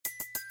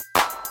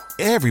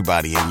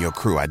Everybody in your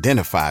crew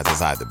identifies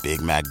as either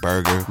Big Mac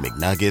Burger,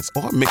 McNuggets,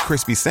 or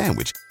McCrispy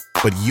Sandwich.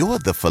 But you're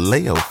the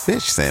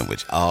Filet-O-Fish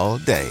Sandwich all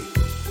day.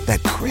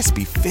 That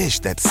crispy fish,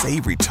 that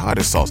savory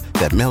tartar sauce,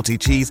 that melty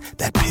cheese,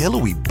 that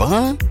pillowy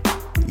bun.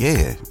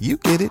 Yeah, you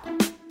get it.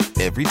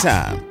 Every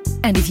time.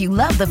 And if you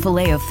love the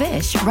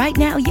Filet-O-Fish, right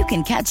now you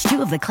can catch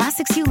two of the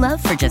classics you love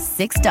for just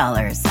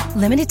 $6.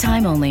 Limited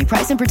time only.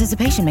 Price and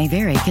participation may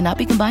vary. Cannot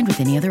be combined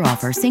with any other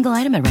offer. Single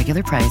item at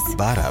regular price.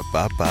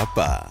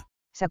 Ba-da-ba-ba-ba.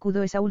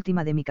 Sacudo esa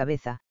última de mi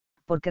cabeza,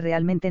 porque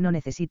realmente no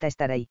necesita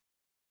estar ahí.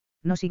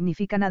 No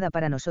significa nada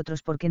para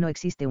nosotros porque no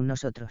existe un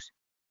nosotros.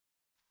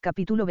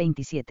 Capítulo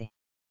 27.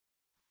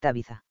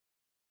 Tabitha.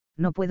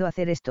 No puedo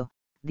hacer esto,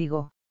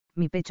 digo,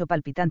 mi pecho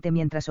palpitante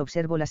mientras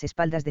observo las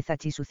espaldas de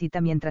Zach y su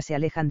cita mientras se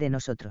alejan de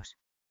nosotros.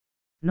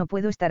 No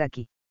puedo estar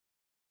aquí.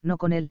 No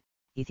con él,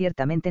 y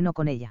ciertamente no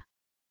con ella.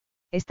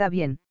 Está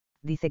bien,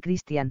 dice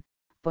Christian,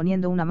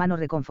 poniendo una mano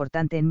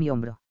reconfortante en mi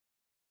hombro.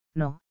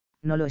 No,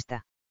 no lo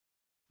está.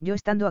 Yo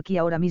estando aquí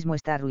ahora mismo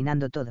está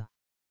arruinando todo.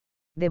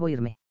 Debo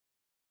irme.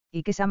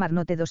 Y que Samar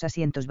note 2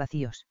 asientos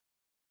vacíos.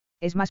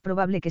 Es más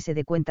probable que se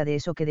dé cuenta de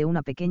eso que de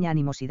una pequeña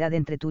animosidad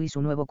entre tú y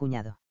su nuevo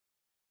cuñado.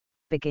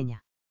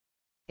 Pequeña.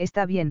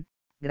 Está bien,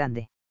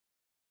 grande.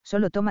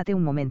 Solo tómate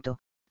un momento,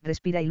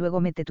 respira y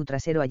luego mete tu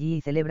trasero allí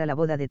y celebra la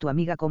boda de tu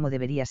amiga como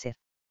debería ser.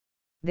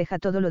 Deja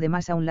todo lo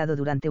demás a un lado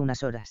durante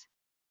unas horas.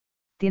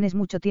 Tienes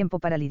mucho tiempo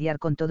para lidiar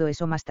con todo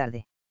eso más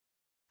tarde.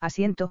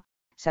 Asiento,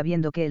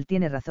 sabiendo que él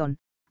tiene razón,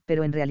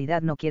 pero en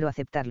realidad no quiero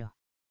aceptarlo.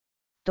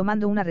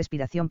 Tomando una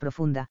respiración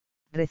profunda,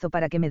 rezo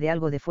para que me dé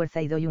algo de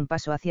fuerza y doy un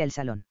paso hacia el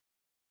salón.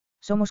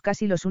 Somos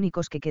casi los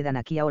únicos que quedan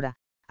aquí ahora,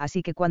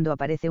 así que cuando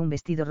aparece un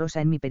vestido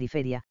rosa en mi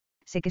periferia,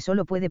 sé que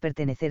solo puede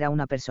pertenecer a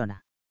una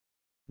persona.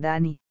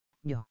 Dani,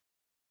 yo.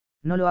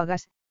 No lo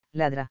hagas,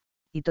 ladra,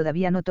 y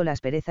todavía noto la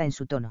aspereza en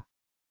su tono.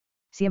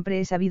 Siempre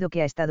he sabido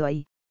que ha estado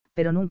ahí,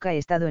 pero nunca he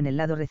estado en el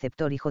lado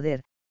receptor y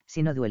joder,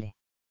 si no duele.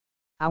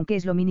 Aunque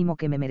es lo mínimo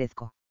que me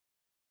merezco.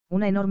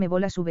 Una enorme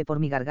bola sube por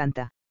mi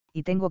garganta,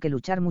 y tengo que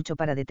luchar mucho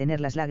para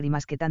detener las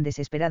lágrimas que tan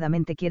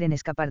desesperadamente quieren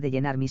escapar de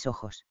llenar mis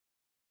ojos.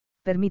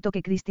 Permito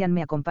que Christian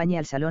me acompañe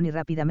al salón y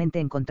rápidamente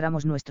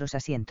encontramos nuestros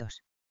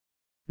asientos.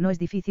 No es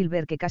difícil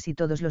ver que casi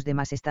todos los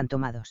demás están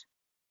tomados.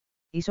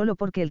 Y solo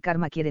porque el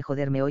karma quiere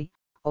joderme hoy,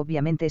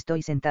 obviamente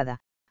estoy sentada,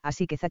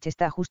 así que Zach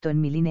está justo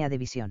en mi línea de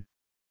visión.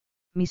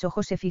 Mis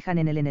ojos se fijan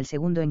en él en el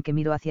segundo en que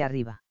miro hacia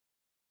arriba.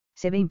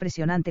 Se ve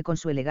impresionante con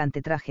su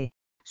elegante traje,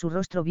 su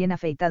rostro bien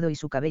afeitado y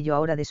su cabello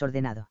ahora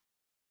desordenado.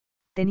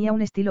 Tenía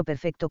un estilo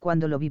perfecto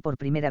cuando lo vi por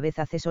primera vez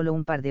hace solo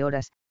un par de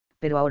horas,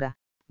 pero ahora,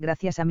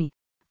 gracias a mí,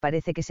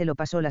 parece que se lo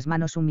pasó las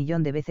manos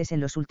 1.000.000 de veces en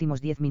los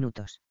últimos 10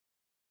 minutos.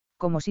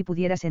 Como si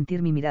pudiera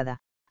sentir mi mirada,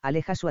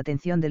 aleja su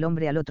atención del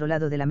hombre al otro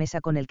lado de la mesa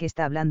con el que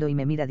está hablando y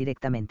me mira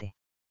directamente.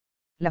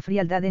 La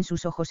frialdad en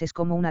sus ojos es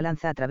como una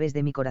lanza a través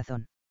de mi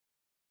corazón.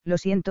 Lo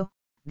siento,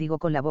 digo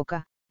con la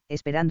boca,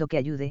 esperando que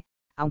ayude,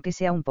 aunque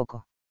sea un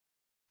poco.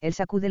 Él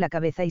sacude la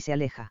cabeza y se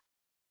aleja.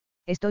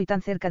 Estoy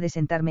tan cerca de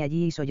sentarme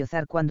allí y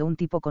sollozar cuando un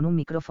tipo con un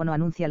micrófono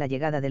anuncia la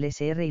llegada del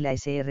SR y la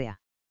SRA.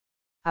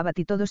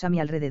 Abati todos a mi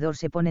alrededor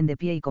se ponen de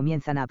pie y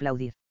comienzan a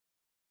aplaudir.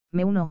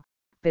 Me uno,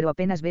 pero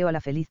apenas veo a la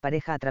feliz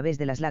pareja a través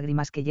de las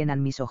lágrimas que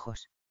llenan mis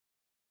ojos.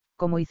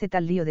 ¿Cómo hice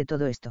tal lío de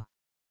todo esto?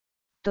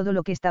 Todo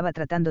lo que estaba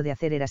tratando de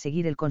hacer era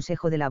seguir el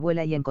consejo de la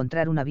abuela y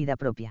encontrar una vida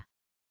propia.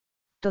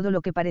 Todo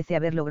lo que parece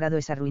haber logrado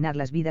es arruinar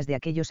las vidas de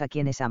aquellos a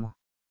quienes amo.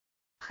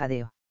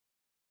 Jadeo.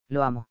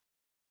 Lo amo.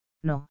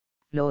 No,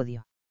 lo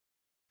odio.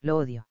 Lo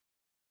odio.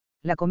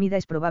 La comida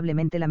es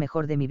probablemente la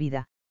mejor de mi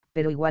vida,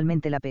 pero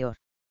igualmente la peor.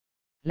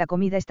 La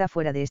comida está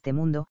fuera de este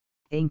mundo,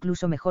 e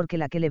incluso mejor que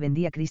la que le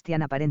vendía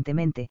Christian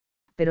aparentemente,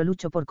 pero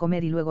lucho por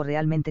comer y luego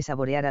realmente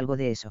saborear algo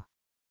de eso.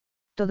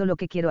 Todo lo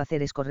que quiero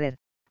hacer es correr,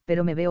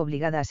 pero me veo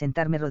obligada a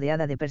sentarme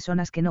rodeada de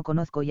personas que no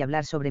conozco y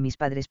hablar sobre mis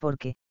padres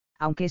porque,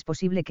 aunque es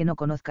posible que no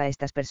conozca a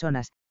estas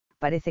personas,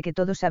 parece que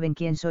todos saben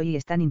quién soy y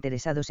están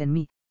interesados en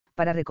mí,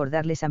 para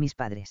recordarles a mis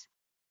padres.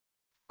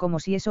 Como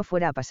si eso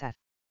fuera a pasar.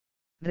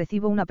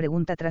 Recibo una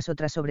pregunta tras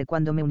otra sobre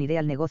cuándo me uniré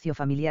al negocio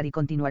familiar y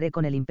continuaré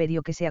con el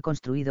imperio que se ha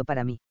construido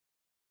para mí.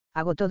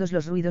 Hago todos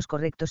los ruidos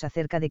correctos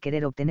acerca de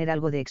querer obtener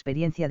algo de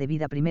experiencia de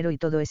vida primero y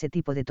todo ese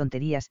tipo de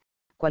tonterías,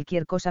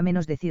 cualquier cosa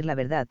menos decir la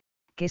verdad,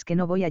 que es que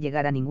no voy a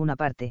llegar a ninguna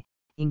parte,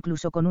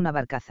 incluso con una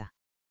barcaza.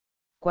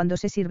 Cuando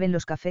se sirven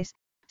los cafés,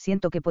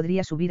 siento que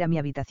podría subir a mi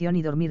habitación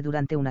y dormir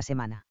durante una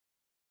semana.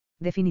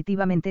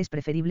 Definitivamente es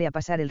preferible a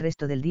pasar el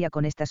resto del día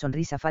con esta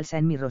sonrisa falsa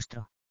en mi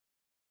rostro.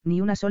 Ni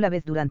una sola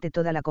vez durante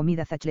toda la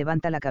comida Zach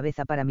levanta la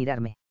cabeza para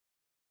mirarme.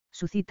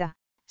 Su cita,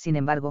 sin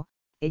embargo,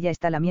 ella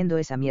está lamiendo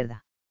esa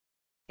mierda.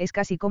 Es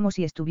casi como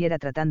si estuviera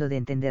tratando de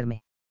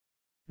entenderme.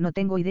 No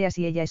tengo idea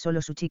si ella es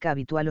solo su chica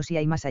habitual o si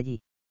hay más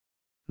allí.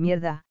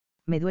 Mierda,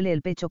 me duele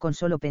el pecho con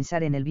solo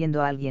pensar en él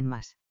viendo a alguien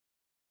más.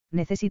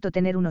 Necesito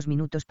tener unos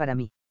minutos para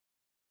mí.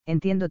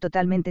 Entiendo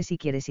totalmente si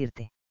quieres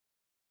irte.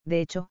 De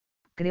hecho,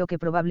 creo que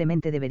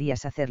probablemente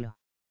deberías hacerlo.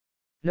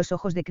 Los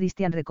ojos de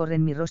Christian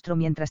recorren mi rostro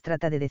mientras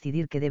trata de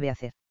decidir qué debe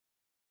hacer.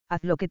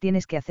 Haz lo que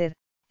tienes que hacer,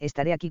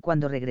 estaré aquí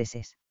cuando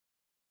regreses.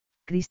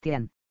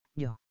 Christian,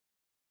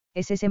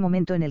 Es ese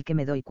momento en el que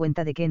me doy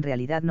cuenta de que en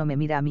realidad no me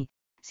mira a mí,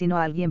 sino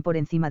a alguien por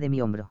encima de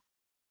mi hombro.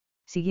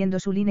 Siguiendo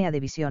su línea de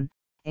visión,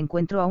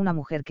 encuentro a una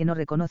mujer que no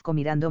reconozco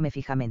mirándome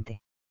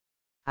fijamente.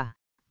 Ah,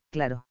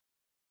 claro.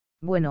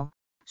 Bueno,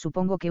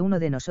 supongo que uno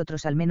de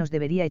nosotros al menos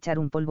debería echar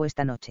un polvo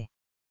esta noche.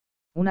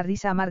 Una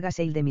risa amarga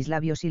se de mis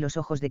labios y los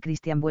ojos de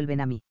Christian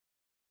vuelven a mí.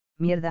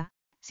 Mierda,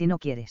 si no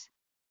quieres.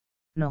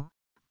 No,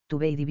 tú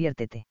ve y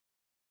diviértete.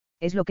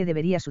 Es lo que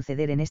debería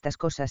suceder en estas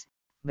cosas,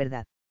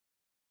 ¿verdad?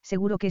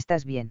 Seguro que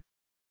estás bien.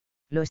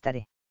 Lo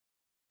estaré.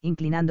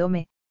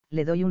 Inclinándome,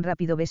 le doy un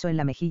rápido beso en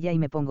la mejilla y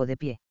me pongo de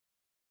pie.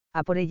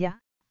 A por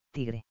ella,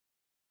 tigre.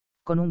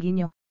 Con un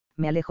guiño,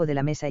 me alejo de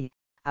la mesa y,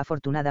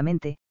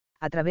 afortunadamente,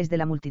 a través de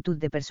la multitud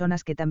de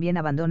personas que también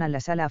abandonan la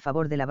sala a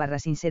favor de la barra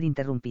sin ser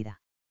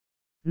interrumpida.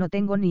 No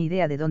tengo ni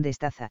idea de dónde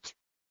está Zach.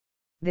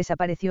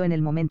 Desapareció en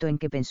el momento en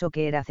que pensó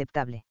que era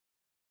aceptable.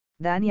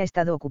 Dani ha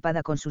estado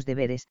ocupada con sus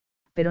deberes,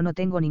 pero no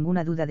tengo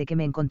ninguna duda de que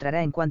me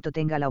encontrará en cuanto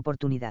tenga la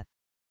oportunidad.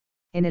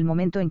 En el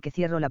momento en que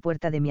cierro la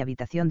puerta de mi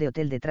habitación de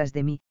hotel detrás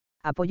de mí,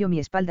 apoyo mi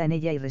espalda en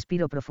ella y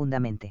respiro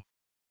profundamente.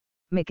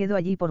 Me quedo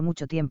allí por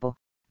mucho tiempo,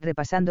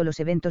 repasando los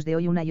eventos de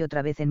hoy una y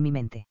otra vez en mi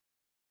mente.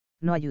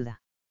 No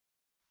ayuda.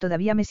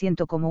 Todavía me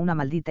siento como una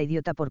maldita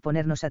idiota por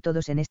ponernos a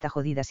todos en esta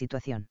jodida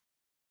situación.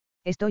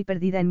 Estoy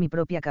perdida en mi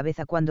propia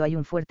cabeza cuando hay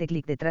un fuerte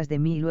clic detrás de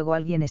mí y luego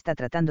alguien está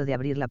tratando de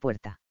abrir la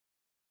puerta.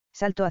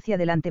 Salto hacia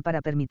adelante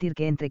para permitir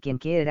que entre quien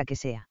quiera que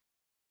sea.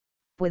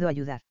 ¿Puedo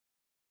ayudar?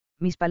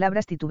 Mis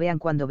palabras titubean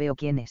cuando veo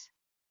quién es.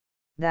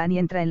 Dani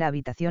entra en la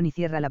habitación y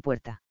cierra la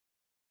puerta.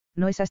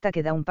 No es hasta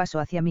que da un paso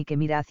hacia mí que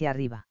mira hacia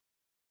arriba.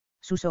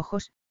 Sus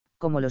ojos,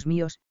 como los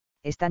míos,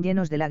 están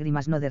llenos de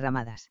lágrimas no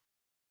derramadas.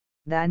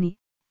 Dani,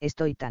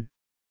 estoy tan...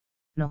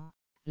 No,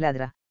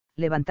 ladra,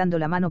 levantando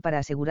la mano para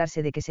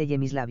asegurarse de que selle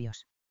mis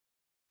labios.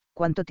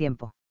 ¿Cuánto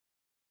tiempo?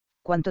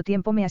 ¿Cuánto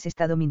tiempo me has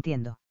estado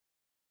mintiendo?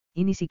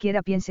 Y ni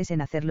siquiera pienses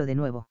en hacerlo de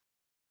nuevo.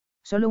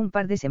 Solo un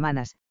par de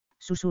semanas,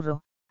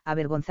 susurro,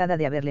 avergonzada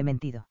de haberle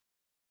mentido.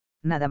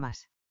 Nada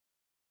más.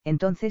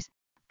 Entonces,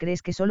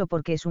 ¿crees que solo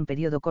porque es un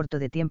periodo corto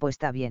de tiempo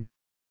está bien?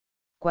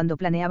 ¿Cuándo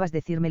planeabas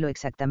decírmelo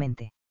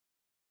exactamente?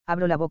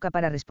 Abro la boca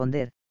para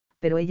responder,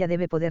 pero ella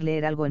debe poder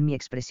leer algo en mi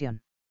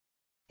expresión.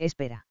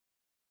 Espera.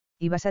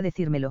 Y vas a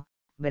decírmelo,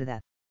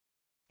 ¿verdad?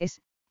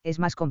 Es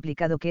más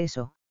complicado que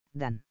eso,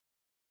 Dan.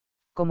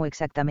 ¿Cómo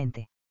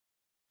exactamente?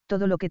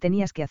 Todo lo que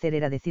tenías que hacer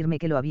era decirme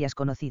que lo habías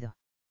conocido.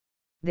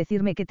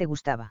 Decirme que te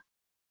gustaba.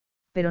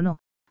 Pero no,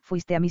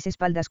 fuiste a mis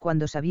espaldas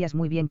cuando sabías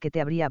muy bien que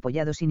te habría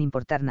apoyado sin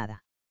importar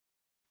nada.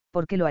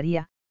 ¿Por qué lo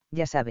haría?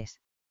 Ya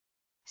sabes.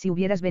 Si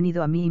hubieras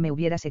venido a mí y me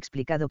hubieras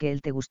explicado que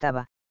él te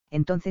gustaba,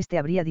 entonces te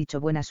habría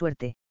dicho buena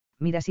suerte,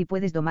 mira si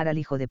puedes domar al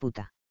hijo de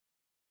puta.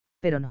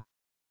 Pero no.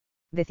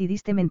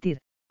 Decidiste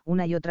mentir,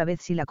 una y otra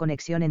vez si la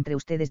conexión entre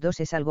ustedes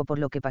dos es algo por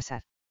lo que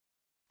pasar.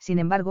 Sin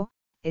embargo,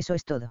 eso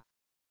es todo.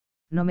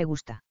 No me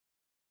gusta.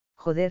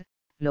 Joder,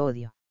 lo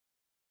odio.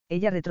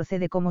 Ella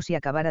retrocede como si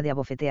acabara de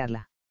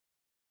abofetearla.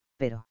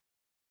 Pero.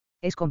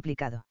 Es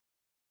complicado.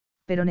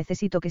 Pero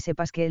necesito que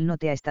sepas que él no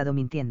te ha estado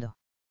mintiendo.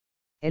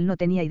 Él no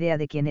tenía idea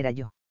de quién era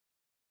yo.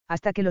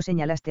 Hasta que lo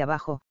señalaste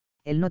abajo,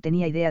 él no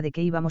tenía idea de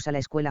que íbamos a la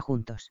escuela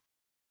juntos.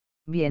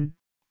 Bien,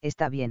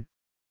 está bien.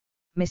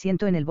 Me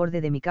siento en el borde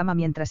de mi cama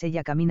mientras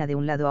ella camina de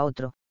un lado a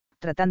otro,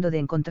 tratando de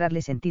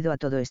encontrarle sentido a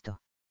todo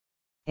esto.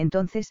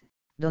 Entonces,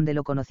 ¿dónde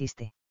lo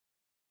conociste?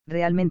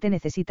 Realmente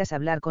necesitas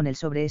hablar con él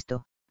sobre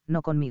esto,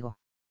 no conmigo.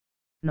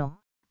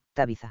 No,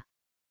 Tabitha.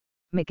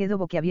 Me quedo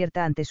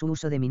boquiabierta ante su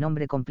uso de mi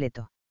nombre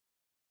completo.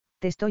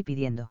 Te estoy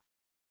pidiendo.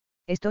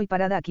 Estoy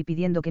parada aquí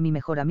pidiendo que mi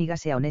mejor amiga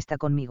sea honesta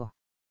conmigo.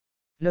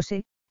 Lo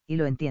sé, y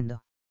lo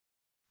entiendo.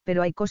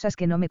 Pero hay cosas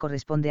que no me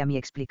corresponde a mí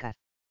explicar.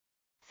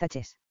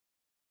 Zaches.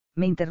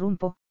 Me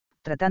interrumpo,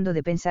 tratando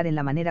de pensar en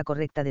la manera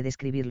correcta de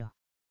describirlo.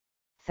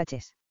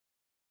 Zaches.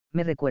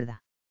 Me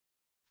recuerda.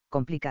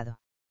 Complicado.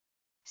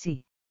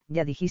 Sí,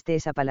 ya dijiste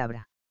esa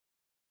palabra.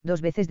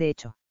 2 veces de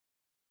hecho.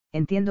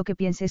 Entiendo que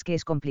pienses que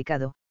es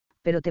complicado,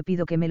 pero te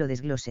pido que me lo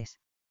desgloses.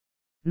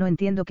 No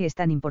entiendo que es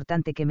tan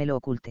importante que me lo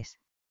ocultes.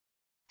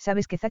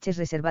 Sabes que Zach es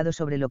reservado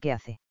sobre lo que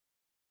hace.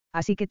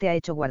 Así que te ha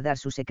hecho guardar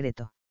su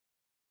secreto.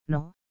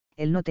 No,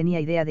 él no tenía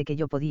idea de que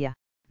yo podía,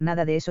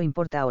 nada de eso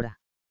importa ahora.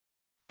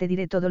 Te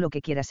diré todo lo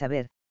que quieras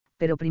saber,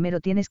 pero primero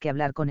tienes que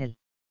hablar con él.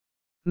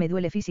 Me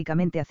duele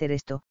físicamente hacer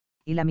esto,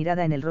 y la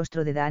mirada en el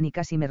rostro de Dani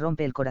casi me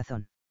rompe el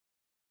corazón.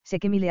 Sé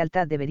que mi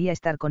lealtad debería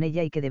estar con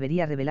ella y que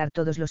debería revelar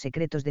todos los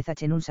secretos de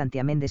Zach en un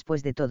santiamén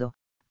después de todo,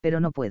 pero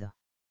no puedo.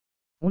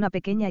 Una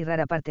pequeña y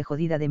rara parte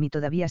jodida de mí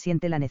todavía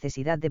siente la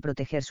necesidad de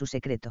proteger su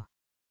secreto.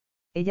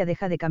 Ella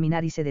deja de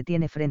caminar y se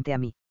detiene frente a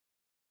mí.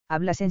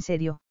 ¿Hablas en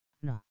serio?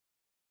 No.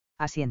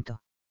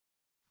 Asiento.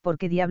 ¿Por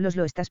qué diablos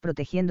lo estás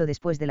protegiendo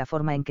después de la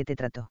forma en que te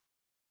trató?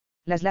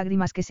 Las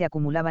lágrimas que se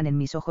acumulaban en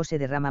mis ojos se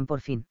derraman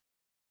por fin.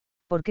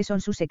 Porque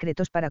son sus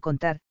secretos para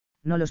contar,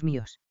 no los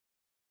míos.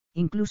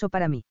 Incluso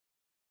para mí.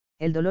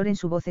 El dolor en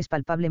su voz es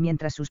palpable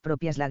mientras sus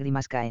propias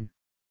lágrimas caen.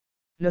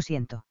 Lo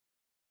siento.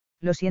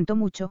 Lo siento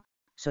mucho,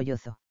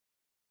 sollozo.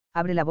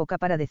 Abre la boca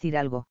para decir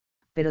algo,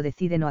 pero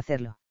decide no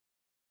hacerlo.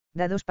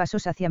 Da 2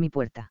 pasos hacia mi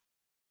puerta.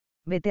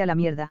 Vete a la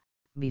mierda,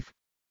 Biff.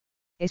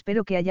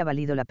 Espero que haya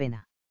valido la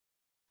pena.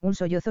 Un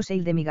sollozo se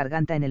hil de mi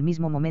garganta en el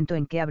mismo momento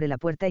en que abre la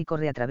puerta y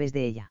corre a través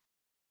de ella.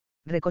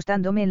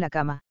 Recostándome en la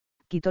cama,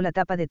 quito la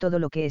tapa de todo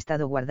lo que he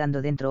estado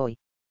guardando dentro hoy.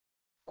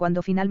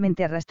 Cuando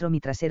finalmente arrastro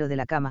mi trasero de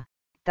la cama,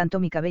 tanto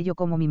mi cabello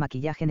como mi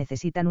maquillaje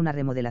necesitan una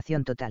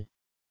remodelación total.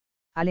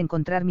 Al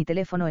encontrar mi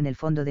teléfono en el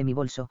fondo de mi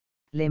bolso,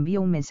 le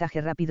envío un mensaje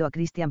rápido a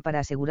Christian para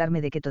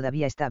asegurarme de que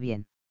todavía está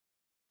bien.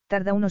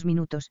 Tarda unos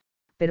minutos,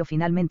 pero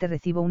finalmente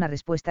recibo una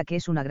respuesta que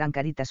es una gran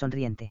carita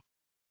sonriente.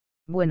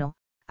 Bueno,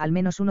 al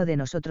menos uno de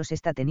nosotros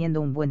está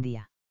teniendo un buen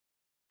día.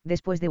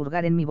 Después de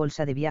hurgar en mi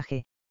bolsa de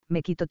viaje,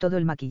 me quito todo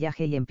el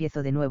maquillaje y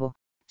empiezo de nuevo,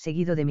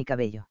 seguido de mi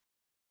cabello.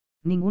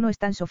 Ninguno es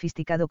tan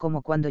sofisticado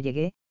como cuando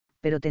llegué,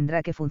 pero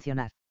tendrá que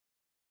funcionar.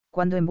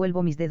 Cuando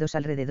envuelvo mis dedos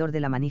alrededor de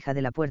la manija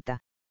de la puerta,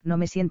 no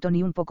me siento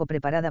ni un poco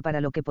preparada para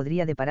lo que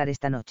podría deparar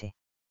esta noche.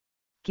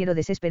 Quiero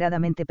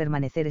desesperadamente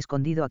permanecer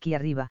escondido aquí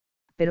arriba,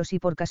 pero si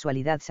por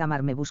casualidad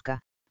Samar me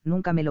busca,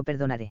 nunca me lo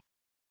perdonaré.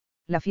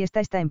 La fiesta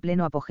está en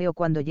pleno apogeo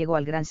cuando llego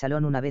al gran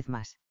salón una vez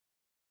más.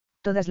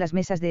 Todas las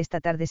mesas de esta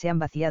tarde se han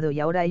vaciado y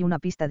ahora hay una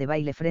pista de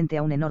baile frente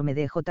a un enorme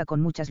DJ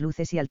con muchas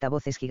luces y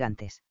altavoces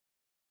gigantes.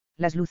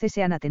 Las luces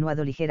se han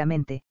atenuado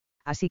ligeramente,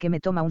 así que me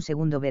toma un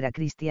segundo ver a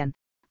Christian,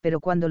 pero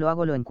cuando lo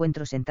hago lo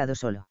encuentro sentado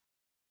solo.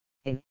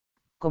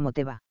 ¿Cómo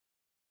te va?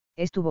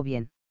 Estuvo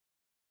bien.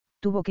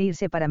 Tuvo que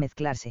irse para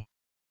mezclarse.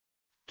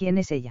 ¿Quién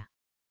es ella?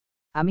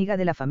 Amiga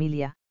de la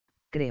familia,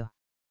 creo.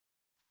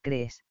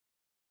 ¿Crees?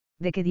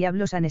 ¿De qué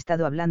diablos han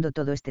estado hablando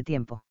todo este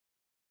tiempo?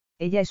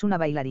 Ella es una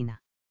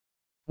bailarina.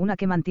 Una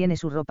que mantiene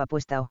su ropa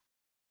puesta o...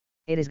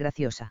 Eres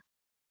graciosa.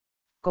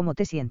 ¿Cómo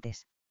te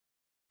sientes?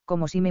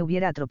 Como si me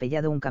hubiera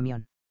atropellado un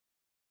camión.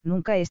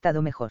 Nunca he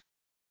estado mejor.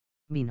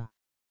 Vino.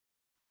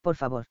 Por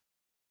favor.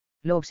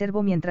 Lo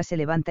observo mientras se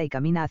levanta y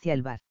camina hacia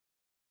el bar.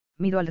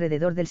 Miro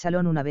alrededor del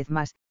salón una vez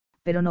más,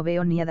 pero no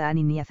veo ni a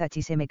Dani ni a Zach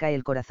y se me cae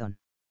el corazón.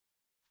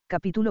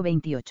 Capítulo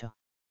 28.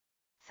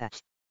 Zach.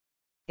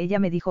 Ella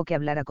me dijo que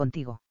hablara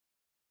contigo.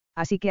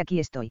 Así que aquí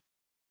estoy.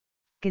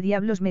 ¿Qué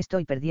diablos me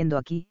estoy perdiendo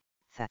aquí,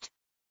 Zach?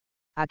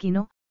 Aquí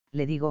no,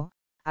 le digo,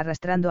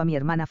 arrastrando a mi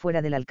hermana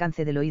fuera del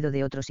alcance del oído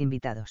de otros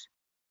invitados.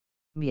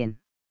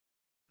 Bien.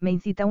 Me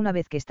incita una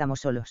vez que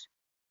estamos solos.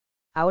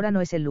 Ahora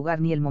no es el lugar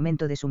ni el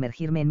momento de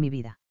sumergirme en mi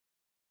vida.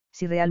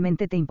 Si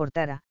realmente te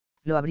importara,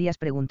 lo habrías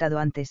preguntado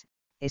antes,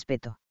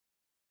 espeto.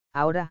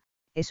 Ahora,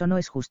 eso no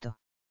es justo.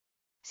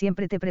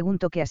 Siempre te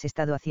pregunto qué has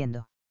estado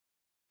haciendo.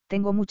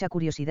 Tengo mucha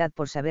curiosidad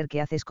por saber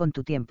qué haces con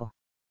tu tiempo.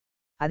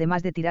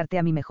 Además de tirarte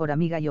a mi mejor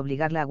amiga y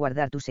obligarla a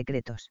guardar tus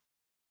secretos.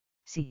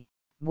 Sí,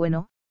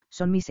 bueno,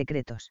 son mis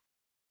secretos.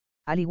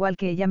 Al igual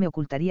que ella me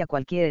ocultaría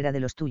cualquiera de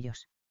los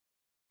tuyos.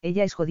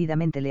 Ella es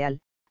jodidamente leal,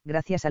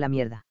 gracias a la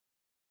mierda.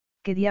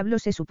 ¿Qué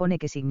diablos se supone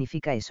que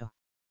significa eso?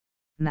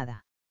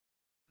 Nada.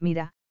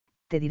 Mira,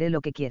 te diré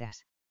lo que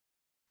quieras.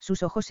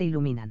 Sus ojos se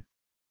iluminan.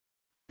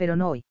 Pero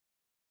no hoy.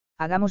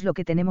 Hagamos lo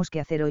que tenemos que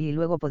hacer hoy y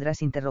luego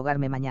podrás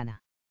interrogarme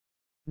mañana.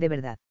 De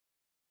verdad.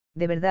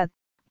 De verdad,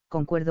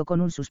 concuerdo con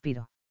un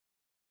suspiro.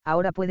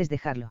 Ahora puedes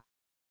dejarlo.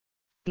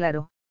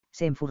 Claro,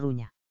 se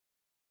enfurruña.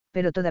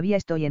 Pero todavía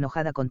estoy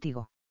enojada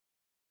contigo.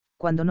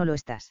 Cuando no lo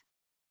estás.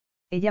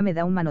 Ella me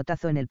da un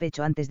manotazo en el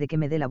pecho antes de que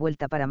me dé la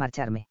vuelta para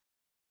marcharme.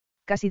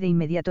 Casi de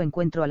inmediato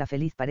encuentro a la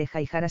feliz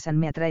pareja y Harasan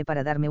me atrae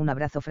para darme un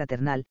abrazo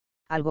fraternal,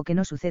 algo que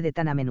no sucede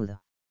tan a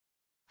menudo.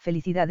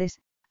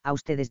 Felicidades, a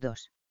ustedes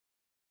dos.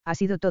 Ha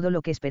sido todo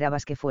lo que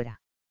esperabas que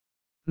fuera.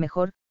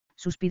 Mejor,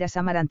 suspira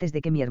Samar antes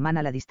de que mi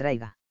hermana la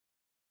distraiga.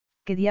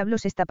 ¿Qué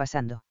diablos está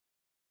pasando?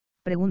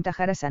 Pregunta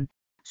Harasan,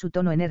 su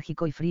tono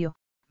enérgico y frío,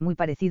 muy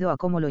parecido a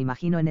cómo lo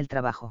imagino en el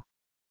trabajo.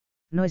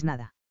 No es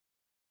nada.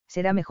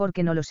 Será mejor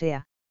que no lo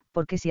sea,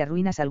 porque si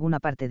arruinas alguna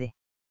parte de...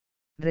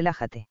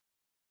 Relájate.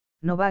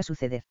 No va a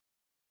suceder.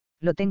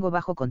 Lo tengo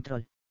bajo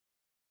control.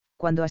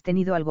 ¿Cuándo has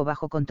tenido algo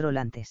bajo control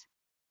antes?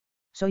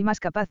 Soy más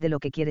capaz de lo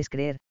que quieres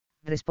creer,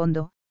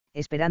 respondo,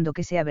 esperando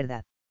que sea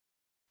verdad.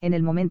 En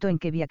el momento en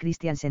que vi a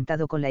Christian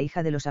sentado con la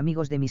hija de los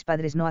amigos de mis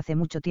padres no hace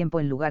mucho tiempo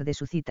en lugar de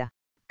su cita,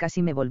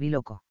 casi me volví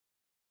loco.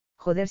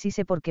 Joder, sí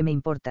sé por qué me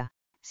importa,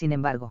 sin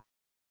embargo.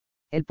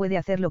 Él puede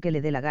hacer lo que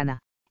le dé la gana,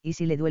 y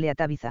si le duele a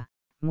Tabitha,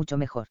 mucho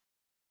mejor.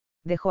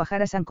 Dejo a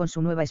Harasan con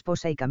su nueva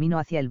esposa y camino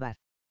hacia el bar.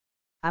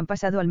 Han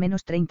pasado al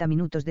menos 30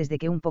 minutos desde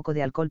que un poco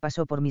de alcohol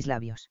pasó por mis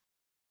labios.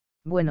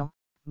 Bueno,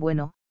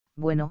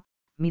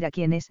 mira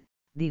quién es,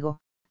 digo,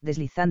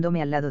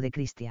 deslizándome al lado de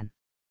Christian.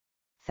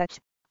 Zach,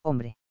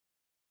 hombre.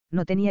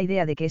 No tenía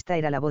idea de que esta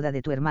era la boda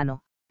de tu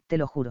hermano, te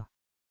lo juro.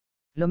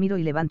 Lo miro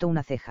y levanto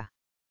una ceja.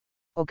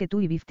 O que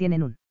tú y Biff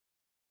tienen un...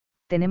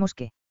 Tenemos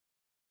que...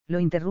 Lo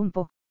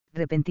interrumpo,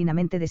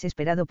 repentinamente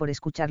desesperado por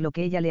escuchar lo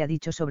que ella le ha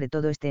dicho sobre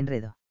todo este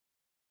enredo.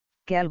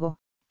 Que algo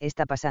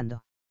está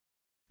pasando.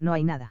 No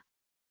hay nada.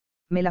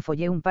 Me la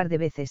follé un par de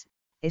veces,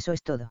 eso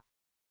es todo.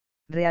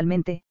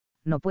 Realmente,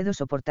 no puedo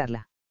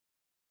soportarla.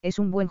 Es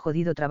un buen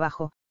jodido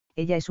trabajo,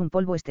 ella es un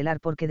polvo estelar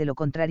porque de lo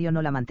contrario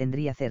no la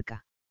mantendría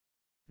cerca.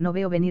 No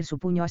veo venir su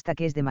puño hasta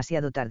que es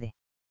demasiado tarde.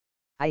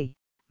 ¡Ay,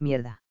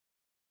 mierda!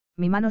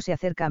 Mi mano se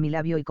acerca a mi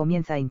labio y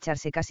comienza a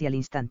hincharse casi al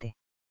instante.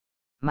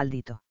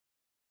 Maldito.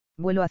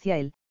 Vuelo hacia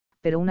él,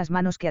 pero unas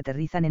manos que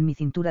aterrizan en mi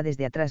cintura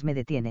desde atrás me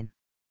detienen.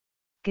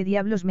 ¿Qué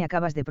diablos me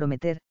acabas de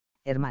prometer,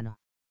 hermano?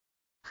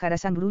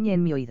 Harasan gruñe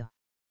en mi oído.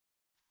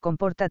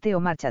 Compórtate o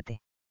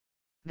márchate.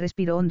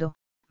 Respiro hondo,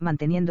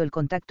 manteniendo el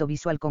contacto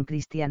visual con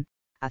Christian,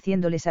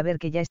 haciéndole saber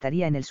que ya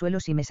estaría en el suelo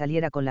si me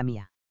saliera con la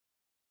mía.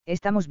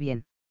 ¿Estamos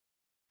bien?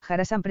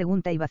 Harasan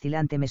pregunta y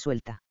vacilante me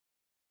suelta.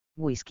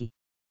 Whisky.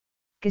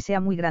 Que sea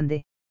muy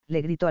grande,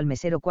 le grito al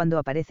mesero cuando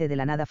aparece de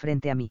la nada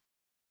frente a mí.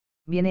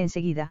 Viene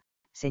enseguida,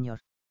 señor.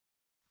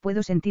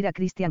 Puedo sentir a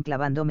Christian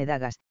clavándome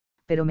dagas,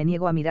 pero me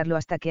niego a mirarlo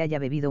hasta que haya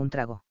bebido un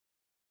trago.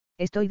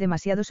 Estoy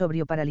demasiado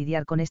sobrio para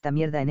lidiar con esta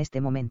mierda en este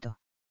momento.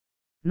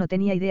 No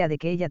tenía idea de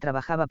que ella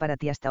trabajaba para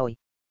ti hasta hoy.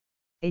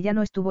 Ella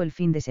no estuvo el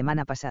fin de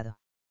semana pasado.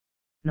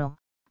 No,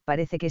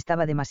 parece que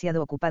estaba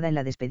demasiado ocupada en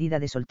la despedida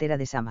de soltera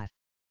de Samar.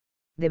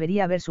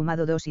 Debería haber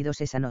sumado 2 y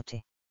 2 esa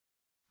noche.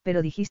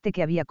 Pero dijiste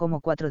que había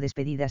como 4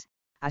 despedidas,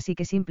 así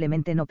que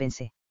simplemente no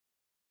pensé.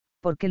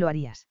 ¿Por qué lo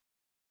harías?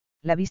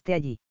 ¿La viste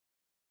allí?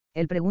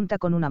 Él pregunta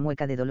con una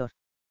mueca de dolor.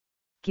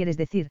 ¿Quieres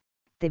decir,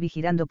 te vi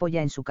girando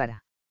polla en su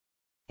cara?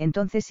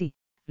 Entonces sí,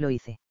 lo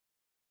hice.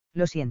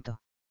 Lo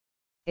siento.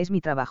 Es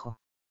mi trabajo.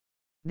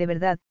 De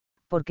verdad,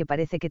 porque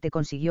parece que te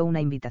consiguió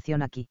una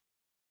invitación aquí.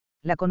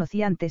 La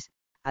conocí antes,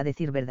 a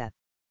decir verdad.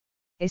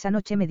 Esa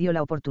noche me dio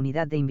la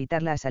oportunidad de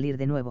invitarla a salir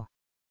de nuevo.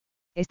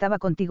 Estaba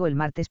contigo el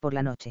martes por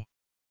la noche.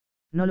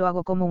 No lo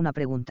hago como una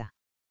pregunta.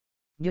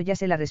 Yo ya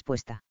sé la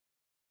respuesta.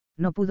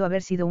 No pudo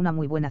haber sido una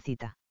muy buena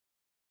cita.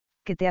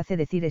 ¿Qué te hace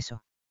decir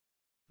eso?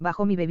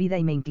 Bajo mi bebida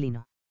y me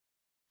inclino.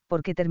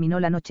 Porque terminó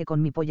la noche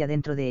con mi polla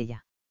dentro de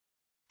ella.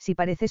 Si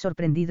parece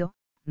sorprendido,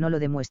 no lo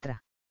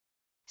demuestra.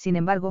 Sin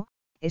embargo,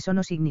 eso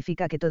no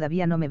significa que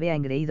todavía no me vea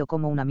engreído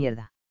como una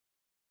mierda.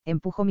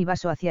 Empujo mi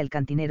vaso hacia el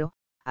cantinero,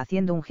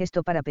 haciendo un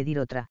gesto para pedir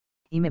otra,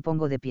 y me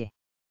pongo de pie.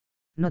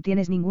 No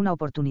tienes ninguna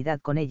oportunidad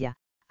con ella,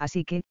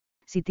 así que,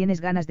 si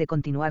tienes ganas de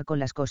continuar con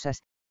las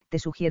cosas, te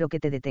sugiero que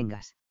te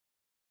detengas.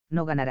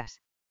 No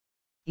ganarás.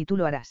 ¿Y tú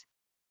lo harás?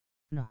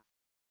 No.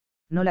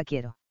 No la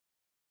quiero.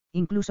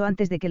 Incluso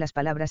antes de que las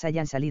palabras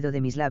hayan salido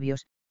de mis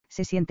labios,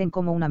 se sienten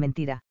como una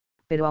mentira,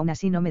 pero aún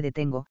así no me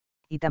detengo,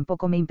 y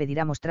tampoco me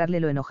impedirá mostrarle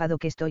lo enojado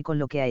que estoy con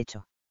lo que ha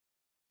hecho.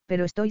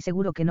 Pero estoy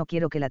seguro que no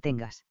quiero que la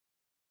tengas.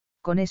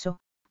 Con eso,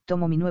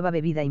 tomo mi nueva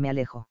bebida y me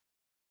alejo.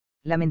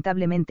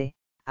 Lamentablemente,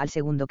 al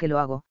segundo que lo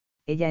hago,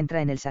 ella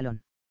entra en el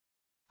salón.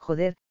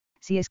 Joder,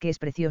 si es que es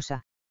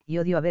preciosa, y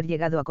odio haber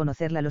llegado a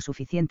conocerla lo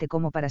suficiente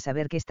como para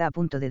saber que está a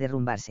punto de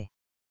derrumbarse.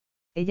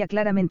 Ella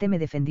claramente me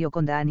defendió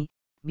con Dani,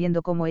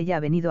 viendo cómo ella ha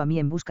venido a mí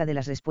en busca de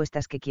las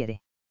respuestas que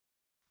quiere.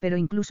 Pero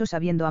incluso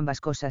sabiendo ambas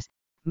cosas,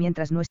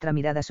 mientras nuestra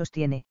mirada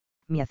sostiene,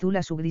 mi azul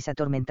a su gris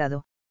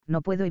atormentado,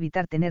 no puedo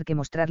evitar tener que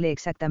mostrarle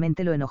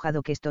exactamente lo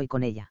enojado que estoy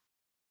con ella.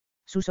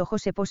 Sus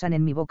ojos se posan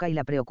en mi boca y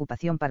la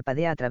preocupación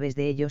parpadea a través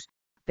de ellos,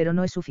 pero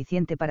no es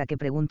suficiente para que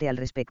pregunte al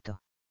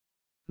respecto.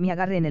 Mi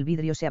agarre en el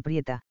vidrio se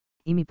aprieta,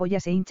 y mi polla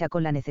se hincha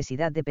con la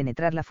necesidad de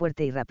penetrarla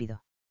fuerte y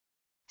rápido.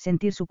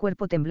 Sentir su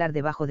cuerpo temblar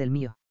debajo del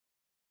mío.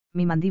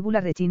 Mi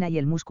mandíbula rechina y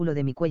el músculo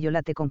de mi cuello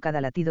late con cada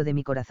latido de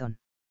mi corazón.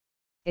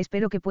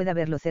 Espero que pueda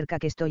ver lo cerca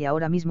que estoy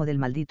ahora mismo del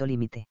maldito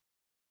límite.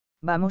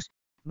 Vamos,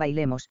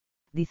 bailemos,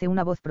 dice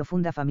una voz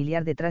profunda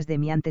familiar detrás de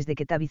mí antes de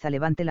que Tabitha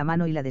levante la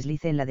mano y la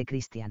deslice en la de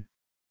Christian.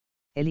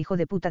 El hijo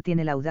de puta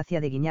tiene la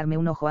audacia de guiñarme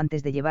un ojo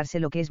antes de llevarse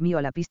lo que es mío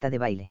a la pista de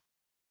baile.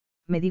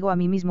 Me digo a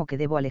mí mismo que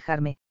debo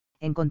alejarme,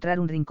 encontrar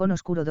un rincón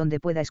oscuro donde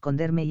pueda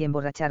esconderme y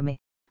emborracharme,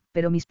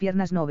 pero mis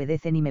piernas no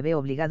obedecen y me veo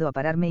obligado a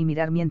pararme y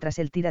mirar mientras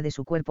él tira de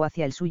su cuerpo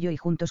hacia el suyo y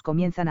juntos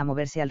comienzan a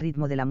moverse al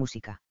ritmo de la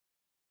música.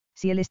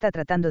 Si él está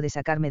tratando de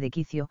sacarme de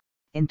quicio,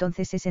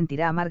 entonces se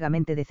sentirá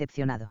amargamente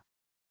decepcionado.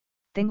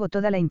 Tengo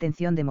toda la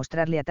intención de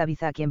mostrarle a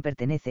Tabitha a quién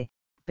pertenece,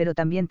 pero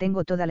también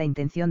tengo toda la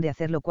intención de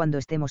hacerlo cuando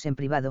estemos en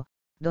privado,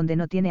 donde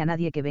no tiene a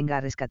nadie que venga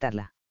a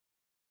rescatarla.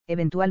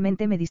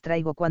 Eventualmente me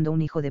distraigo cuando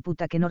un hijo de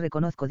puta que no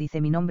reconozco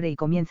dice mi nombre y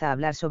comienza a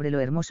hablar sobre lo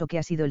hermoso que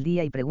ha sido el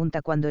día y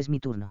pregunta cuándo es mi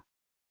turno.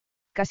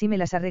 Casi me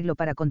las arreglo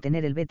para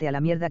contener el vete a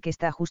la mierda que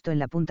está justo en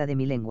la punta de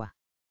mi lengua.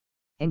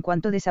 En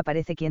cuanto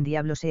desaparece quien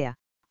diablo sea,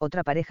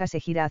 otra pareja se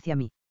gira hacia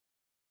mí.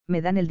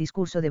 Me dan el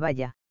discurso de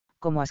vaya,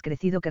 como has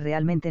crecido que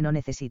realmente no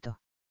necesito.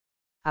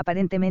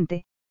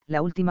 Aparentemente,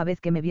 la última vez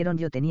que me vieron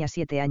yo tenía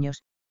 7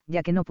 años,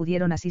 ya que no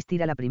pudieron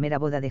asistir a la primera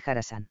boda de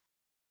Harasan.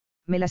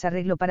 Me las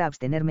arreglo para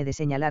abstenerme de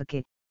señalar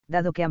que,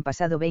 dado que han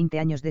pasado 20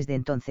 años desde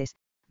entonces,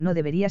 no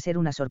debería ser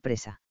una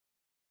sorpresa.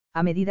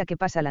 A medida que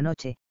pasa la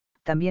noche,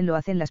 también lo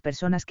hacen las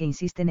personas que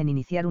insisten en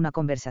iniciar una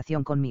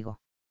conversación conmigo.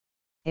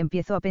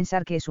 Empiezo a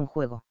pensar que es un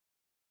juego.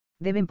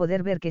 Deben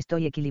poder ver que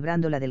estoy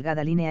equilibrando la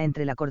delgada línea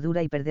entre la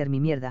cordura y perder mi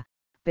mierda,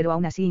 pero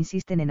aún así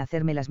insisten en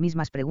hacerme las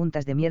mismas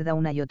preguntas de mierda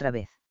una y otra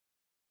vez.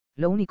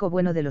 Lo único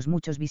bueno de los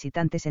muchos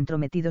visitantes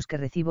entrometidos que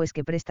recibo es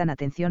que prestan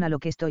atención a lo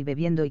que estoy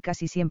bebiendo y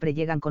casi siempre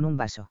llegan con un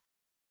vaso.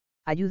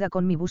 Ayuda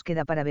con mi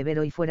búsqueda para beber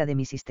hoy fuera de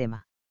mi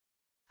sistema.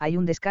 Hay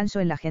un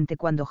descanso en la gente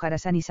cuando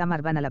Harasan y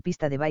Samar van a la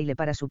pista de baile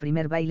para su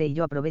primer baile y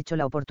yo aprovecho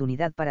la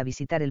oportunidad para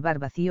visitar el bar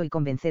vacío y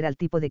convencer al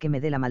tipo de que me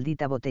dé la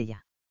maldita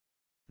botella.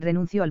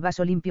 Renuncio al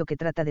vaso limpio que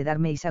trata de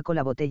darme y saco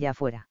la botella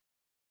afuera.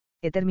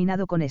 He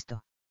terminado con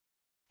esto.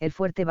 El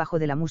fuerte bajo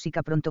de la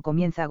música pronto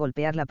comienza a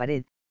golpear la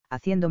pared,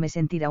 haciéndome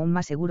sentir aún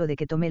más seguro de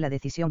que tomé la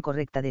decisión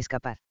correcta de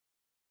escapar.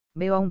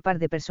 Veo a un par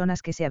de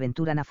personas que se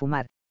aventuran a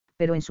fumar,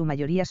 pero en su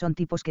mayoría son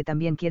tipos que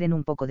también quieren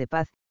un poco de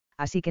paz,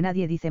 así que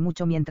nadie dice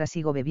mucho mientras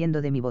sigo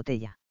bebiendo de mi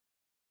botella.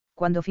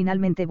 Cuando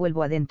finalmente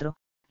vuelvo adentro,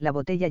 la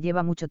botella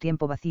lleva mucho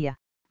tiempo vacía,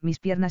 mis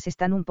piernas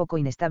están un poco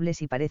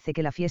inestables y parece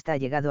que la fiesta ha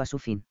llegado a su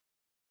fin.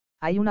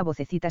 Hay una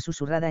vocecita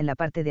susurrada en la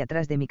parte de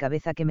atrás de mi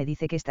cabeza que me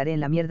dice que estaré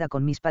en la mierda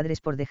con mis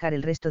padres por dejar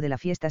el resto de la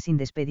fiesta sin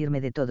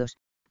despedirme de todos,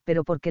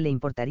 pero ¿por qué le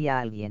importaría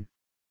a alguien?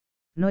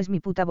 No es mi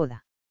puta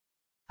boda.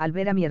 Al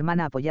ver a mi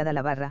hermana apoyada a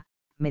la barra,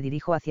 me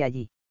dirijo hacia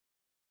allí.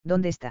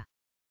 ¿Dónde está?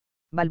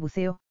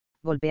 Balbuceo,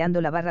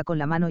 golpeando la barra con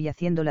la mano y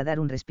haciéndola dar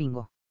un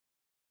respingo.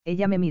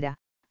 Ella me mira,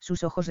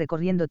 sus ojos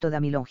recorriendo toda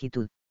mi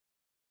longitud.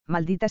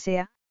 Maldita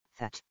sea,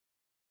 Zach.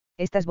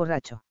 Estás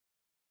borracho.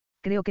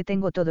 Creo que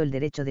tengo todo el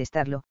derecho de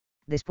estarlo,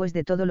 después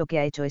de todo lo que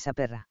ha hecho esa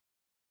perra.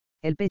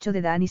 El pecho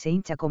de Dani se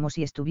hincha como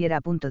si estuviera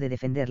a punto de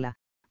defenderla,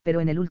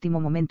 pero en el último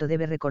momento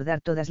debe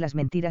recordar todas las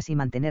mentiras y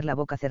mantener la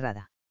boca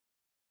cerrada.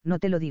 No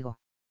te lo digo.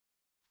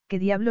 ¿Qué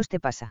diablos te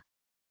pasa?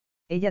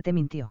 Ella te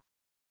mintió.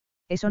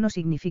 Eso no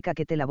significa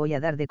que te la voy a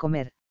dar de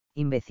comer,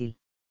 imbécil.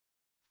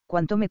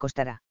 ¿Cuánto me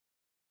costará?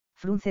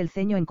 Frunce el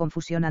ceño en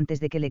confusión antes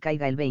de que le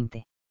caiga el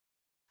 20.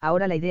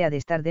 Ahora la idea de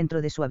estar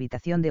dentro de su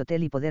habitación de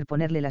hotel y poder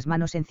ponerle las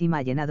manos encima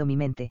ha llenado mi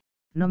mente,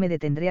 no me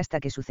detendré hasta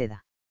que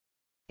suceda.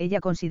 Ella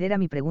considera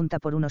mi pregunta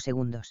por unos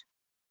segundos.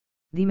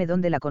 Dime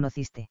dónde la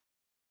conociste.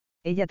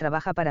 Ella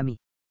trabaja para mí.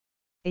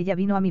 Ella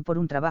vino a mí por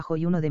un trabajo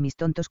y uno de mis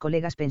tontos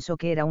colegas pensó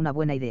que era una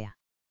buena idea.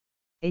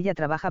 Ella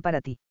trabaja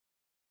para ti.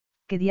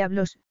 ¿Qué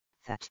diablos,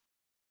 Zach?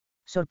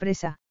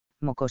 Sorpresa,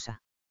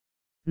 mocosa.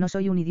 No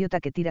soy un idiota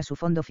que tira su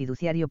fondo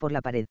fiduciario por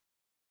la pared.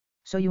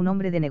 Soy un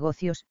hombre de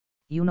negocios,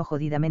 y uno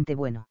jodidamente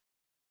bueno.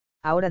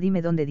 Ahora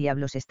dime dónde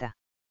diablos está.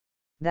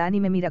 Dani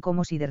me mira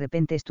como si de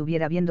repente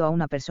estuviera viendo a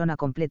una persona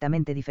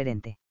completamente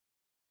diferente.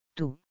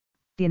 Tú,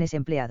 tienes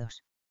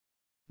empleados.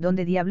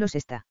 ¿Dónde diablos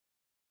está?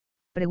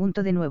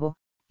 Pregunto de nuevo,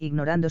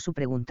 ignorando su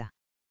pregunta.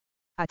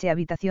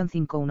 Habitación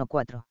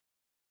 514.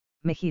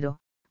 Me giro,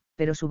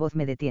 pero su voz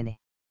me detiene.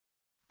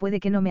 Puede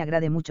que no me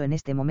agrade mucho en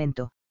este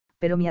momento,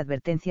 pero mi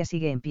advertencia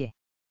sigue en pie.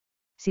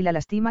 Si la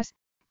lastimas,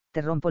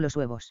 te rompo los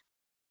huevos.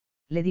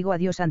 Le digo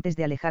adiós antes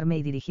de alejarme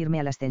y dirigirme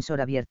al ascensor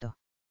abierto.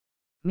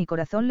 Mi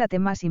corazón late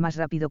más y más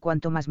rápido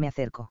cuanto más me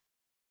acerco.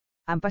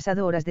 Han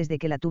pasado horas desde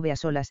que la tuve a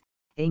solas,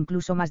 e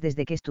incluso más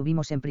desde que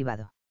estuvimos en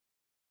privado.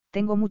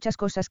 Tengo muchas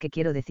cosas que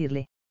quiero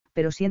decirle,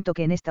 pero siento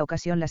que en esta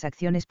ocasión las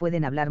acciones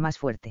pueden hablar más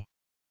fuerte.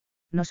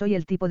 No soy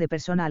el tipo de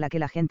persona a la que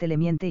la gente le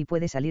miente y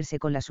puede salirse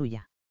con la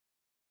suya.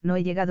 No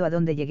he llegado a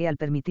donde llegué al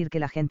permitir que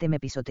la gente me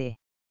pisotee.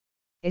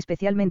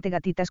 Especialmente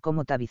gatitas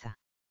como Tabitha.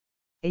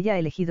 Ella ha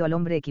elegido al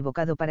hombre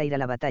equivocado para ir a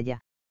la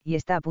batalla, y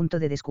está a punto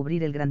de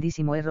descubrir el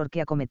grandísimo error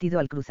que ha cometido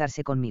al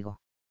cruzarse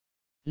conmigo.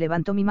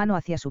 Levanto mi mano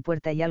hacia su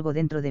puerta y algo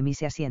dentro de mí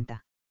se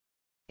asienta.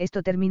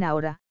 Esto termina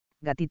ahora,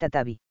 gatita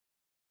Tabi.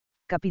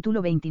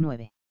 Capítulo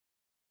 29.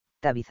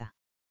 Tabitha.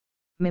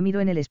 Me miro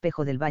en el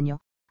espejo del baño,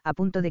 a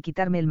punto de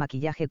quitarme el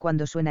maquillaje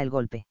cuando suena el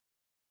golpe.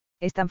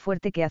 Es tan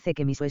fuerte que hace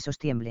que mis huesos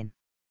tiemblen.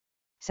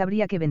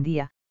 Sabría que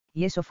vendía,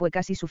 y eso fue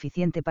casi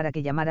suficiente para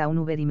que llamara a un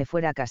Uber y me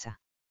fuera a casa.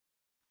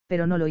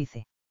 Pero no lo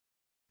hice.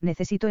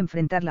 Necesito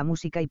enfrentar la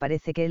música y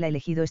parece que él ha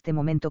elegido este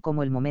momento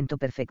como el momento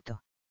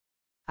perfecto.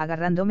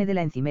 Agarrándome de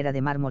la encimera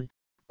de mármol,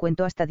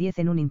 cuento hasta 10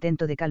 en un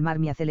intento de calmar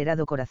mi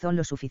acelerado corazón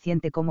lo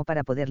suficiente como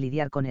para poder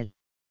lidiar con él.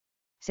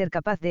 Ser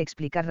capaz de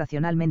explicar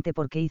racionalmente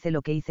por qué hice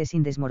lo que hice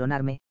sin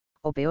desmoronarme,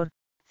 o peor,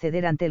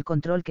 ceder ante el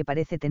control que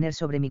parece tener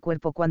sobre mi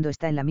cuerpo cuando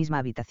está en la misma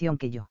habitación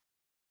que yo.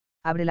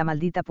 Abre la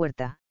maldita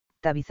puerta,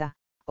 Tabitha,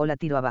 o la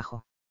tiro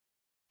abajo.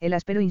 El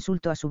áspero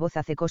insulto a su voz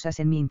hace cosas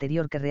en mi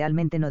interior que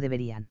realmente no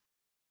deberían.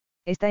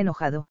 Está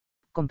enojado,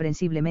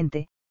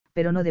 comprensiblemente,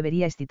 pero no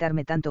debería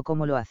excitarme tanto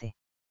como lo hace.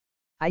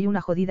 Hay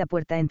una jodida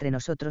puerta entre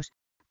nosotros,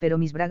 pero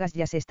mis bragas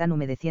ya se están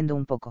humedeciendo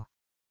un poco.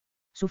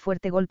 Su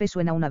fuerte golpe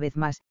suena una vez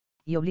más,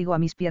 y obligo a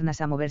mis piernas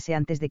a moverse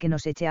antes de que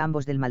nos eche a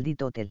ambos del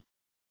maldito hotel.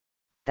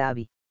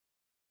 Tabi.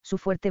 Su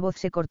fuerte voz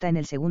se corta en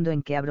el segundo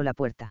en que abro la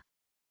puerta.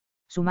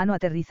 Su mano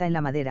aterriza en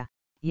la madera,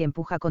 y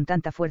empuja con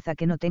tanta fuerza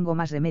que no tengo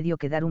más remedio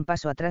que dar un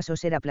paso atrás o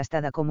ser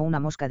aplastada como una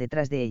mosca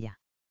detrás de ella.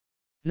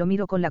 Lo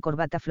miro con la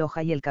corbata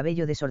floja y el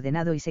cabello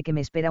desordenado y sé que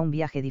me espera un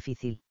viaje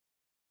difícil.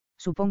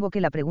 Supongo que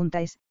la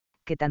pregunta es,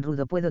 ¿qué tan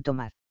rudo puedo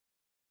tomar?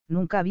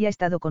 Nunca había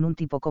estado con un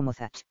tipo como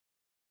Zach.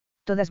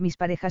 Todas mis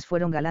parejas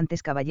fueron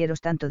galantes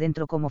caballeros tanto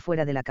dentro como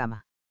fuera de la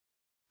cama.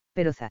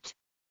 Pero Zach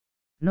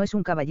no es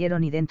un caballero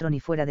ni dentro ni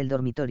fuera del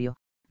dormitorio,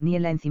 ni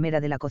en la encimera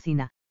de la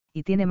cocina,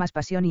 y tiene más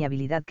pasión y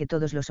habilidad que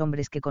todos los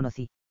hombres que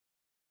conocí.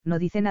 No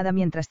dice nada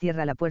mientras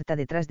cierra la puerta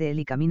detrás de él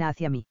y camina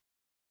hacia mí.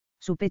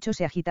 Su pecho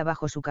se agita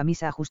bajo su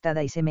camisa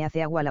ajustada y se me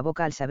hace agua la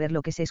boca al saber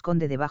lo que se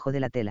esconde debajo de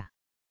la tela.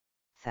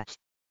 Zach.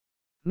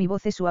 Mi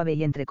voz es suave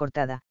y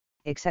entrecortada,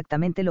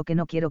 exactamente lo que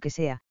no quiero que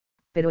sea,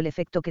 pero el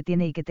efecto que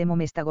tiene y que temo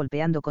me está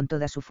golpeando con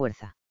toda su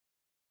fuerza.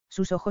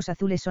 Sus ojos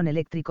azules son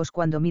eléctricos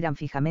cuando miran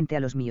fijamente a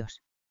los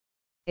míos.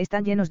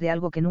 Están llenos de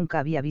algo que nunca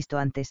había visto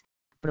antes,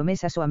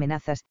 promesas o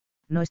amenazas,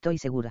 no estoy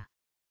segura.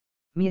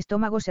 Mi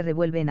estómago se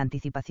revuelve en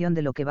anticipación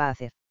de lo que va a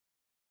hacer.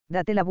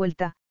 Date la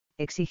vuelta,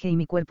 exige y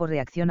mi cuerpo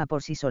reacciona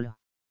por sí solo.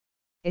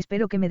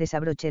 Espero que me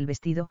desabroche el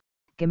vestido,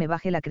 que me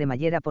baje la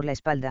cremallera por la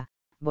espalda,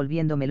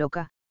 volviéndome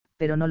loca,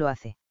 pero no lo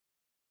hace.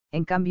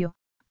 En cambio,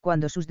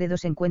 cuando sus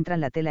dedos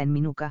encuentran la tela en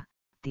mi nuca,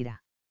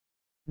 tira.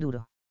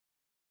 Duro.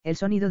 El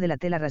sonido de la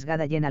tela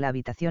rasgada llena la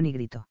habitación y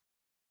grito.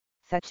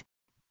 Zach,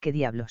 ¿qué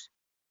diablos?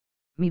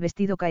 Mi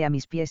vestido cae a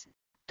mis pies,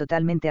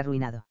 totalmente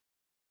arruinado.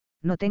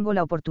 No tengo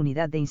la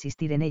oportunidad de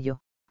insistir en ello,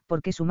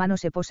 porque su mano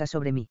se posa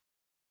sobre mí.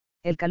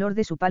 El calor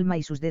de su palma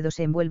y sus dedos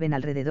se envuelven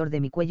alrededor de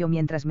mi cuello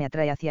mientras me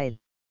atrae hacia él.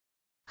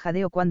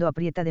 Jadeo cuando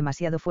aprieta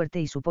demasiado fuerte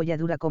y su polla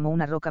dura como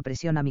una roca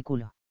presiona mi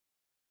culo.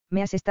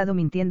 Me has estado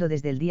mintiendo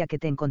desde el día que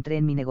te encontré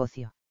en mi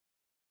negocio.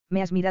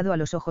 Me has mirado a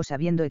los ojos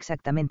sabiendo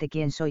exactamente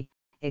quién soy,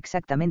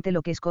 exactamente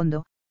lo que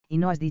escondo, y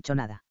no has dicho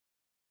nada.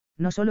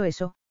 No solo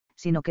eso,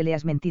 sino que le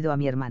has mentido a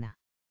mi hermana.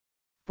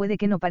 Puede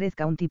que no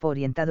parezca un tipo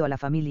orientado a la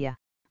familia,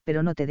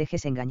 pero no te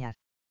dejes engañar.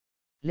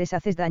 Les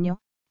haces daño,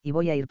 y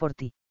voy a ir por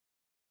ti.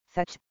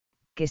 Zach,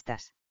 ¿qué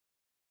estás?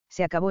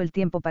 Se acabó el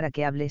tiempo para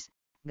que hables,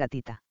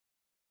 gatita.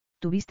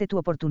 Tuviste tu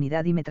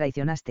oportunidad y me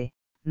traicionaste,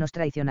 nos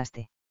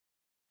traicionaste.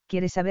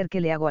 ¿Quieres saber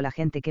qué le hago a la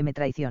gente que me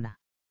traiciona?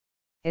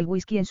 El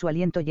whisky en su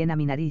aliento llena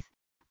mi nariz,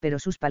 pero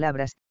sus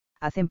palabras,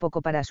 hacen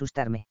poco para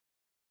asustarme.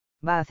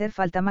 Va a hacer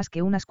falta más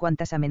que unas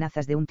cuantas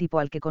amenazas de un tipo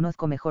al que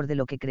conozco mejor de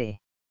lo que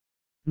cree.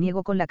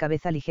 Niego con la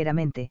cabeza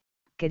ligeramente,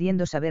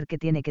 queriendo saber qué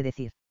tiene que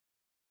decir.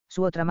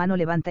 Su otra mano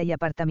levanta y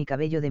aparta mi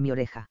cabello de mi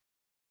oreja.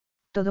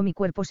 Todo mi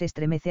cuerpo se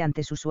estremece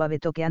ante su suave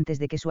toque antes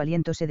de que su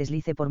aliento se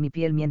deslice por mi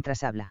piel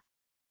mientras habla.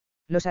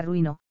 Los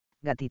arruino,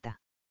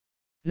 gatita.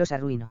 Los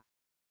arruino.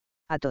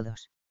 A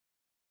todos.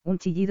 Un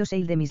chillido se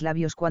hila de mis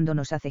labios cuando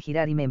nos hace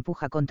girar y me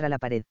empuja contra la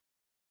pared.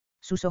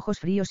 Sus ojos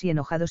fríos y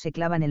enojados se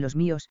clavan en los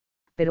míos,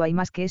 pero hay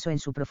más que eso en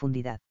su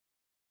profundidad.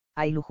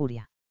 Hay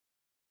lujuria.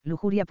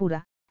 Lujuria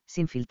pura,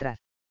 sin filtrar.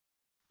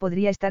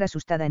 Podría estar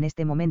asustada en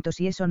este momento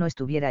si eso no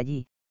estuviera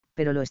allí,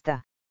 pero lo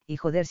está, y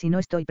joder si no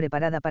estoy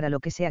preparada para lo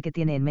que sea que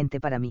tiene en mente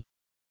para mí.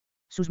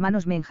 Sus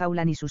manos me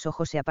enjaulan y sus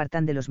ojos se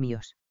apartan de los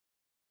míos.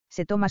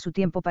 Se toma su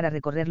tiempo para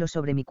recorrerlo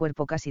sobre mi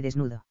cuerpo casi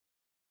desnudo.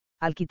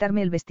 Al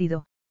quitarme el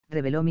vestido,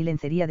 reveló mi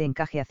lencería de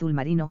encaje azul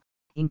marino,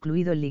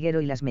 incluido el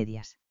liguero y las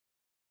medias.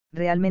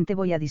 Realmente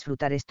voy a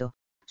disfrutar esto,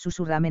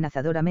 susurra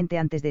amenazadoramente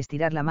antes de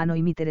estirar la mano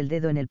y meter el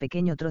dedo en el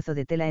pequeño trozo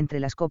de tela entre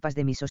las copas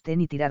de mi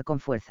sostén y tirar con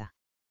fuerza.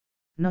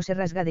 No se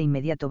rasga de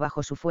inmediato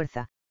bajo su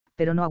fuerza,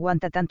 pero no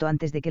aguanta tanto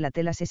antes de que la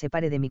tela se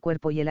separe de mi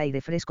cuerpo y el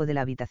aire fresco de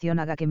la habitación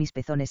haga que mis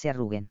pezones se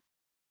arruguen.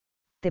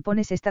 ¿Te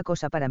pones esta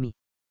cosa para mí?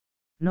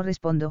 No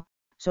respondo,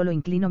 solo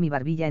inclino mi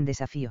barbilla en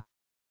desafío.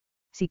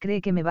 Si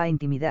cree que me va a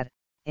intimidar,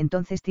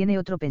 entonces tiene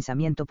otro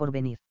pensamiento por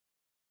venir.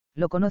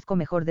 Lo conozco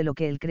mejor de lo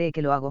que él cree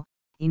que lo hago,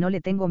 y no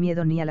le tengo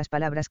miedo ni a las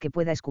palabras que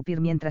pueda escupir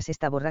mientras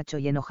está borracho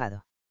y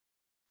enojado.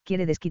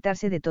 Quiere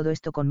desquitarse de todo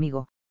esto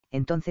conmigo,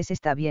 entonces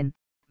está bien,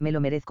 me lo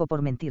merezco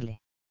por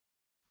mentirle.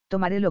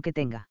 Tomaré lo que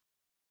tenga.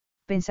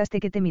 Pensaste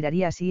que te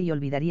miraría así y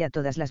olvidaría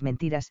todas las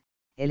mentiras,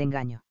 el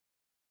engaño.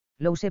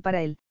 Lo usé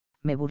para él,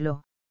 me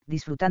burló,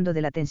 disfrutando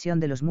de la tensión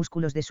de los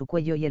músculos de su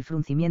cuello y el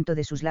fruncimiento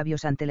de sus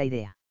labios ante la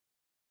idea.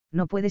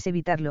 No puedes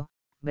evitarlo,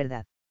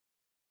 ¿verdad?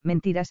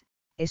 Mentiras,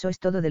 eso es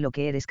todo de lo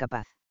que eres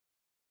capaz.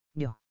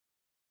 Yo.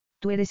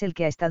 Tú eres el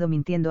que ha estado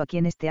mintiendo a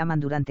quienes te aman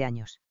durante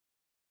años.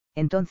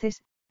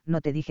 Entonces,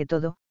 no te dije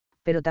todo,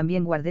 pero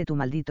también guardé tu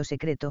maldito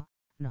secreto,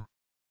 no.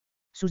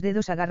 Sus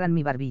dedos agarran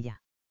mi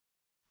barbilla.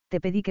 Te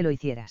pedí que lo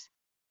hicieras.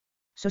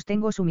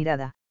 Sostengo su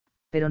mirada,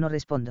 pero no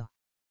respondo.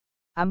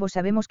 Ambos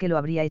sabemos que lo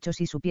habría hecho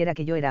si supiera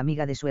que yo era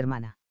amiga de su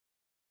hermana.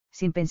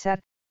 Sin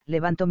pensar,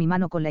 levanto mi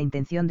mano con la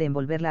intención de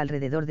envolverla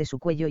alrededor de su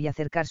cuello y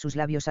acercar sus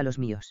labios a los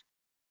míos.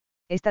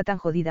 Está tan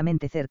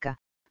jodidamente cerca,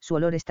 su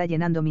olor está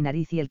llenando mi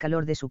nariz y el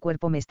calor de su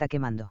cuerpo me está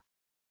quemando.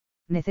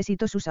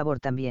 Necesito su sabor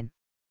también.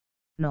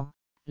 No,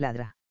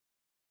 ladra.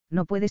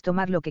 No puedes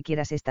tomar lo que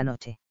quieras esta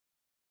noche.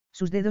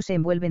 Sus dedos se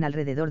envuelven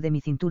alrededor de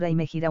mi cintura y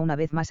me gira una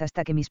vez más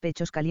hasta que mis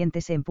pechos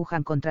calientes se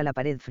empujan contra la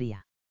pared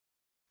fría.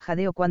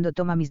 Jadeo cuando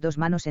toma mis dos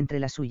manos entre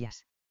las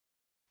suyas.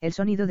 El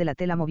sonido de la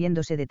tela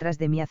moviéndose detrás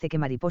de mí hace que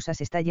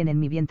mariposas estallen en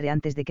mi vientre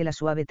antes de que la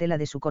suave tela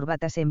de su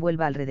corbata se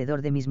envuelva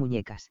alrededor de mis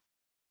muñecas.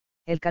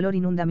 El calor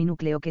inunda mi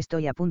núcleo que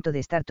estoy a punto de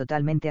estar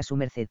totalmente a su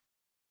merced.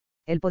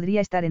 Él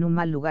podría estar en un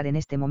mal lugar en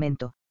este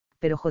momento,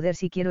 pero joder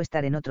si quiero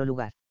estar en otro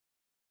lugar.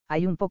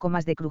 Hay un poco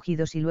más de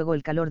crujidos y luego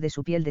el calor de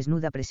su piel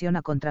desnuda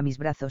presiona contra mis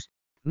brazos,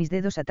 mis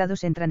dedos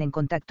atados entran en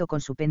contacto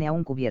con su pene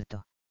aún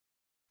cubierto.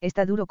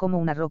 Está duro como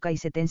una roca y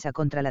se tensa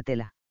contra la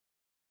tela.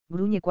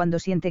 Gruñe cuando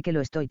siente que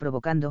lo estoy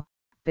provocando,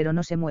 pero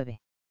no se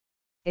mueve.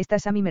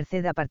 Estás a mi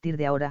merced a partir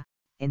de ahora,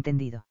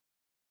 entendido.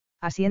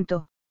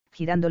 Asiento,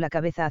 girando la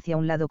cabeza hacia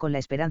un lado con la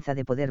esperanza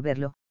de poder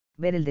verlo,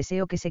 ver el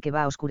deseo que sé que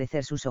va a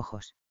oscurecer sus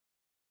ojos.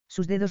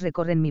 Sus dedos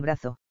recorren mi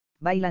brazo,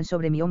 bailan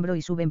sobre mi hombro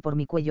y suben por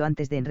mi cuello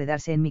antes de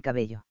enredarse en mi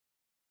cabello.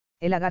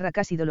 Él agarra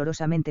casi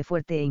dolorosamente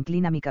fuerte e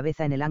inclina mi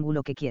cabeza en el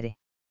ángulo que quiere.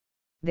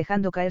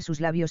 Dejando caer sus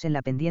labios en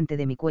la pendiente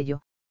de mi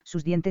cuello,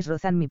 sus dientes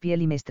rozan mi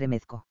piel y me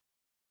estremezco.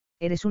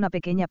 Eres una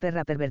pequeña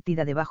perra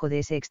pervertida debajo de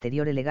ese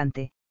exterior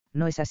elegante,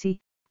 ¿no es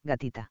así,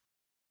 gatita?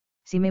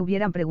 Si me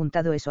hubieran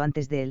preguntado eso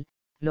antes de él,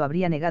 lo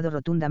habría negado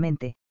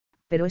rotundamente,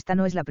 pero esta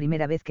no es la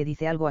primera vez que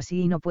dice algo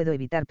así y no puedo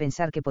evitar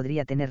pensar que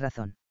podría tener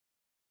razón.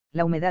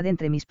 La humedad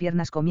entre mis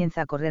piernas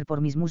comienza a correr por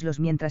mis muslos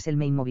mientras él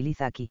me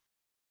inmoviliza aquí.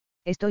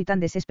 Estoy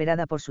tan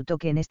desesperada por su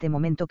toque en este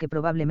momento que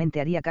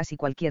probablemente haría casi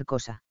cualquier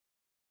cosa.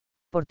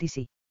 Por ti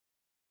sí.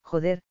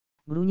 Joder,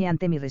 gruñe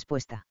ante mi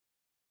respuesta.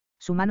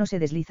 Su mano se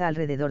desliza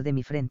alrededor de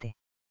mi frente.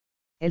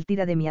 Él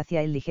tira de mí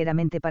hacia él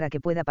ligeramente para que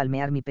pueda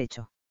palmear mi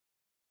pecho.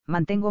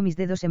 Mantengo mis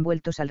dedos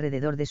envueltos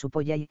alrededor de su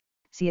polla y,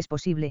 si es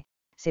posible,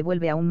 se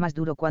vuelve aún más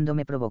duro cuando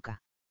me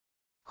provoca.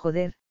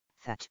 Joder,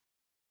 Zach.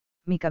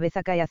 Mi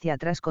cabeza cae hacia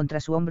atrás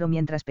contra su hombro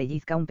mientras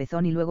pellizca un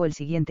pezón y luego el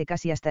siguiente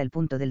casi hasta el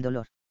punto del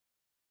dolor.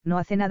 No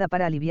hace nada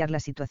para aliviar la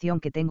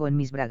situación que tengo en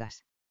mis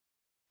bragas.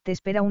 Te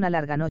espera una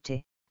larga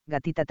noche,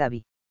 gatita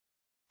Tabby.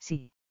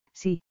 Sí,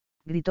 sí,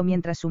 grito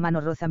mientras su mano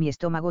roza mi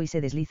estómago y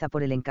se desliza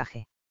por el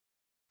encaje.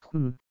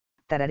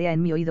 Tararea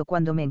en mi oído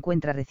cuando me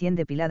encuentra recién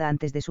depilada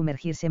antes de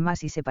sumergirse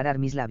más y separar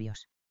mis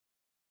labios.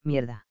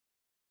 Mierda.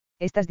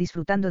 Estás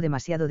disfrutando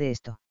demasiado de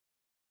esto.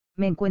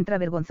 Me encuentra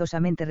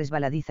vergonzosamente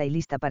resbaladiza y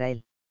lista para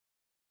él.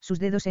 Sus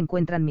dedos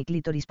encuentran mi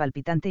clítoris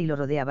palpitante y lo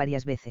rodea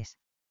varias veces.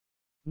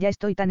 Ya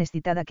estoy tan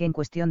excitada que en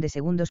cuestión de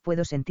segundos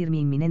puedo sentir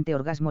mi inminente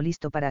orgasmo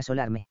listo para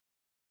asolarme.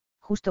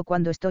 Justo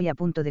cuando estoy a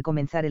punto de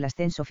comenzar el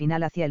ascenso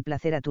final hacia el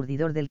placer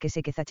aturdidor del que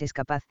sé que Zach es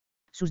capaz,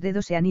 sus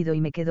dedos se han ido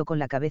y me quedo con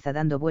la cabeza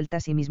dando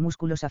vueltas y mis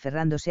músculos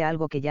aferrándose a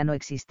algo que ya no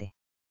existe.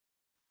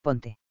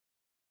 Ponte.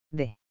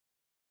 De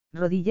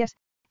rodillas,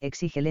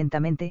 exige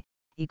lentamente,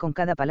 y con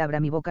cada palabra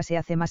mi boca se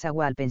hace más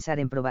agua al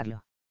pensar en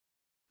probarlo.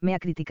 Me ha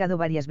criticado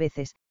varias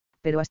veces,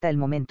 pero hasta el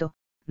momento,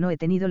 no he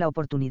tenido la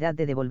oportunidad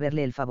de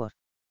devolverle el favor.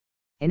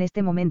 En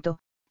este momento,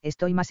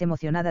 estoy más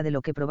emocionada de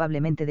lo que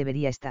probablemente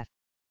debería estar.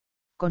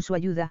 Con su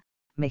ayuda,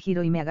 me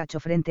giro y me agacho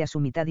frente a su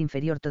mitad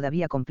inferior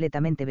todavía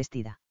completamente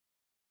vestida.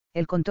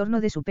 El contorno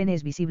de su pene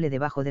es visible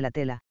debajo de la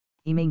tela,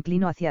 y me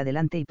inclino hacia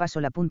adelante y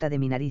paso la punta de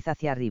mi nariz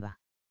hacia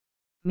arriba.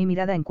 Mi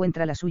mirada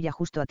encuentra la suya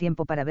justo a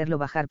tiempo para verlo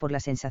bajar por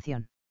la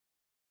sensación.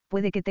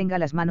 Puede que tenga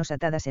las manos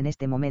atadas en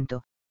este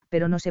momento,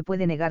 pero no se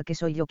puede negar que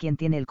soy yo quien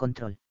tiene el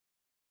control.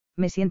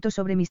 Me siento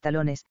sobre mis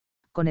talones,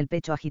 con el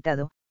pecho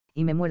agitado,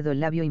 y me muerdo el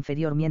labio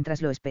inferior mientras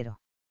lo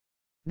espero.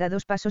 Da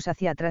 2 pasos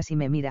hacia atrás y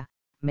me mira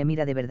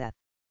de verdad.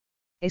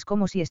 Es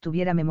como si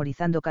estuviera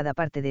memorizando cada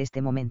parte de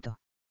este momento.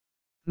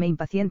 Me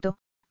impaciento,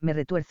 me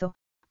retuerzo,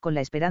 con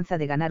la esperanza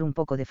de ganar un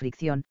poco de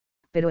fricción,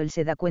 pero él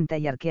se da cuenta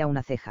y arquea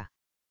una ceja.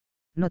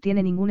 No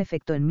tiene ningún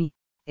efecto en mí,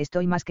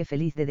 estoy más que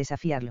feliz de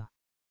desafiarlo.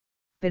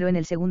 Pero en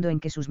el segundo en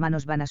que sus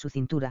manos van a su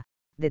cintura,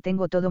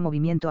 detengo todo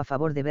movimiento a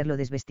favor de verlo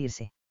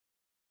desvestirse.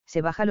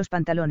 Se baja los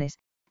pantalones,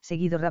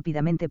 seguido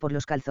rápidamente por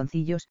los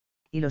calzoncillos,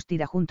 y los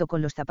tira junto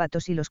con los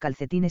zapatos y los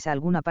calcetines a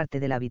alguna parte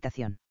de la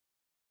habitación.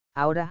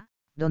 Ahora,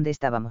 ¿dónde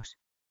estábamos?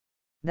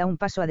 Da un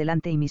paso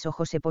adelante y mis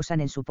ojos se posan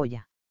en su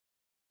polla.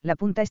 La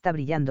punta está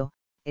brillando,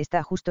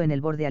 está justo en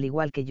el borde al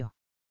igual que yo.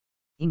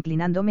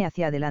 Inclinándome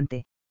hacia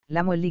adelante,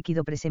 lamo el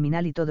líquido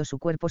preseminal y todo su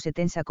cuerpo se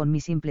tensa con mi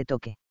simple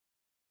toque.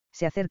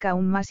 Se acerca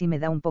aún más y me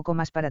da un poco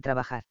más para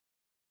trabajar.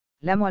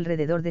 Lamo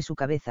alrededor de su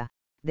cabeza,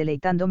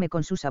 deleitándome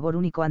con su sabor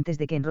único antes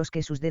de que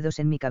enrosque sus dedos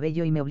en mi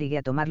cabello y me obligue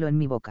a tomarlo en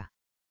mi boca.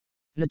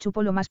 Lo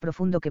chupo lo más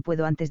profundo que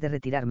puedo antes de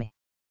retirarme.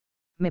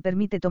 Me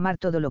permite tomar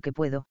todo lo que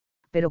puedo,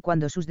 pero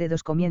cuando sus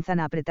dedos comienzan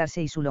a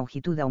apretarse y su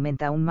longitud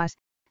aumenta aún más,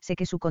 sé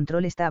que su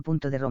control está a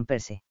punto de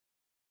romperse.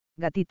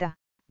 Gatita,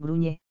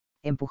 gruñe,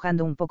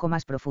 empujando un poco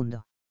más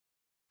profundo.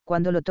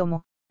 Cuando lo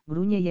tomo,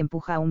 gruñe y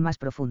empuja aún más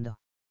profundo.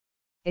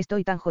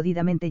 Estoy tan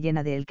jodidamente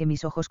llena de él que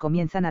mis ojos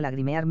comienzan a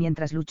lagrimear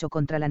mientras lucho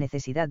contra la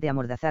necesidad de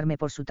amordazarme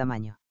por su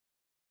tamaño.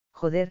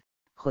 Joder,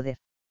 joder.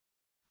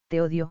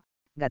 Te odio,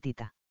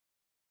 gatita.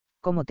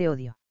 ¿Cómo te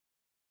odio?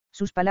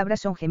 Sus palabras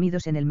son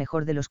gemidos en el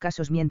mejor de los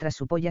casos mientras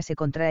su polla se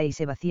contrae y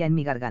se vacía en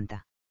mi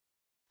garganta.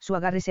 Su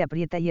agarre se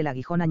aprieta y el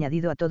aguijón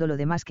añadido a todo lo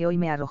demás que hoy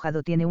me ha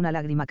arrojado tiene una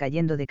lágrima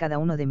cayendo de cada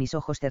uno de mis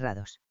ojos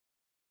cerrados.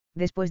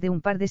 Después de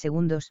un par de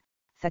segundos,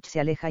 Zach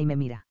se aleja y me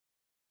mira.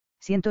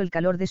 Siento el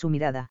calor de su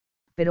mirada,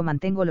 pero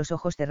mantengo los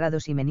ojos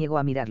cerrados y me niego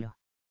a mirarlo.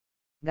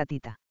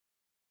 Gatita.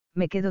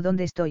 Me quedo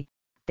donde estoy,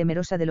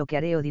 temerosa de lo que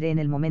haré o diré en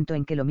el momento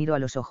en que lo miro a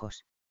los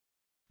ojos.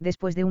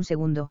 Después de un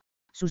segundo,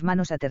 sus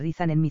manos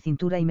aterrizan en mi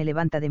cintura y me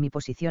levanta de mi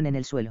posición en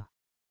el suelo.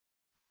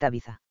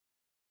 Tabitha.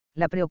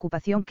 La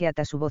preocupación que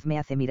ata su voz me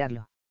hace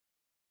mirarlo.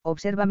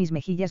 Observa mis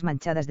mejillas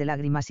manchadas de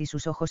lágrimas y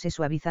sus ojos se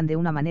suavizan de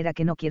una manera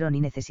que no quiero ni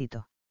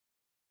necesito.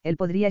 Él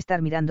podría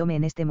estar mirándome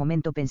en este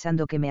momento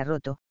pensando que me ha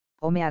roto,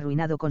 o me ha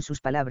arruinado con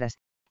sus palabras,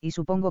 y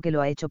supongo que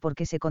lo ha hecho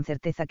porque sé con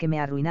certeza que me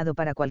ha arruinado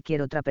para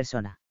cualquier otra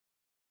persona.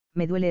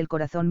 Me duele el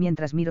corazón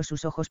mientras miro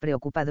sus ojos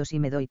preocupados y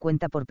me doy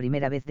cuenta por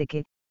primera vez de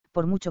que,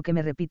 por mucho que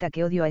me repita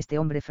que odio a este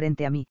hombre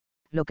frente a mí,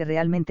 Lo que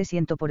realmente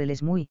siento por él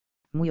es muy,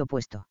 muy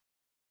opuesto.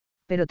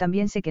 Pero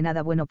también sé que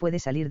nada bueno puede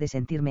salir de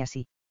sentirme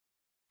así.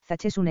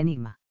 Zach es un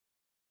enigma.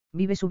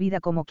 Vive su vida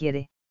como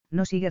quiere,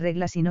 no sigue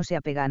reglas y no se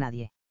apega a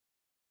nadie.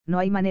 No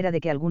hay manera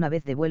de que alguna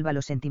vez devuelva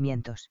los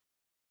sentimientos.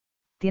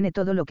 Tiene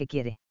todo lo que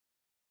quiere.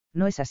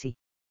 No es así.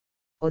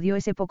 Odio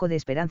ese poco de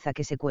esperanza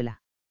que se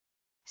cuela.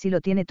 Si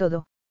lo tiene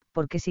todo,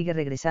 ¿por qué sigue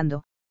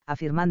regresando,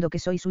 afirmando que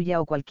soy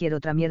suya o cualquier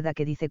otra mierda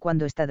que dice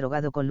cuando está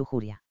drogado con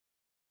lujuria?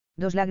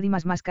 2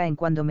 lágrimas más caen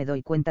cuando me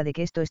doy cuenta de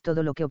que esto es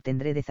todo lo que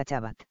obtendré de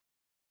Zachabat.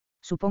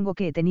 Supongo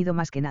que he tenido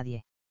más que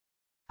nadie.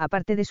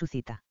 Aparte de su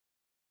cita.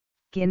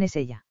 ¿Quién es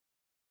ella?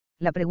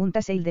 La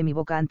pregunta se hil de mi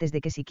boca antes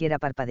de que siquiera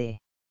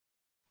parpadee.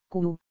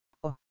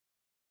 Oh.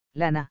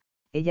 Lana,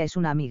 ella es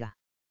una amiga.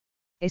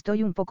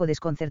 Estoy un poco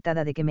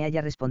desconcertada de que me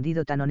haya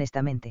respondido tan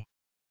honestamente.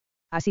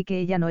 Así que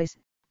ella no es,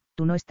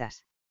 tú no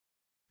estás.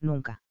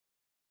 Nunca.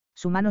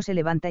 Su mano se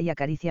levanta y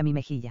acaricia mi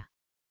mejilla.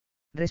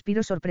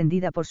 Respiro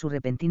sorprendida por su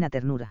repentina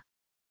ternura.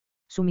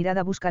 Su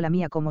mirada busca la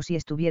mía como si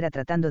estuviera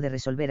tratando de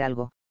resolver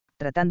algo,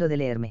 tratando de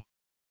leerme.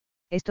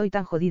 Estoy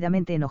tan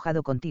jodidamente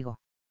enojado contigo.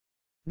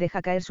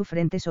 Deja caer su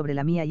frente sobre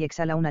la mía y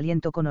exhala un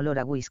aliento con olor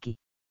a whisky.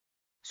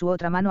 Su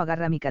otra mano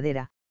agarra mi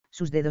cadera,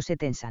 sus dedos se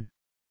tensan.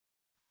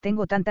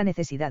 Tengo tanta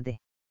necesidad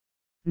de...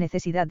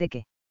 ¿Necesidad de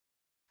qué?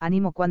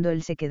 Animo cuando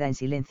él se queda en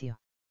silencio.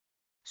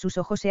 Sus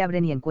ojos se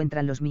abren y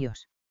encuentran los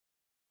míos.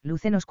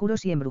 Lucen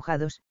oscuros y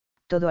embrujados,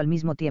 todo al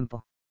mismo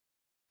tiempo.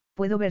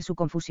 Puedo ver su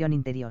confusión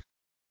interior.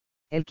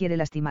 Él quiere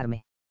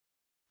lastimarme.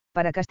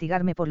 Para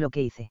castigarme por lo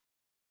que hice.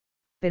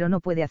 Pero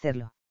no puede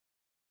hacerlo.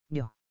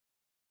 Yo.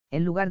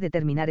 En lugar de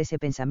terminar ese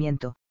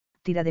pensamiento,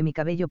 tira de mi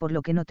cabello por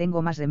lo que no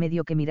tengo más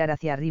remedio que mirar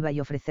hacia arriba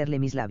y ofrecerle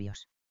mis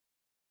labios.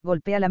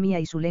 Golpea la mía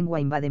y su lengua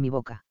invade mi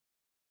boca.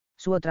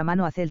 Su otra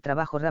mano hace el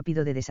trabajo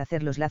rápido de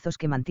deshacer los lazos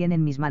que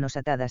mantienen mis manos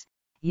atadas,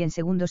 y en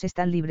segundos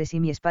están libres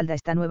y mi espalda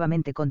está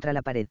nuevamente contra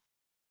la pared.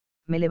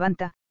 Me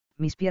levanta,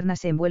 mis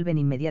piernas se envuelven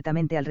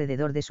inmediatamente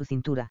alrededor de su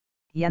cintura,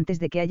 y antes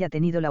de que haya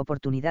tenido la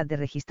oportunidad de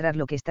registrar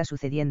lo que está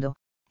sucediendo,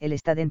 él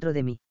está dentro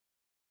de mí.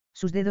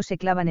 Sus dedos se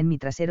clavan en mi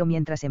trasero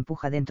mientras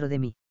empuja dentro de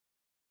mí.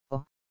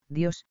 Oh,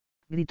 Dios,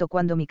 grito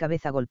cuando mi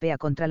cabeza golpea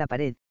contra la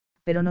pared,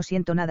 pero no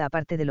siento nada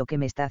aparte de lo que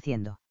me está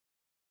haciendo.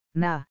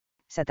 Nah,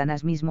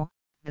 Satanás mismo,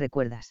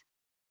 ¿recuerdas?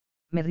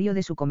 Me río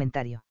de su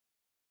comentario.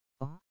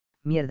 Oh,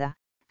 mierda,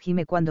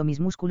 gime cuando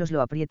mis músculos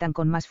lo aprietan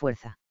con más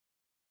fuerza.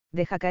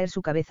 Deja caer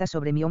su cabeza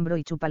sobre mi hombro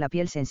y chupa la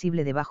piel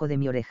sensible debajo de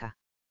mi oreja.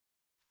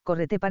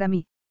 Córrete para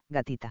mí,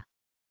 gatita.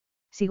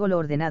 Sigo lo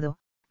ordenado,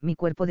 mi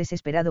cuerpo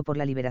desesperado por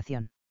la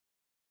liberación.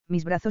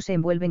 Mis brazos se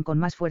envuelven con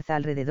más fuerza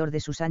alrededor de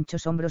sus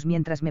anchos hombros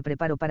mientras me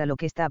preparo para lo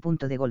que está a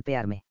punto de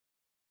golpearme.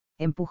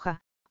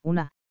 Empuja,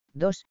 1,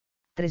 2,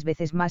 3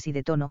 veces más y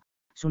detono,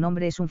 su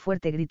nombre es un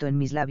fuerte grito en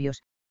mis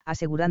labios,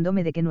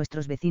 asegurándome de que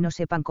nuestros vecinos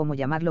sepan cómo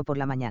llamarlo por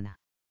la mañana.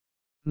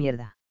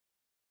 Mierda.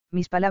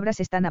 Mis palabras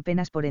están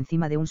apenas por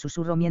encima de un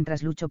susurro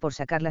mientras lucho por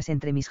sacarlas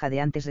entre mis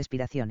jadeantes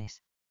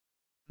respiraciones.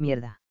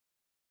 Mierda.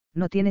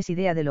 No tienes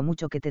idea de lo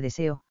mucho que te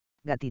deseo,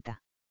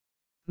 gatita.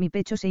 Mi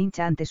pecho se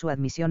hincha ante su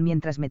admisión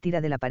mientras me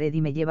tira de la pared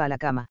y me lleva a la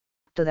cama,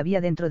 todavía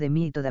dentro de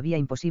mí y todavía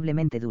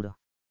imposiblemente duro.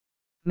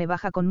 Me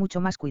baja con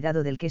mucho más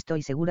cuidado del que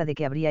estoy segura de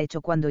que habría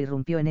hecho cuando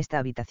irrumpió en esta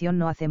habitación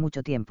no hace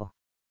mucho tiempo.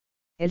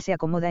 Él se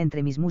acomoda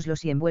entre mis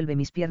muslos y envuelve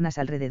mis piernas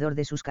alrededor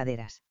de sus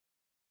caderas.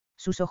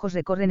 Sus ojos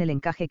recorren el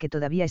encaje que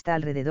todavía está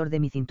alrededor de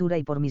mi cintura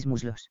y por mis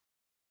muslos.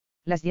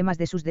 Las yemas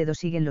de sus dedos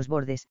siguen los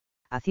bordes,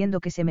 haciendo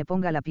que se me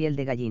ponga la piel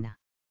de gallina.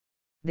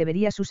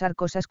 Deberías usar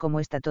cosas como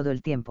esta todo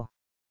el tiempo.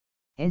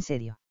 ¿En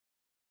serio?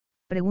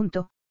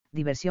 Pregunto,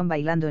 diversión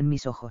bailando en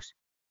mis ojos.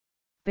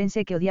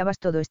 Pensé que odiabas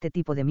todo este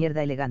tipo de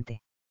mierda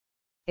elegante.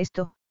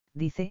 Esto,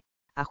 dice,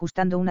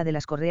 ajustando una de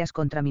las correas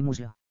contra mi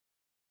muslo.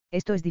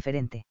 Esto es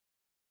diferente.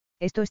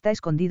 Esto está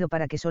escondido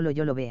para que solo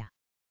yo lo vea.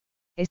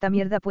 Esta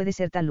mierda puede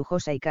ser tan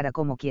lujosa y cara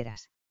como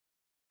quieras.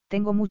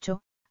 Tengo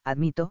mucho,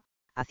 admito,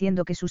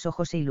 haciendo que sus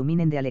ojos se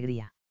iluminen de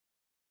alegría.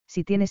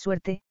 Si tienes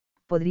suerte,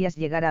 podrías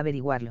llegar a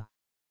averiguarlo.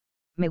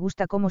 Me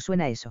gusta cómo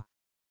suena eso.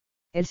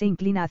 Él se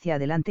inclina hacia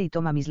adelante y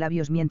toma mis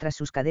labios mientras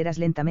sus caderas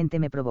lentamente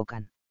me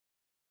provocan.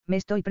 Me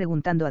estoy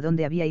preguntando a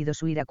dónde había ido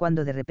su ira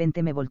cuando de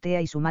repente me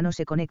voltea y su mano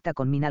se conecta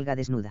con mi nalga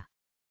desnuda.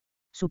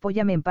 Su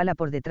polla me empala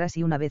por detrás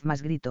y una vez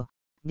más grito,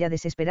 ya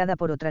desesperada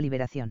por otra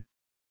liberación.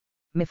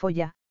 Me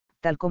folla,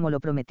 tal como lo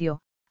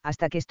prometió,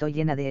 hasta que estoy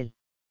llena de él.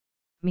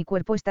 Mi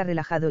cuerpo está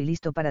relajado y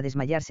listo para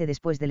desmayarse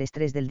después del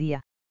estrés del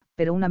día,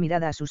 pero una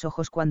mirada a sus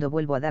ojos cuando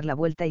vuelvo a dar la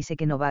vuelta y sé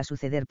que no va a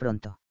suceder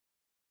pronto.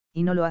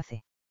 Y no lo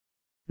hace.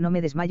 No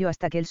me desmayo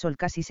hasta que el sol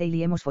casi se hila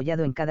y hemos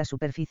follado en cada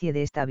superficie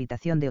de esta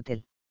habitación de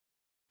hotel.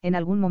 En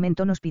algún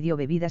momento nos pidió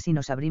bebidas y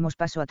nos abrimos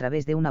paso a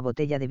través de una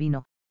botella de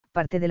vino,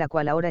 parte de la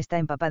cual ahora está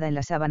empapada en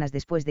las sábanas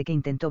después de que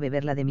intentó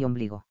beberla de mi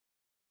ombligo.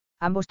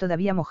 Ambos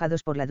todavía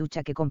mojados por la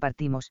ducha que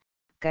compartimos,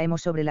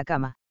 caemos sobre la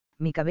cama,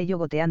 mi cabello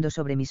goteando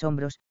sobre mis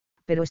hombros,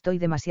 pero estoy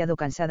demasiado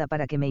cansada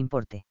para que me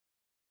importe.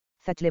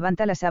 Zach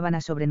levanta la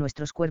sábana sobre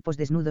nuestros cuerpos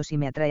desnudos y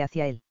me atrae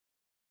hacia él.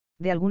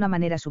 De alguna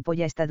manera su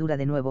polla está dura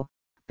de nuevo,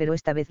 pero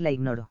esta vez la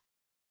ignoro.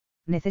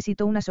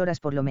 Necesito unas horas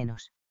por lo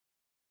menos.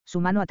 Su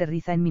mano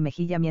aterriza en mi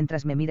mejilla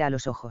mientras me mira a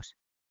los ojos.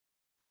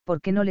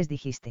 ¿Por qué no les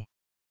dijiste?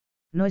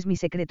 No es mi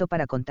secreto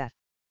para contar.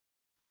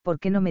 ¿Por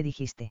qué no me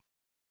dijiste?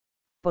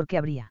 ¿Por qué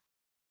habría?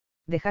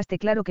 Dejaste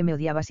claro que me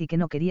odiabas y que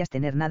no querías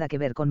tener nada que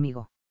ver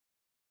conmigo.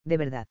 ¿De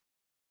verdad?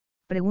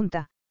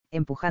 Pregunta,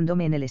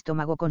 empujándome en el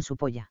estómago con su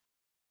polla.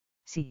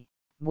 Sí,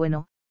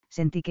 bueno,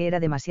 sentí que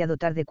era demasiado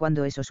tarde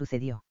cuando eso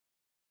sucedió.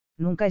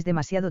 Nunca es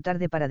demasiado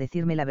tarde para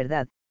decirme la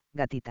verdad,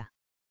 gatita.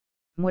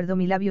 Muerdo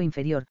mi labio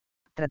inferior,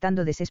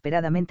 tratando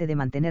desesperadamente de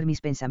mantener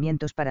mis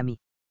pensamientos para mí.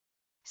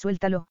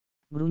 Suéltalo,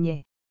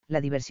 gruñe,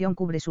 la diversión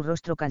cubre su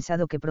rostro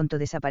cansado que pronto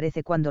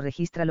desaparece cuando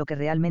registra lo que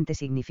realmente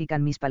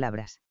significan mis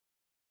palabras.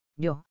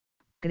 Yo,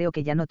 creo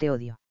que ya no te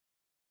odio.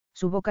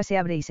 Su boca se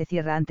abre y se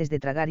cierra antes de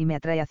tragar y me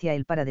atrae hacia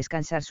él para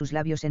descansar sus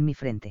labios en mi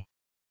frente.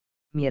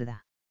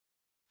 Mierda.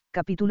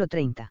 Capítulo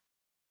 30.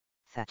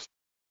 Zach.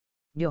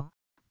 Yo,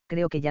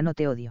 creo que ya no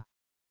te odio.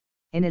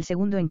 En el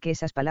segundo en que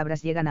esas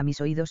palabras llegan a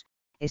mis oídos,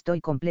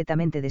 estoy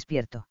completamente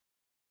despierto.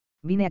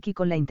 Vine aquí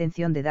con la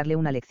intención de darle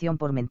una lección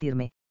por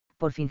mentirme,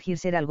 por fingir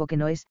ser algo que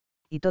no es,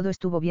 y todo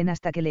estuvo bien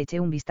hasta que le eché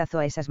un vistazo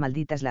a esas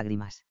malditas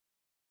lágrimas.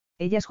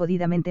 Ellas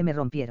jodidamente me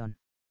rompieron.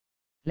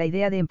 La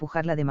idea de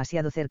empujarla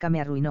demasiado cerca me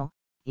arruinó,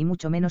 y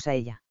mucho menos a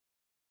ella.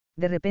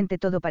 De repente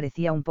todo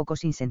parecía un poco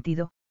sin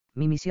sentido,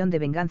 mi misión de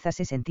venganza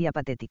se sentía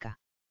patética.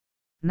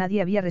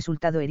 Nadie había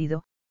resultado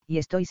herido, y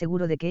estoy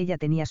seguro de que ella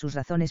tenía sus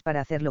razones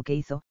para hacer lo que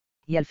hizo,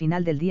 y al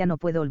final del día no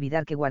puedo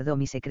olvidar que guardó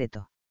mi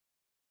secreto.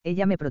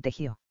 Ella me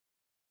protegió.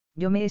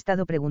 Yo me he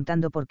estado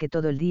preguntando por qué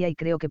todo el día y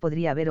creo que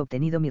podría haber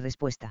obtenido mi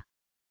respuesta.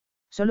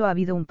 Solo ha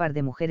habido un par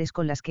de mujeres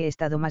con las que he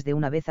estado más de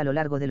una vez a lo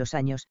largo de los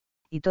años,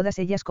 y todas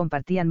ellas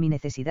compartían mi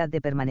necesidad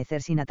de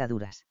permanecer sin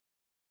ataduras.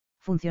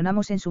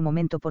 Funcionamos en su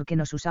momento porque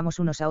nos usamos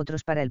unos a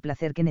otros para el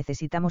placer que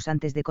necesitamos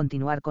antes de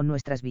continuar con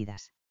nuestras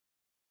vidas.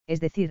 Es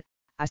decir,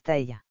 hasta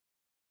ella.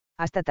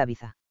 Hasta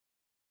Tabitha.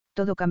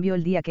 Todo cambió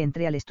el día que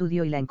entré al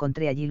estudio y la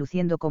encontré allí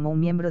luciendo como un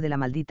miembro de la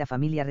maldita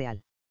familia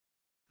real.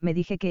 Me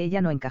dije que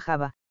ella no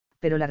encajaba,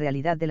 pero la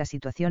realidad de la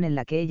situación en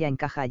la que ella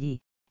encaja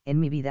allí, en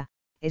mi vida,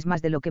 es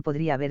más de lo que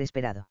podría haber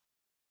esperado.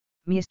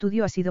 Mi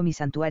estudio ha sido mi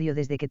santuario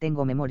desde que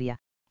tengo memoria,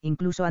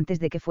 incluso antes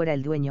de que fuera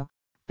el dueño,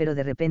 pero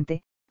de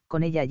repente,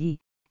 con ella allí,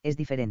 es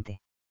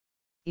diferente.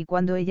 Y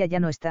cuando ella ya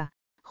no está,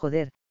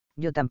 joder,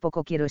 yo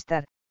tampoco quiero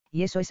estar,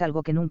 y eso es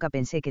algo que nunca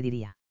pensé que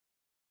diría.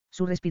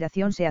 Su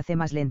respiración se hace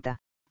más lenta,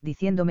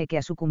 diciéndome que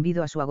ha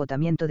sucumbido a su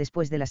agotamiento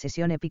después de la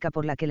sesión épica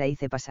por la que la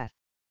hice pasar.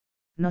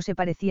 No se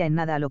parecía en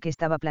nada a lo que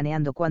estaba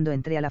planeando cuando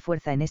entré a la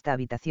fuerza en esta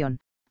habitación,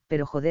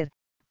 pero joder,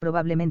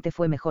 probablemente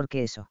fue mejor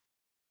que eso.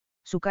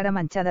 Su cara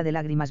manchada de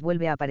lágrimas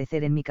vuelve a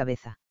aparecer en mi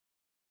cabeza.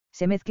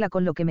 Se mezcla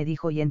con lo que me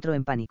dijo y entro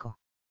en pánico.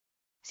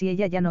 Si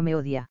ella ya no me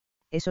odia,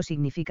 eso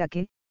significa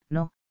que,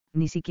 no,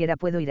 ni siquiera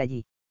puedo ir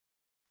allí.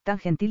 Tan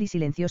gentil y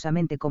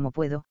silenciosamente como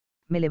puedo,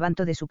 me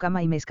levanto de su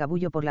cama y me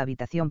escabullo por la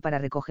habitación para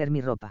recoger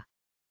mi ropa.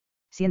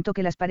 Siento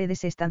que las paredes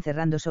se están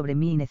cerrando sobre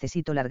mí y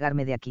necesito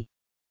largarme de aquí.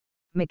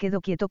 Me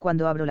quedo quieto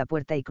cuando abro la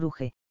puerta y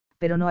cruje,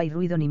 pero no hay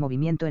ruido ni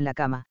movimiento en la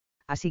cama,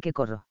 así que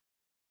corro.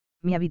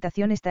 Mi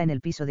habitación está en el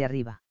piso de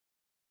arriba.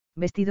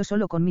 Vestido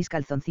solo con mis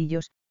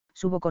calzoncillos,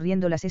 subo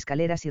corriendo las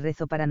escaleras y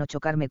rezo para no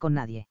chocarme con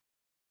nadie.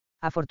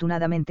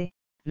 Afortunadamente,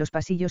 los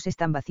pasillos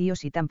están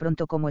vacíos y tan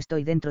pronto como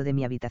estoy dentro de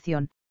mi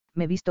habitación,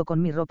 me visto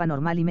con mi ropa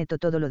normal y meto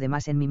todo lo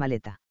demás en mi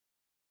maleta.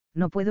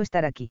 No puedo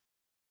estar aquí.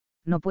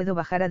 No puedo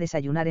bajar a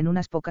desayunar en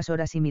unas pocas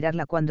horas y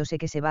mirarla cuando sé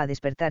que se va a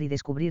despertar y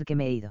descubrir que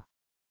me he ido.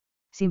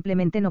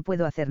 Simplemente no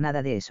puedo hacer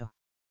nada de eso.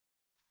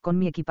 Con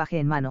mi equipaje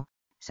en mano,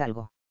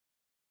 salgo.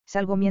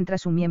 Salgo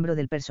mientras un miembro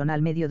del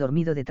personal medio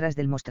dormido detrás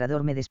del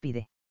mostrador me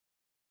despide.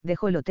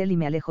 Dejo el hotel y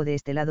me alejo de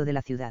este lado de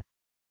la ciudad.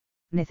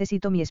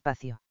 Necesito mi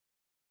espacio.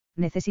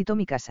 Necesito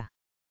mi casa.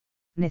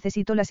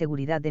 Necesito la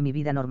seguridad de mi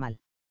vida normal.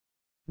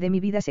 De mi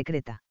vida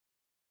secreta.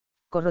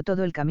 Corro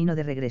todo el camino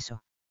de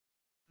regreso.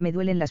 Me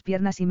duelen las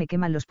piernas y me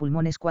queman los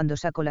pulmones cuando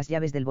saco las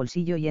llaves del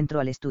bolsillo y entro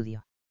al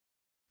estudio.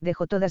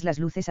 Dejo todas las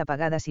luces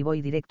apagadas y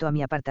voy directo a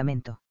mi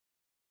apartamento.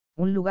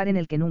 Un lugar en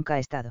el que nunca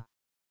he estado.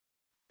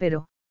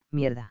 Pero,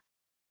 mierda.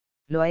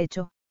 Lo ha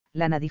hecho,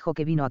 Lana dijo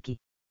que vino aquí.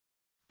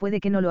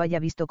 Puede que no lo haya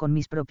visto con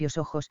mis propios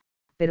ojos,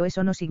 pero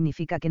eso no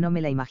significa que no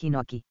me la imagino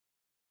aquí.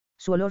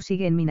 Su olor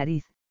sigue en mi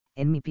nariz,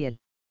 en mi piel.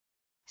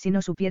 Si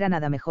no supiera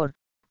nada mejor,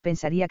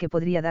 pensaría que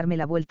podría darme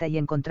la vuelta y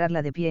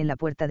encontrarla de pie en la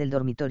puerta del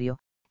dormitorio,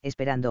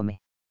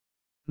 esperándome.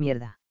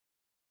 Mierda.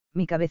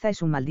 Mi cabeza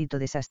es un maldito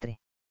desastre.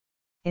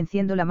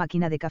 Enciendo la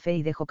máquina de café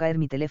y dejo caer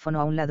mi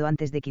teléfono a un lado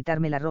antes de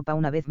quitarme la ropa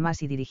una vez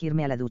más y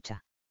dirigirme a la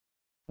ducha.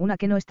 Una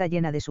que no está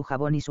llena de su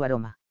jabón y su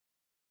aroma.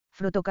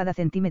 Froto cada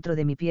centímetro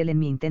de mi piel en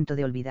mi intento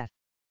de olvidar.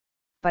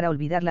 Para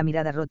olvidar la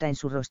mirada rota en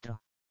su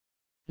rostro.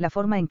 La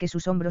forma en que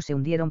sus hombros se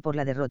hundieron por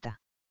la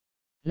derrota.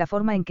 La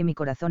forma en que mi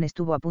corazón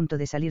estuvo a punto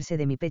de salirse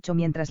de mi pecho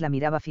mientras la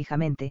miraba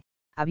fijamente,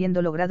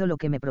 habiendo logrado lo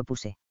que me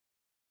propuse.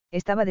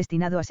 Estaba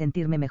destinado a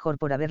sentirme mejor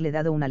por haberle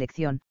dado una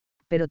lección,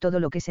 pero todo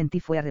lo que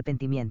sentí fue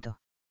arrepentimiento.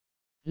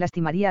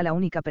 Lastimaría a la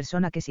única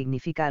persona que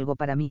significa algo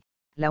para mí,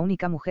 la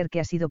única mujer que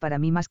ha sido para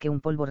mí más que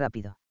un polvo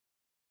rápido.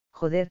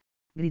 Joder,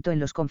 grito en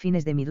los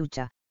confines de mi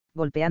ducha,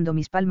 golpeando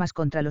mis palmas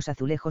contra los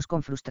azulejos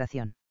con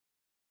frustración.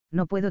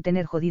 No puedo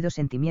tener jodidos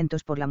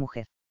sentimientos por la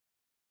mujer.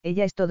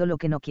 Ella es todo lo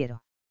que no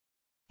quiero.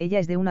 Ella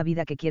es de una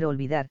vida que quiero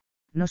olvidar,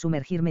 no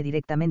sumergirme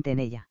directamente en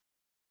ella.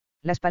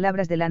 Las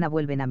palabras de Lana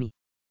vuelven a mí.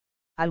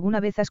 ¿Alguna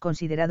vez has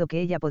considerado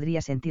que ella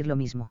podría sentir lo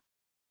mismo?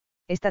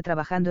 Está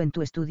trabajando en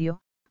tu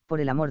estudio, por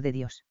el amor de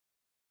Dios.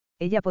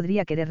 Ella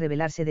podría querer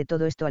revelarse de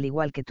todo esto al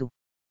igual que tú.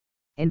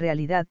 En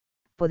realidad,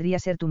 podría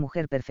ser tu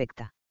mujer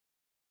perfecta.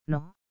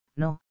 No,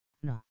 no,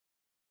 no.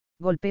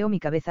 Golpeo mi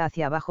cabeza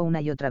hacia abajo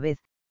una y otra vez,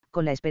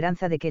 con la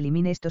esperanza de que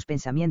elimine estos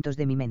pensamientos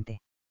de mi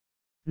mente.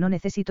 No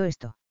necesito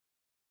esto.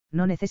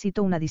 No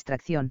necesito una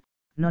distracción,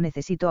 no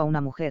necesito a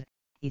una mujer,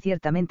 y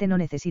ciertamente no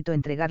necesito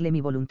entregarle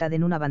mi voluntad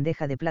en una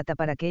bandeja de plata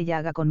para que ella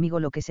haga conmigo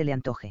lo que se le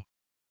antoje.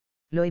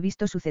 Lo he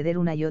visto suceder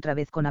una y otra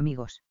vez con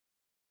amigos.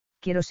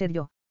 Quiero ser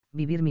yo,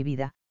 vivir mi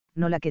vida,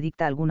 no la que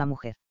dicta alguna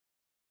mujer.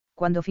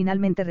 Cuando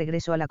finalmente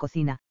regreso a la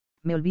cocina,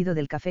 me olvido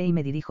del café y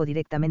me dirijo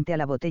directamente a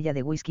la botella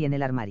de whisky en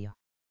el armario.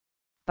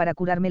 Para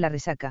curarme la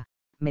resaca,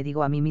 me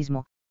digo a mí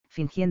mismo,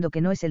 fingiendo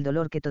que no es el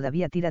dolor que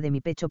todavía tira de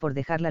mi pecho por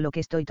dejarla lo que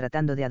estoy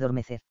tratando de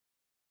adormecer.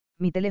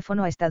 Mi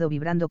teléfono ha estado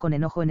vibrando con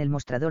enojo en el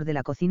mostrador de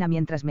la cocina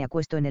mientras me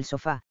acuesto en el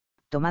sofá,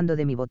 tomando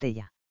de mi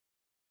botella.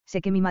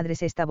 Sé que mi madre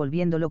se está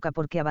volviendo loca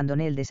porque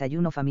abandoné el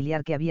desayuno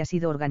familiar que había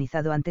sido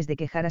organizado antes de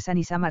que Harasan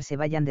y Samar se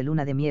vayan de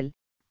luna de miel,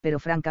 pero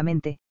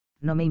francamente,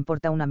 no me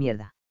importa una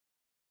mierda.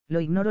 Lo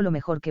ignoro lo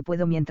mejor que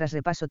puedo mientras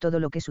repaso todo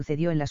lo que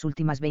sucedió en las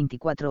últimas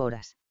 24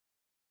 horas.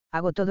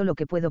 Hago todo lo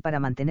que puedo para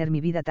mantener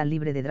mi vida tan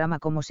libre de drama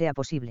como sea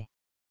posible.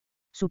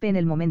 Supe en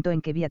el momento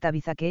en que vi a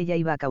Tabitha que ella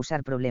iba a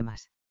causar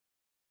problemas.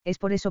 Es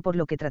por eso por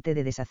lo que traté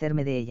de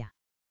deshacerme de ella.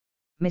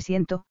 Me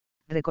siento,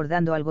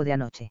 recordando algo de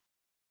anoche.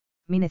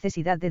 Mi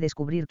necesidad de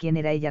descubrir quién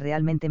era ella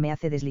realmente me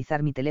hace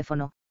deslizar mi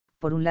teléfono,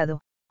 por un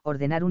lado,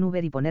 ordenar un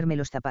Uber y ponerme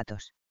los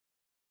zapatos.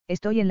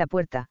 Estoy en la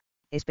puerta,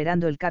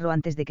 esperando el carro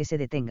antes de que se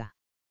detenga.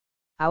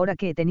 Ahora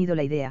que he tenido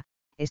la idea,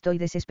 estoy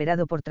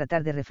desesperado por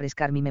tratar de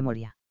refrescar mi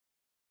memoria.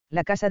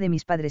 La casa de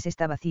mis padres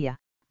está vacía,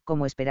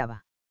 como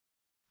esperaba.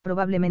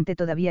 Probablemente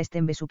todavía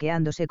estén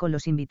besuqueándose con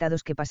los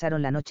invitados que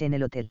pasaron la noche en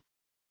el hotel.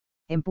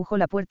 Empujo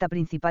la puerta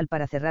principal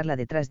para cerrarla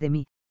detrás de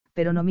mí,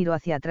 pero no miro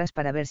hacia atrás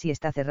para ver si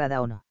está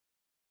cerrada o no.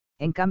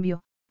 En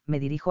cambio, me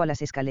dirijo a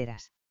las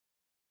escaleras.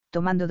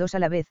 Tomando dos a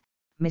la vez,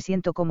 me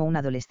siento como un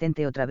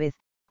adolescente otra vez,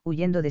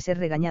 huyendo de ser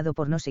regañado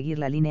por no seguir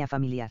la línea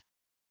familiar.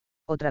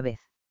 Otra vez.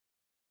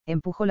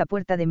 Empujo la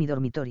puerta de mi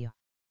dormitorio.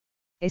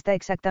 Está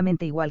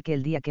exactamente igual que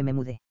el día que me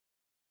mudé.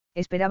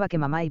 Esperaba que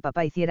mamá y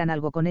papá hicieran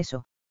algo con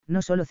eso,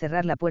 no solo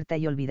cerrar la puerta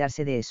y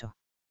olvidarse de eso.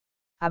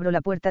 Abro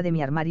la puerta de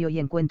mi armario y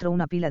encuentro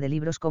una pila de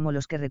libros como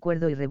los que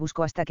recuerdo y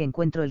rebusco hasta que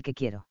encuentro el que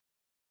quiero.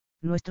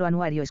 Nuestro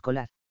anuario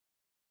escolar.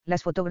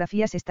 Las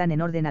fotografías están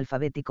en orden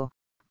alfabético,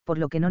 por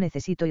lo que no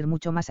necesito ir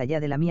mucho más allá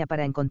de la mía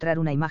para encontrar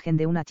una imagen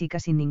de una chica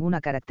sin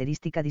ninguna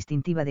característica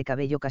distintiva de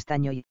cabello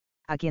castaño y,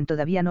 a quien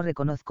todavía no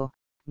reconozco,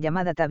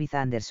 llamada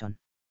Tabitha Anderson.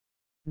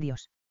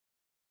 Dios.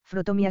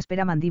 Froto mi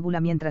áspera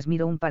mandíbula mientras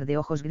miro un par de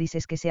ojos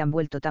grises que se han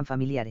vuelto tan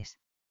familiares.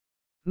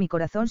 Mi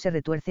corazón se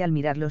retuerce al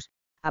mirarlos,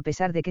 a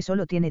pesar de que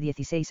solo tiene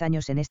 16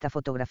 años en esta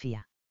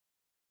fotografía.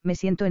 Me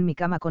siento en mi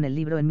cama con el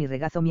libro en mi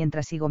regazo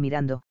mientras sigo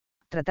mirando,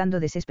 tratando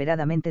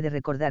desesperadamente de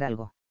recordar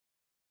algo.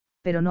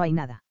 Pero no hay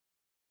nada.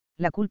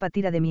 La culpa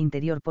tira de mi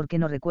interior porque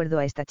no recuerdo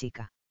a esta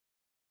chica.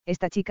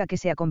 Esta chica que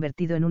se ha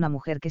convertido en una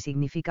mujer que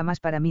significa más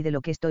para mí de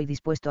lo que estoy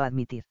dispuesto a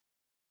admitir.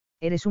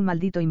 Eres un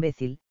maldito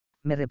imbécil,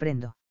 me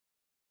reprendo.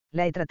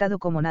 La he tratado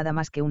como nada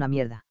más que una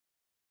mierda.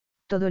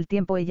 Todo el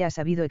tiempo ella ha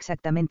sabido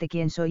exactamente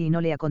quién soy y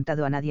no le ha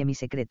contado a nadie mi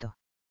secreto.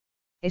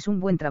 Es un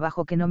buen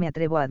trabajo que no me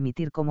atrevo a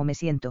admitir cómo me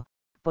siento,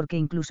 porque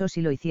incluso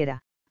si lo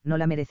hiciera, no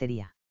la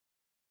merecería.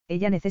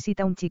 Ella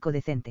necesita un chico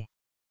decente.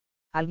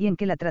 Alguien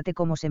que la trate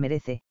como se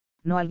merece,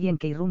 no alguien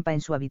que irrumpa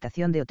en su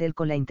habitación de hotel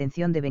con la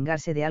intención de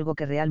vengarse de algo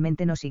que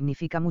realmente no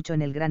significa mucho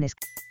en el gran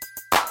escala.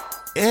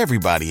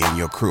 Everybody in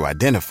your crew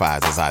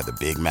identifies as either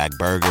Big Mac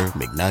Burger,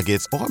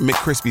 McNuggets, or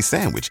McCrispy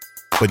Sandwich.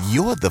 But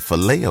you're the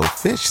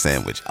Filet-O-Fish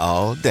Sandwich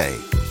all day.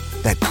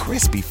 That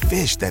crispy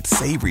fish, that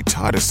savory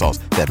tartar sauce,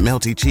 that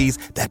melty cheese,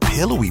 that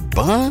pillowy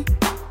bun.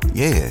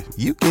 Yeah,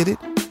 you get it.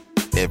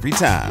 Every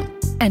time.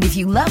 And if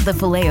you love the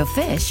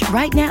Filet-O-Fish,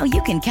 right now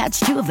you can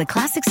catch two of the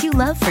classics you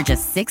love for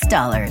just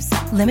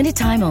 $6. Limited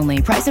time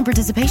only. Price and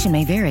participation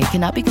may vary.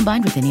 Cannot be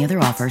combined with any other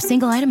offer.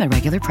 Single item at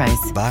regular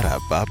price.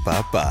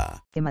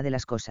 Ba-da-ba-ba-ba. Tema de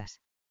las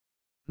cosas.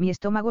 Mi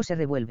estómago se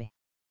revuelve.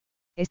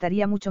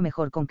 Estaría mucho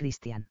mejor con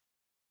Christian.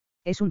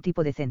 Es un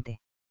tipo decente.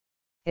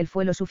 Él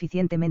fue lo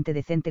suficientemente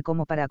decente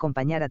como para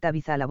acompañar a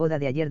Tabitha a la boda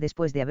de ayer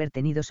después de haber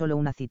tenido solo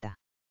una cita.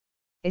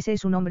 Ese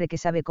es un hombre que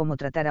sabe cómo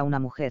tratar a una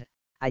mujer,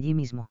 allí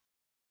mismo.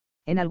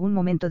 En algún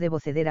momento debo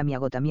ceder a mi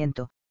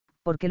agotamiento,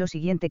 porque lo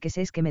siguiente que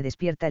sé es que me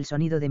despierta el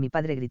sonido de mi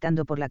padre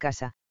gritando por la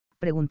casa,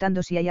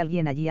 preguntando si hay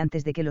alguien allí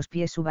antes de que los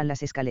pies suban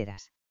las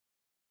escaleras.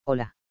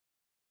 Hola.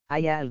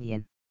 ¿Hay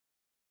alguien?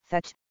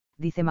 Zach,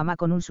 dice mamá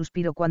con un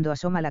suspiro cuando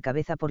asoma la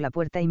cabeza por la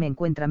puerta y me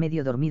encuentra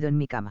medio dormido en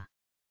mi cama.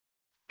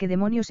 ¿Qué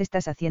demonios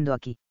estás haciendo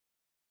aquí?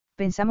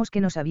 Pensamos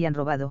que nos habían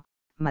robado,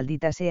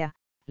 maldita sea,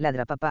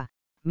 ladra papá,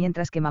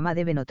 mientras que mamá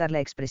debe notar la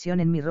expresión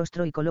en mi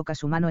rostro y coloca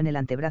su mano en el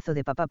antebrazo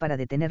de papá para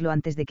detenerlo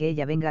antes de que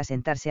ella venga a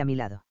sentarse a mi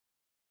lado.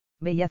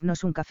 Ve y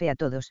haznos un café a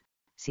todos,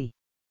 sí.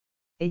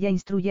 Ella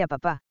instruye a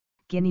papá,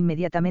 quien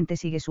inmediatamente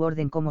sigue su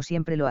orden como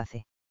siempre lo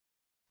hace.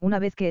 Una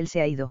vez que él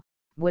se ha ido,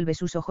 vuelve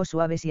sus ojos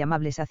suaves y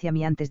amables hacia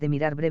mí antes de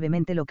mirar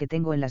brevemente lo que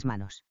tengo en las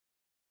manos.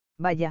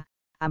 Vaya,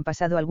 han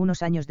pasado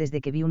algunos años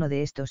desde que vi uno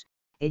de estos,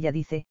 ella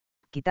dice,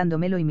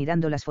 quitándomelo y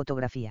mirando las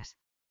fotografías.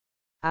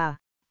 Ah,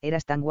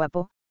 eras tan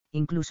guapo,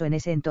 incluso en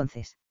ese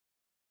entonces.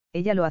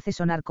 Ella lo hace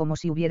sonar como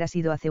si hubiera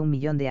sido hace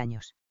 1.000.000 de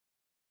años.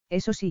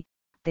 Eso sí,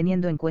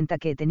 teniendo en cuenta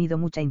que he tenido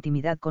mucha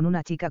intimidad con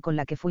una chica con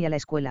la que fui a la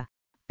escuela,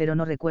 pero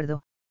no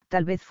recuerdo,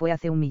 tal vez fue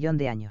hace 1.000.000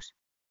 de años.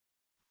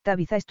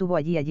 Tabitha estuvo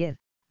allí ayer,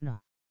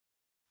 ¿no?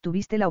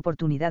 Tuviste la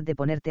oportunidad de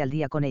ponerte al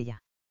día con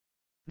ella.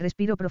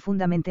 Respiro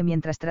profundamente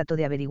mientras trato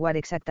de averiguar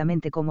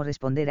exactamente cómo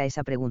responder a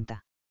esa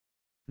pregunta.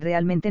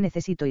 Realmente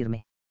necesito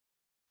irme.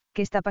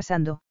 ¿Qué está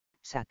pasando,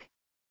 Zack?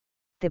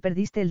 Te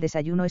perdiste el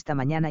desayuno esta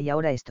mañana y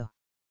ahora esto.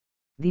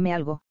 Dime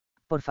algo,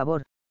 por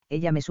favor,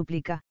 ella me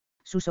suplica,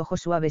 sus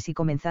ojos suaves y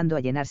comenzando a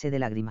llenarse de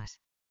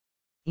lágrimas.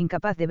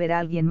 Incapaz de ver a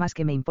alguien más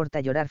que me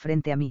importa llorar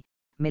frente a mí,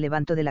 me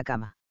levanto de la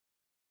cama.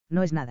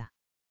 No es nada.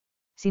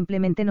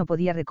 Simplemente no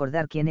podía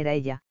recordar quién era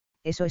ella,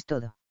 eso es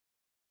todo.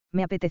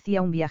 Me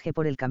apetecía un viaje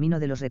por el camino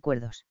de los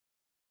recuerdos.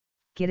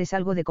 ¿Quieres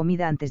algo de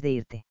comida antes de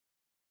irte?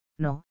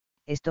 No,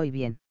 estoy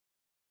bien.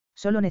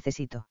 Solo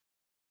necesito.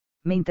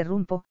 Me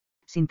interrumpo,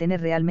 sin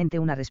tener realmente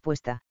una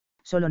respuesta,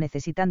 solo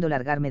necesitando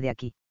largarme de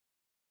aquí.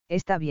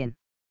 Está bien.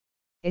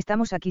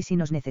 Estamos aquí si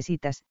nos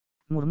necesitas,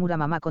 murmura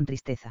mamá con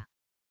tristeza.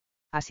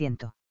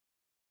 Asiento.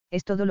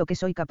 Es todo lo que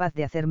soy capaz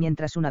de hacer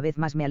mientras una vez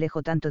más me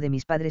alejo tanto de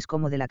mis padres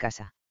como de la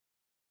casa.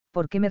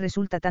 ¿Por qué me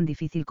resulta tan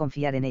difícil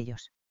confiar en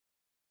ellos?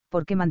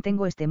 ¿Por qué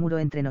mantengo este muro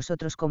entre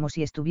nosotros como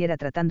si estuviera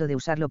tratando de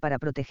usarlo para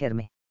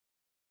protegerme?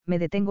 Me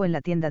detengo en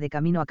la tienda de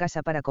camino a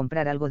casa para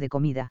comprar algo de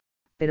comida,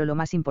 pero lo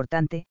más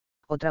importante,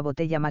 otra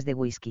botella más de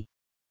whisky.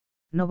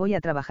 No voy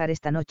a trabajar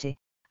esta noche,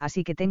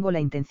 así que tengo la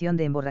intención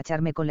de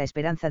emborracharme con la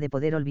esperanza de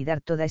poder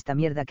olvidar toda esta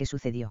mierda que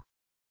sucedió.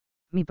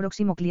 Mi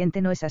próximo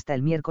cliente no es hasta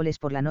el miércoles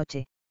por la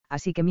noche,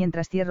 así que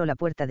mientras cierro la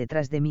puerta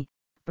detrás de mí,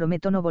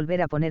 prometo no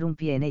volver a poner un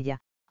pie en ella,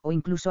 o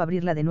incluso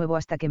abrirla de nuevo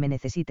hasta que me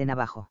necesiten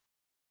abajo.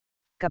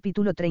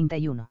 Capítulo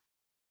 31.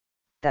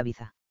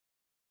 Tabitha.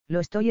 Lo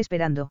estoy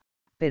esperando,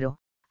 pero,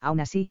 aún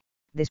así,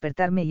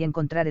 despertarme y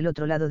encontrar el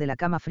otro lado de la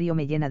cama frío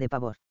me llena de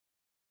pavor.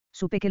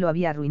 Supe que lo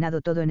había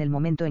arruinado todo en el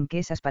momento en que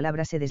esas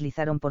palabras se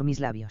deslizaron por mis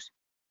labios.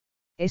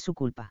 Es su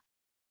culpa.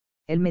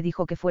 Él me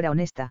dijo que fuera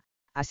honesta,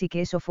 así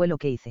que eso fue lo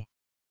que hice.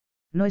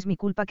 No es mi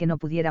culpa que no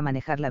pudiera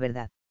manejar la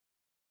verdad.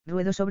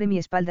 Ruedo sobre mi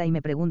espalda y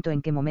me pregunto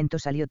en qué momento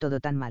salió todo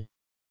tan mal.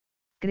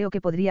 Creo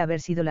que podría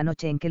haber sido la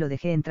noche en que lo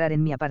dejé entrar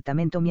en mi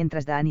apartamento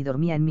mientras Dani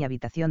dormía en mi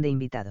habitación de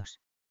invitados.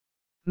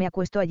 Me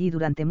acuesto allí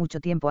durante mucho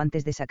tiempo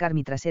antes de sacar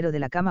mi trasero de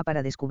la cama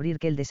para descubrir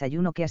que el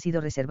desayuno que ha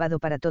sido reservado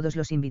para todos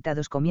los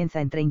invitados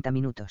comienza en 30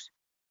 minutos.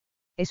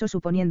 Eso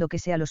suponiendo que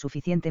sea lo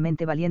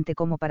suficientemente valiente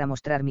como para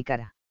mostrar mi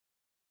cara.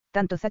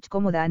 Tanto Zach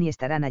como Dani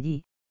estarán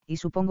allí, y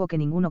supongo que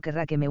ninguno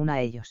querrá que me una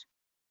a ellos.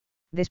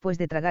 Después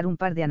de tragar un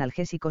par de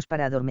analgésicos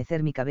para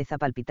adormecer mi cabeza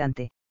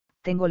palpitante,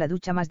 tengo la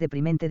ducha más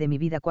deprimente de mi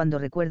vida cuando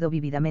recuerdo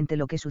vívidamente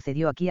lo que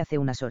sucedió aquí hace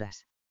unas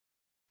horas.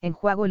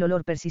 Enjuago el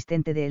olor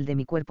persistente de él de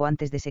mi cuerpo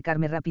antes de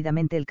secarme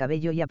rápidamente el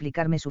cabello y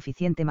aplicarme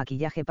suficiente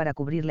maquillaje para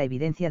cubrir la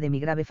evidencia de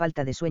mi grave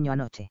falta de sueño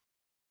anoche.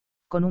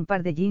 Con un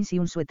par de jeans y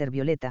un suéter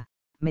violeta,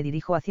 me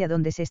dirijo hacia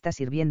donde se está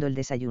sirviendo el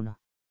desayuno.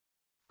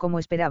 Como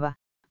esperaba,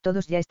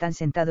 todos ya están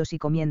sentados y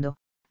comiendo,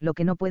 lo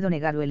que no puedo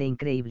negar huele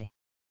increíble.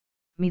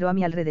 Miro a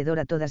mi alrededor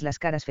a todas las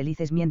caras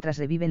felices mientras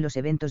reviven los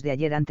eventos de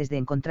ayer antes de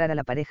encontrar a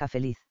la pareja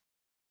feliz.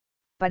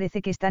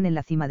 Parece que están en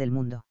la cima del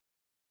mundo.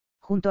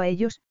 Junto a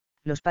ellos,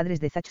 los padres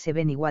de Zach se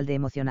ven igual de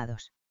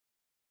emocionados.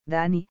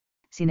 Dani,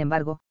 sin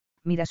embargo,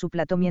 mira su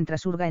plato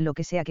mientras hurga en lo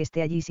que sea que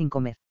esté allí sin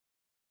comer.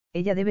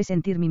 Ella debe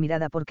sentir mi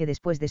mirada porque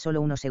después de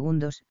solo unos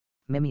segundos,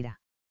 me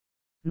mira.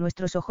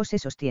 Nuestros ojos se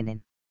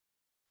sostienen.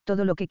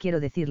 Todo lo que quiero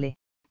decirle,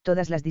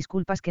 todas las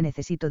disculpas que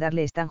necesito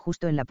darle están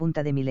justo en la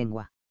punta de mi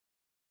lengua.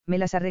 Me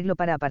las arreglo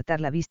para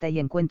apartar la vista y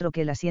encuentro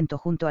que el asiento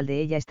junto al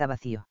de ella está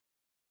vacío.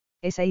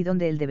 Es ahí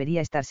donde él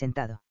debería estar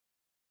sentado.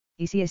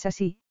 Y si es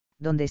así,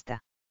 ¿dónde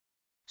está?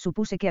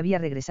 Supuse que había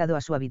regresado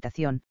a su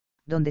habitación,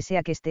 donde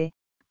sea que esté,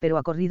 pero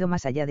ha corrido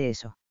más allá de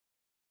eso.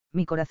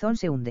 Mi corazón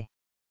se hunde.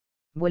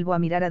 Vuelvo a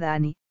mirar a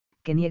Dani,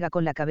 que niega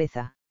con la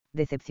cabeza,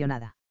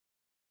 decepcionada.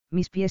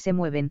 Mis pies se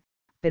mueven,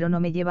 pero no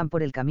me llevan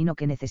por el camino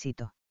que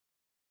necesito.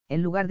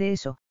 En lugar de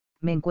eso,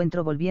 me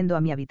encuentro volviendo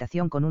a mi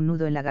habitación con un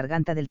nudo en la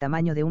garganta del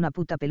tamaño de una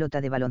puta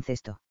pelota de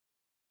baloncesto.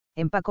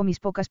 Empaco mis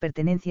pocas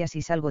pertenencias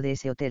y salgo de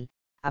ese hotel,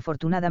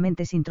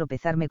 afortunadamente sin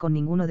tropezarme con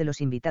ninguno de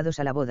los invitados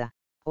a la boda,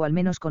 o al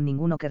menos con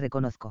ninguno que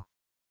reconozco.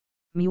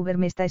 Mi Uber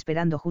me está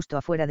esperando justo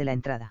afuera de la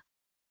entrada.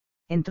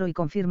 Entro y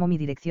confirmo mi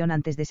dirección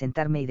antes de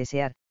sentarme y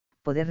desear,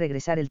 poder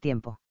regresar el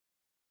tiempo.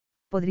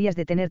 ¿Podrías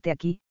detenerte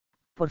aquí,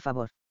 por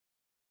favor?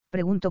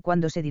 Pregunto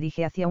cuando se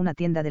dirige hacia una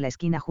tienda de la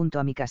esquina junto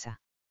a mi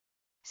casa.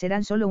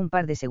 Serán solo un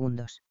par de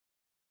segundos.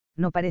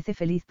 No parece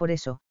feliz por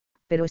eso,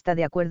 pero está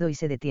de acuerdo y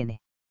se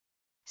detiene.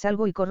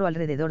 Salgo y corro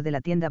alrededor de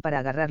la tienda para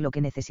agarrar lo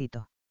que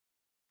necesito.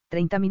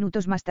 30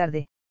 minutos más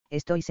tarde,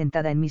 estoy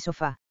sentada en mi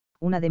sofá,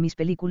 una de mis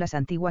películas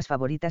antiguas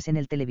favoritas en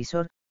el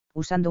televisor,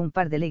 usando un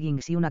par de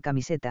leggings y una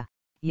camiseta,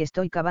 y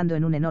estoy cavando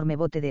en un enorme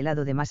bote de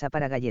helado de masa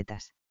para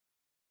galletas.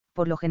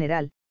 Por lo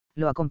general,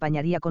 lo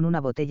acompañaría con una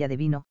botella de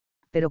vino,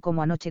 pero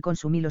como anoche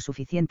consumí lo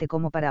suficiente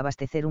como para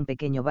abastecer un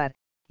pequeño bar,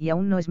 y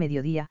aún no es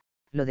mediodía,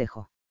 lo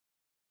dejo.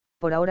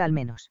 Por ahora al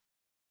menos.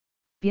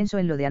 Pienso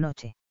en lo de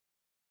anoche.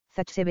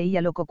 Zach se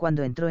veía loco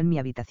cuando entró en mi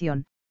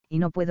habitación, y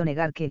no puedo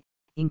negar que,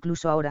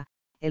 incluso ahora,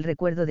 el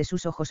recuerdo de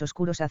sus ojos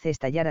oscuros hace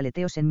estallar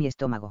aleteos en mi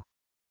estómago.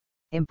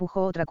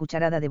 Empujó otra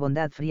cucharada de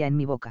bondad fría en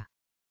mi boca.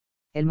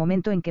 El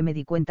momento en que me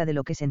di cuenta de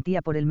lo que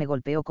sentía por él me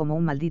golpeó como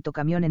un maldito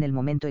camión en el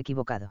momento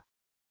equivocado.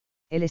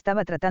 Él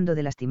estaba tratando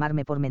de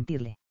lastimarme por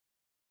mentirle.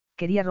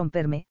 Quería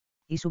romperme,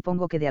 y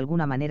supongo que de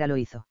alguna manera lo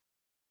hizo.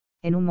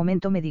 En un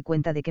momento me di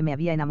cuenta de que me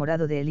había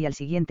enamorado de él y al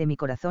siguiente mi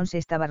corazón se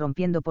estaba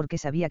rompiendo porque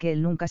sabía que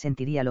él nunca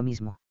sentiría lo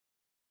mismo.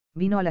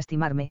 Vino a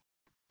lastimarme,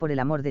 por el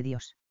amor de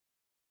Dios.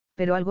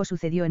 Pero algo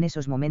sucedió en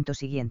esos momentos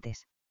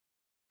siguientes.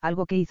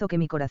 Algo que hizo que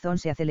mi corazón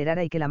se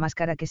acelerara y que la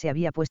máscara que se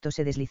había puesto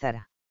se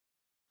deslizara.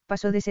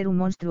 Pasó de ser un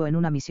monstruo en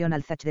una misión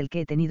al Zach del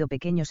que he tenido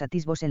pequeños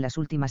atisbos en las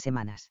últimas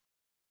semanas.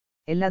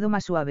 El lado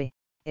más suave,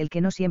 el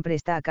que no siempre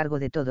está a cargo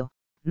de todo,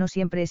 no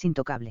siempre es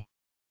intocable.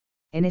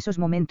 En esos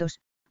momentos,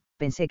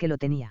 pensé que lo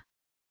tenía.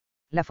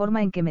 La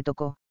forma en que me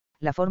tocó,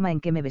 la forma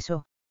en que me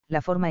besó,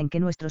 la forma en que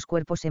nuestros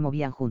cuerpos se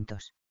movían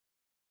juntos.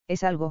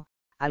 Es algo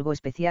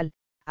especial,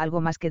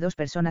 algo más que dos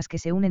personas que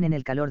se unen en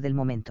el calor del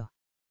momento.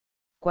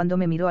 Cuando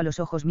me miró a los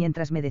ojos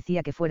mientras me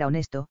decía que fuera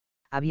honesto,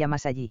 había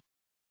más allí.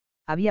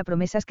 Había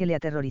promesas que le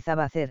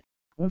aterrorizaba hacer,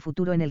 un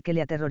futuro en el que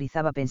le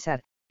aterrorizaba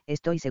pensar,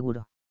 estoy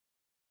seguro.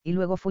 Y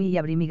luego fui y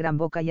abrí mi gran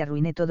boca y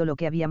arruiné todo lo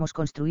que habíamos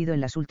construido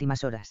en las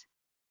últimas horas.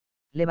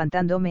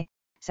 Levantándome,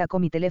 sacó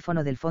mi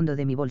teléfono del fondo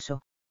de mi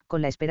bolso,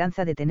 con la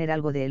esperanza de tener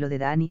algo de él o de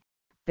Dani,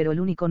 pero el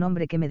único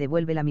nombre que me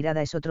devuelve la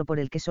mirada es otro por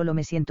el que solo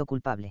me siento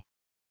culpable.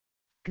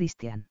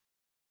 Christian.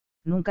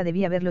 Nunca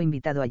debí haberlo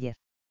invitado ayer.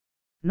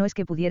 No es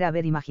que pudiera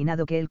haber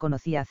imaginado que él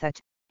conocía a Zach,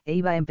 e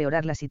iba a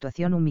empeorar la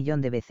situación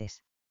 1.000.000 de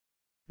veces.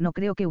 No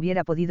creo que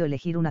hubiera podido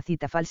elegir una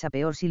cita falsa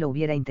peor si lo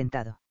hubiera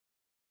intentado.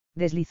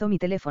 Deslizó mi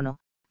teléfono,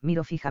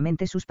 miró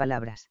fijamente sus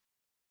palabras.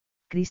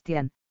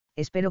 Christian,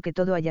 espero que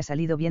todo haya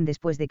salido bien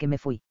después de que me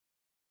fui.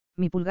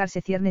 Mi pulgar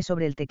se cierne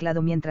sobre el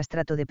teclado mientras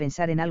trato de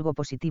pensar en algo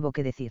positivo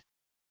que decir.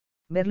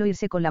 Verlo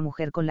irse con la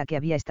mujer con la que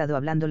había estado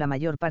hablando la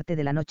mayor parte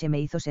de la noche me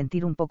hizo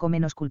sentir un poco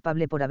menos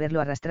culpable por haberlo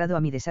arrastrado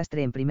a mi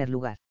desastre en primer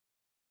lugar.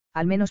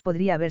 Al menos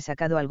podría haber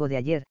sacado algo de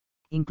ayer,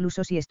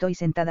 incluso si estoy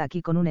sentada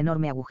aquí con un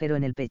enorme agujero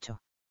en el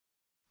pecho.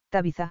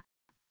 Tabitha,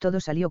 todo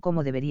salió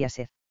como debería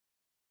ser.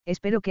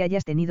 Espero que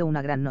hayas tenido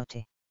una gran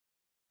noche.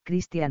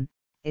 Christian,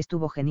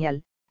 estuvo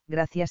genial,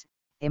 gracias,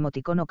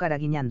 emoticono cara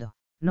guiñando.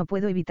 No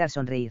puedo evitar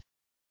sonreír.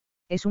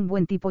 Es un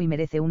buen tipo y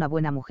merece una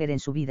buena mujer en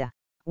su vida,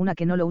 una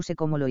que no lo use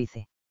como lo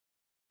hice.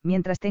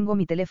 Mientras tengo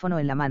mi teléfono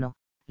en la mano,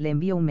 le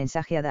envío un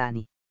mensaje a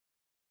Dani.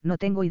 No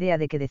tengo idea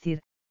de qué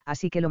decir,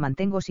 así que lo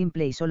mantengo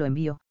simple y solo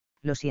envío,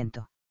 lo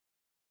siento.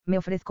 Me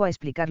ofrezco a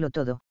explicarlo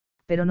todo,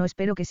 pero no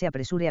espero que se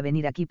apresure a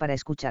venir aquí para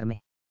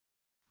escucharme.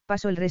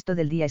 Paso el resto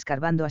del día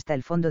escarbando hasta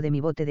el fondo de mi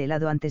bote de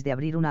helado antes de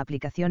abrir una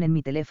aplicación en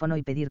mi teléfono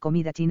y pedir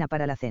comida china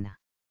para la cena.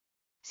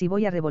 Si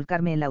voy a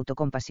revolcarme en la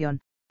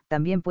autocompasión,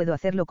 también puedo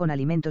hacerlo con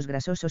alimentos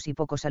grasosos y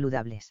poco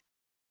saludables.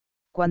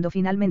 Cuando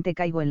finalmente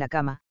caigo en la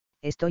cama,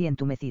 estoy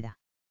entumecida.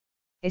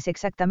 Es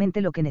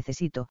exactamente lo que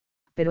necesito,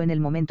 pero en el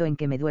momento en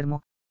que me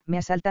duermo, me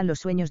asaltan los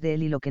sueños de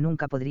él y lo que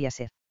nunca podría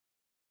ser.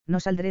 No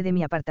saldré de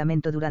mi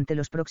apartamento durante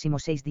los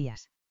próximos 6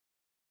 días.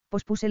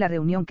 Pospuse la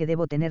reunión que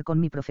debo tener con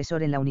mi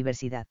profesor en la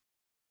universidad.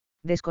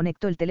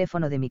 Desconecto el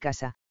teléfono de mi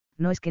casa,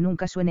 no es que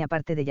nunca suene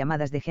aparte de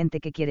llamadas de gente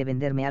que quiere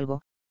venderme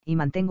algo, y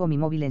mantengo mi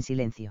móvil en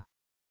silencio.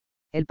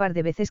 El par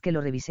de veces que lo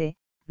revisé,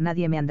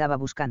 nadie me andaba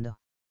buscando.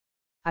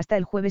 Hasta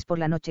el jueves por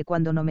la noche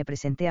cuando no me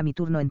presenté a mi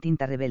turno en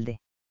Tinta Rebelde.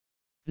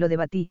 Lo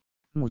debatí,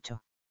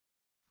 mucho.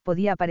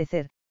 Podía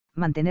aparecer,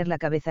 mantener la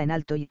cabeza en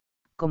alto y,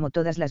 como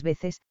todas las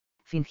veces,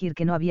 fingir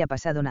que no había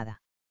pasado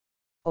nada.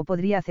 O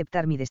podría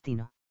aceptar mi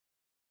destino.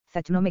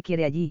 Zach no me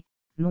quiere allí,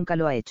 nunca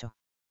lo ha hecho.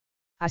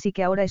 Así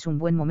que ahora es un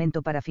buen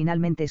momento para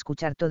finalmente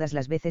escuchar todas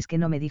las veces que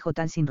no me dijo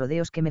tan sin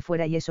rodeos que me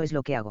fuera y eso es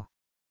lo que hago.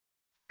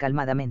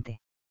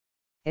 Calmadamente.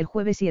 El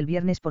jueves y el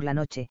viernes por la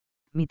noche,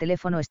 mi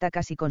teléfono está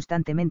casi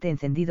constantemente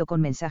encendido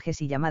con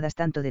mensajes y llamadas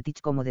tanto de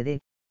Tich como de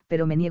D,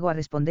 pero me niego a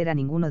responder a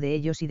ninguno de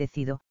ellos y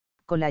decido,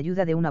 con la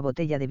ayuda de una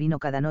botella de vino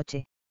cada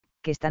noche,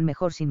 que están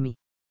mejor sin mí.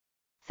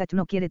 Zach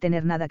no quiere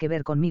tener nada que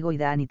ver conmigo y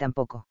Dani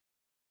tampoco.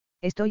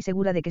 Estoy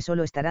segura de que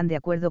solo estarán de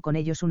acuerdo con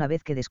ellos una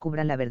vez que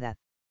descubran la verdad.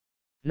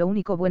 Lo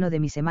único bueno de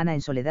mi semana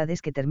en soledad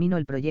es que termino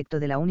el proyecto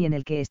de la uni en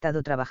el que he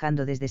estado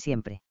trabajando desde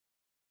siempre.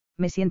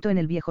 Me siento en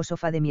el viejo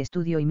sofá de mi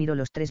estudio y miro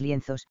los 3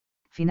 lienzos,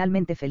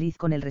 finalmente feliz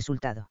con el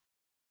resultado.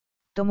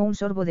 Tomo un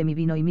sorbo de mi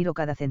vino y miro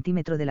cada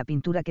centímetro de la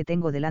pintura que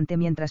tengo delante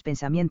mientras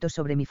pensamientos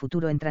sobre mi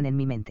futuro entran en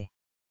mi mente.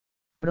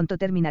 Pronto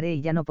terminaré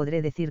y ya no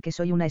podré decir que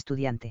soy una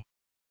estudiante.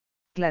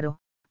 Claro,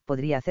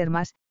 podría hacer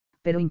más,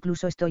 pero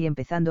incluso estoy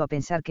empezando a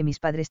pensar que mis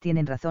padres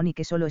tienen razón y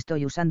que solo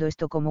estoy usando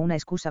esto como una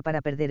excusa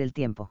para perder el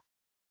tiempo.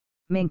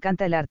 Me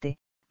encanta el arte,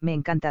 me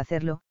encanta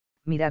hacerlo,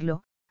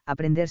 mirarlo,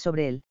 aprender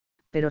sobre él,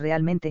 pero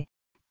realmente,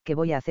 ¿qué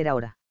voy a hacer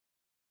ahora?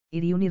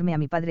 Ir y unirme a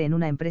mi padre en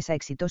una empresa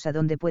exitosa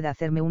donde pueda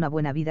hacerme una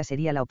buena vida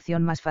sería la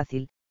opción más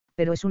fácil,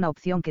 pero es una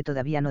opción que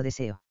todavía no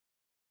deseo.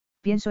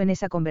 Pienso en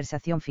esa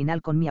conversación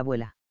final con mi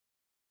abuela.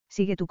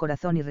 Sigue tu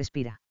corazón y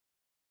respira.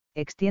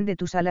 Extiende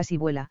tus alas y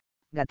vuela,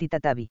 gatita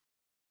Tavi.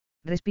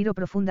 Respiro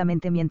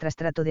profundamente mientras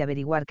trato de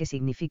averiguar qué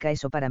significa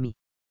eso para mí.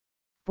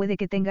 Puede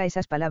que tenga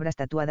esas palabras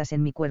tatuadas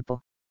en mi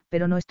cuerpo,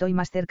 pero no estoy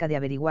más cerca de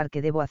averiguar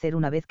qué debo hacer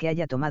una vez que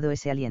haya tomado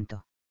ese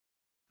aliento.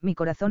 Mi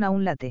corazón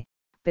aún late,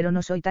 pero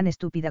no soy tan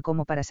estúpida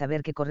como para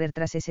saber que correr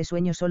tras ese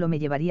sueño solo me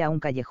llevaría a un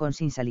callejón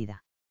sin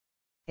salida.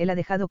 Él ha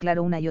dejado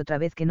claro una y otra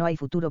vez que no hay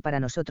futuro para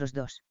nosotros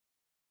dos.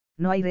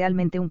 No hay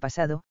realmente un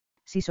pasado,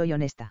 si soy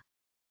honesta.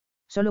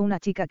 Solo una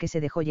chica que se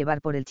dejó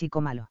llevar por el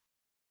chico malo.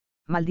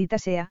 Maldita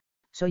sea,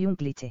 soy un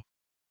cliché.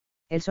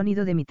 El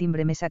sonido de mi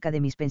timbre me saca de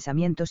mis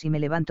pensamientos y me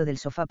levanto del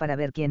sofá para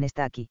ver quién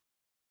está aquí.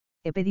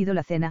 He pedido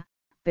la cena,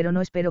 pero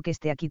no espero que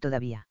esté aquí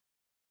todavía.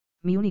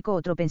 Mi único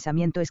otro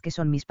pensamiento es que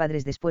son mis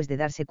padres después de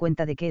darse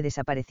cuenta de que he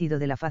desaparecido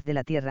de la faz de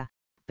la tierra,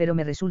 pero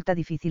me resulta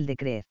difícil de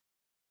creer.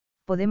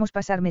 Podemos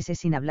pasar meses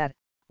sin hablar,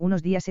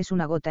 unos días es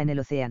una gota en el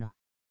océano.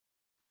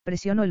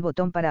 Presiono el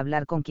botón para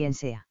hablar con quien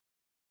sea.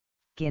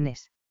 ¿Quién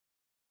es?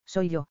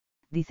 Soy yo,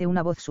 dice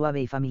una voz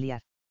suave y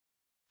familiar.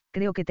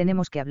 Creo que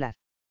tenemos que hablar.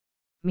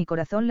 Mi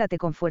corazón late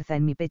con fuerza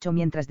en mi pecho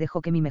mientras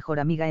dejo que mi mejor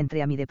amiga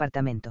entre a mi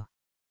departamento.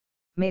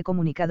 Me he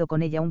comunicado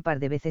con ella un par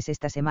de veces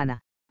esta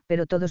semana,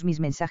 pero todos mis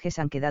mensajes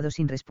han quedado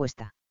sin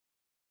respuesta.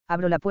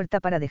 Abro la puerta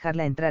para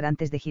dejarla entrar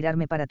antes de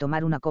girarme para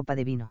tomar una copa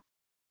de vino.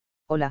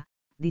 Hola,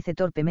 dice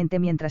torpemente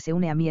mientras se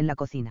une a mí en la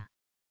cocina.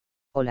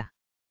 Hola.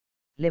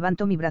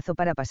 Levanto mi brazo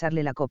para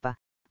pasarle la copa,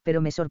 pero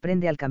me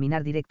sorprende al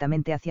caminar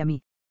directamente hacia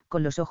mí,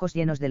 con los ojos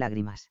llenos de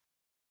lágrimas.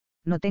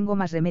 No tengo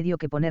más remedio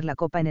que poner la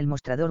copa en el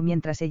mostrador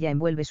mientras ella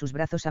envuelve sus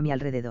brazos a mi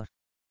alrededor.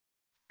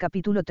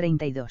 Capítulo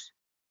 32.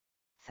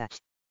 Zach.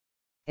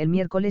 El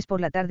miércoles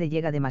por la tarde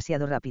llega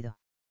demasiado rápido.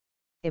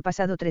 He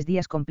pasado 3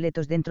 días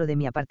completos dentro de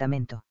mi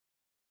apartamento.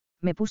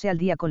 Me puse al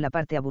día con la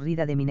parte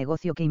aburrida de mi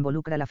negocio que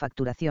involucra la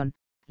facturación,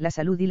 la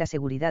salud y la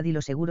seguridad y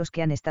los seguros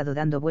que han estado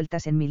dando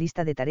vueltas en mi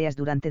lista de tareas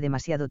durante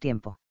demasiado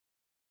tiempo.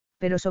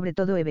 Pero sobre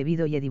todo he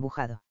bebido y he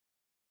dibujado.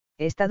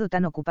 He estado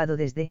tan ocupado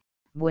desde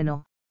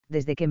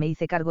que me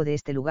hice cargo de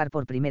este lugar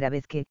por primera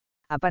vez que,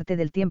 aparte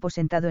del tiempo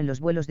sentado en los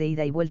vuelos de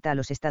ida y vuelta a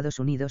los Estados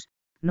Unidos,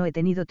 no he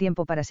tenido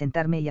tiempo para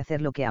sentarme y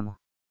hacer lo que amo.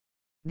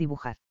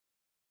 Dibujar.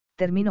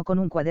 Termino con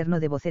un cuaderno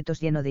de bocetos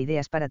lleno de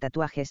ideas para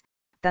tatuajes,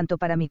 tanto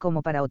para mí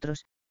como para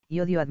otros, y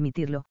odio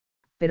admitirlo,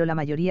 pero la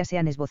mayoría se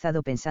han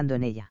esbozado pensando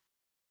en ella.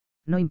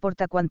 No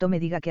importa cuánto me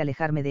diga que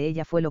alejarme de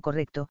ella fue lo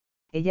correcto,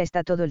 ella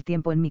está todo el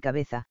tiempo en mi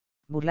cabeza,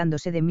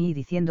 burlándose de mí y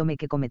diciéndome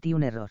que cometí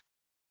un error.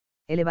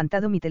 He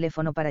levantado mi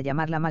teléfono para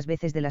llamarla más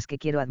veces de las que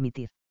quiero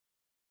admitir.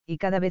 Y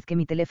cada vez que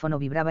mi teléfono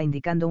vibraba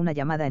indicando una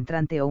llamada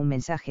entrante o un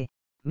mensaje,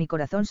 mi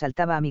corazón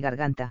saltaba a mi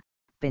garganta,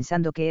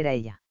 pensando que era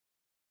ella.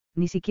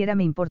 Ni siquiera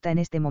me importa en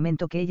este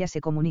momento que ella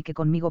se comunique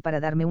conmigo para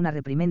darme una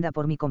reprimenda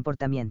por mi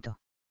comportamiento.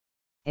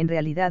 En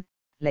realidad,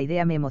 la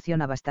idea me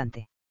emociona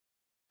bastante.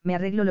 Me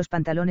arreglo los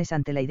pantalones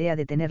ante la idea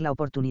de tener la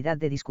oportunidad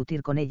de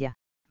discutir con ella,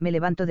 me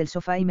levanto del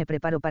sofá y me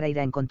preparo para ir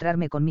a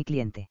encontrarme con mi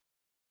cliente.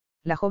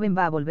 La joven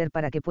va a volver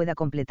para que pueda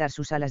completar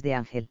sus alas de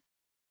ángel.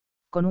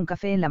 Con un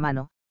café en la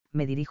mano,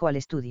 me dirijo al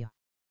estudio.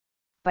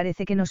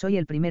 Parece que no soy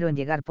el primero en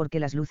llegar porque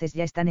las luces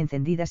ya están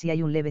encendidas y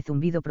hay un leve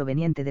zumbido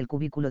proveniente del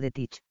cubículo de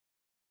Teach.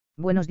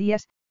 Buenos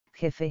días,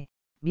 jefe,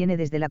 viene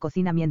desde la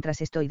cocina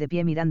mientras estoy de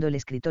pie mirando el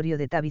escritorio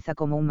de Tabitha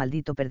como un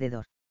maldito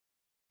perdedor.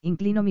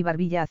 Inclino mi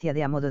barbilla hacia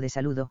de a modo de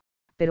saludo,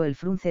 pero él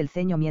frunce el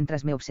ceño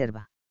mientras me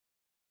observa.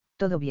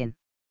 ¿Todo bien?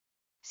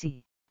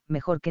 Sí,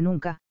 mejor que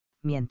nunca,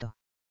 miento.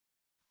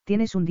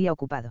 ¿Tienes un día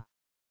ocupado?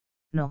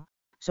 No,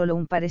 solo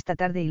un par esta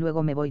tarde y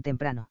luego me voy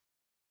temprano.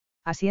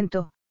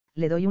 Asiento,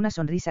 le doy una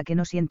sonrisa que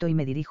no siento y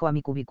me dirijo a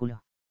mi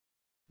cubículo.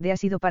 Ha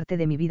sido parte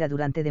de mi vida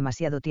durante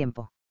demasiado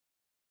tiempo.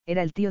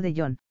 Era el tío de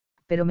John,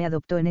 pero me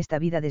adoptó en esta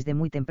vida desde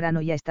muy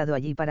temprano y ha estado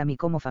allí para mí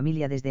como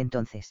familia desde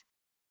entonces.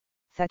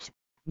 Zach,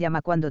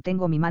 llama cuando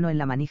tengo mi mano en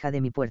la manija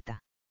de mi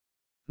puerta.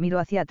 Miro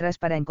hacia atrás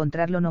para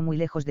encontrarlo no muy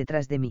lejos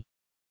detrás de mí.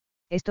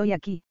 Estoy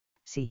aquí,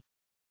 sí.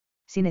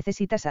 Si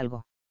necesitas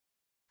algo.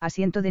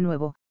 Asiento de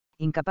nuevo,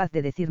 incapaz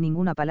de decir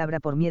ninguna palabra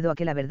por miedo a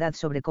que la verdad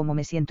sobre cómo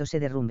me siento se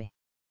derrumbe.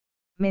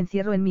 Me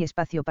encierro en mi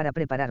espacio para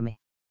prepararme.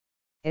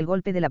 El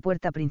golpe de la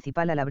puerta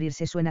principal al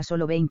abrirse suena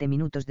solo 20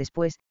 minutos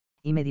después,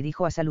 y me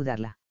dirijo a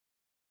saludarla.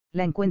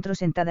 La encuentro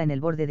sentada en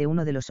el borde de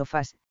uno de los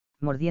sofás,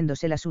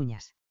 mordiéndose las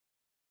uñas.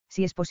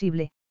 Si es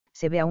posible,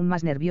 se ve aún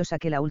más nerviosa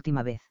que la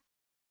última vez.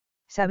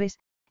 ¿Sabes?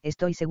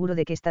 Estoy seguro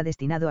de que está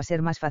destinado a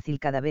ser más fácil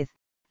cada vez,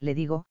 le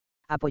digo,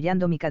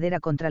 apoyando mi cadera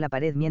contra la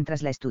pared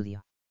mientras la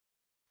estudio.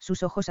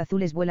 Sus ojos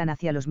azules vuelan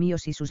hacia los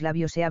míos y sus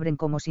labios se abren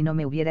como si no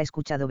me hubiera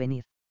escuchado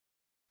venir.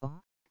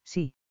 Oh,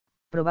 Sí,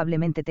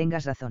 probablemente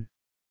tengas razón.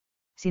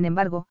 Sin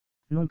embargo,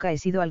 nunca he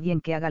sido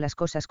alguien que haga las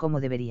cosas como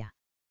debería.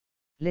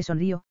 Le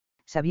sonrío,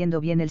 sabiendo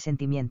bien el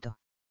sentimiento.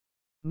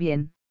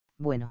 Bien,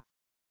 bueno.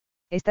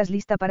 ¿Estás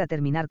lista para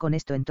terminar con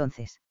esto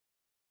entonces?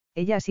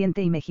 Ella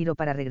asiente y me giro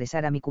para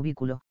regresar a mi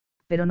cubículo,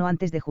 pero no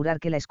antes de jurar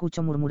que la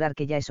escucho murmurar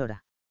que ya es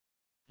hora.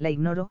 La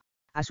ignoro,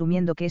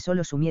 asumiendo que es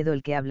solo su miedo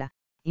el que habla,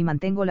 y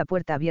mantengo la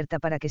puerta abierta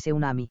para que se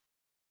una a mí.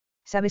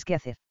 ¿Sabes qué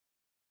hacer?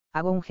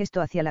 Hago un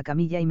gesto hacia la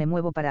camilla y me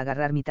muevo para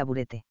agarrar mi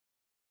taburete.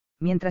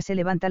 Mientras se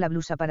levanta la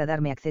blusa para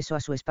darme acceso a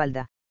su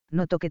espalda,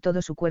 noto que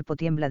todo su cuerpo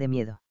tiembla de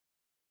miedo.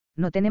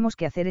 No tenemos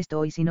que hacer esto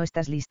hoy si no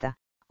estás lista,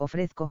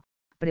 ofrezco,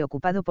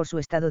 preocupado por su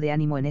estado de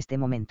ánimo en este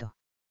momento.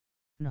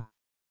 No.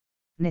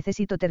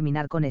 Necesito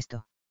terminar con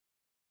esto.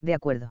 De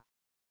acuerdo.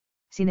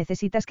 Si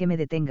necesitas que me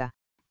detenga,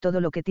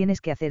 todo lo que tienes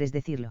que hacer es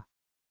decirlo.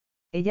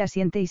 Ella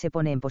asiente y se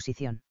pone en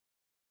posición.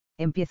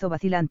 Empiezo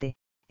vacilante,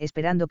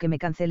 esperando que me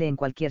cancele en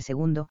cualquier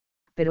segundo,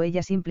 pero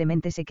ella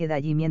simplemente se queda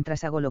allí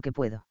mientras hago lo que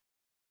puedo.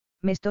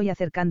 Me estoy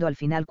acercando al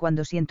final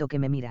cuando siento que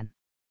me miran.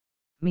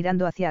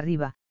 Mirando hacia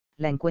arriba,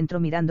 la encuentro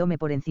mirándome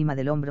por encima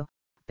del hombro,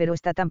 pero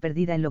está tan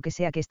perdida en lo que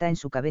sea que está en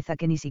su cabeza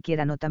que ni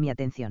siquiera nota mi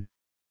atención.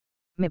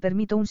 Me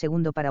permito un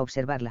segundo para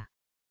observarla.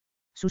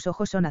 Sus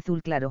ojos son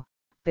azul claro,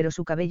 pero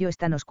su cabello es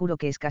tan oscuro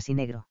que es casi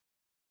negro.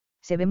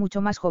 Se ve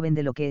mucho más joven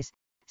de lo que es,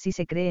 si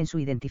se cree en su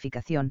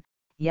identificación,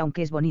 y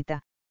aunque es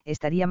bonita,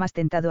 estaría más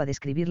tentado a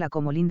describirla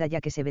como linda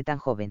ya que se ve tan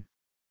joven.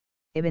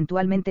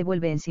 Eventualmente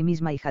vuelve en sí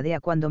misma y jadea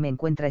cuando me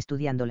encuentra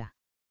estudiándola.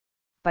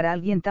 Para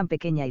alguien tan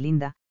pequeña y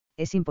linda,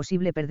 es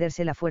imposible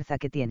perderse la fuerza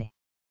que tiene.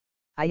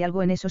 Hay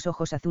algo en esos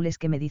ojos azules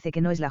que me dice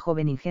que no es la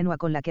joven ingenua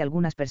con la que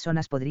algunas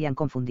personas podrían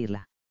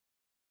confundirla.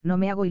 No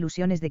me hago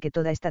ilusiones de que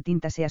toda esta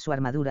tinta sea su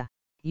armadura,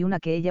 y una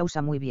que ella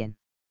usa muy bien.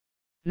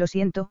 Lo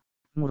siento,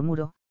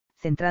 murmuro,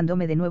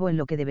 centrándome de nuevo en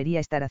lo que debería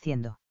estar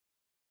haciendo.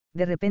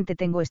 De repente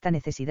tengo esta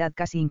necesidad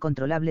casi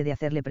incontrolable de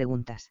hacerle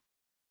preguntas.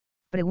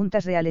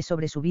 Preguntas reales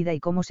sobre su vida y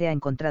cómo se ha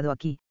encontrado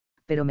aquí,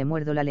 pero me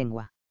muerdo la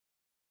lengua.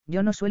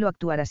 Yo no suelo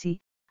actuar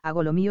así,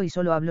 hago lo mío y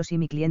solo hablo si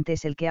mi cliente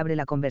es el que abre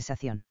la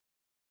conversación.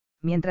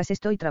 Mientras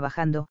estoy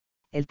trabajando,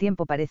 el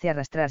tiempo parece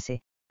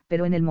arrastrarse,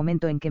 pero en el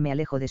momento en que me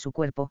alejo de su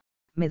cuerpo,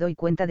 me doy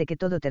cuenta de que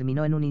todo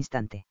terminó en un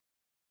instante.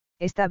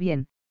 Está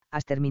bien,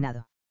 has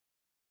terminado.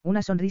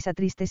 Una sonrisa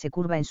triste se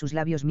curva en sus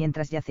labios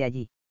mientras yace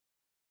allí.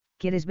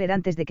 ¿Quieres ver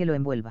antes de que lo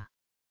envuelva?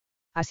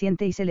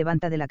 Asiente y se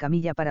levanta de la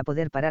camilla para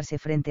poder pararse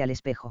frente al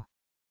espejo.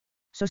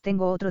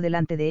 Sostengo otro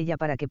delante de ella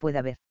para que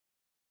pueda ver.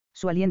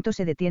 Su aliento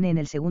se detiene en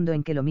el segundo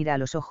en que lo mira a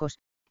los ojos,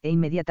 e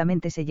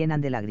inmediatamente se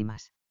llenan de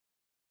lágrimas.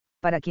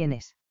 ¿Para quién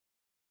es?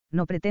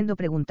 No pretendo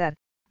preguntar,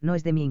 no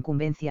es de mi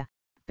incumbencia,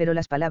 pero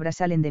las palabras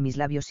salen de mis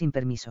labios sin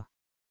permiso.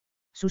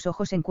 Sus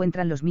ojos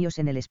encuentran los míos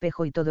en el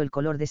espejo y todo el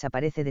color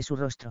desaparece de su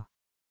rostro.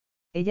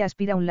 Ella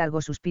aspira un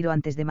largo suspiro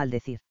antes de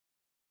maldecir.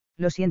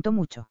 Lo siento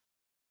mucho.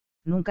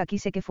 Nunca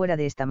quise que fuera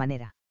de esta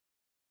manera.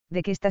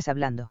 ¿De qué estás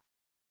hablando?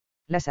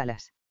 Las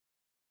alas.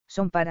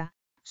 Son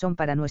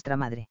para nuestra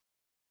madre.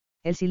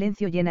 El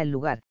silencio llena el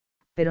lugar,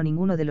 pero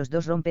ninguno de los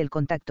dos rompe el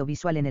contacto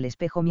visual en el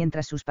espejo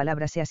mientras sus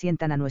palabras se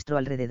asientan a nuestro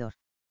alrededor.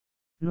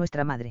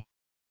 Nuestra madre.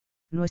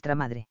 Nuestra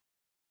madre.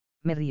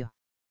 Me río.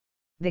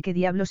 ¿De qué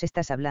diablos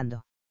estás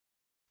hablando?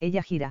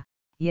 Ella gira,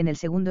 y en el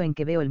segundo en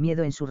que veo el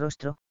miedo en su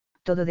rostro,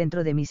 todo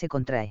dentro de mí se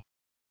contrae.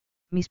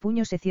 Mis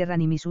puños se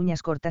cierran y mis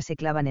uñas cortas se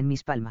clavan en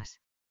mis palmas.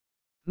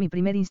 Mi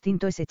primer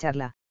instinto es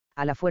echarla,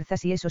 a la fuerza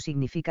si eso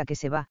significa que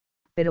se va,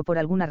 pero por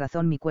alguna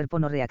razón mi cuerpo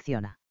no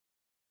reacciona.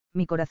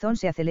 Mi corazón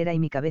se acelera y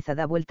mi cabeza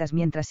da vueltas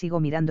mientras sigo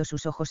mirando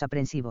sus ojos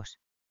aprensivos.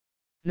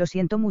 Lo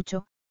siento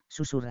mucho,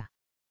 susurra.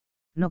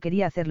 No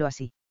quería hacerlo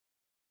así.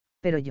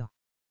 Pero yo.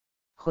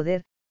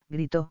 Joder,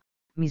 gritó,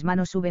 mis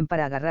manos suben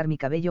para agarrar mi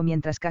cabello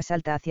mientras K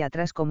salta hacia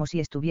atrás como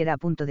si estuviera a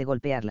punto de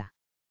golpearla.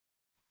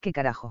 ¿Qué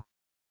carajo?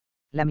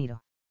 La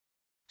miro.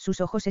 Sus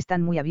ojos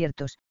están muy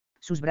abiertos,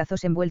 sus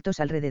brazos envueltos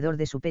alrededor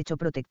de su pecho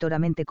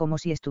protectoramente como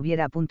si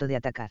estuviera a punto de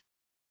atacar.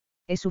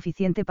 Es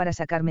suficiente para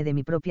sacarme de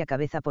mi propia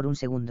cabeza por un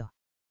segundo.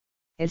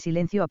 El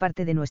silencio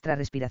aparte de nuestra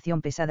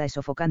respiración pesada es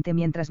sofocante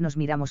mientras nos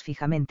miramos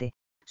fijamente,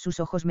 sus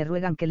ojos me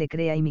ruegan que le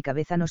crea y mi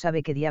cabeza no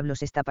sabe qué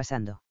diablos está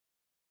pasando.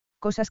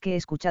 Cosas que he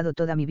escuchado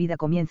toda mi vida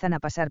comienzan a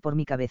pasar por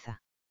mi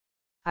cabeza.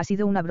 Ha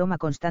sido una broma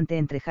constante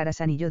entre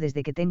Harasan y yo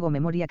desde que tengo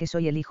memoria que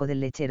soy el hijo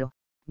del lechero,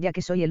 ya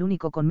que soy el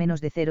único con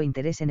menos de cero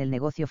interés en el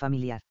negocio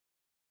familiar.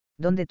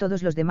 Donde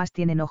todos los demás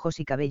tienen ojos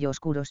y cabello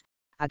oscuros,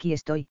 aquí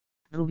estoy,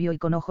 rubio y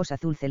con ojos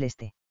azul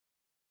celeste.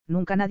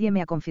 Nunca nadie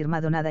me ha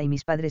confirmado nada y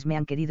mis padres me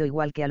han querido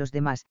igual que a los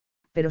demás,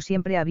 pero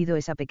siempre ha habido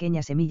esa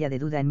pequeña semilla de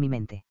duda en mi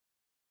mente.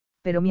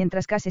 Pero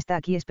mientras Cass está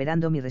aquí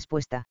esperando mi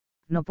respuesta,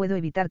 no puedo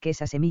evitar que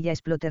esa semilla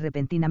explote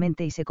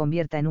repentinamente y se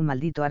convierta en un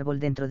maldito árbol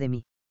dentro de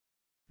mí.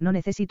 No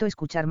necesito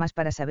escuchar más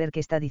para saber que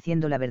está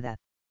diciendo la verdad.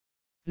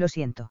 Lo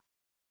siento.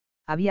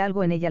 Había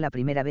algo en ella la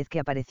primera vez que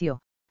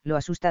apareció, lo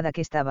asustada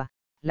que estaba,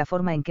 la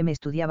forma en que me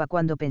estudiaba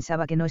cuando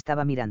pensaba que no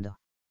estaba mirando.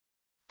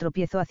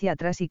 Tropiezo hacia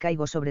atrás y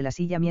caigo sobre la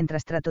silla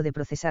mientras trato de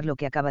procesar lo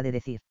que acaba de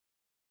decir.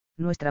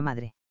 Nuestra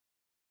madre.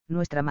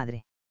 Nuestra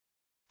madre.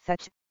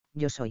 Zach,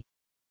 yo soy.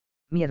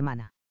 Mi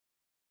hermana.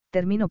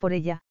 Termino por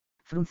ella,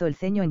 frunzo el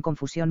ceño en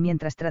confusión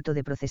mientras trato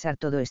de procesar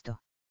todo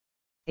esto.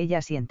 Ella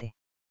asiente.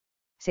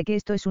 Sé que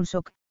esto es un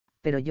shock,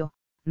 pero yo,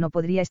 no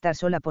podría estar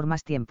sola por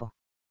más tiempo.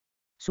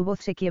 Su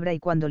voz se quiebra y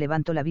cuando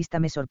levanto la vista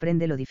me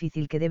sorprende lo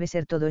difícil que debe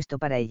ser todo esto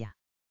para ella.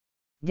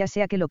 Ya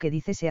sea que lo que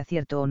dice sea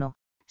cierto o no,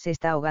 se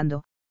está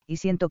ahogando, y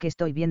siento que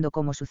estoy viendo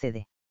cómo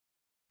sucede.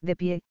 De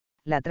pie,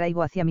 la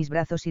traigo hacia mis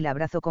brazos y la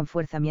abrazo con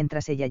fuerza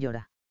mientras ella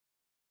llora.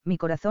 Mi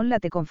corazón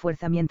late con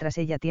fuerza mientras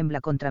ella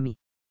tiembla contra mí.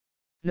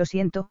 Lo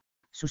siento,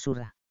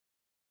 susurra.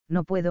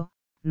 No puedo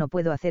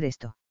hacer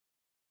esto.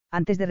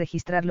 Antes de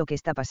registrar lo que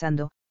está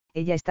pasando,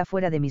 ella está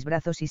fuera de mis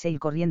brazos y se ir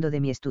corriendo de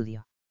mi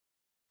estudio.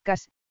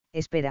 Cass,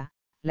 espera,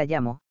 la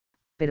llamo,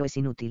 pero es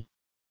inútil.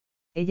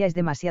 Ella es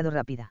demasiado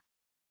rápida.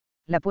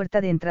 La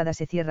puerta de entrada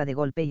se cierra de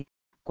golpe y,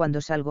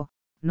 cuando salgo,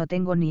 no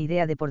tengo ni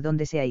idea de por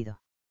dónde se ha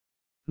ido.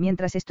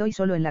 Mientras estoy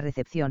solo en la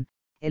recepción,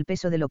 el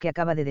peso de lo que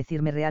acaba de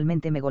decirme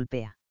realmente me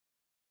golpea.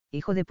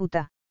 Hijo de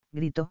puta,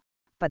 grito,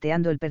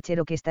 pateando el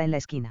perchero que está en la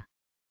esquina.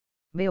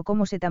 Veo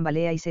cómo se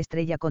tambalea y se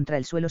estrella contra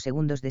el suelo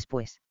segundos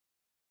después.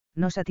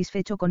 No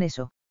satisfecho con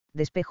eso,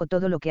 despejo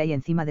todo lo que hay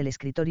encima del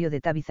escritorio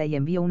de Tabitha y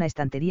envío una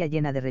estantería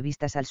llena de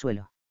revistas al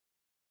suelo.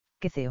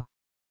 ¡Qué feo!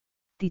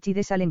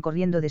 Tichide salen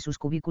corriendo de sus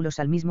cubículos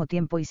al mismo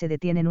tiempo y se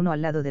detienen uno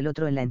al lado del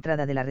otro en la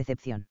entrada de la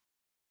recepción.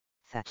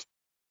 Zach.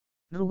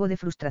 Rugo de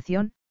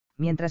frustración,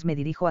 mientras me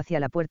dirijo hacia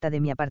la puerta de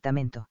mi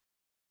apartamento.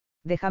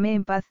 Déjame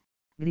en paz,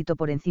 grito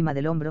por encima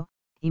del hombro,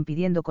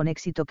 impidiendo con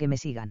éxito que me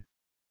sigan.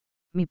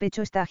 Mi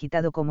pecho está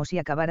agitado como si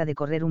acabara de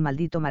correr un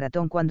maldito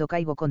maratón cuando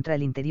caigo contra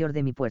el interior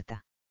de mi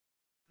puerta.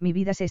 Mi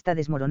vida se está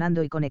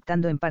desmoronando y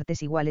conectando en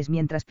partes iguales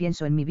mientras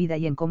pienso en mi vida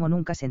y en cómo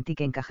nunca sentí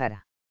que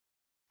encajara.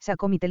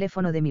 Saco mi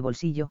teléfono de mi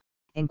bolsillo,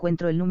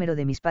 encuentro el número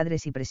de mis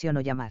padres y presiono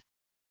llamar.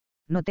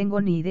 No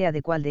tengo ni idea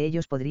de cuál de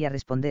ellos podría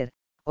responder,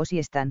 o si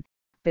están,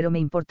 pero me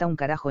importa un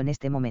carajo en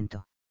este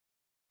momento.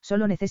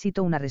 Solo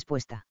necesito una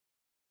respuesta.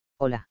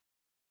 Hola.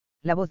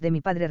 La voz de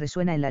mi padre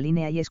resuena en la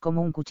línea y es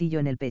como un cuchillo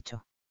en el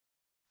pecho.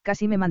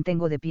 Casi me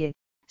mantengo de pie,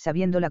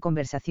 sabiendo la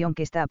conversación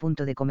que está a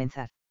punto de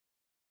comenzar.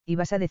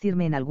 ¿Ibas a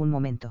decirme en algún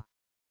momento?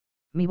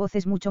 Mi voz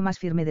es mucho más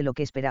firme de lo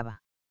que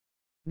esperaba.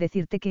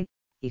 Decirte que,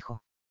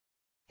 hijo.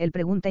 Él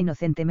pregunta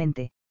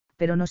inocentemente,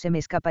 pero no se me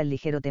escapa el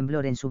ligero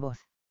temblor en su voz.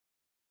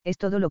 Es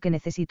todo lo que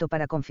necesito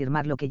para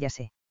confirmar lo que ya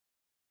sé.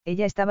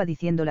 Ella estaba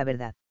diciendo la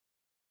verdad.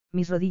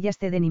 Mis rodillas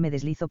ceden y me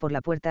deslizo por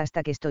la puerta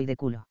hasta que estoy de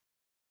culo.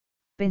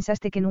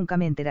 Pensaste que nunca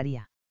me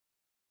enteraría.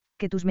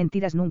 Que tus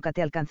mentiras nunca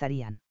te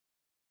alcanzarían.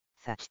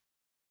 Zach.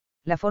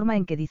 La forma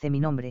en que dice mi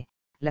nombre,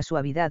 la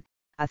suavidad,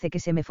 hace que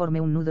se me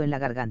forme un nudo en la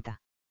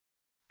garganta.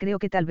 Creo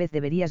que tal vez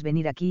deberías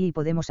venir aquí y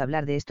podemos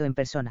hablar de esto en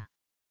persona.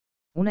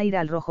 Una ira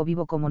al rojo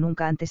vivo como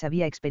nunca antes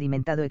había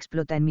experimentado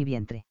explota en mi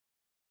vientre.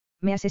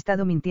 Me has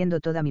estado mintiendo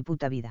toda mi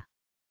puta vida.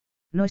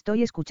 No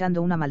estoy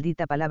escuchando una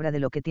maldita palabra de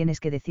lo que tienes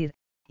que decir,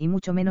 y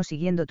mucho menos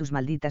siguiendo tus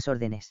malditas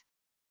órdenes.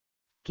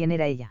 ¿Quién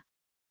era ella?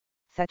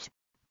 Zach,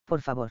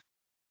 por favor.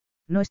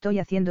 No estoy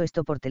haciendo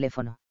esto por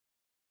teléfono.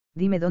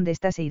 Dime dónde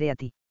estás e iré a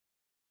ti.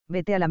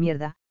 Vete a la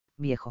mierda,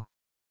 viejo.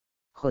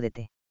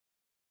 Jódete.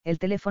 El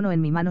teléfono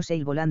en mi mano se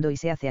ir volando y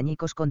se hace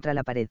añicos contra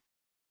la pared.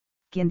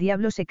 ¿Quién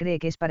diablo se cree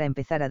que es para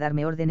empezar a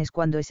darme órdenes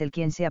cuando es el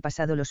quien se ha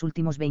pasado los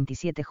últimos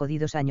 27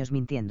 jodidos años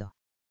mintiendo?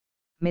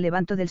 Me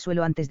levanto del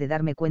suelo antes de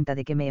darme cuenta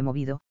de que me he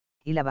movido,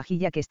 y la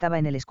vajilla que estaba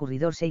en el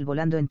escurridor se ir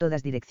volando en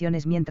todas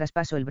direcciones mientras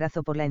paso el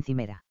brazo por la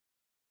encimera.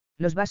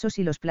 Los vasos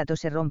y los platos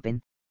se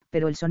rompen,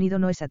 pero el sonido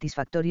no es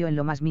satisfactorio en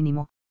lo más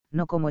mínimo,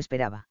 no como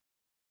esperaba.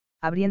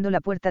 Abriendo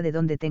la puerta de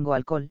donde tengo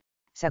alcohol,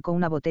 saco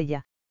una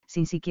botella,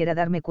 sin siquiera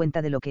darme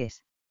cuenta de lo que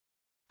es.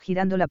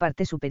 Girando la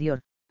parte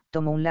superior,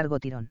 tomo un largo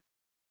tirón.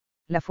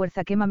 La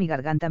fuerza quema mi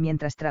garganta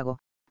mientras trago,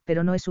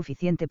 pero no es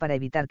suficiente para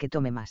evitar que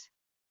tome más.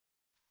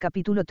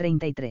 Capítulo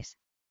 33.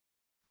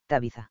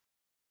 Tabitha.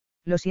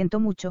 Lo siento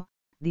mucho,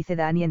 dice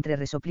Dani entre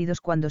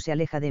resoplidos cuando se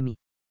aleja de mí.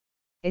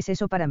 ¿Es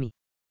eso para mí?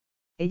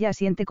 Ella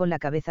asiente con la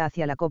cabeza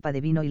hacia la copa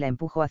de vino y la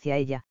empujo hacia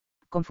ella,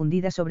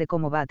 confundida sobre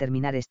cómo va a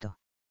terminar esto.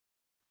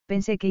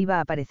 Pensé que iba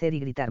a aparecer y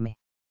gritarme.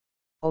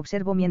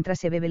 Observo mientras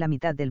se bebe la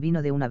mitad del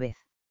vino de una vez.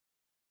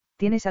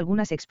 Tienes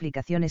algunas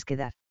explicaciones que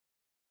dar.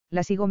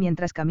 La sigo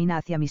mientras camina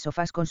hacia mis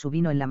sofás con su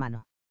vino en la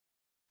mano.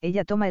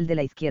 Ella toma el de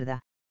la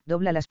izquierda,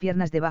 dobla las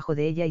piernas debajo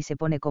de ella y se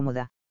pone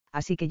cómoda,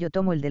 así que yo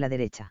tomo el de la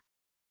derecha.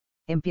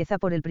 Empieza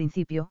por el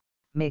principio,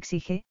 me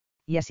exige,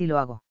 y así lo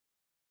hago.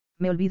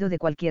 Me olvido de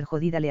cualquier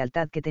jodida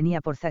lealtad que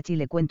tenía por Zach y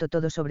le cuento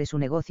todo sobre su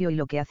negocio y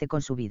lo que hace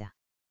con su vida.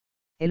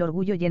 El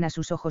orgullo llena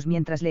sus ojos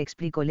mientras le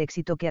explico el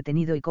éxito que ha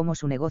tenido y cómo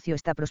su negocio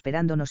está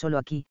prosperando no solo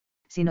aquí,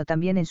 sino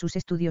también en sus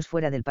estudios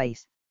fuera del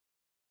país.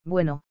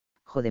 Bueno,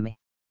 jódeme.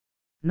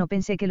 No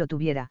pensé que lo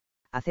tuviera,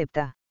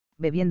 acepta,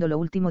 bebiendo lo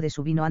último de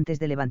su vino antes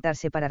de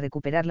levantarse para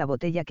recuperar la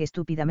botella que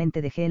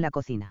estúpidamente dejé en la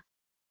cocina.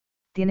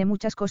 Tiene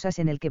muchas cosas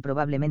en el que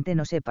probablemente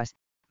no sepas,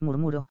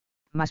 murmuro,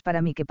 más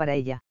para mí que para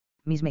ella,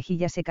 mis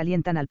mejillas se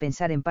calientan al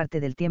pensar en parte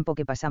del tiempo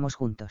que pasamos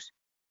juntos.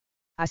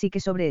 Así que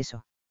sobre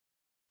eso.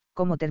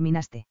 ¿Cómo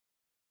terminaste?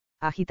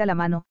 Agita la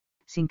mano,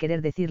 sin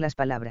querer decir las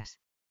palabras.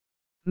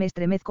 Me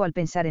estremezco al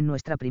pensar en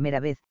nuestra primera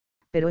vez,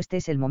 pero este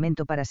es el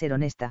momento para ser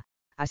honesta,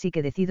 así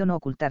que decido no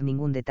ocultar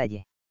ningún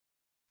detalle.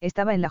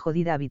 Estaba en la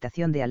jodida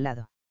habitación de al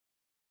lado.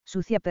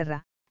 Sucia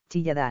perra,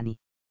 chilla Dani.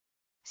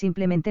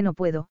 Simplemente no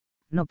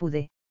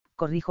pude,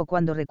 corrijo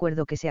cuando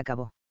recuerdo que se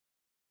acabó.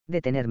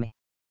 Detenerme.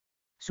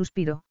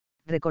 Suspiro,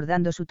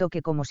 recordando su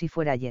toque como si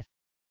fuera ayer.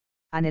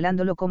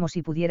 Anhelándolo como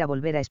si pudiera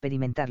volver a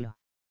experimentarlo.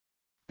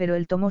 Pero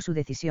él tomó su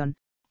decisión,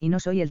 y no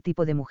soy el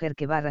tipo de mujer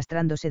que va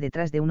arrastrándose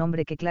detrás de un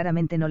hombre que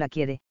claramente no la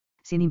quiere,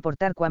 sin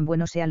importar cuán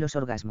buenos sean los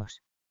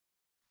orgasmos.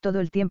 Todo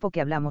el tiempo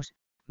que hablamos,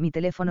 mi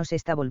teléfono se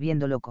está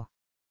volviendo loco.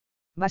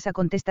 ¿Vas a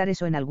contestar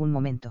eso en algún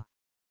momento?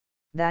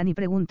 Dani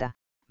pregunta,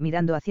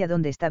 mirando hacia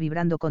donde está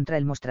vibrando contra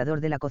el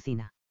mostrador de la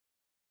cocina.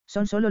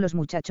 Son solo los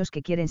muchachos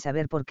que quieren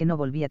saber por qué no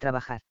volví a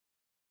trabajar.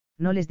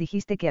 ¿No les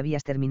dijiste que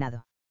habías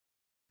terminado?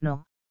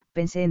 No,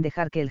 pensé en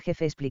dejar que el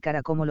jefe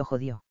explicara cómo lo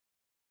jodió.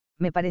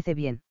 Me parece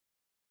bien.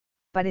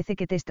 Parece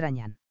que te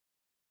extrañan.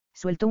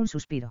 Suelto un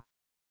suspiro.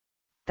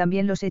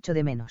 También los echo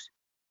de menos.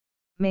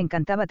 Me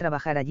encantaba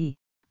trabajar allí,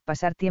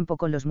 pasar tiempo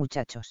con los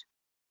muchachos.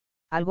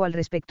 Algo al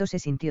respecto se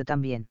sintió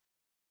también.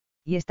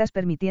 Y estás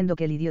permitiendo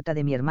que el idiota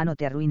de mi hermano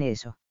te arruine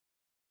eso.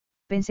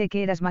 Pensé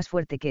que eras más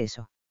fuerte que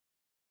eso.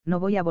 No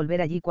voy a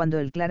volver allí cuando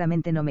él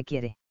claramente no me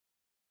quiere.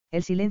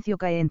 El silencio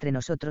cae entre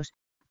nosotros,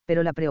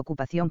 pero la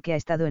preocupación que ha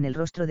estado en el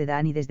rostro de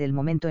Dani desde el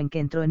momento en que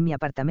entró en mi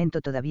apartamento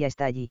todavía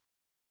está allí.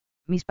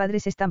 Mis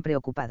padres están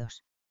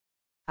preocupados.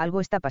 Algo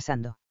está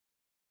pasando.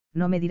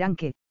 No me dirán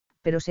qué,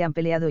 pero se han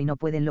peleado y no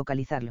pueden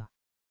localizarlo.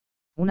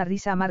 Una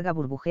risa amarga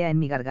burbujea en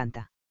mi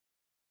garganta.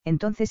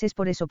 Entonces es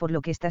por eso por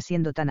lo que estás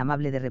siendo tan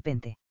amable de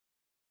repente.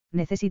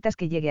 Necesitas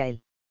que llegue a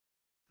él.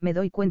 Me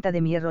doy cuenta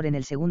de mi error en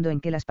el segundo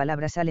en que las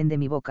palabras salen de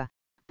mi boca,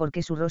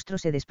 porque su rostro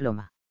se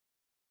desploma.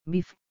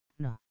 Biff,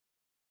 no.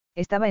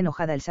 Estaba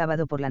enojada el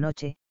sábado por la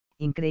noche,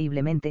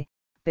 increíblemente,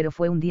 pero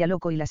fue un día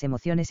loco y las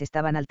emociones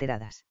estaban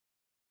alteradas.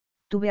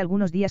 Tuve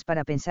algunos días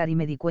para pensar y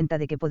me di cuenta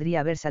de que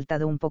podría haber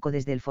saltado un poco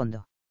desde el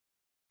fondo.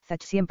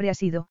 Zach siempre ha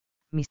sido,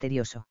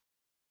 misterioso.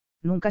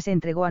 Nunca se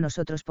entregó a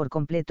nosotros por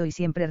completo y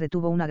siempre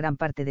retuvo una gran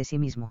parte de sí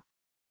mismo.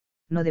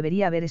 No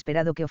debería haber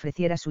esperado que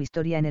ofreciera su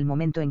historia en el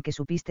momento en que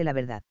supiste la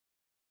verdad.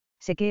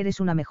 Sé que eres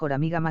una mejor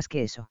amiga más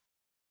que eso.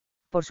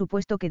 Por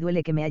supuesto que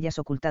duele que me hayas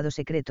ocultado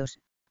secretos,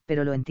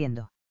 pero lo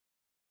entiendo.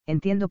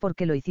 Entiendo por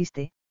qué lo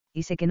hiciste,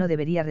 y sé que no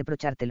debería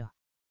reprochártelo.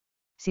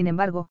 Sin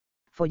embargo,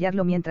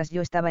 follarlo mientras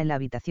yo estaba en la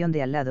habitación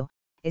de al lado,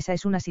 esa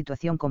es una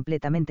situación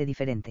completamente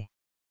diferente.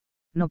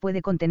 No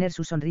puede contener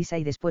su sonrisa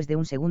y después de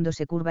un segundo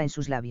se curva en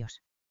sus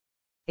labios.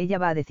 Ella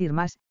va a decir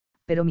más,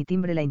 pero mi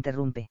timbre la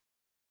interrumpe.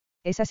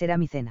 Esa será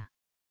mi cena.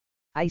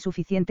 Hay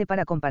suficiente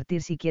para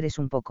compartir si quieres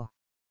un poco.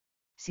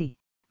 Sí,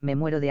 me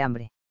muero de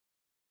hambre.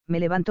 Me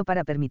levanto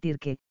para permitir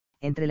que,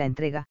 entre la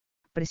entrega,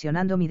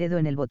 presionando mi dedo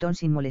en el botón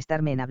sin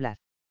molestarme en hablar.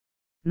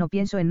 No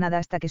pienso en nada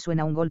hasta que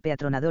suena un golpe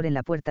atronador en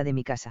la puerta de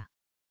mi casa.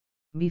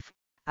 Biff,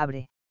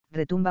 abre,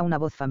 retumba una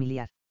voz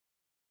familiar.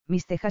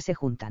 Mis cejas se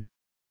juntan.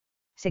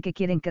 Sé que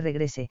quieren que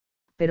regrese,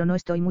 pero no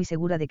estoy muy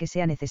segura de que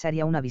sea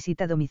necesaria una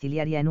visita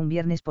domiciliaria en un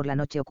viernes por la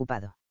noche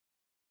ocupado.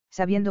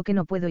 Sabiendo que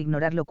no puedo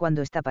ignorarlo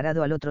cuando está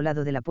parado al otro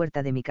lado de la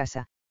puerta de mi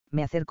casa,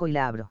 me acerco y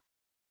la abro.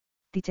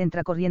 Tich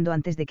entra corriendo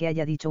antes de que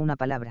haya dicho una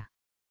palabra.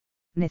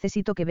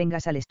 Necesito que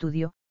vengas al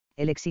estudio,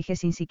 él exige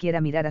sin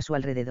siquiera mirar a su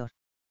alrededor.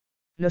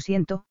 Lo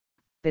siento,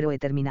 pero he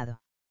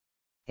terminado.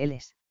 Él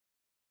es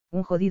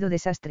un jodido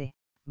desastre,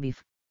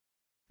 Biff.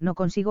 No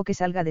consigo que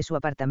salga de su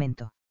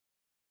apartamento.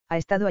 Ha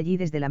estado allí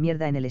desde la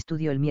mierda en el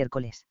estudio el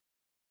miércoles.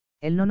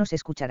 Él no nos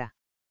escuchará.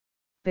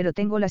 Pero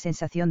tengo la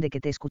sensación de que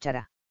te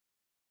escuchará.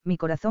 Mi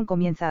corazón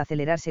comienza a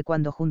acelerarse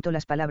cuando junto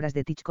las palabras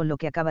de Tich con lo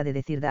que acaba de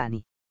decir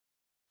Dani.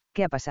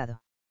 ¿Qué ha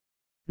pasado?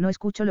 No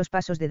escucho los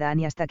pasos de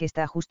Dani hasta que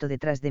está justo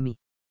detrás de mí.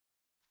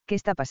 ¿Qué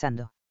está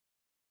pasando?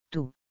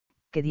 Tú,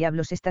 ¿qué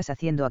diablos estás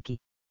haciendo aquí?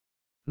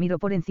 Miro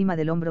por encima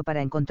del hombro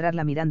para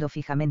encontrarla mirando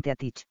fijamente a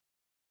Tich.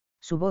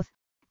 Su voz,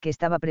 que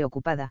estaba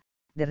preocupada,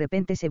 de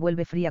repente se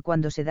vuelve fría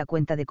cuando se da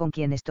cuenta de con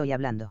quién estoy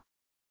hablando.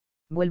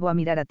 Vuelvo a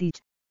mirar a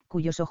Tich,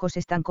 cuyos ojos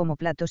están como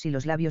platos y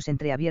los labios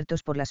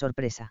entreabiertos por la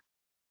sorpresa.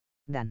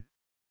 Dan.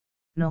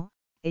 No,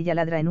 ella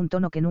ladra en un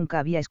tono que nunca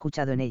había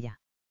escuchado en ella.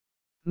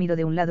 Miro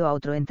de un lado a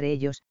otro entre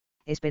ellos,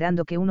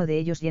 esperando que uno de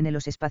ellos llene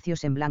los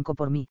espacios en blanco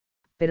por mí,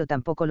 pero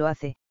tampoco lo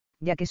hace,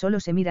 ya que solo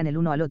se miran el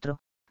uno al otro,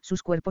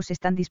 sus cuerpos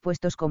están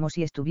dispuestos como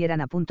si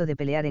estuvieran a punto de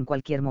pelear en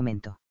cualquier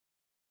momento.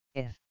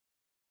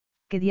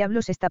 ¿Qué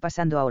diablos está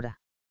pasando ahora?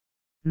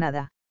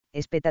 Nada,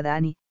 espeta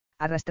Dani,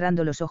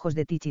 arrastrando los ojos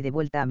de Tich y de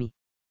vuelta a mí.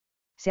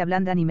 Se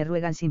ablandan y me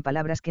ruegan sin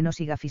palabras que no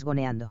siga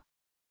fisgoneando.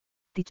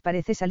 Tich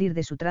parece salir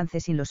de su trance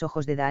sin los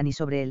ojos de Dani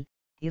sobre él,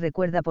 y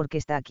recuerda por qué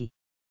está aquí.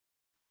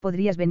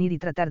 Podrías venir y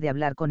tratar de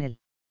hablar con él.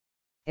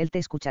 Él te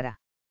escuchará.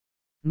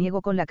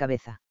 Niego con la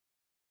cabeza.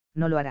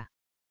 No lo hará.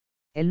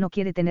 Él no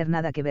quiere tener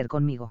nada que ver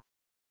conmigo.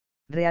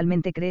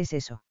 ¿Realmente crees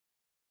eso?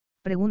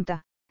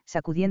 Pregunta,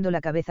 sacudiendo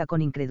la cabeza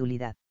con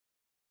incredulidad.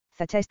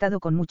 Zach ha estado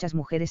con muchas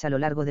mujeres a lo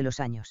largo de los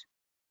años.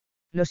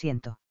 Lo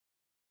siento.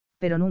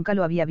 Pero nunca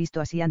lo había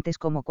visto así antes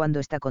como cuando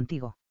está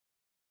contigo.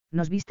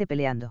 Nos viste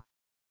peleando.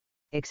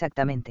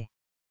 Exactamente.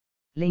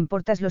 Le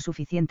importas lo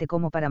suficiente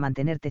como para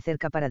mantenerte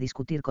cerca para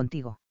discutir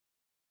contigo.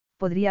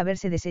 Podría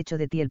haberse deshecho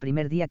de ti el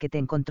primer día que te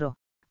encontró,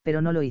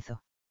 pero no lo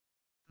hizo.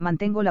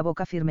 Mantengo la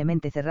boca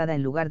firmemente cerrada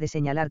en lugar de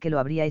señalar que lo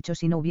habría hecho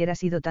si no hubiera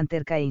sido tan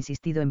terca e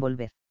insistido en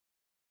volver.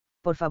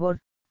 Por favor,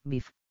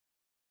 Biff.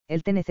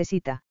 Él te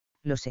necesita,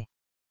 lo sé.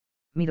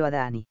 Miro a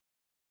Dani.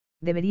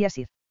 Deberías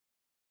ir.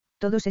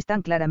 Todos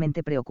están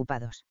claramente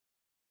preocupados.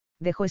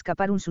 Dejo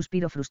escapar un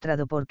suspiro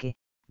frustrado porque,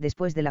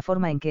 después de la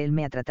forma en que él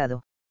me ha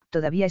tratado,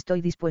 todavía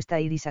estoy dispuesta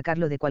a ir y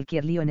sacarlo de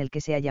cualquier lío en el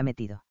que se haya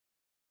metido.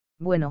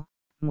 Bueno,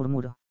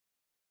 murmuro.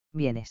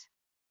 ¿Vienes?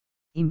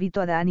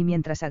 Invito a Dani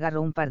mientras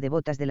agarro un par de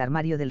botas del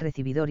armario del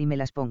recibidor y me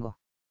las pongo.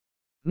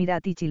 Mira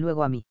a Tich y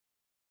luego a mí.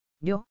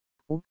 Yo,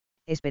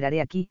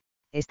 esperaré aquí,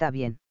 está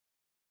bien.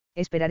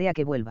 Esperaré a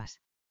que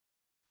vuelvas.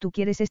 Tú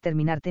quieres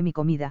exterminarte mi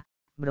comida,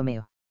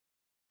 bromeo.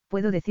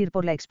 Puedo decir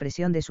por la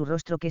expresión de su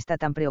rostro que está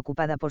tan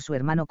preocupada por su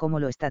hermano como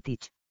lo está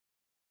Tich.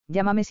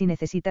 Llámame si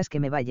necesitas que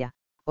me vaya,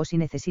 o si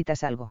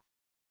necesitas algo.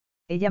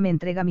 Ella me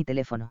entrega mi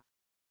teléfono.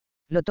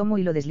 Lo tomo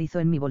y lo deslizo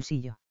en mi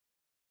bolsillo.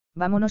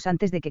 Vámonos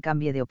antes de que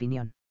cambie de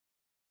opinión.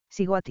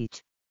 Sigo a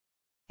Tich.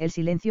 El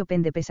silencio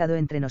pende pesado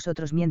entre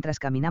nosotros mientras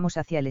caminamos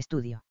hacia el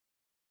estudio.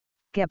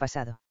 ¿Qué ha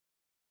pasado?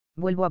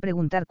 Vuelvo a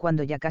preguntar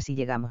cuando ya casi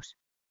llegamos.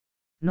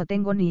 No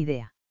tengo ni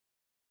idea.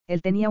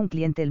 Él tenía un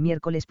cliente el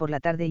miércoles por la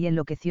tarde y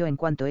enloqueció en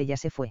cuanto ella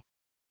se fue.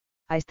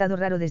 Ha estado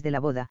raro desde la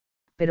boda,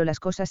 pero las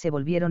cosas se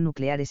volvieron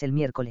nucleares el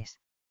miércoles.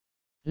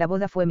 La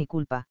boda fue mi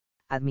culpa,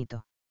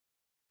 admito.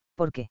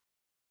 ¿Por qué?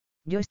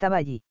 Yo estaba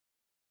allí.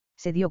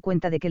 Se dio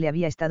cuenta de que le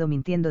había estado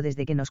mintiendo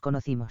desde que nos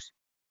conocimos.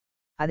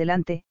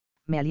 Adelante,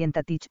 me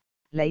alienta Tich,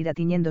 la ira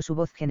tiñendo su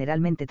voz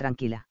generalmente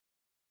tranquila.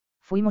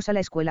 Fuimos a la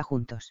escuela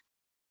juntos.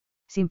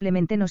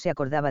 Simplemente no se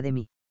acordaba de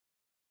mí.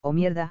 Oh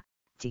mierda,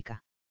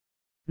 chica.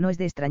 No es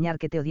de extrañar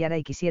que te odiara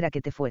y quisiera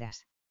que te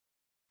fueras.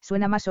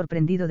 Suena más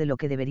sorprendido de lo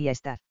que debería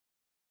estar.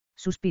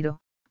 Suspiro,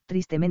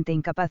 tristemente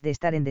incapaz de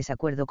estar en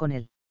desacuerdo con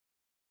él.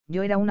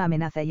 Yo era una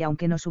amenaza y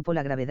aunque no supo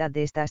la gravedad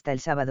de esta hasta el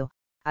sábado,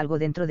 algo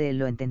dentro de él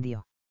lo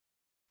entendió.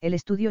 El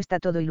estudio está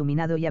todo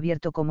iluminado y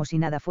abierto como si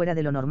nada fuera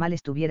de lo normal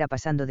estuviera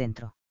pasando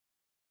dentro.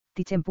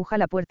 Tich empuja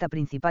la puerta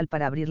principal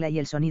para abrirla y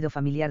el sonido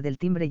familiar del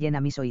timbre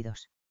llena mis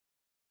oídos.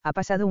 Ha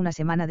pasado una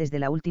semana desde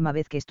la última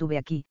vez que estuve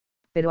aquí,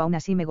 pero aún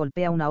así me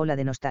golpea una ola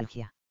de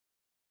nostalgia.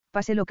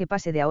 Pase lo que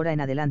pase de ahora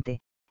en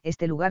adelante,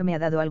 este lugar me ha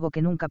dado algo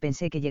que nunca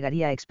pensé que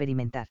llegaría a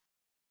experimentar.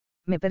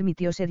 Me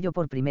permitió ser yo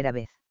por primera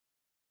vez.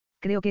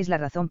 Creo que es la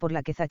razón por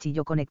la que Zach y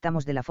yo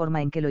conectamos de la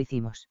forma en que lo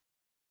hicimos.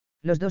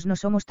 Los dos no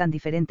somos tan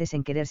diferentes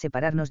en querer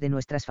separarnos de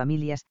nuestras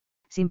familias,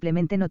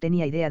 simplemente no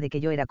tenía idea de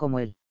que yo era como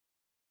él.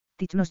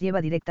 Tich nos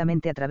lleva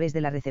directamente a través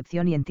de la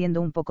recepción y entiendo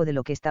un poco de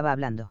lo que estaba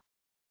hablando.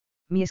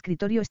 Mi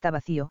escritorio está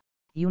vacío,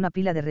 y una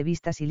pila de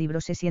revistas y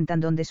libros se sientan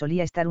donde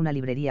solía estar una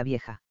librería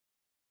vieja.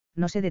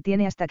 No se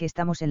detiene hasta que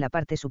estamos en la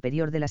parte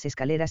superior de las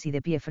escaleras y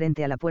de pie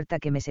frente a la puerta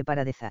que me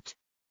separa de Zach.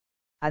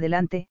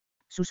 Adelante,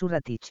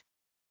 susurra Tich.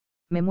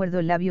 Me muerdo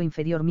el labio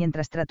inferior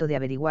mientras trato de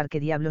averiguar qué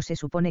diablos se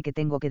supone que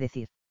tengo que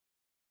decir.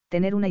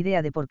 Tener una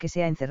idea de por qué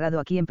se ha encerrado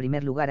aquí en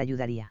primer lugar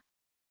ayudaría.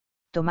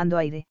 Tomando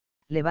aire,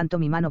 levanto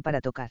mi mano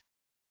para tocar.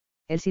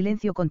 El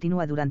silencio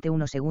continúa durante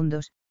unos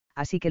segundos,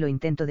 así que lo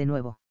intento de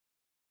nuevo.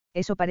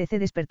 Eso parece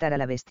despertar a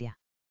la bestia.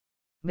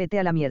 Vete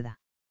a la mierda.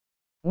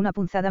 Una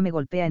punzada me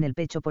golpea en el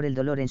pecho por el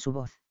dolor en su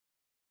voz.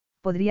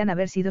 Podrían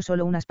haber sido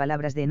solo unas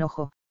palabras de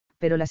enojo,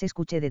 pero las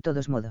escuché de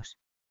todos modos.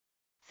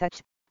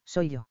 Zach,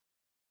 soy yo.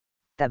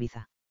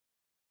 Tabitha.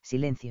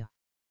 Silencio.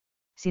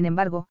 Sin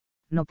embargo,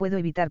 no puedo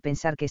evitar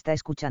pensar que está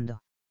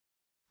escuchando.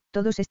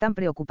 Todos están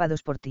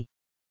preocupados por ti.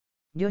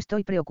 Yo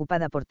estoy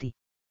preocupada por ti.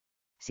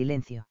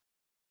 Silencio.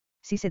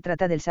 Si se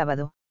trata del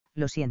sábado,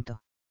 lo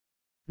siento.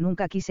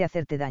 Nunca quise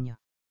hacerte daño.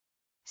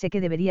 Sé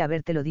que debería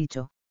habértelo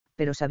dicho,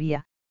 pero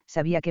sabía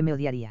que me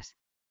odiarías.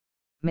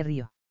 Me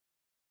río.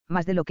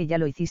 Más de lo que ya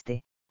lo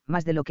hiciste,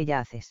 más de lo que ya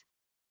haces.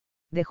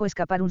 Dejo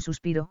escapar un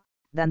suspiro,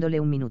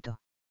 dándole un minuto.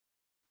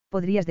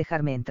 ¿Podrías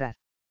dejarme entrar?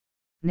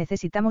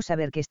 Necesitamos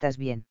saber que estás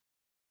bien.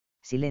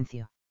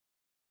 Silencio.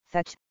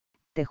 Zach,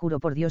 te juro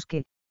por Dios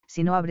que,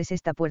 si no abres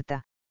esta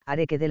puerta,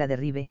 haré que la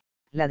derribe,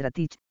 ladra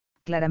Tich,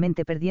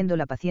 claramente perdiendo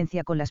la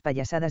paciencia con las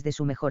payasadas de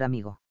su mejor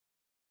amigo.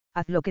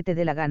 Haz lo que te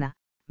dé la gana,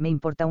 me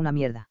importa una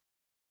mierda.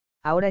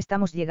 Ahora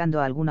estamos llegando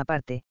a alguna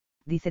parte,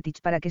 dice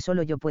Tich para que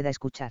solo yo pueda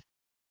escuchar.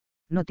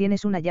 ¿No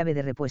tienes una llave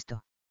de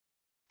repuesto?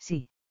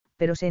 Sí,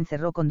 pero se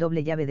encerró con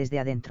doble llave desde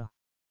adentro.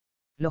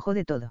 Lo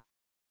jode todo.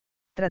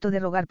 Trato de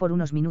rogar por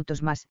unos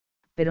minutos más,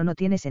 pero no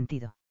tiene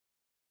sentido.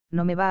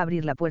 No me va a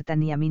abrir la puerta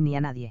ni a mí ni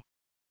a nadie.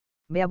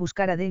 Ve a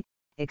buscar a D,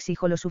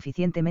 exijo lo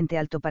suficientemente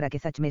alto para que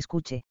Zach me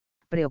escuche,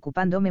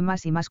 preocupándome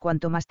más y más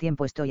cuanto más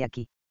tiempo estoy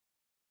aquí.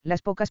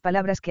 Las pocas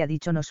palabras que ha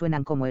dicho no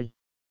suenan como él.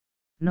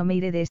 No me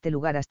iré de este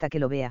lugar hasta que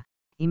lo vea,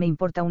 y me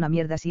importa una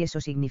mierda si eso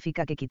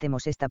significa que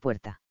quitemos esta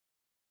puerta.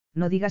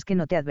 No digas que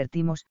no te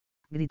advertimos,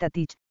 grita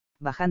Tich,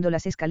 bajando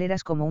las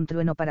escaleras como un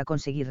trueno para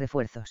conseguir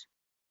refuerzos.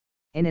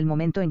 En el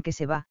momento en que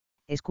se va,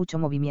 escucho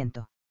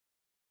movimiento.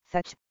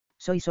 Zach,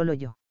 soy solo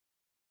yo.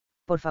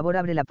 Por favor,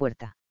 abre la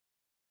puerta.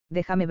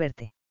 Déjame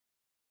verte.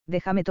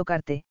 Déjame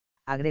tocarte,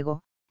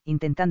 agregó,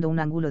 intentando un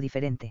ángulo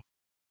diferente.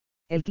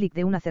 El clic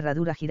de una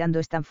cerradura girando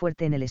es tan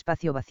fuerte en el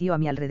espacio vacío a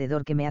mi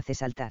alrededor que me hace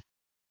saltar.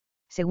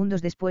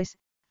 Segundos después,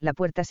 la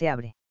puerta se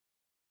abre.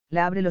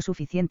 La abre lo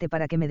suficiente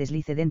para que me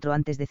deslice dentro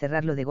antes de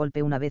cerrarlo de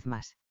golpe una vez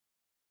más.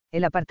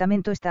 El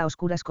apartamento está a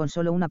oscuras con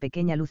solo una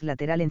pequeña luz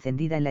lateral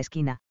encendida en la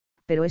esquina,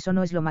 pero eso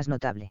no es lo más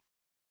notable.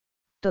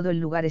 Todo el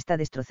lugar está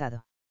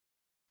destrozado.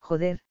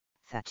 Joder,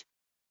 Zach.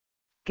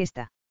 ¿Qué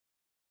está?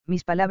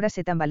 Mis palabras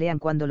se tambalean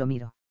cuando lo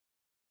miro.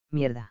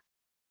 Mierda.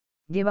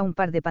 Lleva un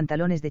par de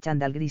pantalones de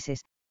chándal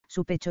grises,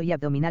 su pecho y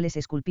abdominales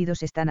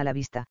esculpidos están a la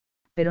vista,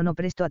 pero no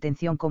presto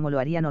atención como lo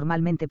haría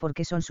normalmente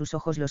porque son sus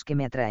ojos los que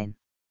me atraen.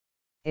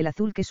 El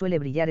azul que suele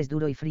brillar es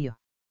duro y frío.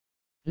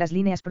 Las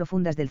líneas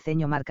profundas del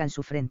ceño marcan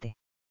su frente.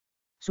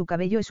 Su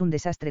cabello es un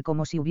desastre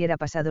como si hubiera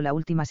pasado la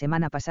última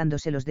semana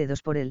pasándose los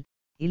dedos por él,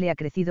 y le ha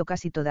crecido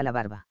casi toda la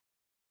barba.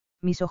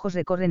 Mis ojos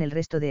recorren el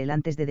resto de él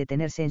antes de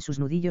detenerse en sus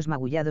nudillos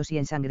magullados y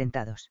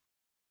ensangrentados.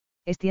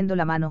 Extiendo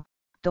la mano,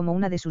 tomo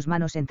una de sus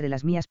manos entre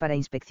las mías para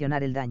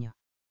inspeccionar el daño.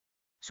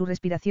 Su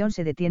respiración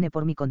se detiene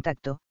por mi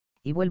contacto,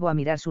 y vuelvo a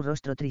mirar su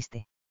rostro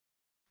triste.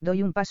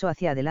 Doy un paso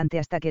hacia adelante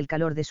hasta que el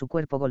calor de su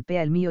cuerpo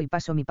golpea el mío y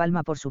paso mi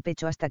palma por su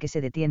pecho hasta que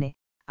se detiene,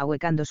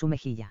 ahuecando su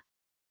mejilla.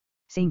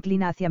 Se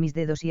inclina hacia mis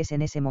dedos y es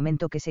en ese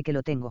momento que sé que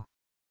lo tengo.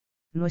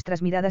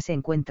 Nuestras miradas se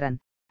encuentran,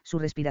 su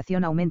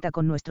respiración aumenta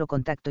con nuestro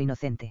contacto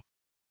inocente.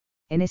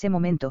 En ese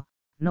momento,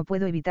 no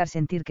puedo evitar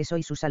sentir que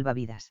soy su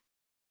salvavidas.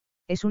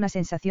 Es una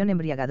sensación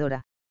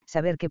embriagadora,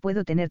 saber que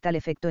puedo tener tal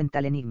efecto en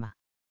tal enigma.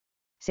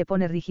 Se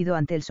pone rígido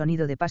ante el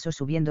sonido de pasos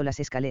subiendo las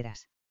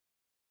escaleras.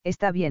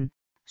 Está bien,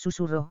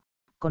 susurró,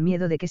 con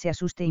miedo de que se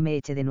asuste y me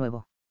eche de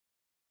nuevo.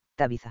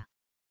 Tabitha.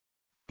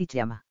 Tich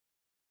llama.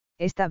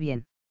 Está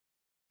bien.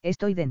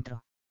 Estoy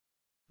dentro.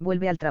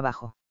 Vuelve al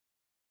trabajo.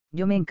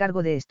 Yo me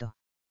encargo de esto.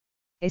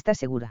 ¿Estás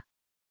segura?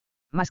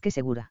 Más que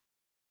segura.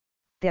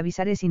 Te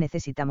avisaré si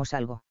necesitamos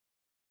algo.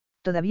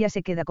 Todavía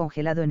se queda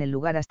congelado en el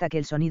lugar hasta que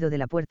el sonido de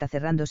la puerta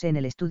cerrándose en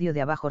el estudio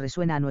de abajo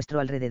resuena a nuestro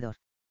alrededor.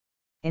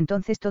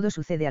 Entonces todo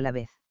sucede a la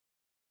vez.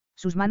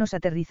 Sus manos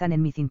aterrizan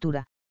en mi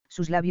cintura,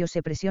 sus labios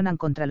se presionan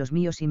contra los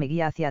míos y me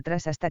guía hacia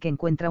atrás hasta que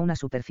encuentra una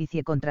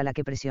superficie contra la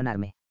que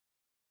presionarme.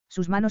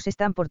 Sus manos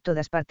están por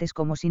todas partes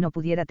como si no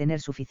pudiera tener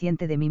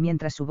suficiente de mí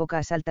mientras su boca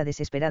asalta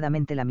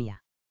desesperadamente la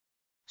mía.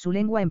 Su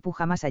lengua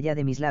empuja más allá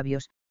de mis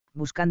labios,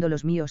 buscando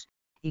los míos,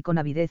 y con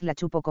avidez la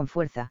chupo con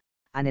fuerza,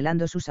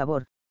 anhelando su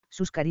sabor,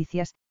 sus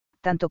caricias,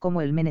 tanto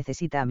como él me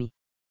necesita a mí.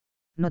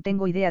 No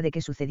tengo idea de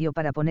qué sucedió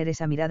para poner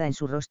esa mirada en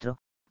su rostro,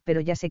 pero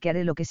ya sé que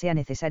haré lo que sea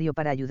necesario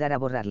para ayudar a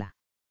borrarla.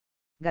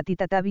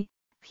 Gatita Tabi,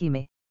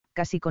 gime,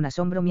 casi con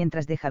asombro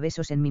mientras deja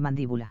besos en mi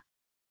mandíbula.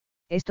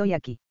 Estoy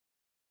aquí.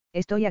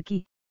 Estoy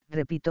aquí,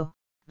 repito,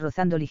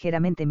 rozando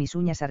ligeramente mis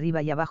uñas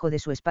arriba y abajo de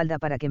su espalda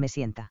para que me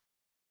sienta.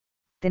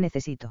 Te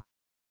necesito.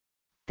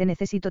 Te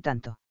necesito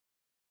tanto.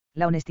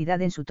 La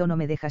honestidad en su tono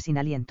me deja sin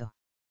aliento.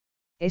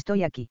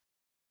 Estoy aquí.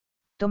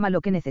 Toma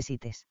lo que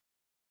necesites.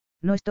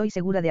 No estoy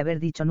segura de haber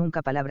dicho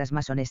nunca palabras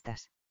más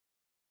honestas.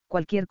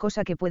 Cualquier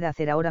cosa que pueda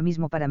hacer ahora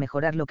mismo para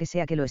mejorar lo que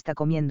sea que lo está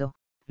comiendo,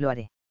 lo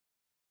haré.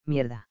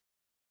 Mierda.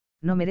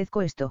 No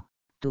merezco esto,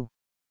 tú.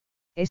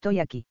 Estoy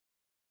aquí.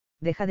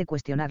 Deja de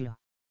cuestionarlo.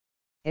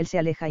 Él se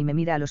aleja y me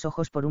mira a los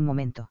ojos por un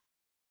momento.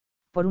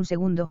 Por un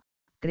segundo,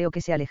 creo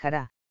que se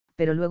alejará,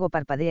 pero luego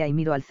parpadea y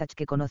miro al Zach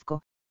que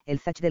conozco, el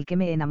Zach del que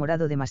me he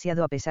enamorado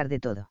demasiado a pesar de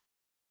todo.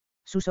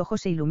 Sus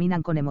ojos se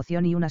iluminan con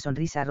emoción y una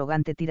sonrisa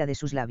arrogante tira de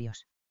sus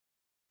labios.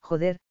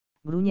 Joder,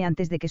 gruñe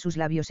antes de que sus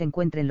labios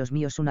encuentren los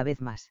míos una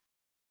vez más.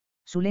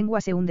 Su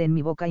lengua se hunde en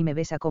mi boca y me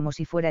besa como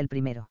si fuera el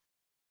primero.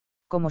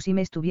 Como si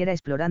me estuviera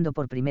explorando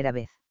por primera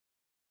vez.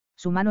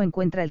 Su mano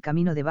encuentra el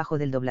camino debajo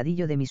del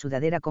dobladillo de mi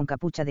sudadera con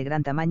capucha de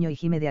gran tamaño y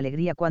gime de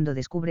alegría cuando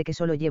descubre que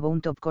solo llevo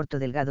un top corto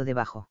delgado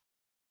debajo.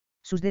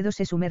 Sus dedos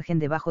se sumergen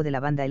debajo de la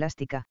banda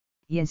elástica,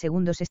 y en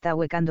segundos está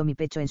ahuecando mi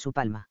pecho en su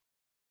palma.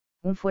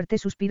 Un fuerte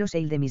suspiro se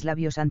hilde mis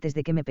labios antes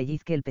de que me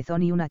pellizque el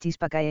pezón y una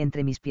chispa cae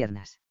entre mis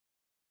piernas.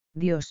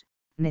 Dios,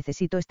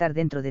 necesito estar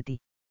dentro de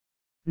ti.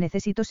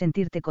 Necesito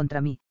sentirte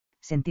contra mí,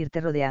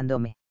 sentirte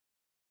rodeándome.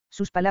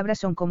 Sus palabras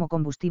son como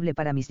combustible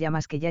para mis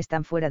llamas que ya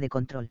están fuera de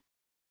control.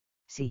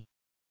 Sí.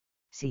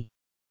 Sí.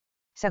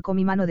 Saco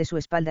mi mano de su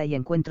espalda y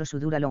encuentro su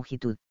dura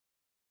longitud.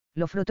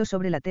 Lo froto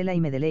sobre la tela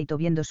y me deleito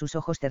viendo sus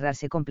ojos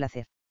cerrarse con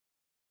placer.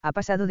 Ha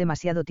pasado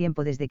demasiado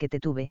tiempo desde que te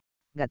tuve,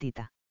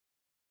 gatita.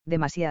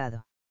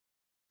 Demasiado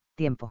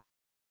tiempo.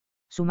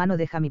 Su mano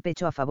deja mi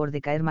pecho a favor de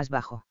caer más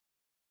bajo.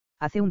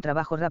 Hace un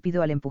trabajo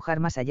rápido al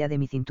empujar más allá de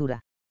mi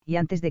cintura, y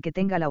antes de que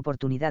tenga la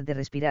oportunidad de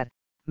respirar,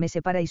 me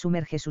separa y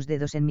sumerge sus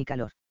dedos en mi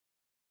calor.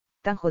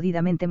 Tan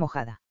jodidamente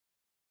mojada.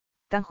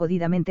 Tan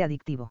jodidamente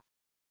adictivo.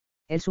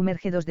 Él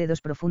sumerge 2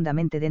 dedos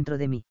profundamente dentro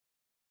de mí.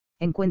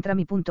 Encuentra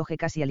mi punto G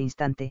casi al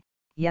instante,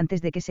 y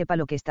antes de que sepa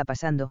lo que está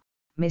pasando,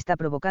 me está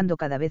provocando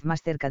cada vez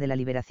más cerca de la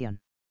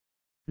liberación.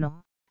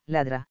 No,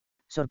 ladra,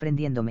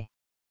 sorprendiéndome.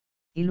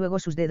 Y luego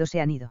sus dedos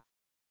se han ido.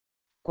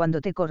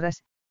 Cuando te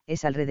corras,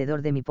 es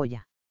alrededor de mi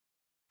polla.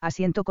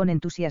 Asiento con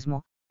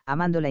entusiasmo,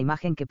 amando la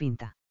imagen que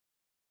pinta.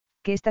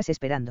 ¿Qué estás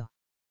esperando?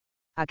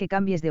 ¿A que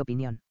cambies de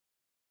opinión?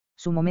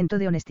 Su momento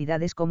de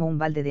honestidad es como un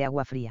balde de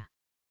agua fría.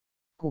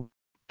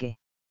 ¿Qué?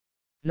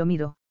 Lo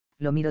miro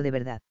de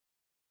verdad.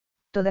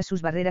 Todas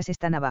sus barreras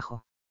están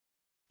abajo.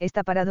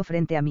 Está parado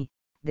frente a mí,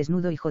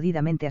 desnudo y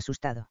jodidamente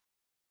asustado.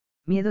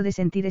 Miedo de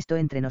sentir esto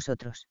entre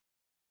nosotros.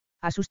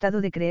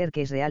 Asustado de creer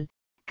que es real,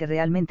 que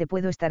realmente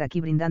puedo estar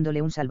aquí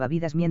brindándole un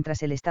salvavidas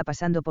mientras él está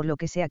pasando por lo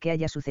que sea que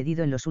haya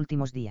sucedido en los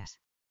últimos días.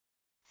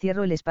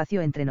 Cierro el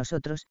espacio entre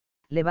nosotros,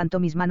 levanto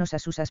mis manos a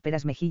sus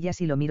ásperas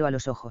mejillas y lo miro a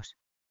los ojos.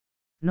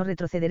 No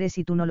retrocederé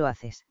si tú no lo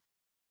haces.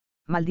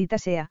 Maldita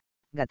sea,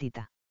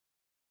 gatita.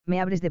 Me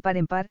abres de par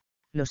en par,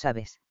 lo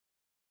sabes.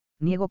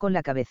 Niego con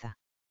la cabeza.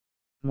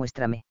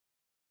 Muéstrame.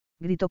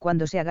 Grito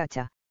cuando se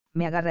agacha,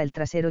 me agarra el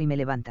trasero y me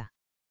levanta.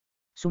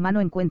 Su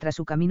mano encuentra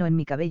su camino en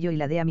mi cabello y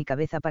ladea mi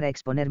cabeza para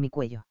exponer mi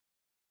cuello.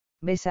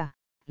 Besa,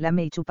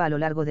 lame y chupa a lo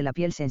largo de la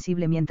piel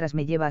sensible mientras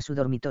me lleva a su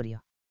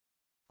dormitorio.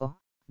 Oh,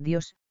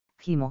 Dios,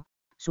 gimo,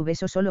 su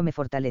beso solo me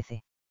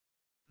fortalece.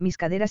 Mis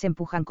caderas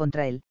empujan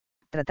contra él,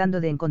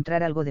 tratando de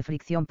encontrar algo de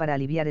fricción para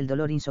aliviar el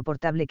dolor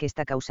insoportable que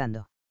está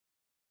causando.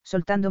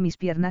 Soltando mis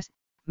piernas,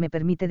 me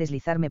permite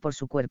deslizarme por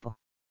su cuerpo.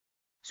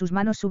 Sus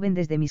manos suben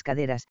desde mis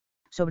caderas,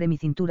 sobre mi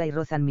cintura y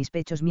rozan mis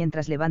pechos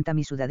mientras levanta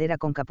mi sudadera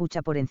con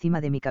capucha por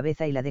encima de mi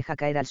cabeza y la deja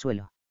caer al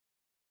suelo.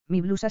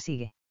 Mi blusa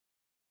sigue.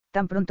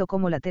 Tan pronto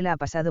como la tela ha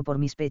pasado por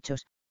mis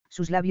pechos,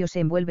 sus labios se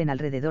envuelven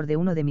alrededor de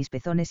uno de mis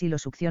pezones y lo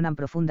succionan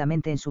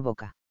profundamente en su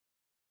boca.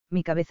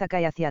 Mi cabeza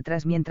cae hacia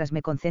atrás mientras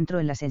me concentro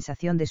en la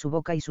sensación de su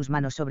boca y sus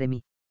manos sobre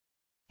mí.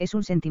 Es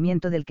un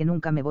sentimiento del que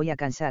nunca me voy a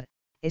cansar,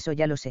 eso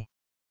ya lo sé.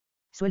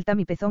 Suelta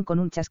mi pezón con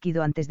un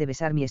chasquido antes de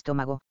besar mi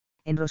estómago,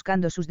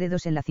 enroscando sus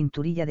dedos en la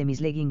cinturilla de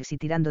mis leggings y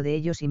tirando de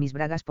ellos y mis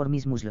bragas por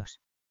mis muslos.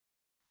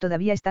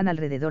 Todavía están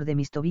alrededor de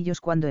mis tobillos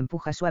cuando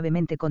empuja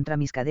suavemente contra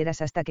mis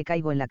caderas hasta que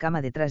caigo en la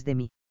cama detrás de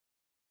mí.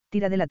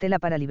 Tira de la tela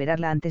para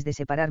liberarla antes de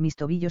separar mis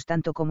tobillos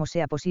tanto como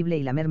sea posible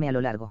y lamerme a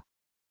lo largo.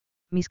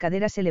 Mis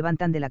caderas se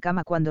levantan de la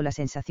cama cuando la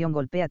sensación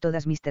golpea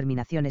todas mis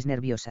terminaciones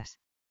nerviosas.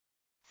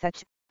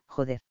 Zach,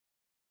 joder.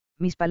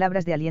 Mis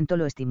palabras de aliento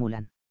lo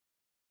estimulan.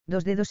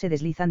 2 dedos se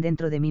deslizan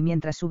dentro de mí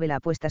mientras sube la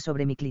apuesta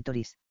sobre mi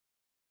clítoris.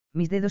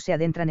 Mis dedos se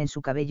adentran en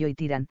su cabello y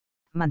tiran,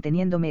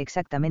 manteniéndome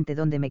exactamente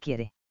donde me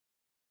quiere.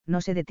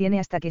 No se detiene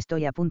hasta que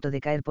estoy a punto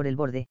de caer por el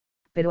borde,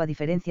 pero a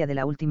diferencia de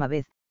la última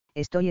vez,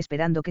 estoy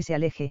esperando que se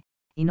aleje,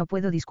 y no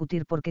puedo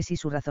discutir porque si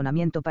su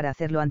razonamiento para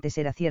hacerlo antes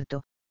era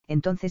cierto,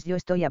 entonces yo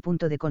estoy a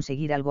punto de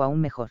conseguir algo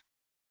aún mejor.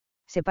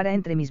 Se para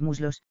entre mis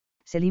muslos,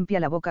 se limpia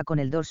la boca con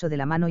el dorso de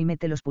la mano y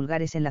mete los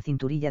pulgares en la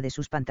cinturilla de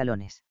sus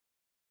pantalones.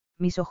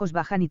 Mis ojos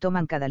bajan y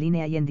toman cada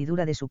línea y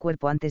hendidura de su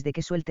cuerpo antes de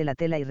que suelte la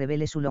tela y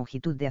revele su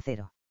longitud de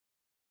acero.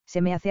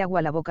 Se me hace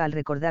agua la boca al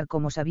recordar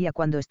cómo sabía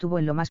cuando estuvo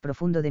en lo más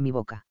profundo de mi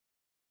boca.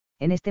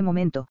 En este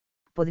momento,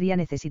 podría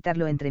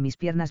necesitarlo entre mis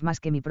piernas más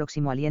que mi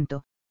próximo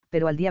aliento,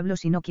 pero al diablo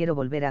si no quiero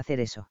volver a hacer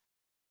eso.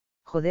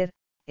 Joder,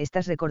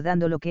 ¿estás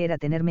recordando lo que era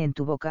tenerme en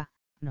tu boca?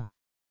 No.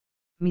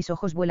 Mis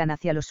ojos vuelan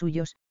hacia los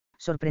suyos,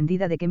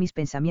 sorprendida de que mis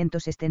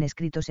pensamientos estén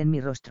escritos en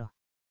mi rostro.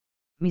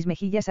 Mis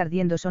mejillas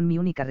ardiendo son mi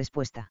única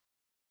respuesta.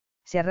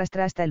 Se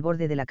arrastra hasta el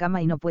borde de la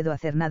cama y no puedo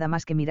hacer nada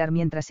más que mirar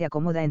mientras se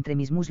acomoda entre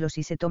mis muslos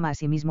y se toma a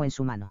sí mismo en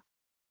su mano.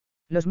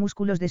 Los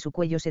músculos de su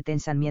cuello se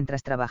tensan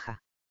mientras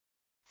trabaja.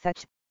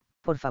 Zach,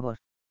 por favor.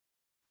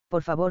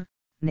 Por favor,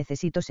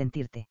 necesito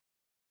sentirte.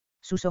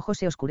 Sus ojos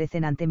se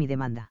oscurecen ante mi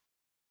demanda.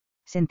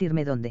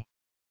 ¿Sentirme dónde?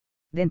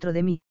 Dentro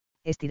de mí,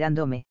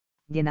 estirándome,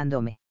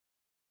 llenándome.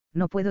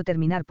 No puedo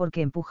terminar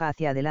porque empuja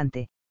hacia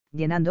adelante,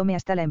 llenándome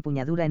hasta la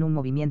empuñadura en un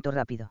movimiento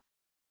rápido.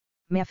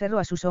 Me aferro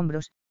a sus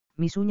hombros,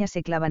 mis uñas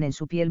se clavan en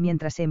su piel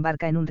mientras se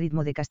embarca en un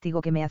ritmo de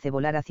castigo que me hace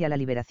volar hacia la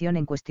liberación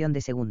en cuestión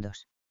de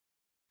segundos.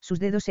 Sus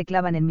dedos se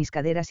clavan en mis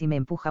caderas y me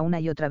empuja una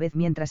y otra vez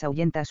mientras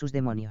ahuyenta a sus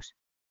demonios.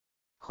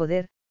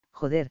 Joder,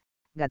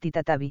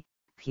 gatita Tabby,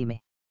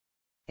 gime.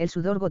 El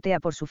sudor gotea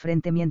por su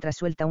frente mientras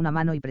suelta una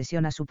mano y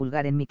presiona su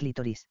pulgar en mi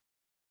clítoris.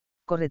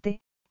 Córrete,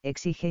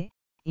 exige,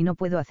 y no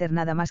puedo hacer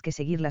nada más que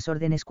seguir las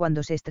órdenes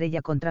cuando se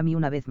estrella contra mí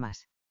una vez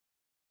más.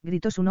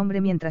 Grito su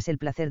nombre mientras el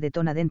placer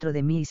detona dentro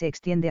de mí y se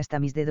extiende hasta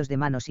mis dedos de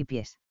manos y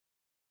pies.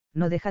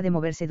 No deja de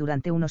moverse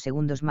durante unos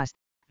segundos más,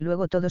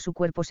 luego todo su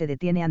cuerpo se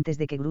detiene antes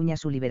de que gruña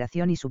su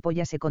liberación y su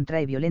polla se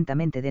contrae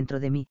violentamente dentro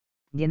de mí,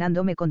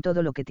 llenándome con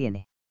todo lo que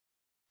tiene.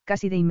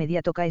 Casi de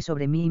inmediato cae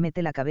sobre mí y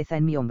mete la cabeza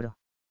en mi hombro.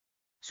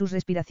 Sus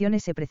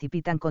respiraciones se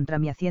precipitan contra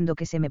mí haciendo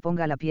que se me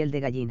ponga la piel de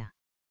gallina.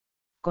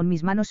 Con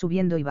mis manos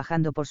subiendo y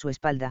bajando por su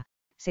espalda,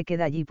 se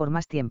queda allí por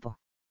más tiempo.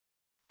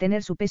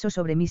 Tener su peso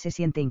sobre mí se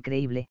siente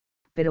increíble,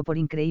 pero por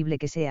increíble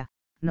que sea,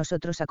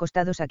 nosotros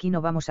acostados aquí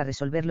no vamos a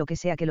resolver lo que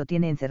sea que lo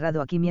tiene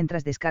encerrado aquí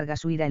mientras descarga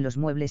su ira en los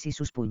muebles y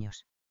sus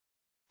puños.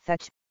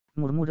 Zach,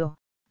 murmuró,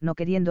 no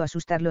queriendo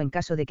asustarlo en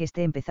caso de que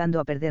esté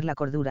empezando a perder la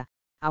cordura,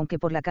 aunque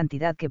por la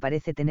cantidad que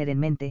parece tener en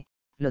mente,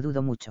 lo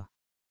dudo mucho.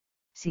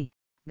 Sí,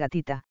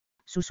 gatita,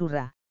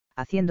 susurra,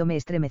 haciéndome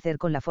estremecer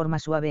con la forma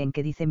suave en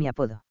que dice mi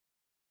apodo.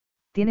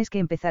 Tienes que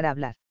empezar a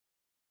hablar.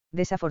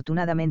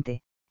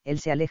 Desafortunadamente, él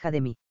se aleja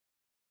de mí.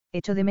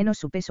 Echo de menos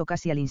su peso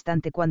casi al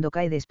instante cuando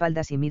cae de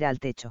espaldas y mira al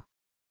techo.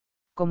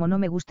 Como no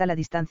me gusta la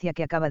distancia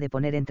que acaba de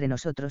poner entre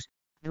nosotros,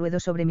 ruedo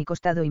sobre mi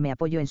costado y me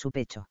apoyo en su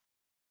pecho.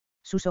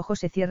 Sus ojos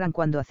se cierran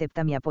cuando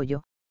acepta mi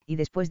apoyo, y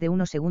después de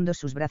unos segundos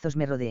sus brazos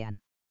me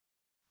rodean.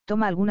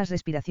 Toma algunas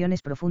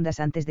respiraciones profundas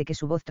antes de que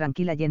su voz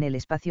tranquila llene el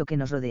espacio que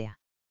nos rodea.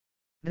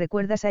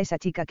 ¿Recuerdas a esa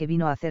chica que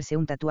vino a hacerse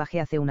un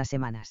tatuaje hace unas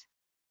semanas?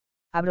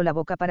 Abro la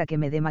boca para que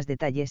me dé más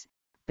detalles,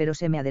 pero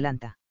se me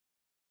adelanta.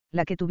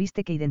 La que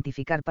tuviste que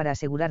identificar para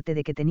asegurarte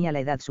de que tenía la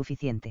edad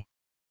suficiente.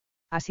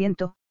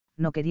 Asiento,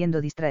 no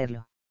queriendo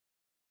distraerlo.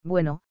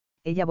 Bueno,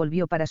 ella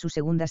volvió para su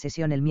segunda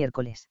sesión el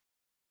miércoles.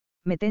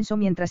 Me tenso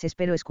mientras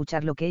espero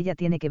escuchar lo que ella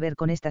tiene que ver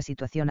con esta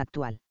situación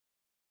actual.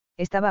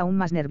 Estaba aún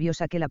más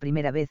nerviosa que la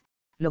primera vez,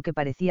 lo que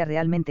parecía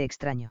realmente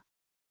extraño.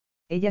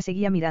 Ella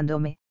seguía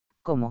mirándome,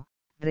 ¿cómo?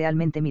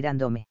 Realmente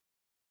mirándome.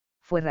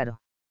 Fue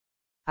raro.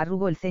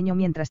 Arrugo el ceño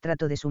mientras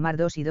trato de sumar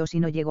 2 y 2 y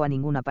no llego a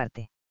ninguna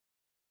parte.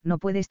 No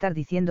puede estar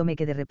diciéndome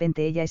que de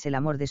repente ella es el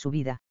amor de su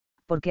vida,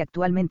 porque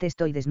actualmente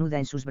estoy desnuda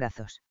en sus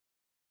brazos.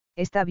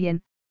 Está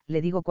bien,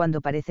 le digo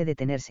cuando parece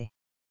detenerse.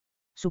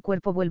 Su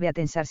cuerpo vuelve a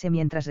tensarse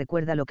mientras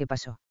recuerda lo que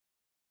pasó.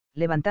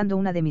 Levantando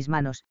una de mis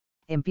manos,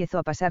 empiezo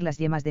a pasar las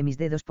yemas de mis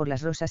dedos por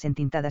las rosas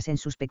entintadas en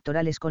sus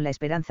pectorales con la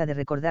esperanza de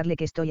recordarle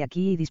que estoy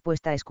aquí y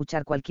dispuesta a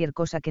escuchar cualquier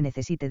cosa que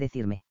necesite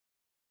decirme.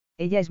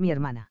 Ella es mi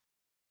hermana.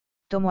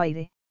 Tomo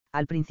aire,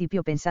 al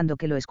principio pensando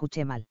que lo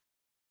escuché mal.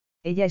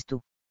 Ella es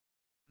tú.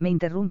 Me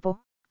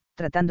interrumpo,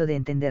 tratando de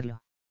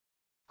entenderlo.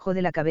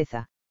 Jode la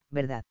cabeza,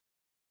 ¿verdad?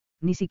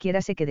 Ni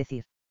siquiera sé qué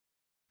decir.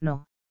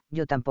 No,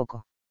 yo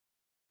tampoco.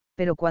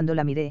 Pero cuando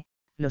la miré,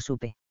 lo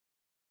supe.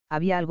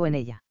 Había algo en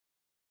ella.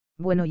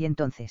 Bueno, y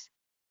entonces.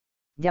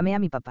 Llamé a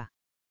mi papá.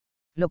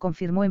 Lo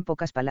confirmó en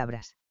pocas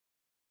palabras.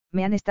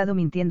 Me han estado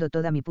mintiendo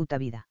toda mi puta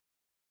vida.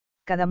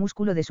 Cada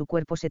músculo de su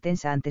cuerpo se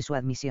tensa ante su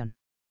admisión.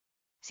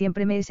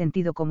 Siempre me he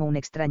sentido como un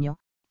extraño,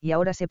 y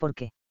ahora sé por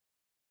qué.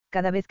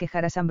 Cada vez que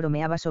Harasan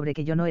bromeaba sobre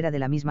que yo no era de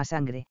la misma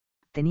sangre,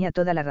 tenía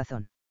toda la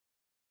razón.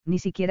 Ni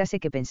siquiera sé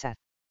qué pensar.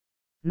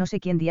 No sé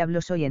quién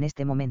diablo soy en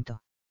este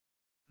momento.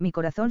 Mi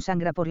corazón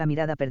sangra por la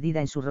mirada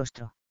perdida en su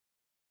rostro.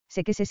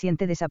 Sé que se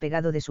siente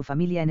desapegado de su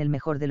familia en el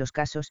mejor de los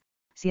casos,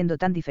 siendo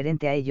tan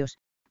diferente a ellos,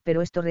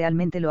 pero esto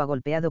realmente lo ha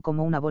golpeado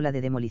como una bola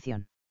de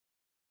demolición.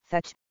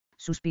 Zach,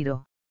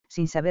 suspiró,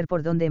 sin saber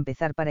por dónde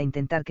empezar para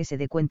intentar que se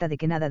dé cuenta de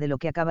que nada de lo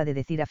que acaba de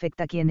decir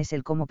afecta a quién es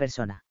él como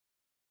persona.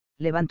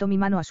 Levanto mi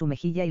mano a su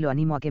mejilla y lo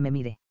animo a que me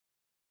mire.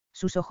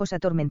 Sus ojos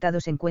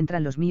atormentados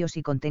encuentran los míos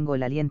y contengo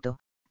el aliento,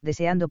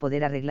 deseando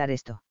poder arreglar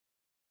esto.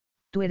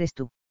 Tú eres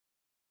tú.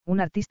 Un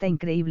artista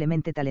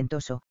increíblemente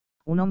talentoso,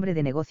 un hombre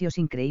de negocios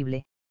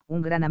increíble,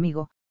 un gran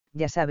amigo,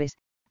 ya sabes,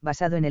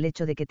 basado en el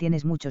hecho de que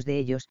tienes muchos de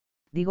ellos,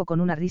 digo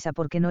con una risa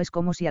porque no es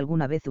como si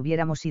alguna vez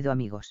hubiéramos sido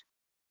amigos.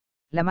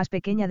 La más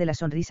pequeña de las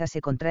sonrisas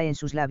se contrae en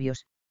sus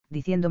labios,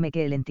 diciéndome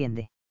que él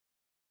entiende.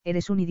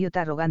 Eres un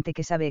idiota arrogante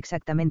que sabe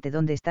exactamente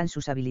dónde están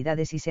sus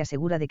habilidades y se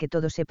asegura de que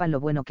todos sepan lo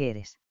bueno que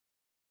eres.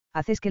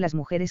 Haces que las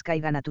mujeres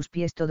caigan a tus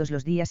pies todos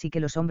los días y que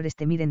los hombres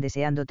te miren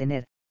deseando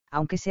tener,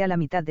 aunque sea la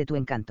mitad de tu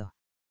encanto.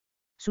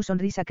 Su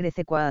sonrisa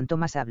crece cuanto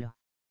más hablo.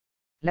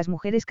 Las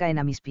mujeres caen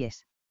a mis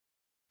pies.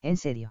 ¿En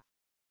serio?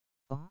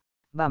 Oh,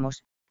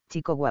 vamos,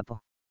 chico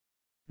guapo.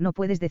 No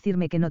puedes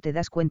decirme que no te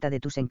das cuenta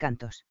de tus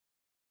encantos.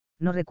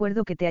 No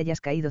recuerdo que te hayas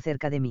caído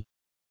cerca de mí.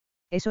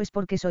 Eso es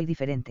porque soy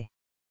diferente.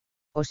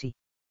 ¿O sí?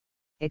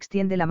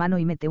 Extiende la mano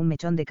y mete un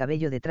mechón de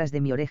cabello detrás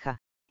de mi oreja,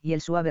 y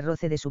el suave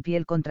roce de su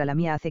piel contra la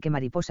mía hace que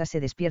mariposas se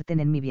despierten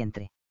en mi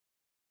vientre.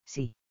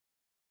 Sí.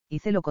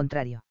 Hice lo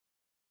contrario.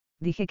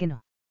 Dije que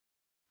no.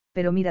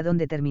 Pero mira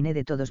dónde terminé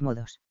de todos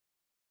modos.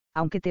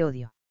 Aunque te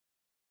odio.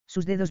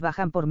 Sus dedos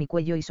bajan por mi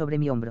cuello y sobre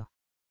mi hombro.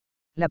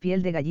 La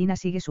piel de gallina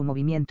sigue su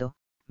movimiento,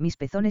 mis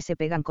pezones se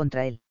pegan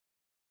contra él.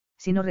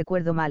 Si no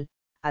recuerdo mal,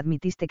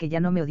 admitiste que ya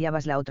no me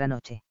odiabas la otra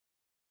noche.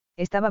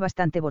 Estaba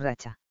bastante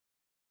borracha.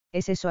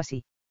 ¿Es eso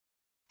así?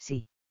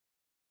 Sí.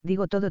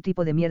 Digo todo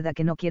tipo de mierda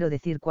que no quiero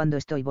decir cuando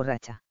estoy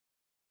borracha.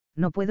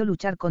 No puedo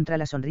luchar contra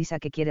la sonrisa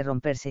que quiere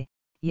romperse,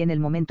 y en el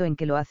momento en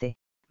que lo hace,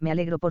 me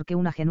alegro porque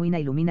una genuina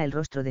ilumina el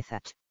rostro de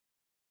Zach.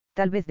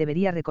 Tal vez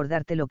debería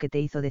recordarte lo que te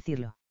hizo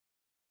decirlo.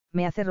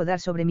 Me hace rodar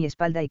sobre mi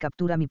espalda y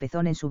captura mi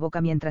pezón en su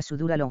boca mientras su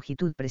dura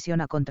longitud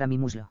presiona contra mi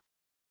muslo.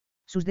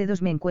 Sus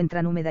dedos me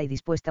encuentran húmeda y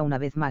dispuesta una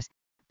vez más,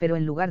 pero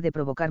en lugar de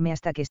provocarme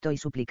hasta que estoy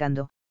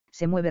suplicando,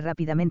 se mueve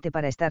rápidamente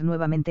para estar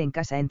nuevamente en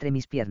casa entre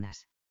mis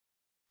piernas.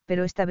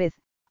 Pero esta vez,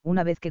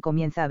 una vez que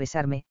comienza a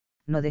besarme,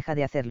 no deja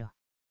de hacerlo.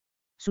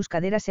 Sus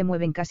caderas se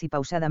mueven casi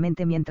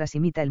pausadamente mientras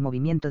imita el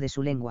movimiento de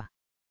su lengua.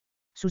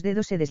 Sus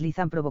dedos se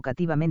deslizan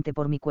provocativamente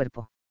por mi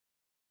cuerpo.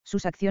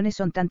 Sus acciones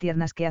son tan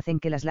tiernas que hacen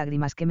que las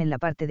lágrimas quemen la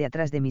parte de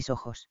atrás de mis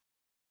ojos.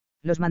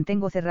 Los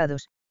mantengo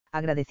cerrados,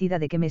 agradecida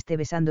de que me esté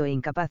besando e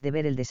incapaz de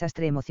ver el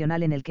desastre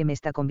emocional en el que me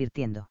está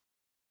convirtiendo.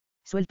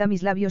 Suelta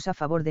mis labios a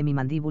favor de mi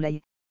mandíbula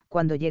y,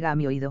 cuando llega a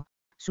mi oído,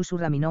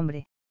 susurra mi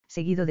nombre,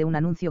 seguido de un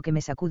anuncio que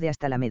me sacude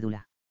hasta la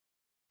médula.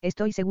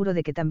 Estoy seguro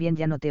de que también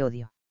ya no te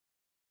odio.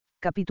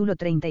 Capítulo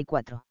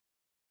 34.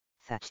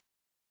 Zach.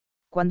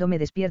 Cuando me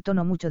despierto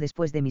no mucho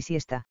después de mi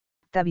siesta,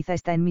 Tabitha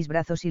está en mis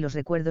brazos y los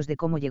recuerdos de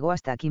cómo llegó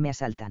hasta aquí me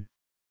asaltan.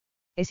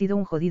 He sido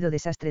un jodido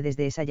desastre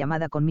desde esa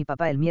llamada con mi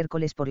papá el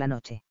miércoles por la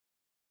noche.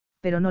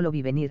 Pero no lo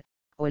vi venir,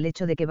 o el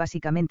hecho de que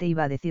básicamente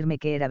iba a decirme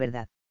que era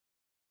verdad.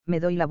 Me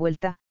doy la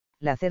vuelta,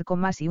 la acerco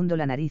más y hundo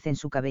la nariz en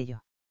su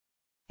cabello.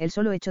 El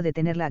solo hecho de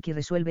tenerla aquí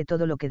resuelve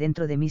todo lo que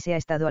dentro de mí se ha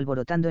estado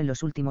alborotando en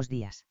los últimos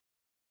días.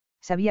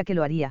 Sabía que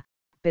lo haría,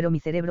 pero mi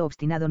cerebro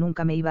obstinado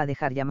nunca me iba a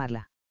dejar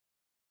llamarla.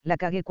 La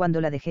cagué cuando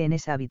la dejé en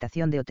esa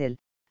habitación de hotel,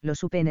 lo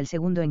supe en el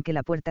segundo en que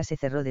la puerta se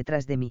cerró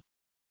detrás de mí.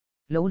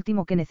 Lo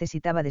último que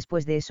necesitaba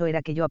después de eso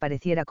era que yo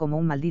apareciera como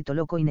un maldito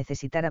loco y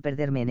necesitara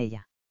perderme en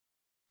ella.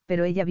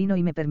 Pero ella vino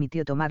y me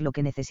permitió tomar lo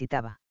que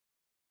necesitaba.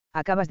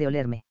 Acabas de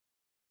olerme.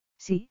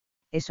 Sí,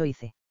 eso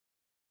hice.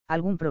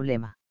 ¿Algún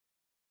problema?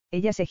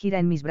 Ella se gira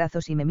en mis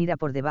brazos y me mira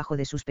por debajo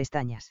de sus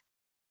pestañas.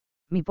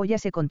 Mi polla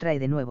se contrae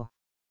de nuevo.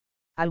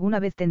 ¿Alguna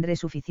vez tendré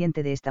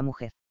suficiente de esta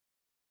mujer?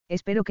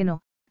 Espero que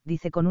no,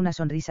 dice con una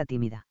sonrisa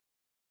tímida.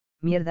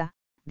 Mierda,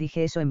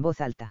 dije eso en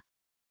voz alta.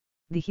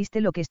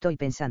 Dijiste lo que estoy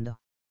pensando.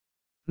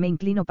 Me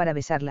inclino para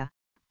besarla,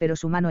 pero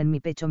su mano en mi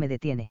pecho me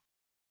detiene.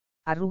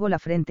 Arrugo la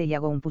frente y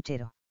hago un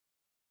puchero.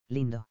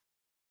 Lindo.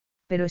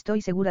 Pero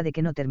estoy segura de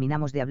que no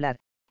terminamos de hablar,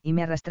 y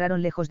me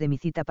arrastraron lejos de mi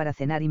cita para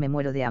cenar y me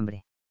muero de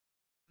hambre.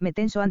 Me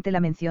tenso ante la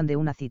mención de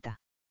una cita.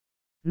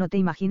 No te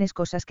imagines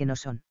cosas que no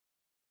son.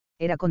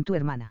 Era con tu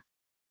hermana.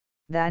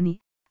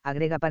 Dani,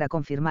 agrega para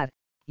confirmar,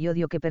 y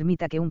odio que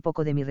permita que un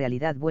poco de mi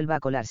realidad vuelva a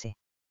colarse.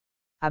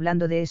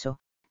 Hablando de eso,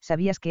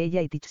 ¿sabías que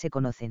ella y Tich se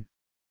conocen?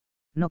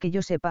 No que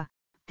yo sepa,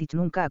 Tich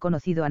nunca ha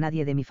conocido a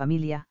nadie de mi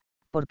familia.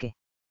 ¿Por qué?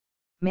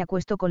 Me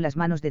acuesto con las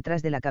manos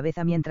detrás de la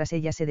cabeza mientras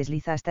ella se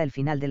desliza hasta el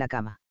final de la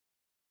cama.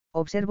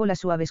 Observo las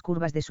suaves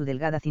curvas de su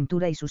delgada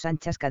cintura y sus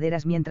anchas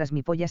caderas mientras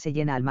mi polla se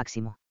llena al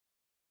máximo.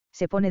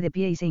 Se pone de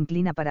pie y se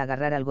inclina para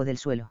agarrar algo del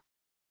suelo.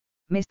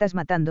 Me estás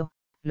matando,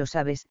 lo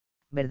sabes,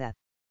 ¿verdad?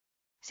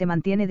 Se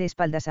mantiene de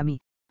espaldas a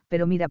mí,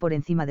 pero mira por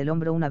encima del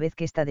hombro una vez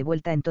que está de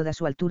vuelta en toda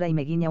su altura y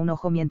me guiña un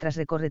ojo mientras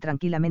recorre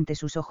tranquilamente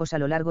sus ojos a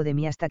lo largo de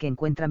mí hasta que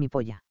encuentra mi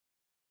polla.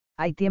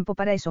 Hay tiempo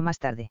para eso más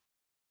tarde.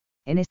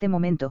 En este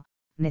momento,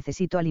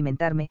 necesito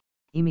alimentarme,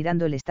 y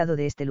mirando el estado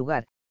de este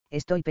lugar,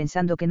 estoy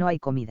pensando que no hay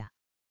comida.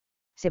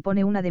 Se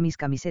pone una de mis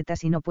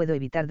camisetas y no puedo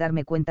evitar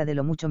darme cuenta de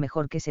lo mucho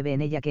mejor que se ve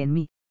en ella que en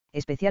mí,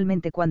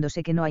 especialmente cuando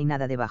sé que no hay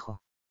nada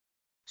debajo.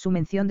 Su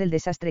mención del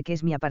desastre que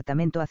es mi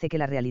apartamento hace que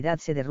la realidad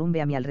se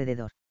derrumbe a mi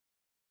alrededor.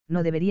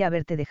 No debería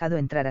haberte dejado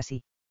entrar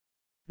así.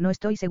 No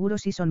estoy seguro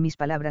si son mis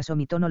palabras o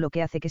mi tono lo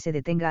que hace que se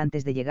detenga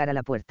antes de llegar a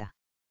la puerta.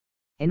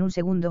 En un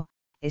segundo,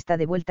 está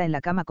de vuelta en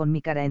la cama con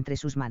mi cara entre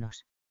sus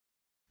manos.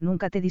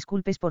 Nunca te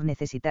disculpes por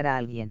necesitar a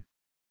alguien.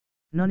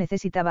 No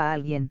necesitaba a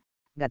alguien,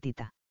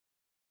 gatita.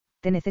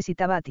 Te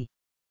necesitaba a ti.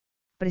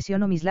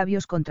 Presiono mis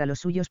labios contra los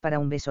suyos para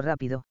un beso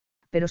rápido,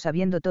 pero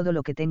sabiendo todo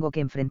lo que tengo que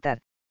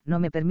enfrentar, no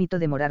me permito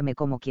demorarme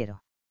como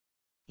quiero.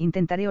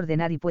 Intentaré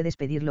ordenar y puedes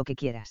pedir lo que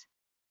quieras.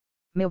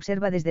 Me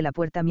observa desde la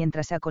puerta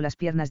mientras saco las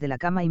piernas de la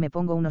cama y me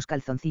pongo unos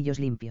calzoncillos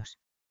limpios.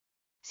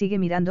 Sigue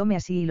mirándome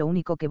así y lo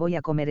único que voy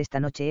a comer esta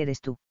noche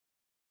eres tú.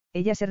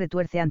 Ella se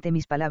retuerce ante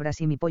mis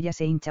palabras y mi polla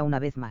se hincha una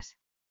vez más.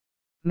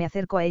 Me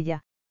acerco a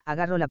ella,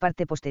 agarro la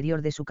parte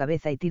posterior de su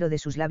cabeza y tiro de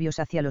sus labios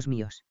hacia los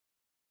míos.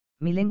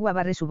 Mi lengua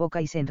barre su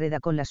boca y se enreda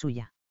con la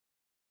suya.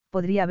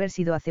 Podría haber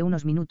sido hace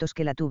unos minutos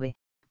que la tuve,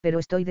 pero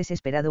estoy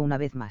desesperado una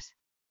vez más.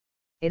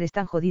 Eres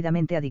tan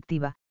jodidamente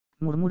adictiva,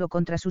 murmuro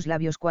contra sus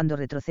labios cuando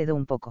retrocedo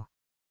un poco.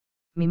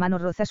 Mi mano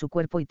roza su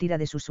cuerpo y tira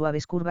de sus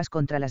suaves curvas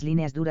contra las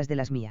líneas duras de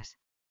las mías.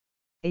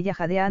 Ella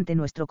jadea ante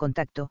nuestro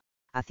contacto,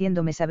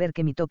 haciéndome saber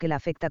que mi toque la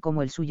afecta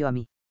como el suyo a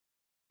mí.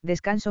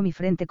 Descanso mi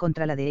frente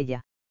contra la de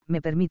ella,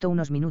 me permito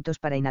unos minutos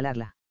para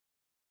inhalarla.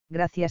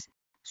 Gracias,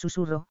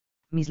 susurro,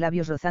 mis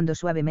labios rozando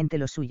suavemente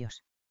los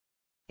suyos.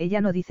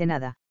 Ella no dice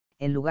nada,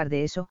 en lugar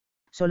de eso,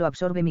 solo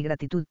absorbe mi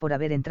gratitud por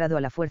haber entrado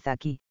a la fuerza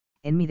aquí,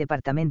 en mi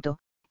departamento,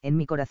 en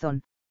mi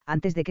corazón,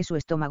 antes de que su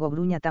estómago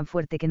gruña tan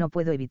fuerte que no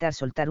puedo evitar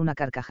soltar una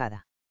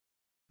carcajada.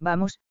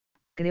 Vamos,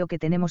 creo que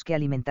tenemos que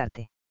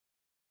alimentarte.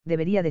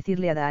 Debería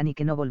decirle a Dani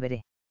que no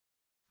volveré.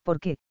 ¿Por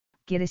qué?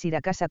 ¿Quieres ir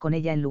a casa con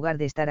ella en lugar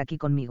de estar aquí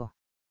conmigo?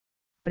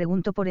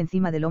 Pregunto por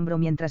encima del hombro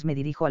mientras me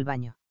dirijo al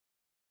baño.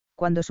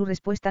 Cuando su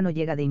respuesta no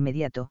llega de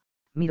inmediato,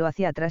 miro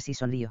hacia atrás y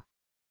sonrío.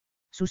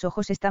 Sus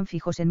ojos están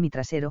fijos en mi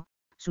trasero,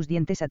 sus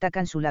dientes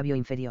atacan su labio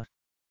inferior.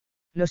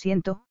 Lo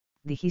siento,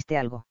 dijiste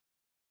algo.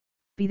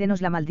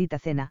 Pídenos la maldita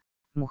cena,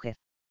 mujer.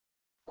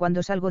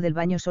 Cuando salgo del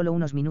baño solo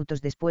unos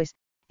minutos después,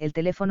 el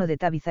teléfono de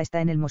Tabitha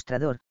está en el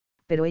mostrador,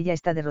 pero ella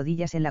está de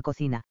rodillas en la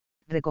cocina,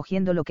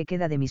 recogiendo lo que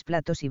queda de mis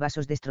platos y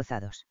vasos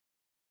destrozados.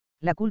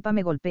 La culpa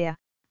me golpea,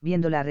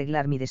 viéndola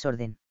arreglar mi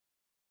desorden.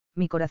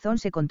 Mi corazón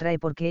se contrae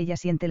porque ella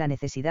siente la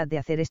necesidad de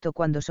hacer esto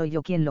cuando soy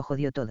yo quien lo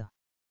jodió todo.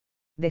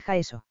 Deja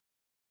eso.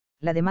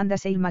 La demanda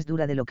es más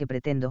dura de lo que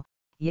pretendo,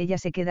 y ella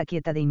se queda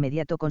quieta de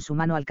inmediato con su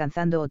mano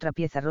alcanzando otra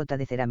pieza rota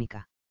de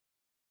cerámica.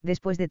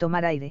 Después de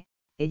tomar aire,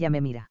 ella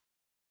me mira.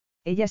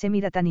 Ella se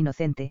mira tan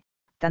inocente,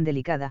 tan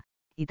delicada,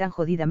 y tan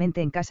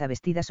jodidamente en casa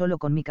vestida solo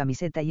con mi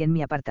camiseta y en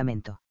mi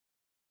apartamento.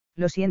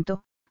 Lo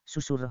siento,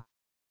 susurro.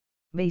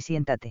 Ve y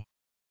siéntate.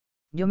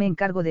 Yo me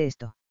encargo de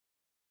esto.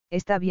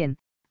 Está bien,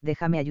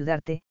 déjame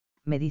ayudarte,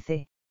 me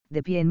dice,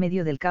 de pie en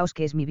medio del caos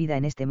que es mi vida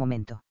en este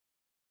momento.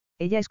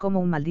 Ella es como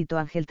un maldito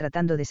ángel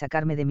tratando de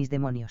sacarme de mis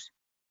demonios.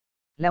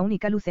 La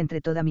única luz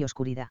entre toda mi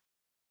oscuridad.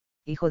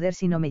 Y joder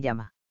si no me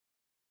llama.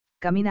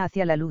 Camina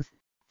hacia la luz,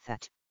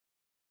 Zach.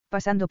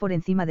 Pasando por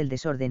encima del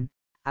desorden,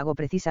 hago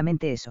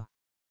precisamente eso.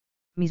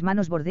 Mis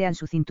manos bordean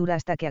su cintura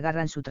hasta que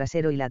agarran su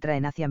trasero y la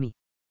atraen hacia mí.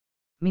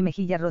 Mi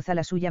mejilla roza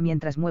la suya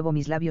mientras muevo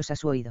mis labios a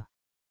su oído.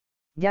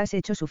 Ya has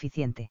hecho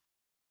suficiente.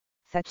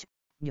 Zach,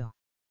 yo.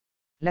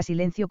 La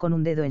silencio con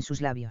un dedo en sus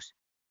labios.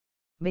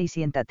 Ve y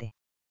siéntate.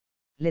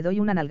 Le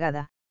doy una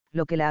nalgada,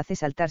 lo que la hace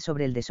saltar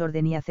sobre el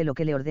desorden y hace lo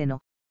que le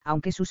ordeno,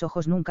 aunque sus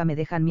ojos nunca me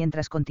dejan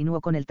mientras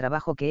continúo con el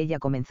trabajo que ella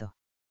comenzó.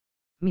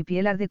 Mi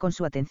piel arde con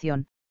su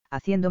atención,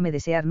 haciéndome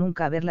desear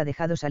nunca haberla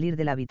dejado salir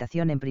de la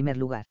habitación en primer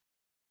lugar.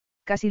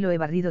 Casi lo he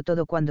barrido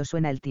todo cuando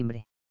suena el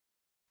timbre.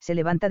 Se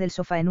levanta del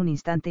sofá en un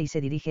instante y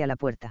se dirige a la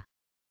puerta.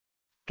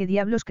 ¿Qué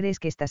diablos crees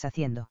que estás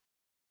haciendo?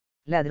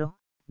 Ladro,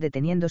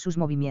 deteniendo sus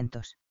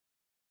movimientos.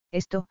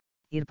 Esto,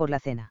 ir por la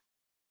cena.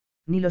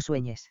 Ni lo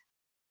sueñes.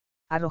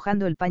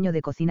 Arrojando el paño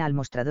de cocina al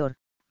mostrador,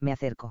 me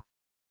acerco.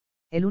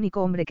 El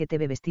único hombre que te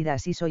ve vestida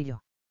así soy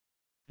yo.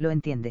 ¿Lo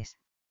entiendes?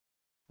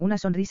 Una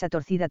sonrisa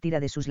torcida tira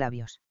de sus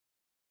labios.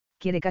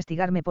 Quiere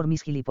castigarme por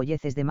mis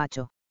gilipolleces de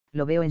macho,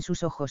 lo veo en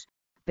sus ojos,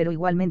 pero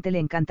igualmente le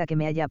encanta que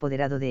me haya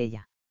apoderado de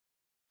ella.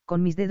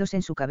 Con mis dedos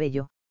en su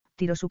cabello,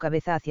 tiro su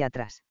cabeza hacia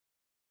atrás.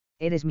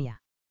 Eres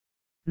mía.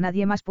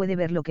 Nadie más puede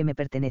ver lo que me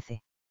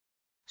pertenece.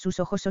 Sus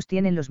ojos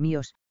sostienen los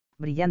míos,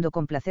 brillando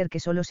con placer que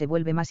solo se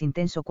vuelve más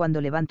intenso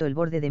cuando levanto el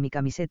borde de mi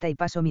camiseta y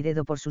paso mi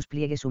dedo por sus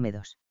pliegues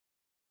húmedos.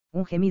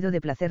 Un gemido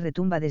de placer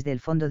retumba desde el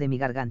fondo de mi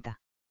garganta.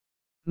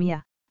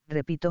 Mía,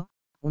 repito,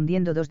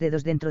 hundiendo dos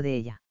dedos dentro de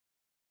ella.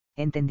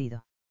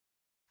 Entendido.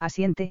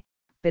 Asiente,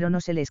 pero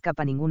no se le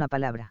escapa ninguna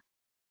palabra.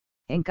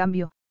 En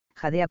cambio,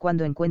 jadea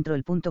cuando encuentro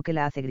el punto que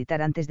la hace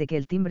gritar antes de que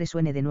el timbre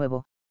suene de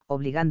nuevo,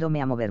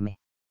 obligándome a moverme.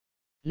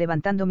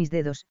 Levantando mis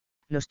dedos,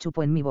 los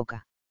chupo en mi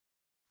boca.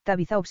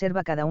 Tabitha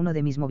observa cada uno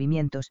de mis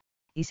movimientos,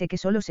 y sé que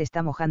solo se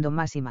está mojando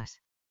más y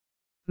más.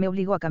 Me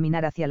obligo a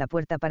caminar hacia la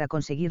puerta para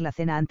conseguir la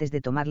cena antes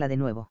de tomarla de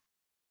nuevo.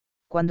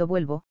 Cuando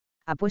vuelvo,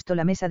 ha puesto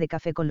la mesa de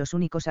café con los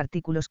únicos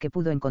artículos que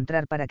pudo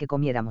encontrar para que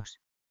comiéramos.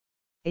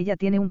 Ella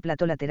tiene un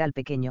plato lateral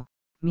pequeño,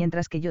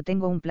 mientras que yo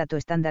tengo un plato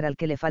estándar al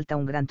que le falta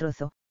un gran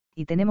trozo,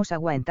 y tenemos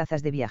agua en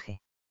tazas de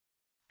viaje.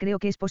 Creo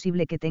que es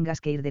posible que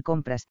tengas que ir de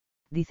compras,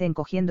 dice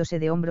encogiéndose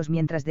de hombros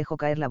mientras dejo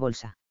caer la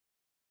bolsa.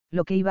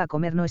 Lo que iba a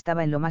comer no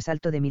estaba en lo más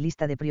alto de mi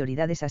lista de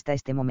prioridades hasta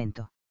este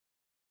momento.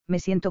 Me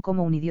siento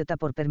como un idiota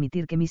por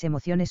permitir que mis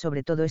emociones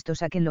sobre todo esto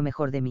saquen lo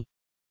mejor de mí.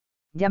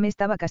 Ya me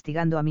estaba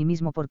castigando a mí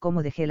mismo por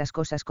cómo dejé las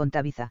cosas con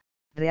Tabitha,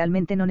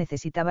 realmente no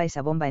necesitaba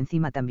esa bomba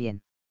encima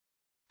también.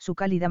 Su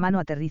cálida mano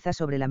aterriza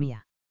sobre la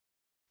mía.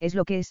 Es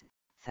lo que es,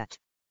 Zach.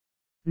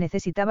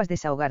 Necesitabas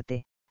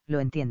desahogarte, lo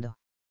entiendo.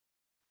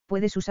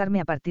 Puedes usarme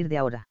a partir de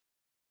ahora.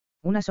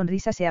 Una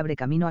sonrisa se abre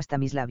camino hasta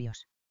mis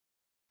labios.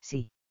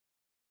 Sí.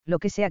 Lo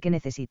que sea que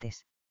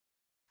necesites.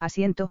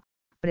 Asiento,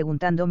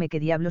 preguntándome qué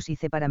diablos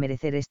hice para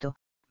merecer esto,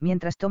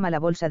 mientras toma la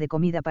bolsa de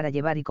comida para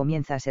llevar y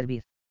comienza a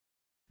servir.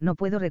 No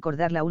puedo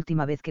recordar la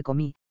última vez que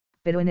comí,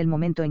 pero en el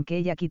momento en que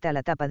ella quita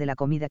la tapa de la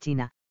comida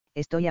china,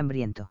 estoy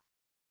hambriento.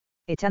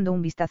 Echando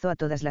un vistazo a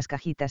todas las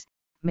cajitas,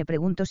 me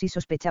pregunto si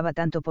sospechaba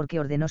tanto porque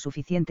ordenó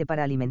suficiente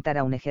para alimentar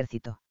a un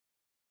ejército.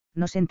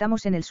 Nos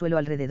sentamos en el suelo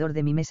alrededor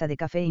de mi mesa de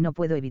café y no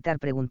puedo evitar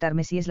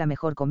preguntarme si es la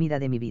mejor comida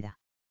de mi vida.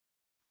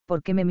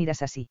 ¿Por qué me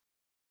miras así?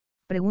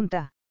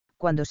 Pregunta,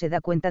 cuando se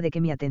da cuenta de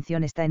que mi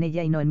atención está en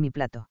ella y no en mi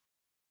plato.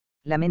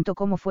 Lamento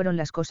cómo fueron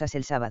las cosas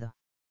el sábado.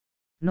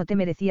 No te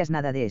merecías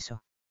nada de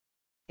eso.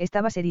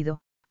 Estabas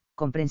herido,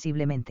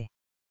 comprensiblemente.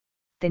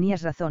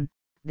 Tenías razón,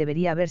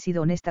 debería haber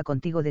sido honesta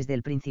contigo desde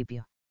el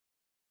principio.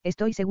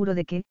 Estoy seguro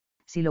de que,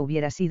 si lo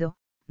hubiera sido,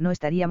 no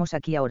estaríamos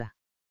aquí ahora.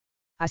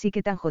 Así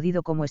que tan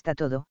jodido como está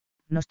todo,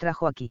 nos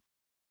trajo aquí.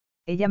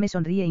 Ella me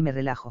sonríe y me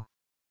relajo.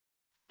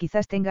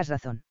 Quizás tengas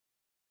razón.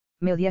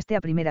 Me odiaste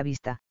a primera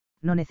vista,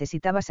 no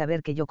necesitabas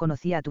saber que yo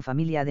conocía a tu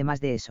familia además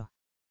de eso.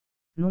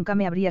 Nunca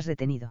me habrías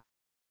retenido.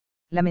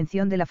 La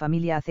mención de la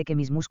familia hace que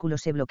mis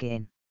músculos se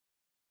bloqueen.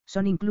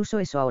 Son incluso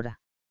eso ahora.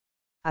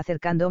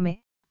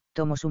 Acercándome,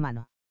 tomo su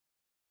mano.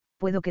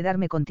 ¿Puedo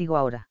quedarme contigo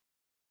ahora?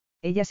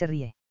 Ella se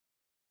ríe.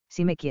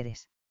 Si me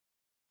quieres.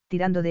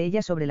 Tirando de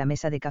ella sobre la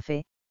mesa de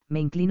café, me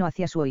inclino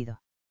hacia su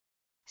oído.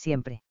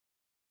 Siempre.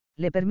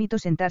 Le permito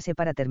sentarse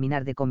para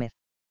terminar de comer.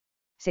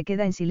 Se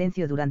queda en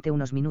silencio durante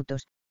unos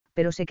minutos,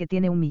 pero sé que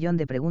tiene 1.000.000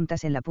 de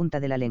preguntas en la punta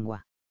de la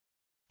lengua.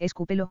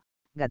 Escúpelo,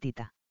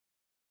 gatita.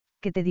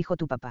 ¿Qué te dijo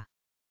tu papá?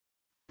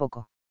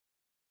 Poco.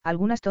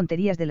 Algunas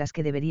tonterías de las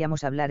que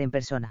deberíamos hablar en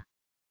persona.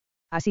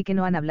 Así que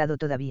no han hablado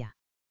todavía.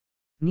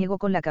 Niego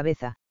con la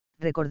cabeza,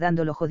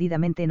 recordando lo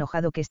jodidamente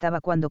enojado que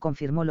estaba cuando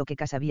confirmó lo que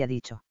Cass había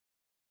dicho.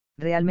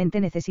 Realmente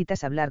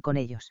necesitas hablar con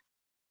ellos.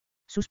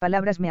 Sus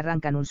palabras me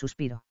arrancan un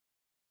suspiro.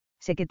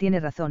 Sé que tiene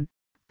razón,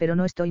 pero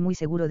no estoy muy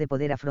seguro de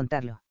poder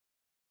afrontarlo.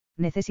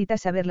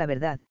 Necesitas saber la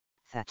verdad,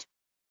 Zach.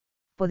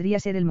 Podría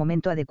ser el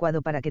momento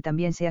adecuado para que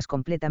también seas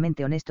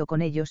completamente honesto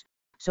con ellos,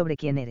 sobre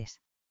quién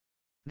eres.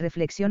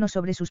 Reflexiono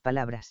sobre sus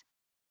palabras.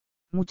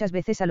 Muchas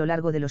veces a lo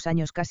largo de los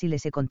años casi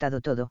les he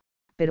contado todo,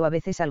 pero a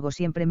veces algo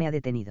siempre me ha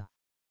detenido.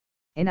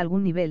 En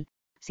algún nivel,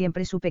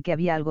 siempre supe que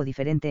había algo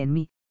diferente en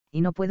mí,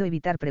 y no puedo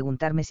evitar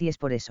preguntarme si es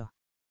por eso.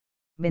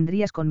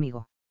 ¿Vendrías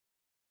conmigo?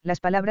 Las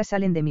palabras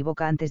salen de mi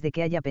boca antes de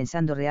que haya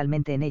pensando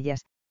realmente en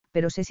ellas,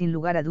 pero sé sin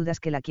lugar a dudas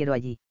que la quiero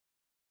allí.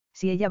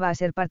 Si ella va a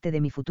ser parte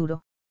de mi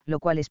futuro, lo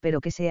cual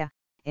espero que sea,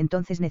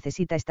 entonces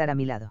necesita estar a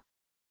mi lado.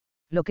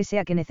 Lo que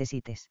sea que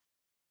necesites.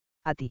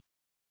 A ti.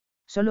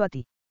 Solo a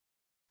ti.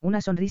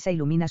 Una sonrisa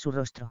ilumina su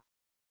rostro.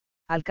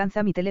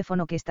 Alcanza mi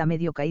teléfono que está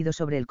medio caído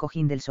sobre el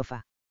cojín del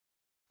sofá.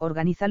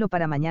 Organízalo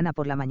para mañana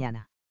por la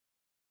mañana.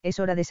 Es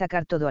hora de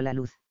sacar todo a la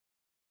luz.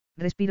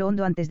 Respiro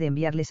hondo antes de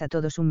enviarles a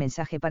todos un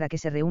mensaje para que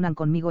se reúnan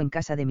conmigo en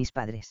casa de mis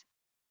padres.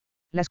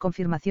 Las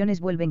confirmaciones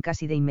vuelven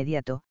casi de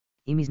inmediato,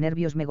 y mis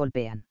nervios me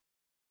golpean.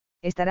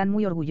 Estarán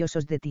muy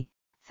orgullosos de ti,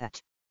 Zach.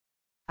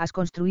 Has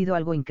construido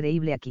algo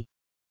increíble aquí.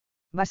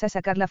 Vas a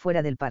sacarla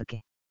fuera del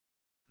parque.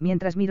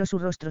 Mientras miro su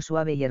rostro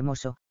suave y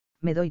hermoso,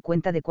 me doy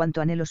cuenta de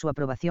cuánto anhelo su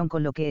aprobación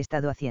con lo que he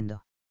estado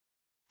haciendo.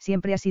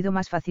 Siempre ha sido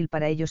más fácil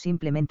para ellos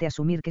simplemente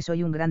asumir que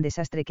soy un gran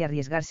desastre que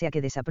arriesgarse a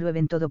que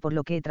desaprueben todo por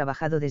lo que he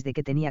trabajado desde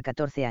que tenía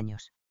 14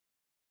 años.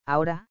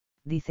 Ahora,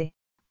 dice,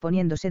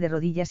 poniéndose de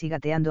rodillas y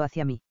gateando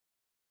hacia mí.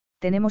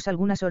 Tenemos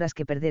algunas horas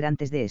que perder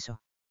antes de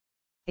eso.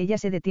 Ella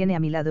se detiene a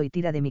mi lado y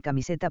tira de mi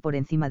camiseta por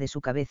encima de su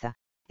cabeza,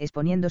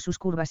 exponiendo sus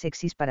curvas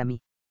sexys para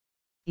mí.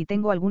 Y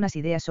tengo algunas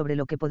ideas sobre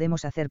lo que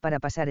podemos hacer para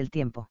pasar el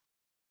tiempo.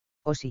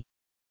 ¿O sí?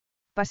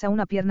 Pasa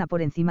una pierna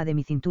por encima de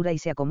mi cintura y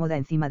se acomoda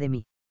encima de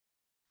mí.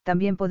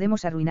 También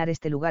podemos arruinar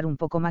este lugar un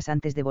poco más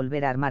antes de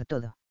volver a armar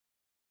todo.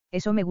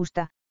 Eso me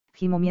gusta,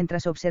 gimo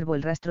mientras observo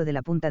el rastro de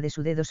la punta de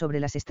su dedo sobre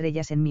las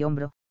estrellas en mi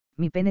hombro,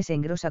 mi pene se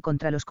engrosa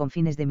contra los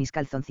confines de mis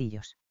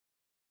calzoncillos.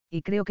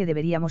 Y creo que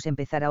deberíamos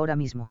empezar ahora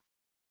mismo.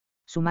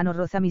 Su mano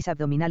roza mis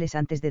abdominales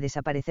antes de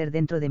desaparecer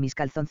dentro de mis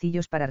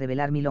calzoncillos para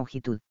revelar mi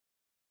longitud.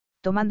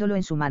 Tomándolo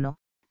en su mano,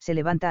 se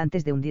levanta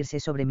antes de hundirse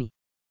sobre mí.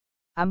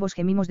 Ambos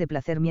gemimos de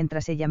placer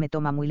mientras ella me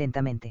toma muy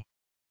lentamente.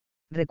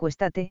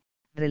 Recuéstate,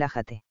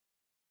 relájate.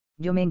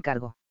 Yo me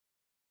encargo.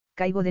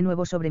 Caigo de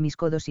nuevo sobre mis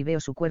codos y veo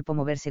su cuerpo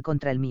moverse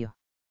contra el mío.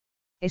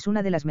 Es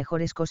una de las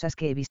mejores cosas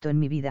que he visto en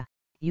mi vida,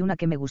 y una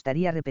que me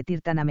gustaría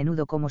repetir tan a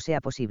menudo como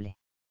sea posible.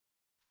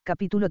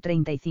 Capítulo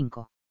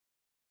 35.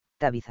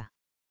 Tabitha.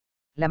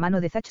 La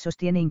mano de Zach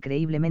sostiene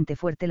increíblemente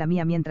fuerte la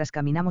mía mientras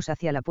caminamos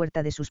hacia la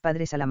puerta de sus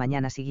padres a la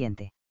mañana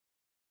siguiente.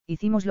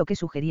 Hicimos lo que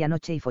sugerí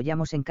anoche y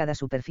follamos en cada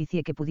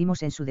superficie que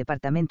pudimos en su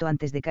departamento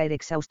antes de caer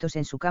exhaustos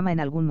en su cama en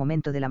algún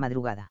momento de la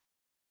madrugada.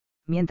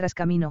 Mientras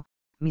camino,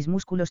 mis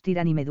músculos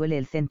tiran y me duele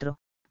el centro,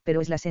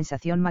 pero es la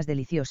sensación más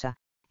deliciosa,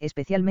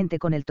 especialmente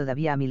con él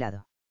todavía a mi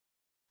lado.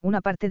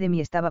 Una parte de mí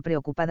estaba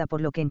preocupada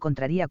por lo que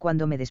encontraría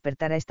cuando me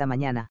despertara esta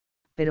mañana,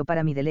 pero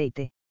para mi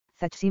deleite,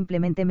 Zach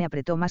simplemente me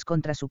apretó más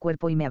contra su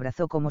cuerpo y me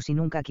abrazó como si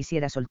nunca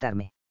quisiera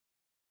soltarme.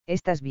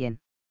 ¿Estás bien?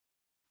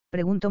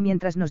 Pregunto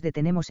mientras nos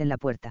detenemos en la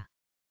puerta.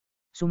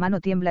 Su mano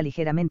tiembla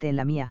ligeramente en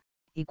la mía,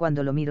 y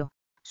cuando lo miro,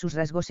 sus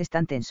rasgos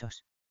están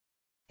tensos.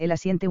 Él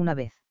asiente una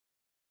vez.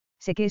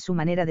 Sé que es su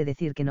manera de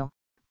decir que no,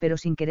 pero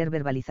sin querer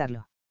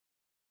verbalizarlo.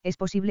 Es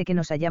posible que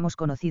nos hayamos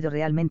conocido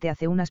realmente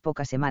hace unas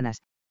pocas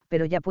semanas,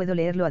 pero ya puedo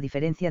leerlo a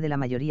diferencia de la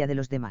mayoría de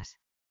los demás.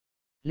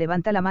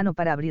 Levanta la mano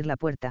para abrir la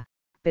puerta,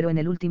 pero en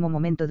el último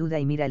momento duda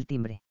y mira el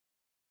timbre.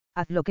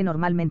 Haz lo que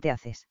normalmente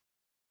haces.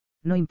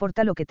 No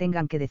importa lo que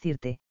tengan que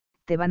decirte,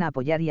 te van a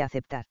apoyar y a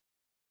aceptar.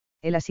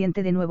 Él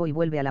asiente de nuevo y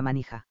vuelve a la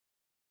manija.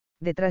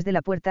 Detrás de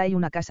la puerta hay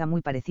una casa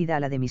muy parecida a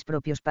la de mis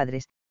propios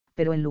padres,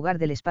 pero en lugar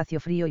del espacio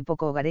frío y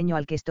poco hogareño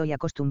al que estoy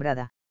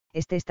acostumbrada,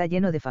 este está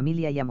lleno de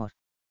familia y amor.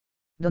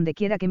 Donde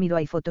quiera que miro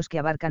hay fotos que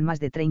abarcan más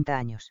de 30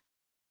 años.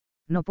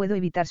 No puedo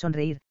evitar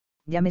sonreír,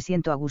 ya me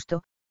siento a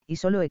gusto, y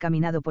solo he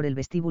caminado por el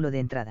vestíbulo de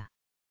entrada.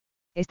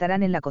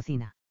 Estarán en la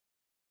cocina.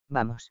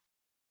 Vamos.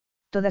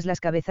 Todas las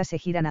cabezas se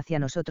giran hacia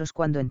nosotros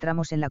cuando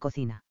entramos en la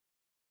cocina.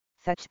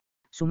 Zach,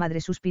 su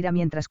madre suspira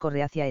mientras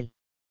corre hacia él.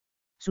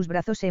 Sus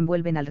brazos se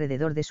envuelven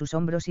alrededor de sus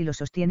hombros y lo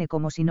sostiene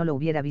como si no lo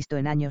hubiera visto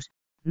en años,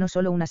 no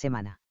solo una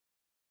semana.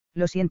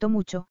 Lo siento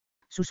mucho,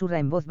 susurra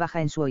en voz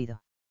baja en su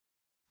oído.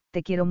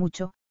 Te quiero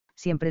mucho,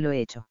 siempre lo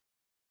he hecho.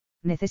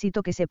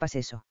 Necesito que sepas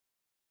eso.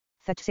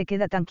 Zach se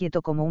queda tan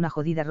quieto como una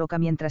jodida roca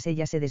mientras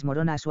ella se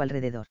desmorona a su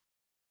alrededor.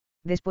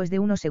 Después de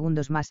unos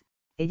segundos más,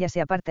 ella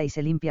se aparta y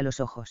se limpia los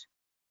ojos.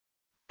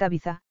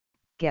 Tabitha,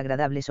 qué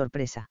agradable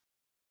sorpresa.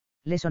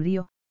 Le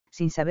sonrío,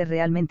 sin saber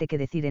realmente qué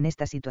decir en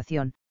esta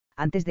situación,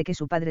 antes de que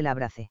su padre la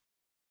abrace.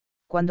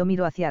 Cuando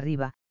miro hacia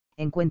arriba,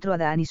 encuentro a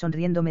Dani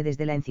sonriéndome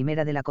desde la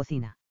encimera de la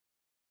cocina.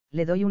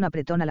 Le doy un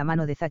apretón a la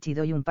mano de Zach y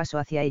doy un paso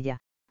hacia ella,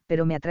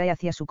 pero me atrae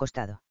hacia su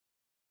costado.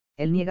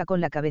 Él niega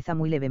con la cabeza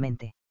muy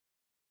levemente.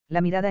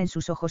 La mirada en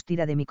sus ojos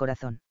tira de mi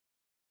corazón.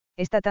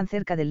 Está tan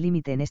cerca del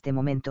límite en este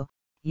momento,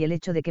 y el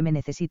hecho de que me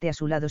necesite a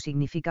su lado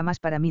significa más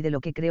para mí de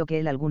lo que creo que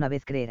él alguna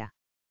vez creerá.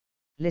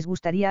 ¿Les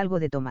gustaría algo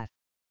de tomar?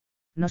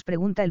 Nos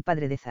pregunta el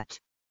padre de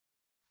Zach.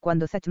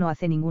 Cuando Zach no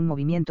hace ningún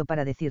movimiento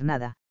para decir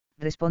nada,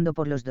 respondo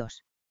por los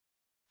dos.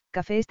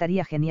 Café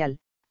estaría genial,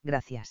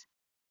 gracias.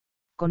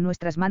 Con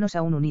nuestras manos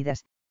aún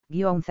unidas,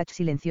 guió a un Zach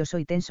silencioso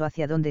y tenso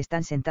hacia donde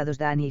están sentados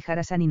Dani y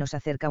Harasan y nos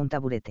acerca un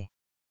taburete.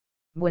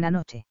 Buena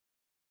noche.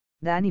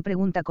 Dani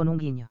pregunta con un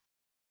guiño.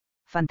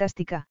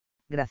 Fantástica,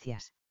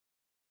 gracias.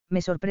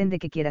 Me sorprende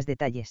que quieras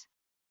detalles.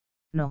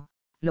 No,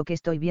 lo que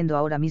estoy viendo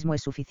ahora mismo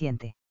es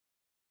suficiente.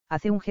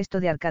 Hace un gesto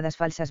de arcadas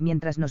falsas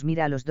mientras nos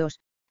mira a los dos,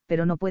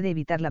 pero no puede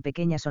evitar la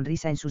pequeña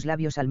sonrisa en sus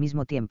labios al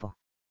mismo tiempo.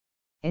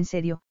 En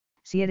serio,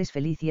 si eres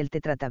feliz y él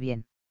te trata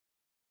bien.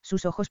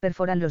 Sus ojos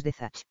perforan los de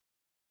Zach.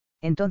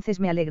 Entonces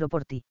me alegro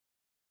por ti.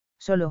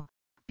 Solo,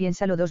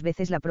 piénsalo 2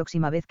 veces la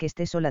próxima vez que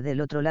estés sola del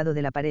otro lado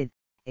de la pared,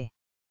 ¿eh?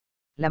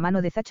 La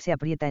mano de Zach se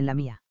aprieta en la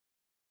mía.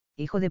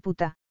 Hijo de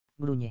puta,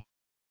 gruñe.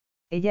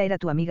 Ella era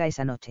tu amiga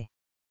esa noche.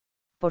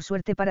 Por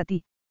suerte para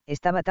ti,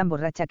 estaba tan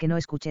borracha que no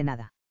escuché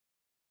nada.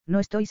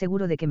 No estoy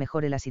seguro de que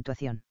mejore la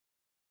situación.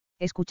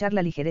 Escuchar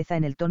la ligereza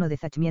en el tono de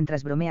Zach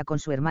mientras bromea con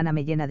su hermana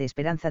me llena de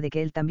esperanza de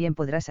que él también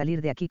podrá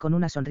salir de aquí con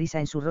una sonrisa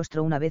en su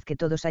rostro una vez que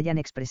todos hayan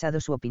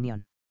expresado su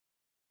opinión.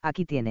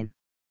 Aquí tienen.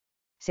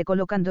 Se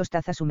colocan 2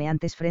 tazas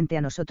humeantes frente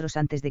a nosotros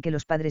antes de que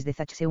los padres de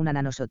Zach se unan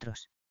a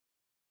nosotros.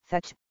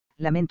 Zach,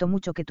 lamento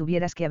mucho que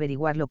tuvieras que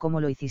averiguarlo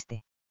cómo lo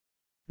hiciste.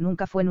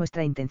 Nunca fue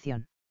nuestra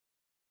intención.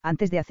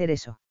 Antes de hacer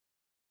eso.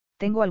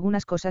 Tengo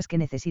algunas cosas que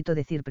necesito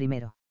decir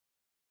primero.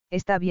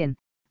 Está bien,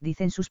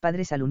 dicen sus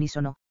padres al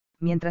unísono,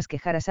 mientras que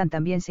Harasan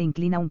también se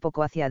inclina un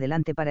poco hacia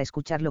adelante para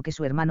escuchar lo que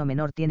su hermano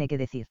menor tiene que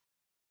decir.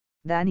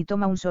 Dani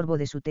toma un sorbo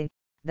de su té,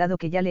 dado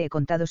que ya le he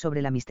contado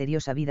sobre la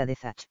misteriosa vida de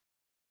Zach.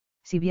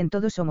 Si bien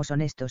todos somos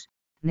honestos,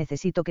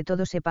 necesito que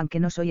todos sepan que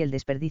no soy el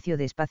desperdicio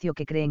de espacio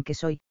que creen que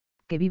soy,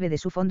 que vive de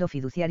su fondo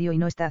fiduciario y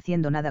no está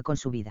haciendo nada con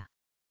su vida.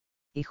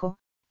 Hijo,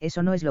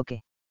 eso no es lo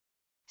que.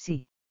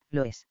 Sí,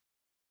 lo es.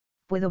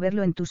 Puedo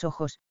verlo en tus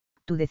ojos,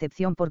 tu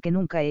decepción porque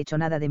nunca he hecho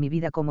nada de mi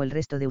vida como el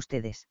resto de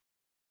ustedes.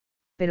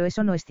 Pero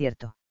eso no es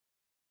cierto.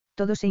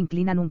 Todos se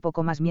inclinan un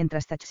poco más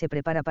mientras Zach se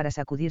prepara para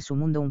sacudir su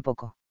mundo un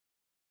poco.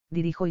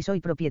 Dirijo y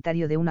soy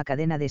propietario de una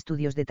cadena de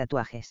estudios de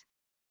tatuajes.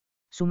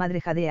 Su madre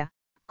jadea,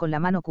 con la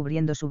mano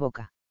cubriendo su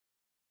boca.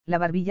 La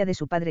barbilla de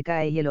su padre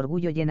cae y el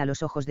orgullo llena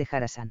los ojos de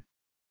Harasan.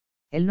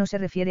 Él no se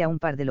refiere a un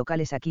par de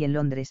locales aquí en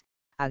Londres,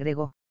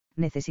 agregó,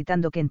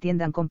 necesitando que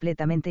entiendan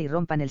completamente y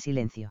rompan el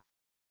silencio.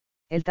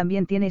 Él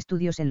también tiene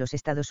estudios en los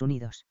Estados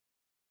Unidos.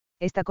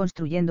 Está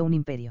construyendo un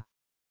imperio.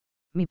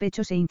 Mi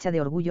pecho se hincha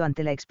de orgullo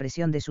ante la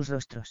expresión de sus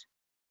rostros.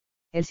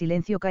 El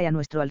silencio cae a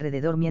nuestro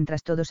alrededor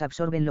mientras todos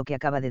absorben lo que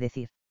acaba de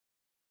decir.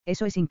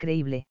 Eso es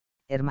increíble,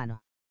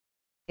 hermano.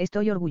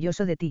 Estoy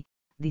orgulloso de ti,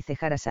 dice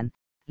Harasan,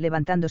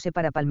 levantándose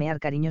para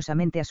palmear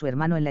cariñosamente a su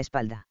hermano en la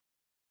espalda.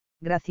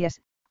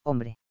 Gracias,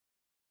 hombre.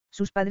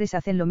 Sus padres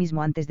hacen lo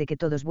mismo antes de que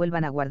todos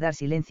vuelvan a guardar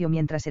silencio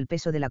mientras el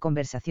peso de la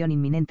conversación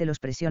inminente los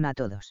presiona a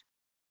todos.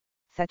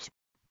 Zach,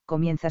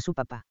 comienza su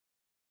papá.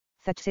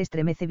 Zach se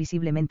estremece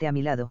visiblemente a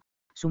mi lado,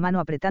 su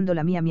mano apretando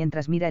la mía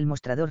mientras mira el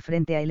mostrador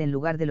frente a él en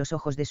lugar de los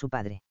ojos de su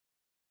padre.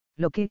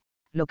 Lo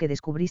que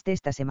descubriste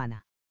esta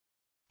semana.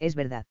 Es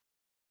verdad.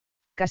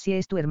 Casi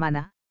es tu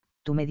hermana,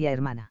 tu media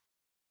hermana.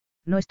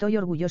 No estoy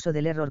orgulloso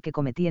del error que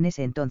cometí en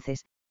ese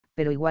entonces,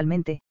 pero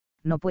igualmente,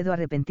 no puedo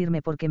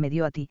arrepentirme porque me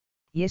dio a ti,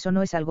 y eso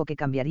no es algo que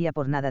cambiaría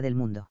por nada del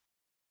mundo.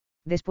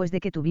 Después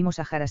de que tuvimos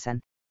a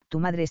Harasan, tu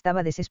madre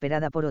estaba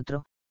desesperada por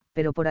otro,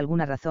 pero por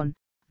alguna razón,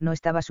 no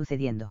estaba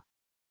sucediendo.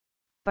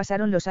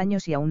 Pasaron los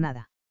años y aún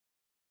nada.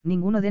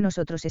 Ninguno de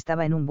nosotros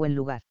estaba en un buen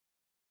lugar.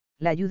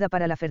 La ayuda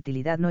para la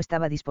fertilidad no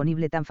estaba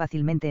disponible tan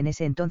fácilmente en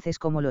ese entonces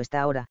como lo está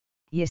ahora,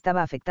 y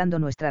estaba afectando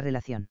nuestra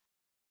relación.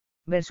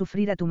 Ver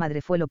sufrir a tu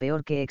madre fue lo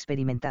peor que he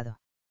experimentado.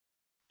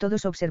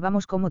 Todos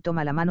observamos cómo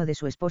toma la mano de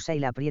su esposa y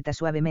la aprieta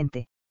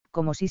suavemente,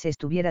 como si se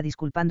estuviera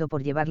disculpando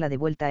por llevarla de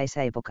vuelta a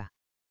esa época.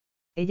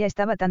 Ella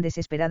estaba tan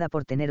desesperada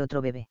por tener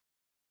otro bebé.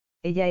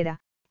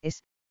 Ella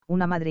es,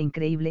 una madre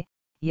increíble,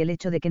 y el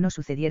hecho de que no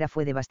sucediera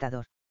fue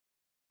devastador.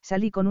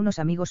 Salí con unos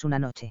amigos una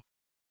noche.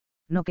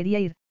 No quería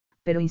ir,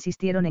 pero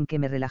insistieron en que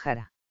me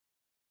relajara.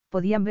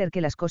 Podían ver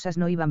que las cosas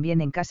no iban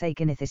bien en casa y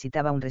que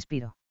necesitaba un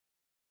respiro.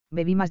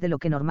 Bebí más de lo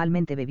que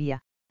normalmente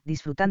bebía,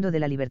 disfrutando de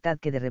la libertad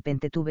que de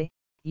repente tuve,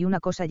 y una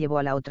cosa llevó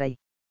a la otra y...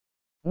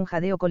 Un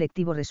jadeo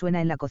colectivo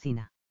resuena en la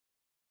cocina.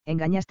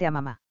 Engañaste a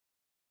mamá.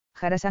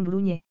 Harasan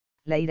gruñe,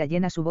 la ira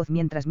llena su voz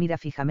mientras mira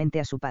fijamente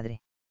a su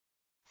padre.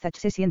 Zach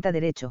se sienta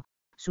derecho,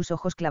 sus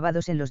ojos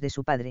clavados en los de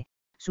su padre,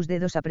 sus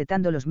dedos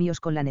apretando los míos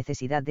con la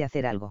necesidad de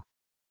hacer algo.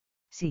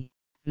 Sí,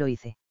 lo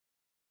hice.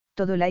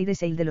 Todo el aire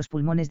se hila de los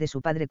pulmones de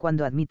su padre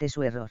cuando admite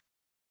su error.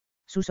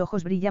 Sus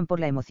ojos brillan por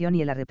la emoción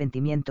y el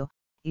arrepentimiento,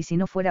 y si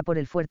no fuera por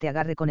el fuerte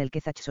agarre con el que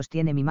Zach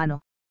sostiene mi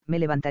mano, me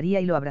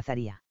levantaría y lo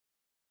abrazaría.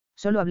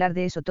 Solo hablar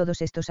de eso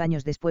todos estos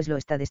años después lo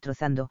está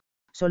destrozando,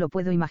 solo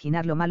puedo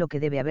imaginar lo malo que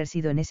debe haber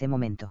sido en ese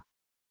momento.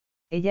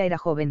 Ella era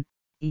joven,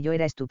 y yo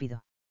era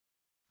estúpido.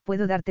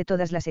 Puedo darte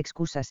todas las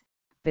excusas,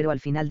 pero al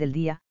final del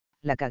día,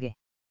 la cagué.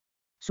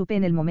 Supe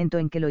en el momento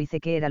en que lo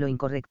hice que era lo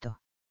incorrecto.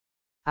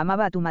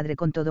 Amaba a tu madre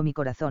con todo mi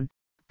corazón,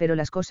 pero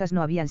las cosas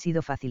no habían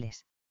sido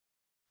fáciles.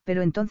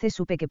 Pero entonces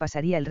supe que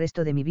pasaría el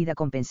resto de mi vida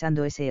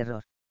compensando ese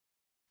error.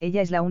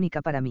 Ella es la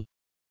única para mí.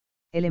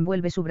 Él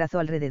envuelve su brazo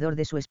alrededor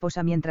de su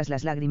esposa mientras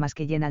las lágrimas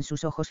que llenan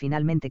sus ojos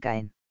finalmente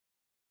caen.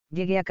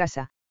 Llegué a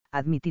casa,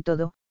 admití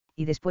todo,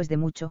 y después de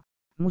mucho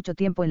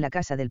tiempo en la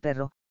casa del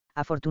perro,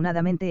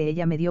 afortunadamente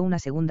ella me dio una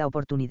segunda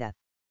oportunidad.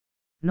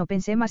 No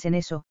pensé más en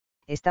eso,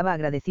 estaba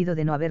agradecido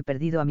de no haber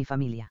perdido a mi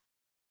familia.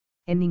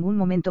 En ningún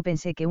momento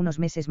pensé que unos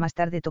meses más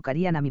tarde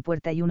tocarían a mi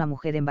puerta y una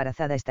mujer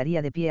embarazada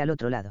estaría de pie al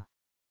otro lado.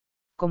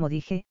 Como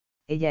dije,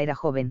 ella era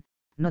joven,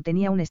 no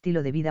tenía un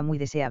estilo de vida muy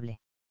deseable.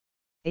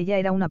 Ella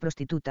era una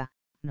prostituta,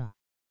 ¿no?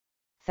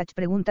 Zach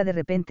pregunta de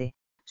repente,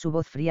 su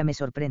voz fría me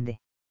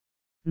sorprende.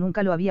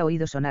 Nunca lo había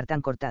oído sonar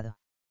tan cortado.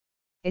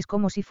 Es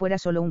como si fuera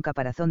solo un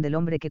caparazón del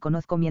hombre que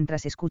conozco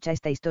mientras escucha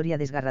esta historia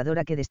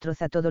desgarradora que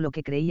destroza todo lo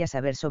que creía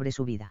saber sobre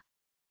su vida.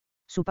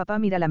 Su papá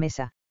mira la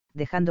mesa,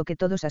 dejando que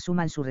todos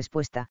asuman su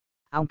respuesta,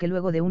 aunque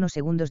luego de unos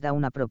segundos da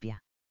una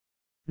propia.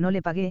 No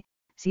le pagué,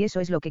 si eso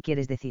es lo que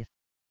quieres decir.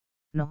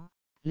 No,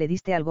 le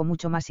diste algo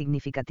mucho más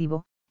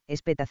significativo,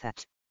 espeta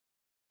Zach.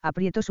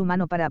 Aprieto su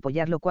mano para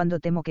apoyarlo cuando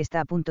temo que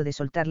está a punto de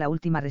soltar la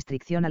última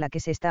restricción a la que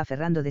se está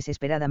aferrando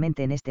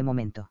desesperadamente en este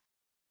momento.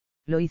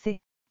 Lo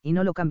hice, y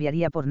no lo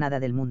cambiaría por nada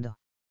del mundo.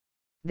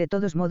 De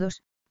todos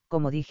modos,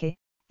 como dije,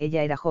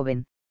 ella era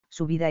joven,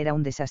 su vida era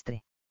un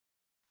desastre.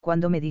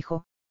 Cuando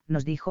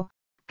nos dijo,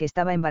 que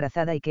estaba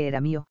embarazada y que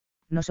era mío,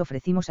 nos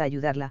ofrecimos a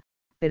ayudarla,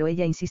 pero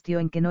ella insistió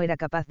en que no era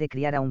capaz de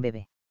criar a un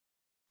bebé.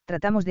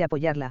 Tratamos de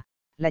apoyarla,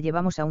 la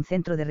llevamos a un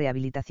centro de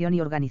rehabilitación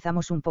y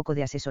organizamos un poco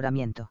de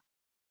asesoramiento.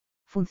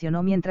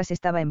 Funcionó mientras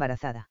estaba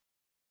embarazada.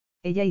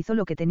 Ella hizo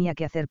lo que tenía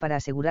que hacer para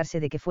asegurarse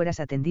de que fueras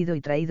atendido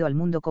y traído al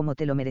mundo como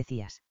te lo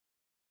merecías.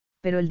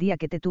 Pero el día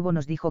que te tuvo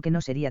nos dijo que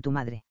no sería tu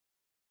madre.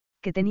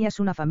 Que tenías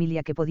una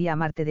familia que podía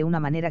amarte de una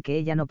manera que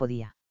ella no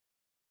podía.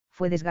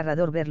 Fue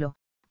desgarrador verlo,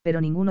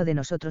 pero ninguno de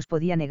nosotros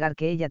podía negar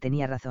que ella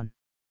tenía razón.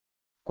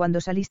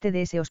 Cuando saliste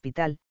de ese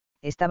hospital,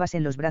 estabas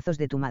en los brazos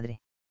de tu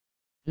madre.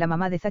 La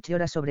mamá de Zach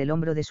llora sobre el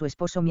hombro de su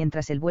esposo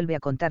mientras él vuelve a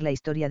contar la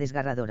historia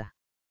desgarradora.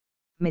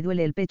 Me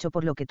duele el pecho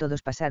por lo que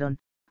todos pasaron,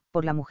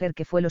 por la mujer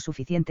que fue lo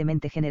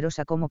suficientemente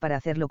generosa como para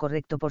hacer lo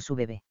correcto por su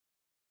bebé.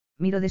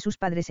 Miro de sus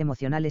padres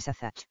emocionales a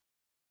Zach.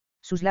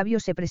 Sus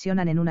labios se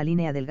presionan en una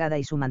línea delgada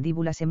y su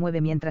mandíbula se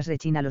mueve mientras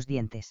rechina los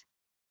dientes.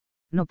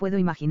 No puedo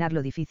imaginar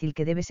lo difícil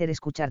que debe ser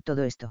escuchar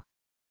todo esto.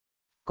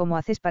 ¿Cómo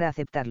haces para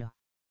aceptarlo?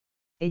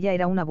 Ella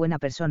era una buena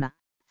persona,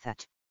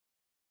 Zach.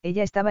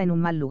 Ella estaba en un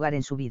mal lugar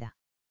en su vida.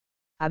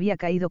 Había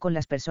caído con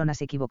las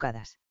personas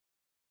equivocadas.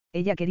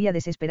 Ella quería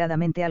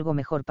desesperadamente algo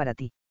mejor para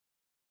ti.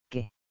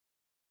 ¿Qué?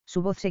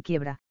 Su voz se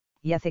quiebra,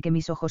 y hace que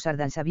mis ojos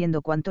ardan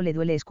sabiendo cuánto le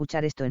duele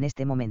escuchar esto en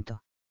este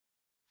momento.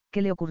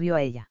 ¿Qué le ocurrió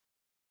a ella?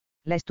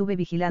 La estuve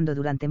vigilando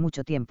durante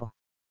mucho tiempo.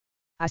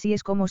 Así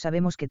es como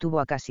sabemos que tuvo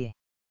a Cassie.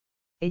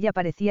 Ella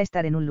parecía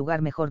estar en un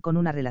lugar mejor con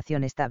una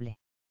relación estable.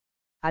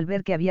 Al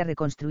ver que había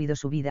reconstruido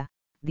su vida,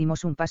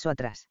 dimos un paso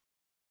atrás.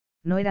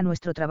 No era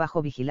nuestro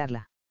trabajo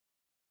vigilarla.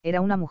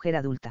 Era una mujer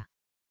adulta.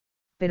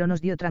 Pero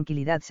nos dio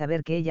tranquilidad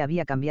saber que ella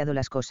había cambiado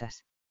las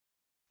cosas.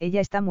 Ella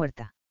está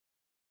muerta.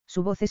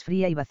 Su voz es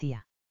fría y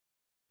vacía.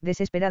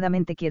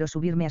 Desesperadamente quiero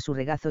subirme a su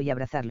regazo y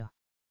abrazarlo.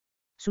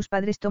 Sus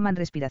padres toman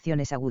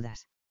respiraciones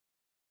agudas.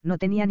 No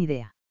tenían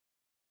idea.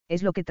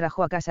 Es lo que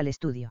trajo a casa al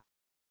estudio.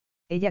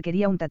 Ella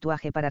quería un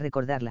tatuaje para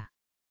recordarla.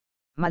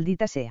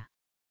 Maldita sea.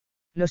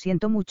 Lo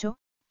siento mucho,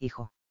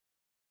 hijo.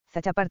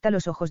 Zach aparta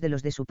los ojos de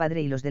los de su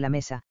padre y los de la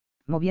mesa,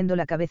 moviendo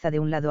la cabeza de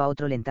un lado a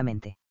otro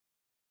lentamente.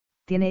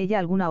 ¿Tiene ella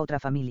alguna otra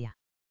familia?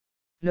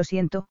 Lo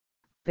siento,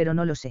 pero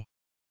no lo sé.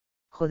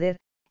 Joder,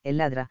 él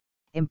ladra,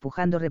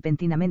 empujando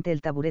repentinamente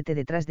el taburete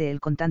detrás de él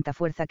con tanta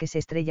fuerza que se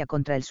estrella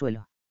contra el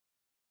suelo.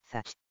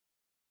 Zach.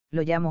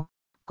 Lo llamo,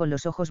 con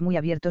los ojos muy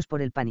abiertos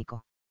por el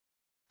pánico.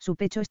 Su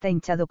pecho está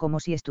hinchado como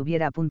si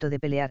estuviera a punto de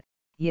pelear,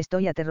 y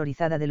estoy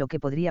aterrorizada de lo que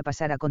podría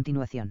pasar a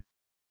continuación.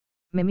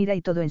 Me mira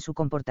y todo en su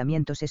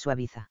comportamiento se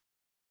suaviza.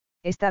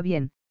 Está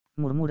bien,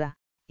 murmura,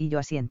 y yo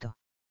asiento.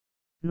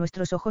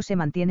 Nuestros ojos se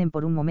mantienen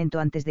por un momento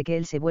antes de que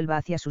él se vuelva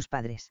hacia sus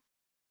padres.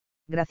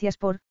 Gracias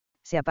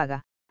se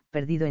apaga,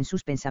 perdido en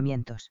sus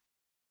pensamientos.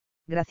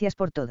 Gracias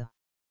por todo.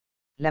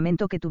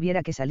 Lamento que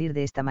tuviera que salir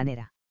de esta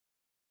manera.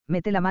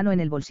 Mete la mano en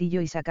el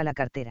bolsillo y saca la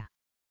cartera.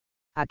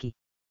 Aquí.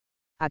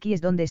 Aquí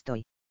es donde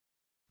estoy.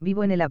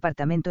 Vivo en el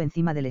apartamento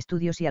encima del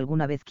estudio si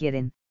alguna vez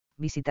quieren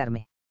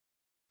visitarme.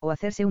 O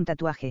hacerse un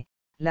tatuaje,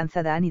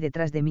 lanza Dani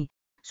detrás de mí,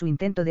 su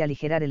intento de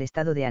aligerar el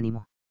estado de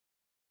ánimo.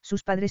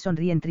 Sus padres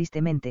sonríen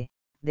tristemente,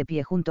 de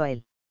pie junto a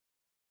él.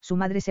 Su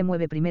madre se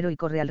mueve primero y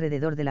corre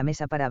alrededor de la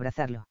mesa para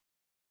abrazarlo.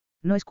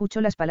 No escucho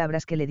las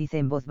palabras que le dice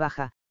en voz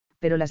baja,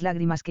 pero las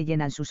lágrimas que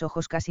llenan sus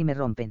ojos casi me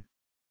rompen.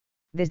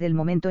 Desde el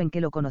momento en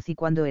que lo conocí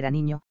cuando era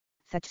niño,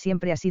 Zach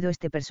siempre ha sido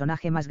este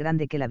personaje más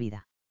grande que la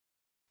vida.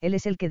 Él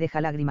es el que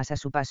deja lágrimas a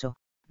su paso,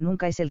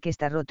 nunca es el que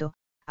está roto,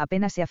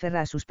 apenas se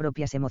aferra a sus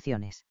propias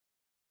emociones.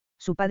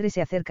 Su padre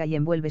se acerca y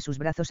envuelve sus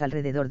brazos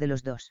alrededor de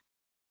los dos.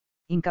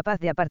 Incapaz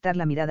de apartar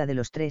la mirada de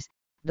los tres,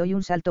 doy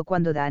un salto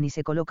cuando Dani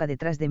se coloca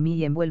detrás de mí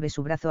y envuelve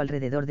su brazo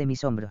alrededor de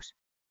mis hombros.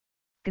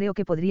 Creo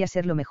que podría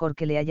ser lo mejor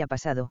que le haya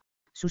pasado,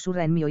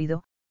 susurra en mi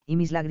oído, y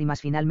mis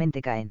lágrimas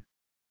finalmente caen.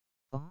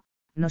 Oh,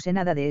 no sé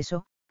nada de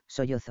eso,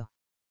 sollozo.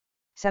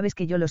 Sabes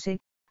que yo lo sé,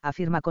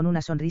 afirma con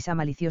una sonrisa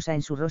maliciosa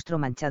en su rostro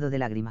manchado de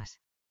lágrimas.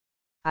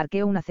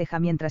 Arqueo una ceja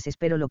mientras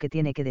espero lo que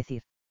tiene que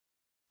decir.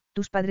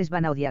 Tus padres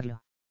van a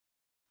odiarlo.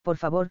 Por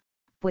favor,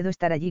 puedo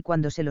estar allí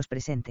cuando se los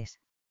presentes.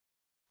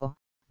 Oh,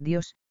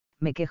 Dios,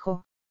 me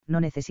quejo,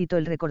 no necesito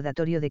el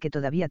recordatorio de que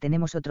todavía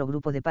tenemos otro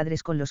grupo de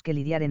padres con los que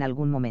lidiar en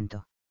algún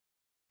momento.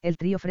 El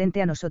trío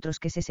frente a nosotros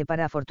que se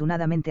separa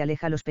afortunadamente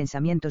aleja los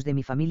pensamientos de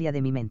mi familia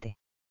de mi mente.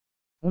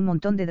 Un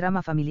montón de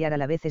drama familiar a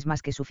la vez es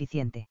más que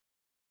suficiente.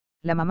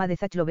 La mamá de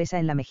Zach lo besa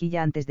en la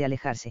mejilla antes de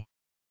alejarse.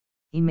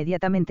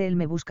 Inmediatamente él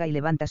me busca y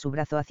levanta su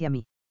brazo hacia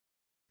mí.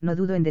 No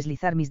dudo en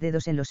deslizar mis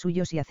dedos en los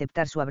suyos y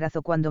aceptar su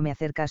abrazo cuando me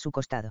acerca a su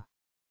costado.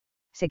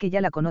 Sé que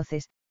ya la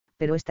conoces,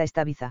 pero esta es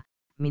Tabitha,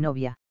 mi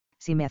novia,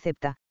 si me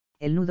acepta,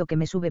 el nudo que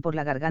me sube por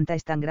la garganta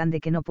es tan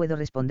grande que no puedo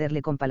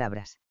responderle con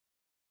palabras.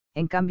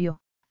 En cambio,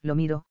 lo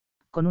miro,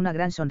 con una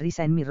gran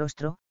sonrisa en mi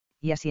rostro,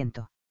 y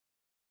asiento.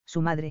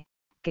 Su madre,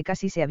 que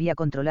casi se había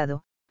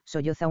controlado,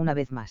 solloza una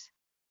vez más.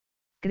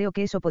 Creo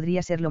que eso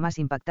podría ser lo más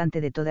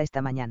impactante de toda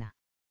esta mañana.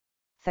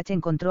 Zach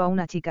encontró a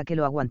una chica que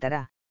lo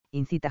aguantará,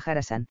 incita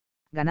Harasan,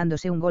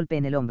 ganándose un golpe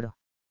en el hombro.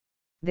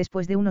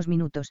 Después de unos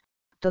minutos,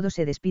 todos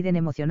se despiden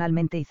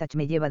emocionalmente y Zach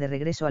me lleva de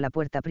regreso a la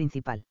puerta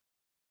principal.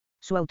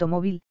 Su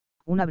automóvil,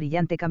 una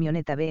brillante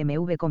camioneta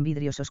BMW con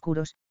vidrios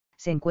oscuros,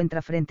 se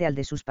encuentra frente al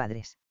de sus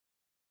padres.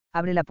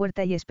 Abre la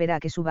puerta y espera a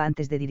que suba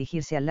antes de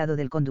dirigirse al lado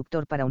del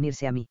conductor para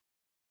unirse a mí.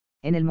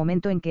 En el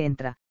momento en que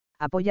entra,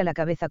 apoya la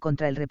cabeza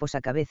contra el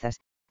reposacabezas,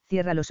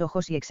 cierra los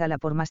ojos y exhala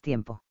por más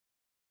tiempo.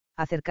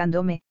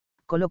 Acercándome,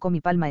 coloco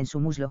mi palma en su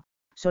muslo,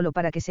 solo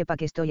para que sepa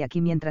que estoy aquí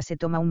mientras se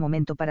toma un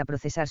momento para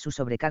procesar su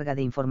sobrecarga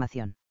de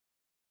información.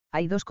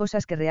 Hay dos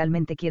cosas que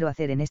realmente quiero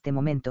hacer en este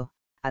momento,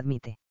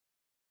 admite.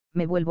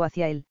 Me vuelvo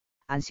hacia él,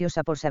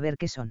 ansiosa por saber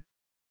qué son.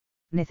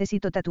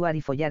 Necesito tatuar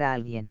y follar a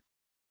alguien.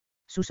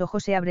 Sus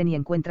ojos se abren y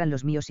encuentran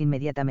los míos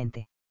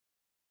inmediatamente.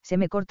 Se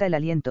me corta el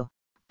aliento,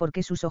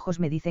 porque sus ojos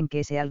me dicen que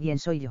ese alguien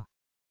soy yo.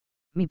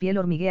 Mi piel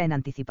hormiguea en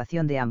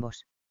anticipación de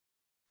ambos.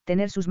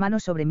 Tener sus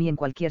manos sobre mí en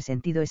cualquier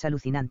sentido es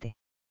alucinante.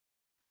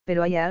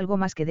 Pero hay algo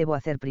más que debo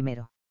hacer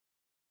primero.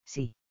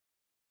 Sí.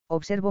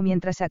 Observo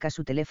mientras saca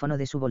su teléfono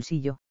de su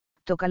bolsillo,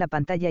 toca la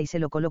pantalla y se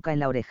lo coloca en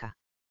la oreja.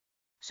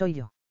 Soy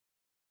yo.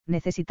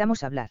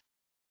 Necesitamos hablar.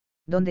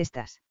 ¿Dónde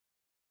estás?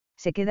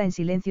 Se queda en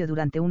silencio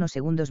durante unos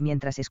segundos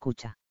mientras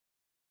escucha.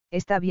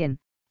 Está bien,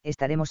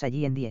 estaremos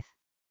allí en 10.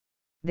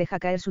 Deja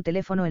caer su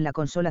teléfono en la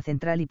consola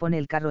central y pone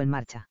el carro en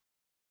marcha.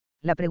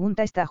 La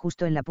pregunta está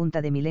justo en la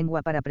punta de mi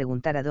lengua para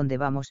preguntar a dónde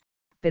vamos,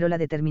 pero la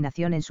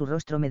determinación en su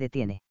rostro me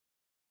detiene.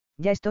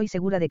 Ya estoy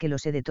segura de que lo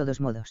sé de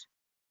todos modos.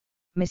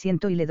 Me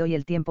siento y le doy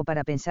el tiempo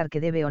para pensar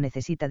que debe o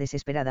necesita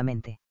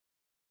desesperadamente.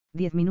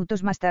 10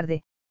 minutos más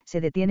tarde,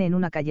 se detiene en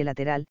una calle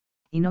lateral,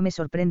 y no me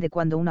sorprende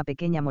cuando una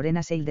pequeña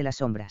morena sale de las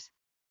sombras.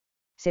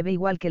 Se ve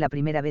igual que la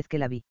primera vez que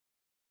la vi.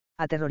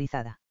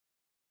 Aterrorizada.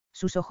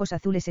 Sus ojos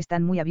azules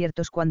están muy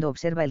abiertos cuando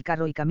observa el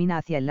carro y camina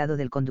hacia el lado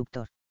del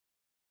conductor.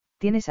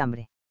 ¿Tienes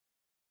hambre?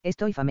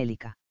 Estoy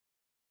famélica.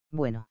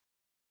 Bueno.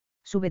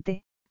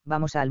 Súbete,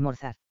 vamos a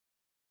almorzar.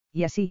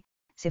 Y así,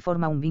 se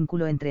forma un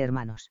vínculo entre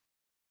hermanos.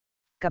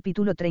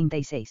 Capítulo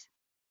 36.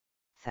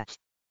 Zach.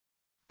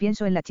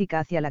 Pienso en la chica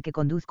hacia la que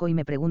conduzco y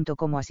me pregunto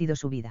cómo ha sido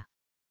su vida.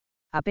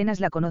 Apenas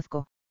la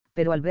conozco,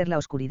 pero al ver la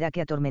oscuridad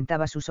que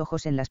atormentaba sus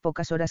ojos en las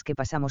pocas horas que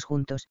pasamos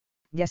juntos,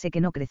 ya sé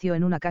que no creció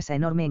en una casa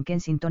enorme en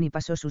Kensington y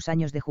pasó sus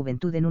años de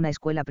juventud en una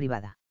escuela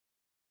privada.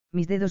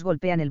 Mis dedos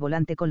golpean el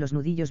volante con los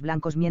nudillos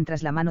blancos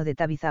mientras la mano de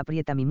Tabitha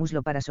aprieta mi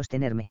muslo para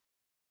sostenerme.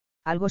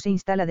 Algo se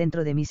instala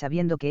dentro de mí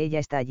sabiendo que ella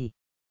está allí.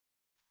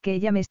 Que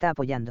ella me está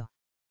apoyando.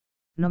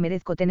 No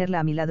merezco tenerla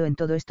a mi lado en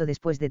todo esto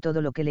después de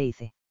todo lo que le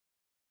hice.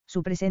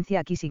 Su presencia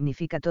aquí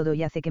significa todo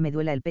y hace que me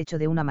duela el pecho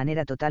de una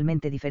manera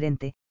totalmente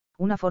diferente,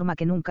 una forma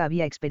que nunca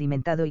había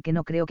experimentado y que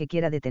no creo que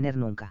quiera detener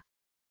nunca.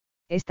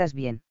 ¿Estás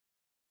bien?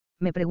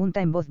 Me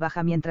pregunta en voz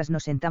baja mientras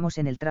nos sentamos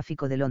en el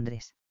tráfico de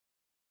Londres.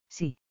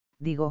 Sí,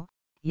 digo,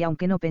 y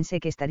aunque no pensé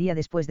que estaría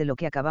después de lo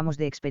que acabamos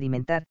de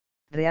experimentar,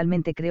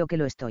 realmente creo que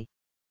lo estoy.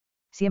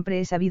 Siempre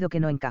he sabido que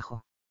no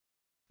encajo.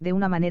 De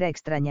una manera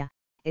extraña,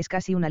 es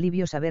casi un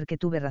alivio saber que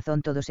tuve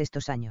razón todos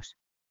estos años.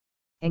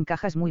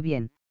 Encajas muy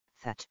bien,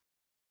 Zach.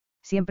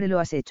 Siempre lo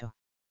has hecho.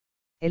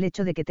 El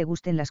hecho de que te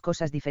gusten las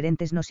cosas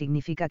diferentes no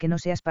significa que no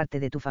seas parte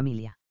de tu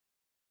familia.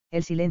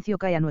 El silencio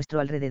cae a nuestro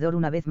alrededor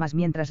una vez más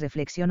mientras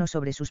reflexiono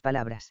sobre sus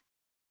palabras.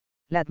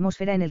 La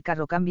atmósfera en el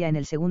carro cambia en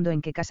el segundo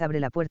en que Cass abre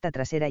la puerta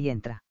trasera y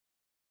entra.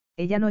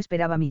 Ella no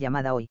esperaba mi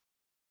llamada hoy.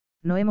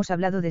 No hemos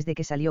hablado desde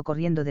que salió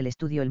corriendo del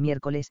estudio el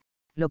miércoles,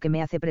 lo que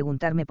me hace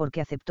preguntarme por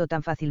qué aceptó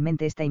tan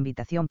fácilmente esta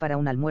invitación para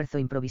un almuerzo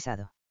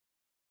improvisado.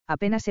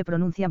 Apenas se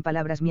pronuncian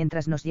palabras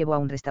mientras nos llevo a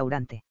un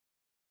restaurante.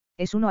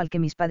 Es uno al que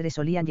mis padres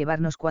solían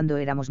llevarnos cuando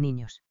éramos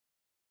niños.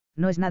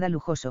 No es nada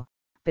lujoso,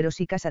 pero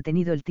si Cass ha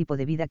tenido el tipo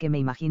de vida que me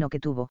imagino que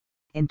tuvo,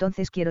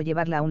 entonces quiero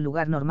llevarla a un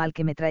lugar normal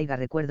que me traiga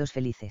recuerdos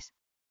felices.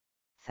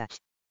 Zach.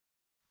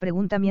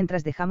 Pregunta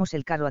mientras dejamos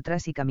el carro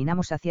atrás y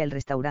caminamos hacia el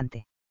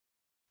restaurante.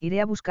 Iré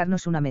a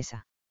buscarnos una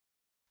mesa.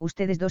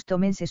 Ustedes dos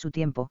tómense su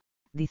tiempo,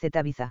 dice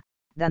Tabitha,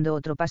 dando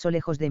otro paso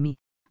lejos de mí,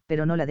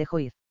 pero no la dejo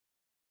ir.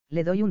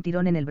 Le doy un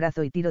tirón en el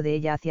brazo y tiro de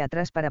ella hacia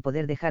atrás para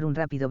poder dejar un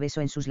rápido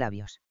beso en sus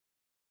labios.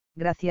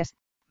 Gracias,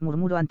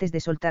 murmuro antes de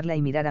soltarla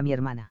y mirar a mi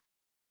hermana.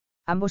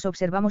 Ambos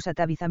observamos a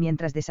Tabitha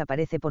mientras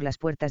desaparece por las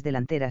puertas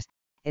delanteras,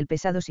 el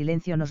pesado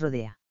silencio nos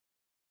rodea.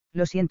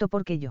 Lo siento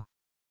porque yo.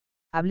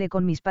 Hablé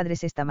con mis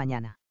padres esta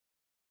mañana.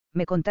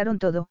 Me contaron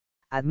todo,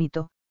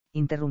 admito,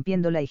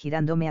 interrumpiéndola y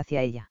girándome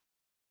hacia ella.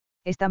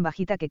 Es tan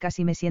bajita que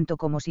casi me siento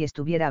como si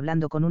estuviera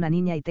hablando con una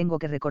niña y tengo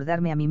que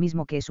recordarme a mí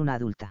mismo que es una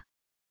adulta.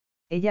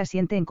 Ella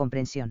asiente en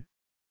comprensión.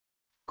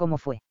 ¿Cómo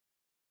fue?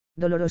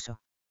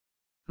 Doloroso.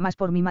 Más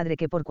por mi madre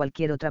que por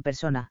cualquier otra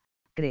persona,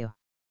 creo.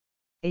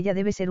 Ella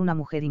debe ser una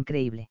mujer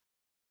increíble.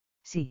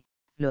 Sí,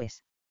 lo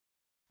es.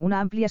 Una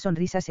amplia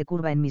sonrisa se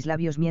curva en mis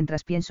labios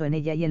mientras pienso en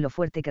ella y en lo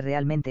fuerte que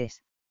realmente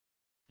es.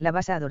 La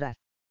vas a adorar.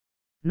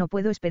 No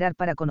puedo esperar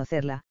para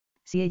conocerla,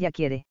 si ella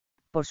quiere,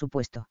 por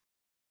supuesto.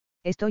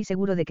 Estoy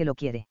seguro de que lo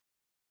quiere.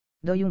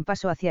 Doy un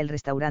paso hacia el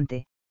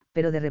restaurante,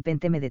 pero de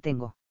repente me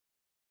detengo.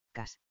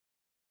 Cas.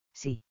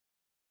 Sí.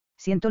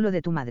 Siento lo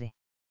de tu madre.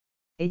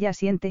 Ella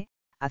asiente,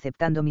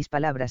 aceptando mis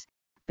palabras,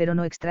 pero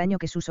no extraño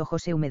que sus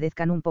ojos se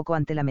humedezcan un poco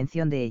ante la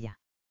mención de ella.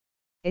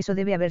 Eso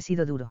debe haber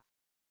sido duro.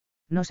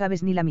 No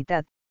sabes ni la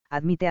mitad,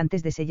 admite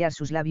antes de sellar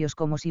sus labios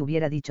como si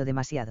hubiera dicho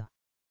demasiado.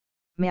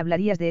 Me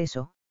hablarías de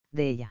eso,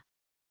 de ella.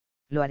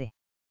 Lo haré.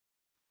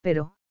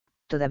 Pero,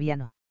 todavía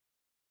no.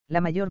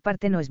 La mayor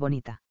parte no es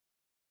bonita.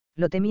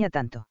 Lo temía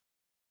tanto.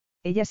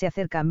 Ella se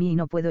acerca a mí y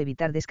no puedo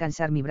evitar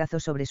descansar mi brazo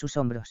sobre sus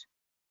hombros.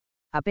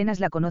 Apenas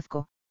la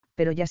conozco,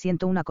 pero ya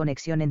siento una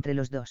conexión entre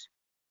los dos.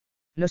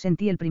 Lo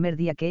sentí el primer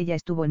día que ella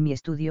estuvo en mi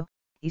estudio,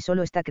 y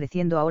solo está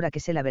creciendo ahora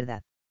que sé la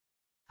verdad.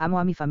 Amo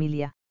a mi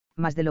familia,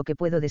 más de lo que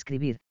puedo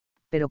describir,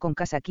 pero con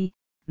Cas aquí,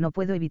 no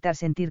puedo evitar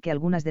sentir que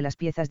algunas de las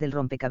piezas del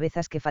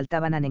rompecabezas que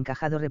faltaban han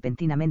encajado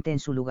repentinamente en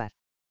su lugar.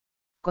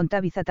 Con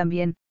Tabitha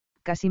también,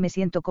 casi me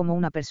siento como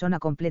una persona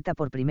completa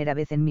por primera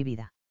vez en mi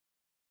vida.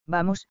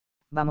 Vamos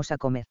a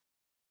comer.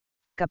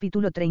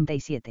 Capítulo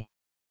 37.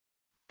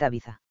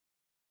 Tabitha.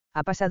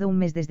 Ha pasado un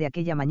mes desde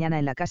aquella mañana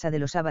en la casa de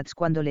los Abbots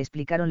cuando le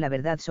explicaron la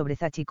verdad sobre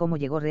Zach y cómo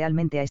llegó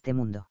realmente a este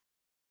mundo.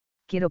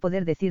 Quiero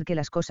poder decir que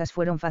las cosas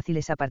fueron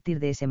fáciles a partir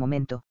de ese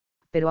momento,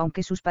 pero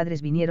aunque sus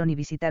padres vinieron y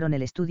visitaron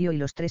el estudio y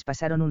los tres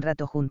pasaron un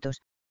rato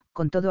juntos,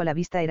 con todo a la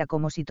vista era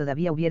como si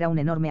todavía hubiera un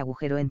enorme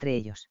agujero entre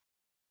ellos.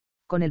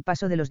 Con el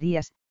paso de los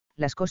días,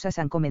 las cosas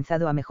han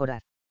comenzado a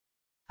mejorar.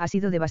 Ha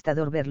sido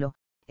devastador verlo,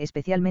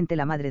 especialmente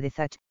la madre de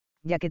Zach,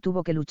 ya que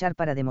tuvo que luchar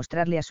para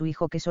demostrarle a su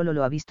hijo que solo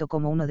lo ha visto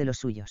como uno de los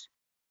suyos.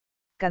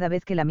 Cada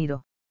vez que la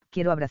miro,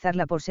 quiero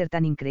abrazarla por ser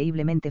tan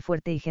increíblemente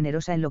fuerte y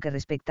generosa en lo que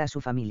respecta a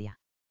su familia.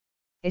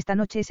 Esta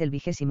noche es el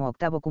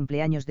 28º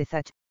cumpleaños de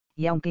Zach,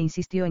 y aunque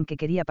insistió en que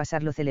quería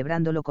pasarlo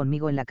celebrándolo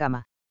conmigo en la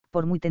cama,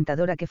 por muy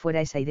tentadora que fuera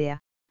esa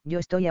idea, yo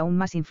estoy aún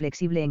más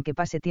inflexible en que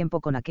pase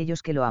tiempo con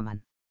aquellos que lo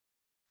aman.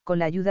 Con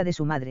la ayuda de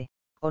su madre,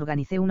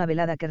 organicé una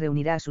velada que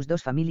reunirá a sus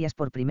dos familias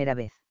por primera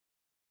vez.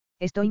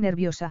 Estoy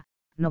nerviosa,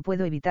 no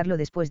puedo evitarlo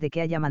después de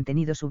que haya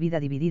mantenido su vida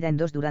dividida en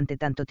dos durante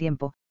tanto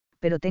tiempo,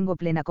 pero tengo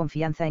plena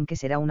confianza en que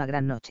será una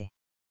gran noche.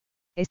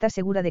 ¿Estás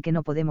segura de que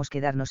no podemos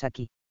quedarnos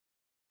aquí?,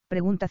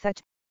 pregunta Zach,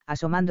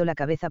 asomando la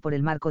cabeza por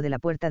el marco de la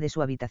puerta de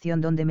su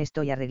habitación donde me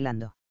estoy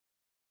arreglando.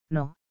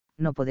 No,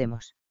 no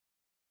podemos.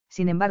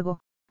 Sin embargo,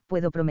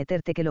 puedo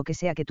prometerte que lo que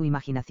sea que tu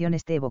imaginación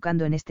esté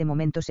evocando en este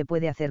momento se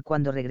puede hacer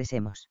cuando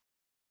regresemos.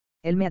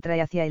 Él me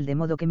atrae hacia él de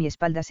modo que mi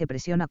espalda se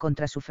presiona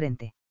contra su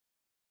frente.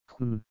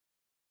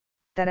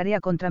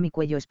 Tararea contra mi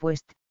cuello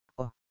expuesto.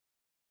 Oh.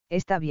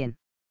 Está bien.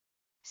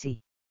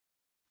 Sí.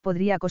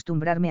 Podría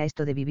acostumbrarme a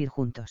esto de vivir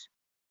juntos.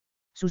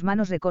 Sus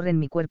manos recorren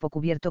mi cuerpo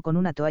cubierto con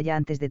una toalla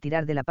antes de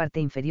tirar de la parte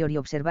inferior y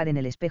observar en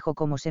el espejo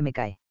cómo se me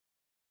cae.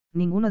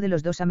 Ninguno de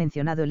los dos ha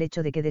mencionado el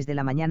hecho de que desde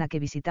la mañana que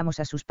visitamos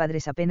a sus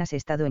padres apenas he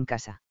estado en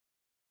casa.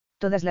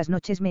 Todas las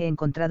noches me he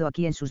encontrado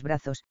aquí en sus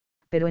brazos,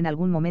 pero en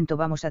algún momento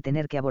vamos a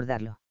tener que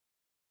abordarlo.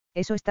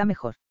 Eso está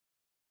mejor.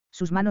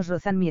 Sus manos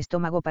rozan mi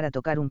estómago para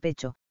tocar un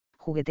pecho,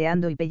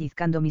 jugueteando y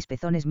pellizcando mis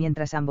pezones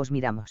mientras ambos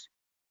miramos.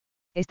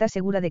 ¿Estás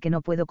segura de que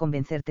no puedo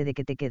convencerte de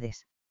que te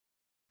quedes?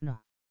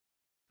 No.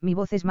 Mi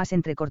voz es más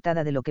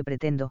entrecortada de lo que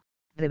pretendo,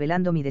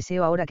 revelando mi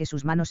deseo ahora que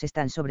sus manos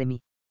están sobre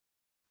mí.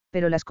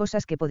 Pero las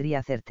cosas que podría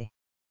hacerte.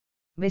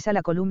 Besa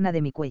la columna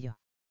de mi cuello.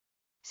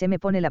 Se me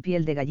pone la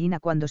piel de gallina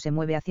cuando se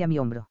mueve hacia mi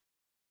hombro.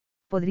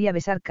 Podría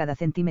besar cada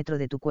centímetro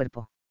de tu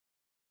cuerpo.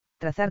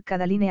 Trazar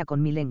cada línea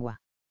con mi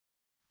lengua.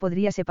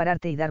 Podría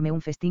separarte y darme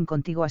un festín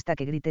contigo hasta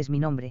que grites mi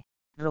nombre,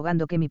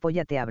 rogando que mi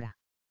polla te abra.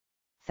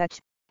 Zach,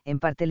 en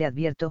parte le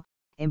advierto,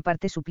 en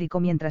parte suplico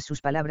mientras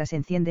sus palabras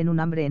encienden un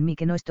hambre en mí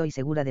que no estoy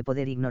segura de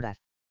poder ignorar.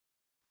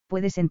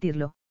 ¿Puedes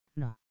sentirlo?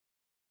 No.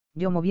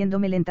 Yo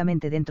moviéndome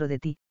lentamente dentro de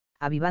ti,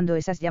 avivando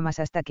esas llamas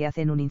hasta que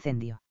hacen un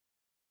incendio.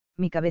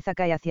 Mi cabeza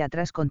cae hacia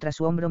atrás contra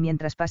su hombro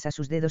mientras pasa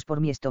sus dedos por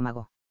mi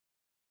estómago.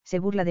 Se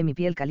burla de mi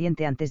piel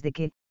caliente antes de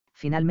que,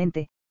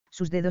 finalmente,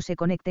 sus dedos se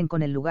conecten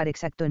con el lugar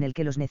exacto en el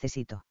que los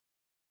necesito.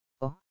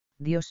 Oh,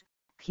 Dios,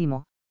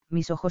 gimo,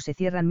 mis ojos se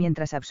cierran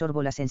mientras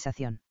absorbo la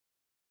sensación.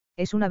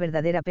 Es una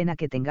verdadera pena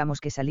que tengamos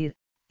que salir,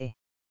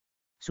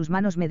 Sus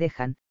manos me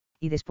dejan,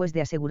 y después de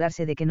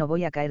asegurarse de que no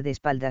voy a caer de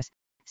espaldas,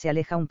 se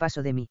aleja un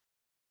paso de mí.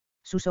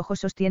 Sus ojos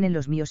sostienen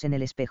los míos en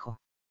el espejo.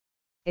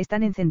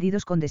 Están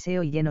encendidos con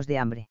deseo y llenos de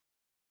hambre.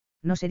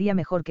 No sería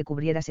mejor que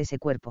cubrieras ese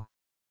cuerpo.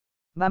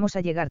 Vamos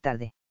a llegar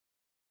tarde.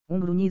 Un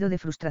gruñido de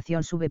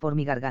frustración sube por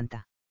mi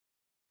garganta.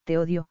 Te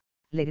odio,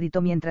 le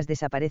grito mientras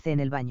desaparece en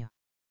el baño.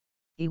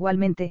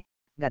 Igualmente,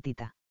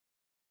 gatita.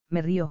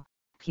 Me río,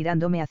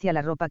 girándome hacia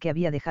la ropa que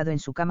había dejado en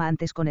su cama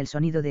antes con el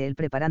sonido de él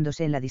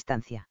preparándose en la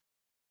distancia.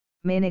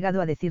 Me he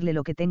negado a decirle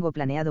lo que tengo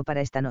planeado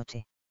para esta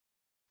noche.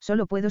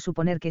 Solo puedo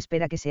suponer que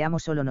espera que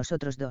seamos solo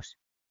nosotros dos.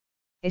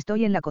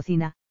 Estoy en la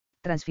cocina,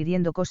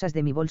 transfiriendo cosas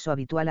de mi bolso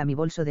habitual a mi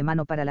bolso de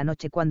mano para la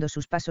noche cuando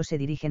sus pasos se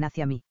dirigen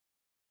hacia mí.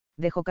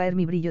 Dejo caer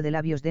mi brillo de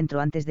labios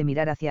dentro antes de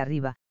mirar hacia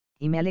arriba,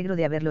 y me alegro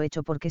de haberlo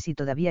hecho porque si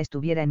todavía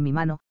estuviera en mi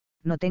mano,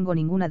 no tengo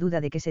ninguna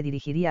duda de que se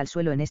dirigiría al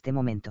suelo en este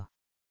momento.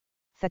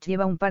 Zach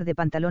lleva un par de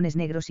pantalones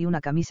negros y una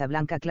camisa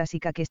blanca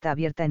clásica que está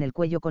abierta en el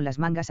cuello con las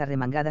mangas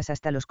arremangadas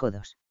hasta los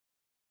codos.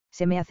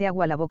 Se me hace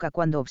agua la boca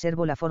cuando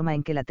observo la forma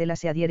en que la tela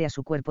se adhiere a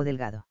su cuerpo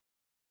delgado.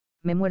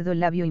 Me muerdo el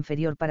labio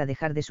inferior para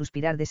dejar de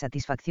suspirar de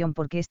satisfacción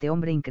porque este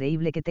hombre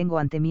increíble que tengo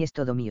ante mí es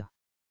todo mío.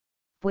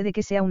 Puede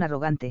que sea un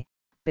arrogante,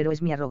 pero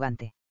es mi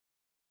arrogante.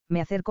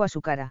 Me acerco a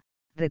su cara,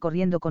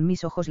 recorriendo con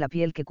mis ojos la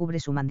piel que cubre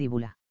su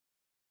mandíbula.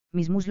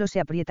 Mis muslos se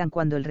aprietan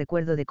cuando el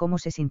recuerdo de cómo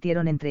se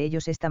sintieron entre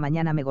ellos esta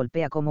mañana me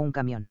golpea como un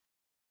camión.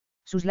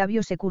 Sus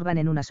labios se curvan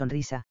en una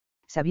sonrisa,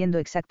 sabiendo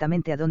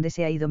exactamente a dónde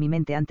se ha ido mi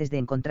mente antes de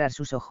encontrar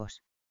sus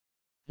ojos.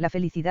 La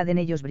felicidad en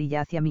ellos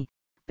brilla hacia mí,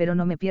 pero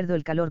no me pierdo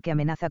el calor que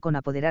amenaza con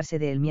apoderarse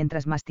de él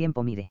mientras más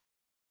tiempo mire.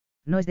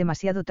 No es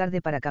demasiado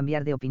tarde para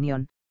cambiar de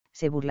opinión,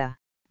 se burla,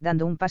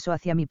 dando un paso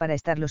hacia mí para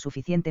estar lo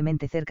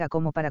suficientemente cerca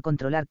como para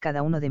controlar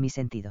cada uno de mis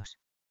sentidos.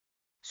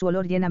 Su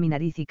olor llena mi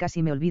nariz y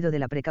casi me olvido de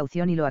la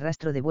precaución y lo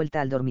arrastro de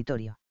vuelta al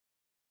dormitorio.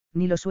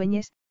 Ni lo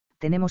sueñes,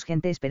 tenemos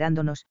gente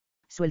esperándonos,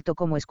 suelto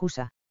como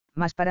excusa,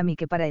 más para mí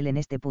que para él en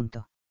este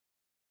punto.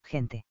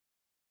 Gente.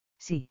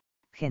 Sí,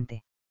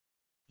 gente.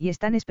 Y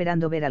están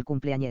esperando ver al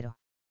cumpleañero.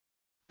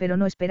 Pero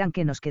no esperan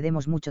que nos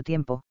quedemos mucho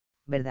tiempo,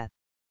 ¿verdad?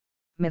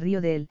 Me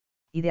río de él,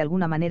 y de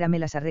alguna manera me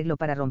las arreglo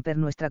para romper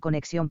nuestra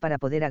conexión para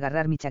poder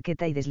agarrar mi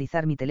chaqueta y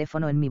deslizar mi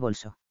teléfono en mi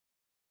bolso.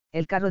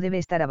 El carro debe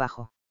estar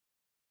abajo.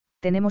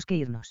 Tenemos que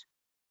irnos.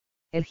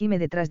 Él gime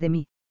detrás de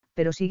mí,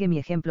 pero sigue mi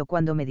ejemplo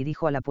cuando me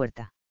dirijo a la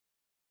puerta.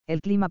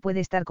 El clima puede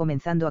estar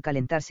comenzando a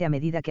calentarse a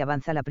medida que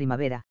avanza la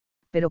primavera,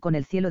 pero con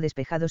el cielo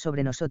despejado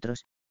sobre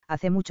nosotros,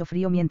 hace mucho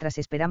frío mientras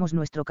esperamos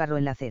nuestro carro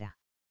en la acera.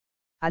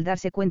 Al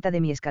darse cuenta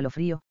de mi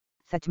escalofrío,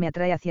 Zach me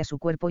atrae hacia su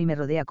cuerpo y me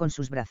rodea con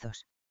sus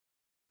brazos.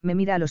 Me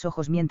mira a los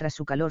ojos mientras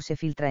su calor se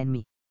filtra en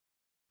mí.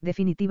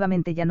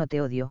 Definitivamente ya no te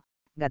odio,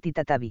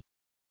 gatita Tabby.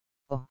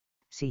 Oh,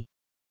 sí.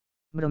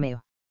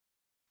 Bromeo.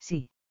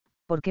 Sí,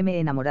 porque me he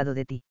enamorado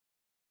de ti.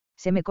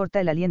 Se me corta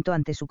el aliento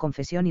ante su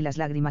confesión y las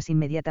lágrimas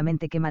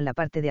inmediatamente queman la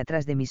parte de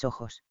atrás de mis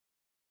ojos.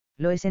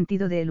 Lo he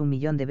sentido de él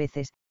 1.000.000 de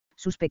veces,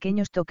 sus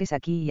pequeños toques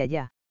aquí y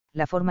allá,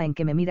 la forma en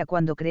que me mira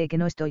cuando cree que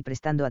no estoy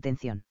prestando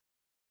atención.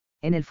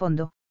 En el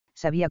fondo,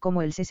 sabía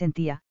cómo él se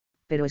sentía,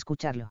 pero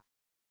escucharlo.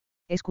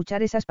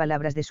 Escuchar esas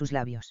palabras de sus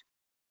labios.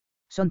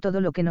 Son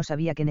todo lo que no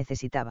sabía que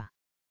necesitaba.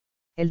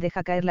 Él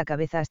deja caer la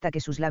cabeza hasta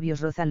que sus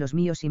labios rozan los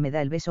míos y me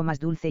da el beso más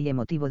dulce y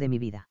emotivo de mi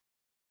vida.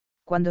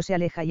 Cuando se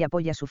aleja y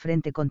apoya su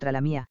frente contra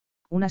la mía,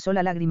 una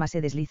sola lágrima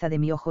se desliza de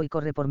mi ojo y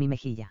corre por mi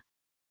mejilla.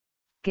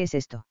 ¿Qué es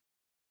esto?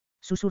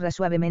 Susurra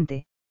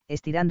suavemente,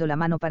 estirando la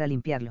mano para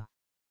limpiarlo.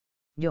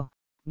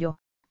 Yo,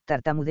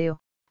 tartamudeo,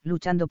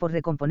 luchando por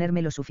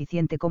recomponerme lo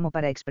suficiente como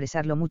para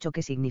expresar lo mucho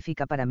que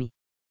significa para mí.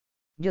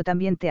 Yo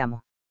también te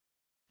amo.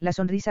 La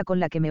sonrisa con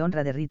la que me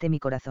honra derrite mi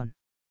corazón.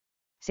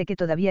 Sé que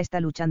todavía está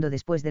luchando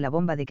después de la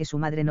bomba de que su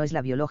madre no es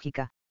la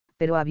biológica,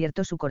 pero ha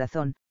abierto su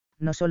corazón,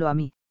 no solo a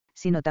mí,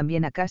 sino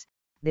también a Cass,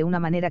 de una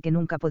manera que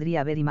nunca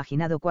podría haber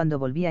imaginado cuando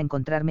volví a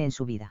encontrarme en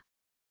su vida.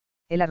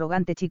 El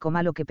arrogante chico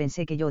malo que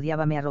pensé que yo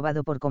odiaba me ha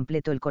robado por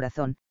completo el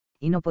corazón,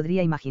 y no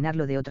podría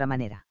imaginarlo de otra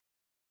manera.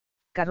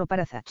 Carro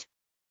para Zach.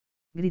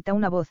 Grita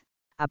una voz,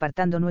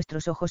 apartando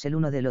nuestros ojos el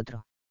uno del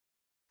otro.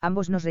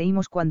 Ambos nos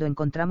reímos cuando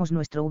encontramos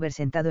nuestro Uber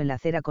sentado en la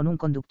acera con un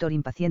conductor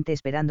impaciente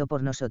esperando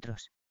por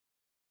nosotros.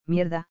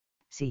 Mierda,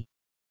 sí.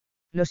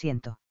 Lo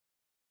siento.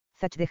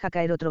 Zach deja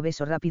caer otro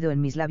beso rápido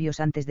en mis labios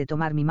antes de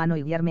tomar mi mano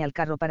y guiarme al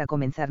carro para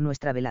comenzar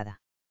nuestra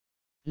velada.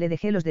 Le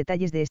dejé los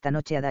detalles de esta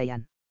noche a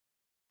Diane.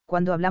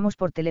 Cuando hablamos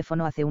por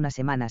teléfono hace unas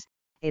semanas,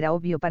 era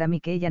obvio para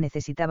mí que ella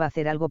necesitaba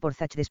hacer algo por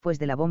Zach después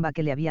de la bomba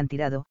que le habían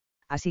tirado,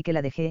 así que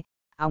la dejé,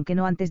 aunque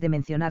no antes de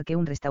mencionar que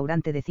un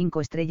restaurante de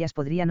 5 estrellas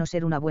podría no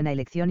ser una buena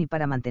elección y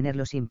para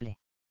mantenerlo simple.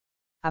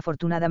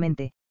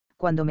 Afortunadamente,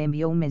 cuando me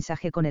envió un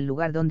mensaje con el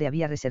lugar donde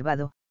había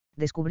reservado,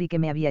 descubrí que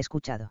me había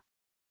escuchado.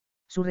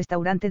 Su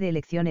restaurante de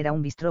elección era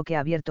un bistró que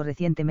ha abierto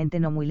recientemente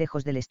no muy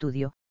lejos del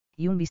estudio,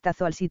 y un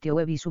vistazo al sitio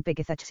web y supe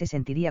que Zach se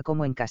sentiría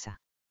como en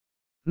casa.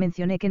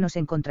 Mencioné que nos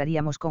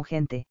encontraríamos con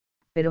gente,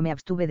 pero me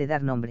abstuve de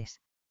dar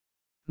nombres.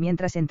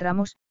 Mientras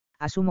entramos,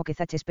 asumo que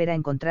Zach espera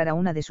encontrar a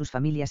una de sus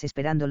familias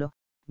esperándolo,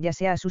 ya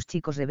sea a sus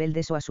chicos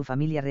rebeldes o a su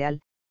familia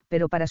real,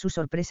 Pero para su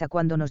sorpresa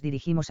cuando nos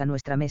dirigimos a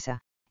nuestra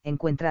mesa,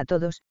 encuentra a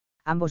todos,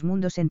 ambos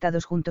mundos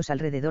sentados juntos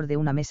alrededor de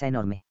una mesa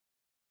enorme.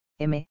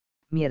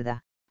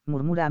 Mierda,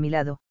 murmura a mi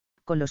lado,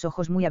 con los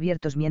ojos muy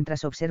abiertos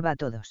mientras observa a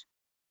todos.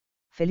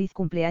 Feliz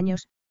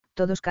cumpleaños,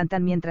 todos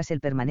cantan mientras él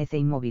permanece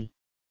inmóvil.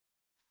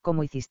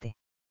 ¿Cómo hiciste?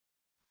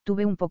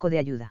 Tuve un poco de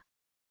ayuda.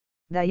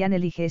 Diane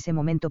elige ese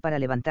momento para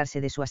levantarse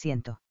de su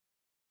asiento.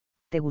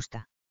 ¿Te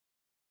gusta?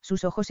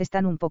 Sus ojos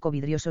están un poco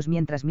vidriosos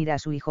mientras mira a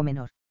su hijo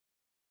menor.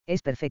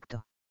 Es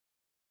perfecto.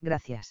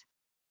 Gracias.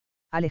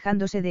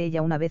 Alejándose de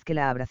ella una vez que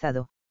la ha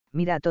abrazado,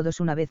 mira a todos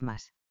una vez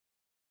más.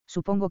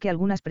 Supongo que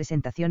algunas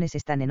presentaciones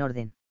están en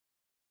orden.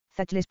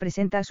 Zach les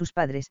presenta a sus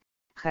padres,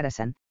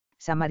 Harasan,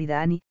 Samar y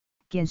Daani,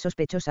 quien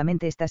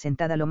sospechosamente está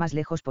sentada lo más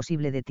lejos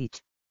posible de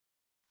Teach.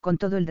 Con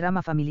todo el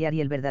drama familiar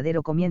y el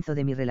verdadero comienzo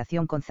de mi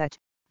relación con Zach,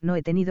 no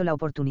he tenido la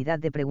oportunidad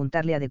de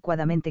preguntarle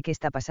adecuadamente qué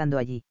está pasando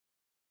allí.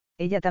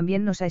 Ella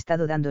también nos ha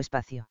estado dando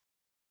espacio.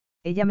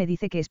 Ella me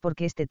dice que es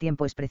porque este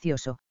tiempo es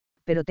precioso,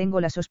 pero tengo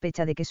la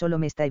sospecha de que solo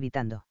me está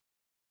evitando.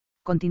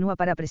 Continúa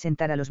para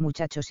presentar a los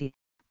muchachos y,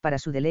 para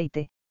su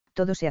deleite,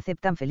 todos se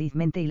aceptan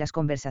felizmente y las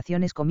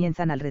conversaciones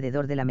comienzan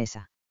alrededor de la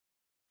mesa.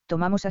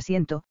 Tomamos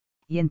asiento,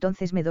 y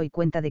entonces me doy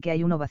cuenta de que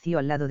hay uno vacío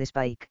al lado de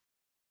Spike.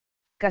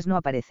 Cass no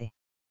aparece.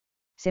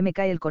 Se me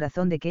cae el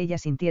corazón de que ella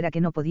sintiera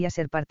que no podía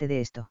ser parte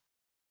de esto.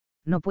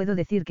 No puedo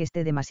decir que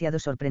esté demasiado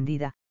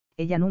sorprendida,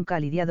 ella nunca ha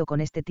lidiado con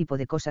este tipo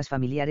de cosas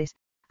familiares,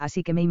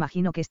 así que me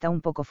imagino que está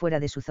un poco fuera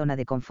de su zona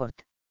de confort.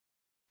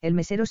 El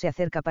mesero se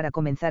acerca para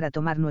comenzar a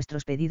tomar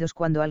nuestros pedidos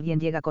cuando alguien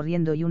llega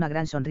corriendo y una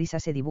gran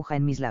sonrisa se dibuja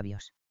en mis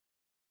labios.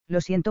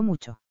 Lo siento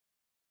mucho.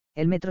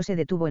 El metro se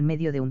detuvo en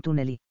medio de un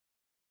túnel y...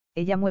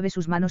 Ella mueve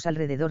sus manos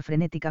alrededor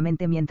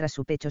frenéticamente mientras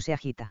su pecho se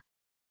agita.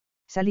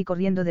 Salí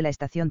corriendo de la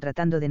estación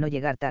tratando de no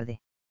llegar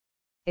tarde.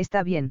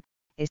 Está bien,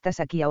 estás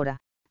aquí ahora,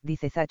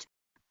 dice Zach,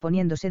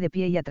 poniéndose de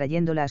pie y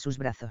atrayéndola a sus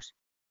brazos.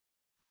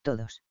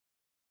 Todos.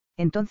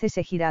 Entonces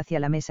se gira hacia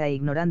la mesa e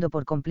ignorando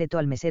por completo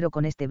al mesero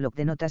con este bloc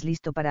de notas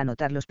listo para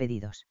anotar los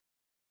pedidos.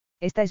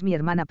 Esta es mi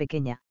hermana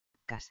pequeña,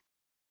 Cass.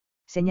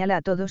 Señala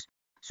a todos,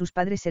 sus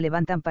padres se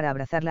levantan para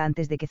abrazarla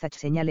antes de que Zach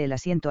señale el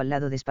asiento al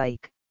lado de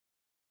Spike.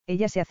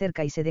 Ella se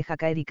acerca y se deja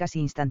caer y casi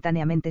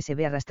instantáneamente se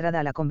ve arrastrada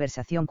a la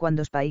conversación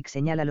cuando Spike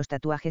señala los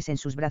tatuajes en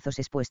sus brazos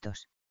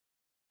expuestos.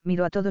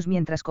 Miro a todos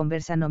mientras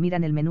conversan o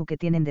miran el menú que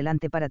tienen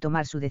delante para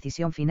tomar su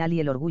decisión final y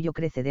el orgullo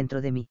crece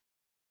dentro de mí.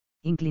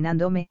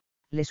 Inclinándome,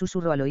 le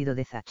susurro al oído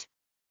de Zach.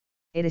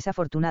 Eres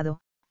afortunado,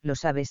 lo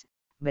sabes,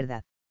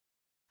 ¿verdad?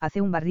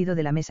 Hace un barrido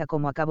de la mesa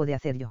como acabo de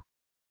hacer yo.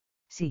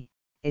 Sí,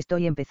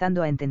 estoy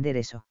empezando a entender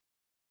eso.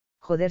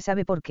 Joder,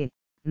 ¿sabe por qué?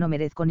 No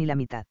merezco ni la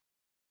mitad.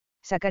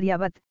 Zachary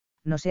Abad,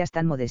 no seas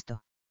tan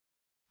modesto.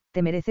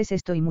 Te mereces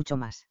esto y mucho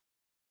más.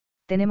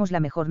 Tenemos la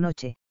mejor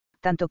noche,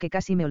 tanto que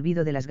casi me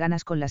olvido de las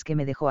ganas con las que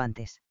me dejó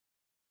antes.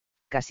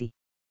 Casi.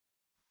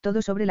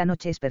 Todo sobre la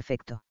noche es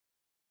perfecto.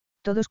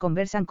 Todos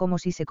conversan como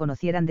si se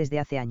conocieran desde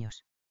hace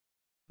años.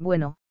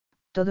 Bueno,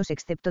 todos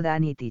excepto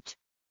Daani y Teach.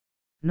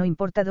 No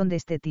importa dónde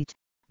esté Teach,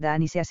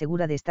 Daani se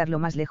asegura de estar lo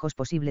más lejos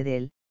posible de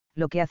él,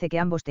 lo que hace que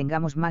ambos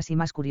tengamos más y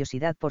más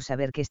curiosidad por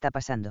saber qué está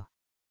pasando.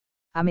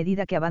 A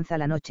medida que avanza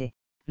la noche,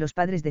 los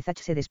padres de Zach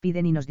se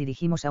despiden y nos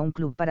dirigimos a un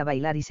club para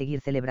bailar y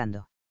seguir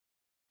celebrando.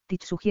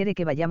 Teach sugiere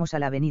que vayamos a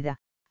la avenida,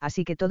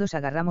 así que todos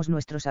agarramos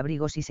nuestros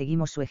abrigos y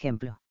seguimos su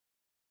ejemplo.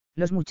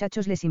 Los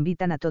muchachos les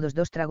invitan a todos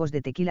 2 tragos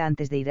de tequila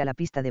antes de ir a la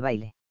pista de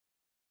baile.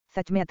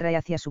 Zach me atrae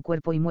hacia su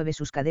cuerpo y mueve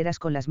sus caderas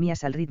con las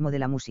mías al ritmo de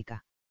la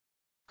música.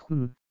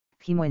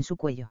 Gimo en su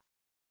cuello.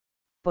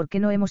 ¿Por qué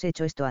no hemos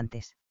hecho esto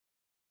antes?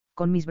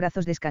 Con mis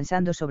brazos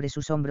descansando sobre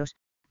sus hombros,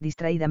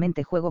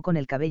 distraídamente juego con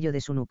el cabello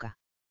de su nuca.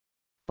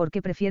 ¿Por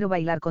qué prefiero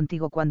bailar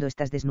contigo cuando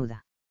estás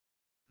desnuda?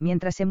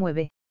 Mientras se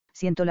mueve,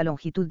 siento la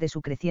longitud de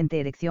su creciente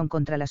erección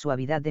contra la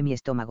suavidad de mi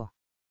estómago.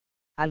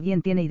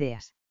 ¿Alguien tiene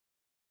ideas?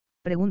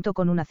 Pregunto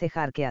con una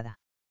ceja arqueada.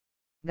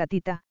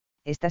 Gatita,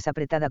 estás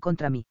apretada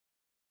contra mí.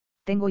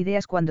 Tengo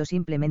ideas cuando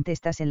simplemente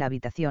estás en la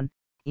habitación,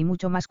 y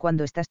mucho más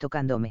cuando estás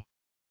tocándome.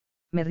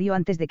 Me río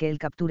antes de que él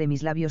capture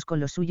mis labios con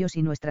los suyos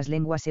y nuestras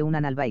lenguas se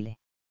unan al baile.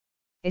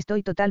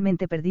 Estoy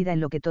totalmente perdida en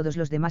lo que todos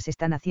los demás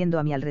están haciendo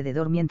a mi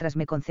alrededor mientras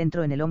me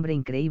concentro en el hombre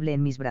increíble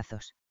en mis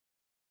brazos.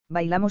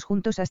 Bailamos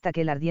juntos hasta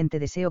que el ardiente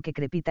deseo que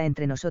crepita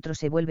entre nosotros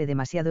se vuelve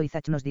demasiado y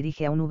Zach nos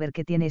dirige a un Uber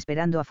que tiene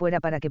esperando afuera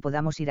para que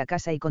podamos ir a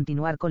casa y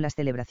continuar con las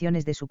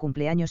celebraciones de su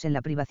cumpleaños en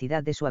la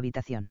privacidad de su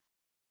habitación.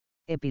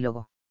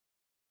 Epílogo.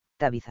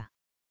 Tabitha.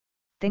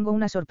 Tengo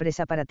una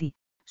sorpresa para ti,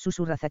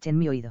 susurra Zach en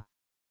mi oído.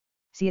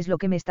 Si es lo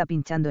que me está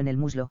pinchando en el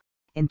muslo,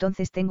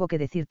 entonces tengo que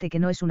decirte que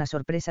no es una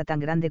sorpresa tan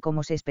grande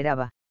como se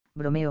esperaba,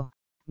 bromeo,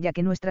 ya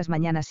que nuestras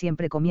mañanas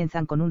siempre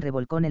comienzan con un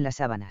revolcón en las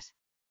sábanas.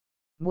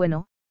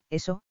 Bueno,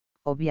 eso,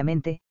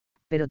 obviamente,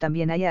 pero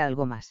también hay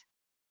algo más.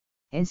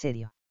 En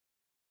serio.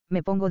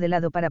 Me pongo de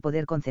lado para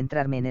poder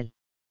concentrarme en él.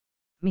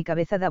 Mi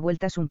cabeza da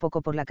vueltas un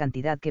poco por la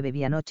cantidad que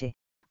bebí anoche,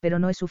 pero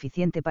no es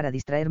suficiente para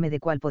distraerme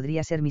de cuál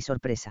podría ser mi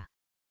sorpresa.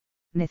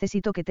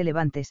 Necesito que te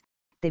levantes,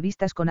 te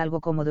vistas con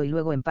algo cómodo y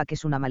luego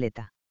empaques una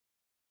maleta.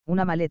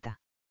 ¿Una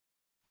maleta?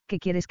 ¿Qué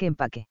quieres que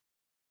empaque?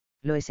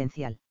 Lo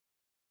esencial.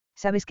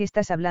 Sabes que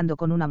estás hablando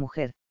con una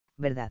mujer,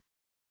 ¿verdad?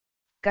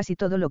 Casi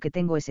todo lo que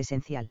tengo es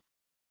esencial.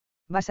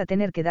 Vas a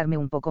tener que darme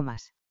un poco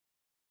más.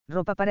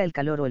 Ropa para el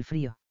calor o el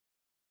frío.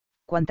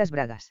 ¿Cuántas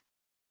bragas?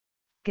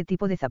 ¿Qué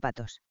tipo de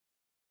zapatos?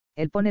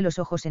 Él pone los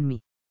ojos en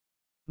mí.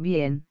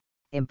 Bien,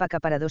 empaca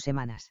para 2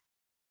 semanas.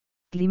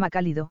 Clima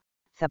cálido,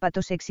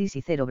 zapatos sexys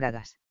y 0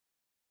 bragas.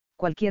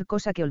 Cualquier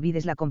cosa que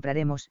olvides la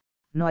compraremos,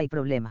 no hay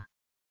problema.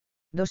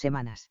 2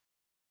 semanas.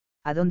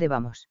 ¿A dónde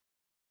vamos?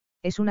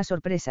 Es una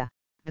sorpresa,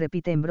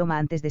 repite en broma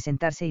antes de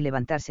sentarse y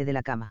levantarse de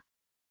la cama.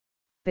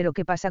 ¿Pero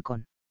qué pasa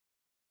con?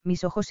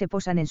 Mis ojos se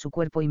posan en su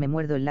cuerpo y me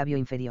muerdo el labio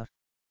inferior.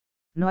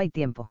 No hay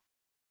tiempo.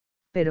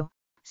 Pero,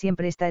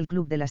 siempre está el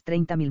club de las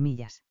 30.000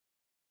 millas.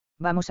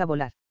 Vamos a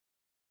volar.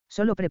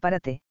 Solo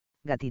prepárate,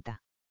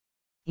 gatita.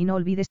 Y no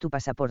olvides tu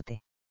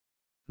pasaporte.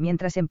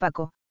 Mientras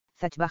empaco,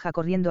 Zach baja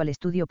corriendo al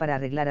estudio para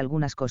arreglar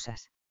algunas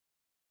cosas.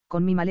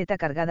 Con mi maleta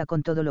cargada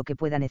con todo lo que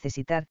pueda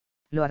necesitar,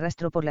 lo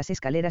arrastro por las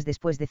escaleras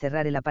después de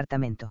cerrar el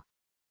apartamento.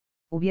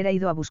 Hubiera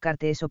ido a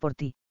buscarte eso por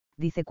ti,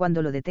 dice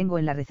cuando lo detengo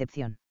en la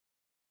recepción.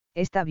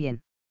 Está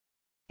bien.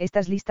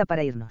 ¿Estás lista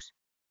para irnos?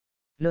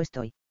 Lo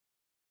estoy.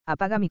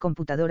 Apaga mi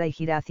computadora y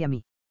gira hacia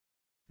mí.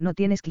 ¿No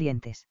tienes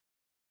clientes?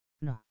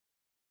 No.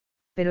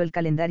 Pero el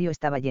calendario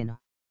estaba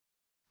lleno.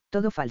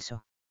 Todo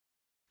falso.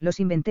 Los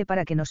inventé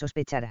para que no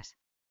sospecharas.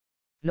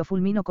 Lo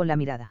fulmino con la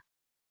mirada.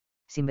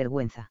 Sin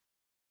vergüenza.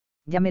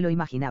 Ya me lo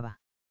imaginaba.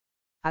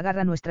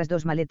 Agarra nuestras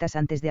 2 maletas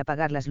antes de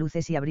apagar las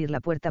luces y abrir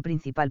la puerta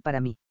principal para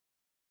mí.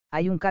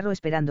 Hay un carro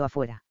esperando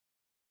afuera.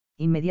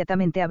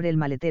 Inmediatamente abre el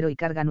maletero y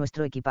carga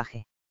nuestro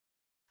equipaje.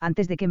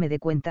 Antes de que me dé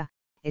cuenta,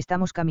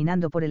 estamos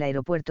caminando por el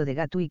aeropuerto de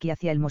Gatwick y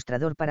hacia el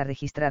mostrador para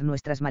registrar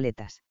nuestras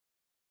maletas.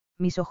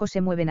 Mis ojos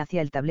se mueven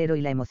hacia el tablero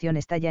y la emoción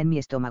estalla en mi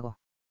estómago.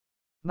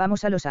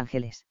 ¿Vamos a Los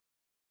Ángeles?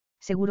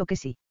 Seguro que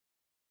sí.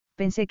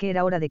 Pensé que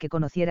era hora de que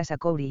conocieras a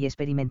Corey y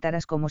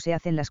experimentaras cómo se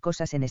hacen las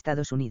cosas en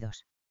Estados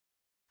Unidos.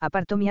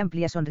 Aparto mi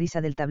amplia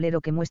sonrisa del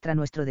tablero que muestra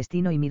nuestro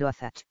destino y miro a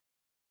Zach.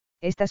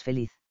 ¿Estás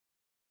feliz?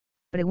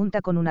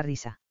 Pregunta con una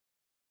risa.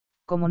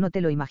 ¿Cómo no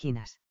te lo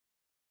imaginas?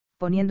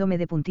 Poniéndome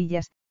de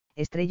puntillas,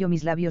 estrello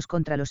mis labios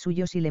contra los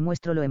suyos y le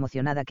muestro lo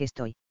emocionada que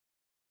estoy.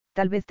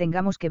 Tal vez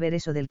tengamos que ver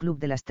eso del club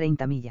de las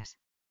 30 millas.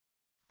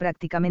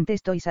 Prácticamente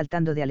estoy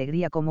saltando de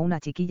alegría como una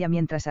chiquilla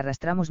mientras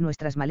arrastramos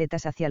nuestras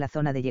maletas hacia la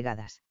zona de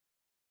llegadas.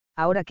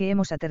 Ahora que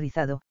hemos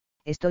aterrizado,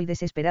 estoy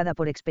desesperada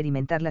por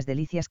experimentar las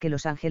delicias que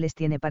Los Ángeles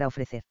tiene para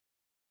ofrecer.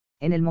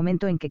 En el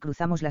momento en que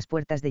cruzamos las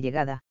puertas de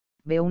llegada,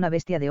 veo una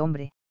bestia de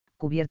hombre,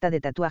 cubierta de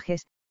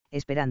tatuajes,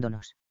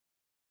 esperándonos.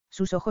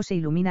 Sus ojos se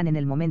iluminan en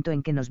el momento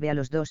en que nos ve a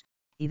los dos,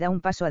 y da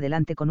un paso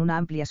adelante con una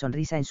amplia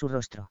sonrisa en su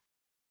rostro.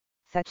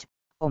 Zach,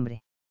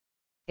 hombre.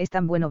 Es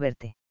tan bueno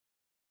verte.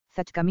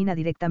 Zach camina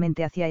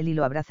directamente hacia él y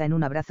lo abraza en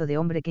un abrazo de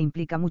hombre que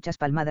implica muchas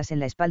palmadas en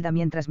la espalda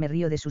mientras me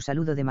río de su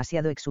saludo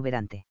demasiado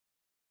exuberante.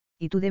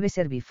 Y tú debes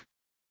ser Biff.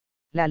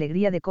 La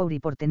alegría de Corey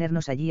por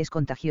tenernos allí es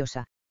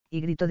contagiosa, y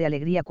grito de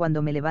alegría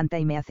cuando me levanta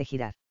y me hace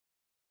girar.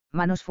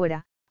 Manos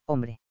fuera,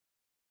 hombre.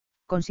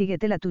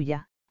 Consíguete la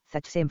tuya,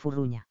 Zach se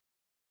enfurruña.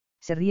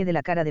 Se ríe de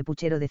la cara de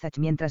puchero de Zach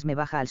mientras me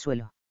baja al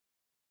suelo.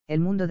 El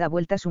mundo da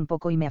vueltas un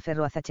poco y me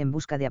aferro a Zach en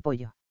busca de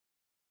apoyo.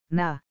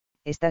 Nah,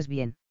 estás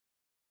bien.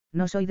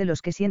 No soy de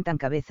los que sientan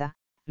cabeza,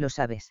 lo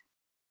sabes.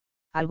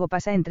 Algo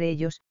pasa entre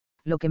ellos,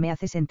 lo que me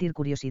hace sentir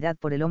curiosidad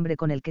por el hombre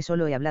con el que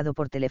solo he hablado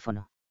por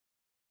teléfono.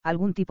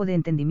 Algún tipo de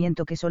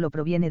entendimiento que solo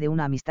proviene de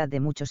una amistad de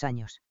muchos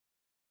años.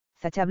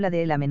 Zach habla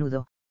de él a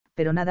menudo,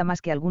 pero nada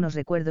más que algunos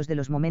recuerdos de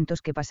los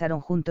momentos que pasaron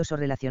juntos o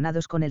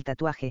relacionados con el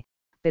tatuaje,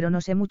 pero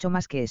no sé mucho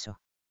más que eso.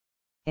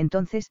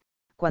 Entonces,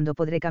 ¿cuándo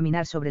podré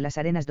caminar sobre las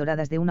arenas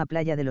doradas de una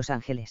playa de Los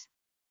Ángeles?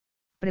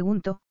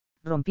 Pregunto,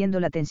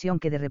 rompiendo la tensión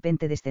que de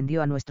repente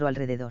descendió a nuestro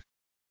alrededor.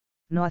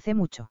 No hace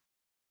mucho.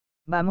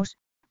 Vamos,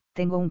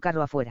 tengo un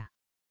carro afuera.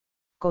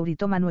 Corey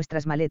toma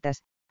nuestras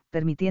maletas,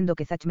 permitiendo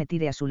que Zach me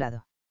tire a su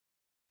lado.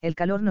 El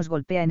calor nos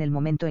golpea en el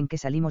momento en que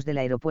salimos del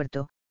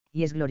aeropuerto,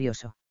 y es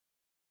glorioso.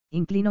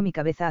 Inclino mi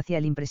cabeza hacia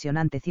el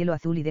impresionante cielo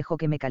azul y dejo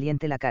que me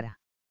caliente la cara.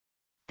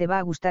 Te va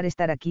a gustar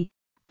estar aquí,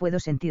 puedo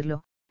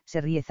sentirlo,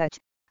 se ríe Zach,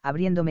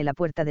 abriéndome la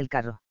puerta del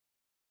carro.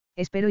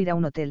 Espero ir a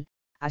un hotel,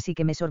 así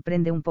que me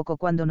sorprende un poco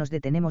cuando nos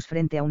detenemos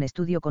frente a un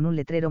estudio con un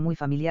letrero muy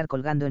familiar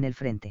colgando en el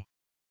frente.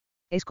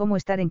 Es como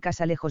estar en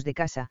casa lejos de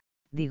casa,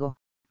 digo,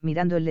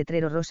 mirando el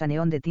letrero rosa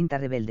neón de tinta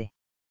rebelde.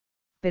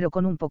 Pero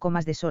con un poco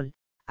más de sol,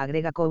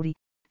 agrega Corey,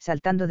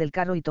 saltando del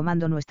carro y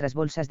tomando nuestras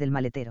bolsas del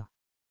maletero.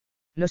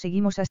 Lo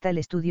seguimos hasta el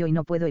estudio y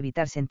no puedo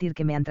evitar sentir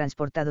que me han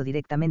transportado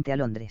directamente a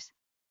Londres.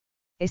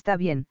 Está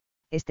bien,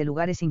 este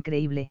lugar es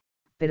increíble,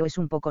 pero es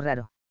un poco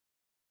raro.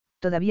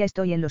 Todavía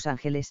estoy en Los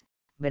Ángeles,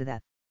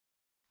 ¿verdad?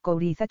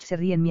 Corey y Zach se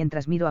ríen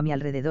mientras miro a mi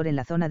alrededor en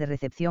la zona de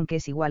recepción que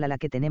es igual a la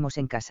que tenemos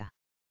en casa.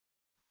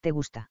 ¿Te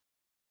gusta?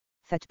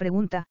 Zach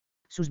pregunta,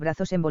 sus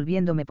brazos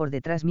envolviéndome por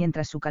detrás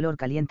mientras su calor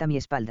calienta mi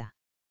espalda.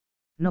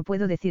 No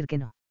puedo decir que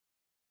no.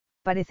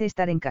 Parece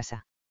estar en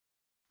casa.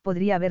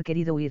 Podría haber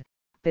querido huir,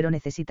 pero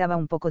necesitaba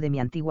un poco de mi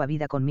antigua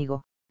vida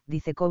conmigo,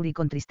 dice Corey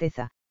con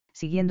tristeza,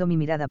 siguiendo mi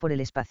mirada por el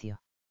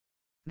espacio.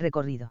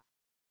 Recorrido.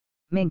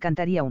 Me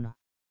encantaría uno.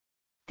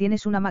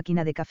 Tienes una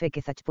máquina de café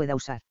que Zach pueda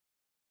usar.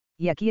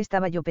 Y aquí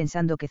estaba yo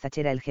pensando que Zach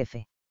era el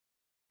jefe.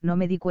 No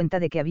me di cuenta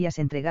de que habías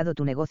entregado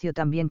tu negocio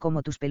tan bien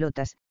como tus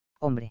pelotas,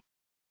 hombre.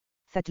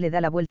 Zach le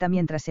da la vuelta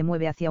mientras se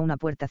mueve hacia una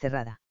puerta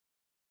cerrada.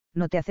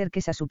 No te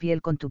acerques a su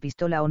piel con tu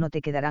pistola o no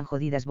te quedarán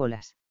jodidas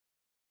bolas.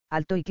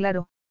 Alto y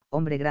claro,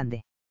 hombre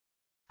grande.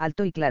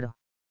 Alto y claro.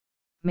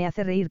 Me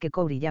hace reír que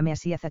Corey llame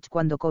así a Zach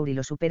cuando Corey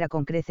lo supera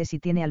con creces y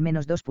tiene al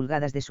menos 2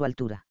 pulgadas de su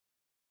altura.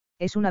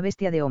 Es una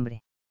bestia de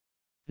hombre.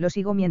 Lo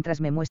sigo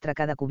mientras me muestra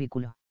cada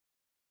cubículo.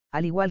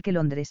 Al igual que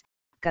Londres,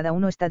 cada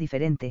uno está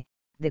diferente,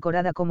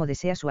 decorada como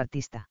desea su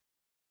artista.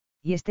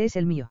 Y este es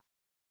el mío.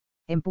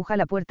 Empuja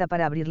la puerta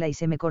para abrirla y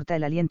se me corta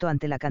el aliento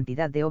ante la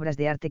cantidad de obras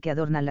de arte que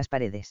adornan las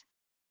paredes.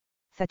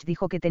 Zach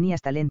dijo que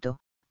tenías talento,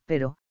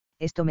 pero,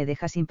 esto me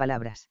deja sin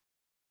palabras.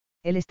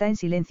 Él está en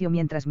silencio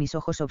mientras mis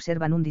ojos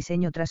observan un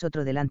diseño tras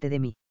otro delante de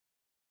mí.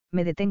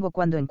 Me detengo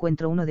cuando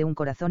encuentro uno de un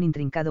corazón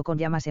intrincado con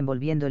llamas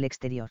envolviendo el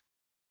exterior.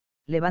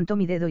 Levanto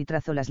mi dedo y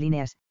trazo las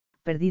líneas,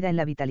 perdida en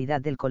la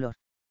vitalidad del color.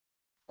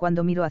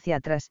 Cuando miro hacia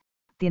atrás,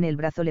 tiene el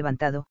brazo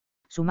levantado,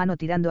 su mano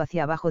tirando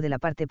hacia abajo de la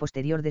parte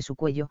posterior de su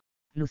cuello,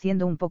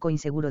 luciendo un poco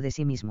inseguro de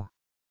sí mismo.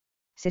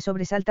 Se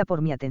sobresalta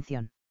por mi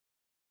atención.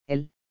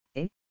 Él,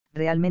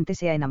 realmente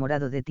se ha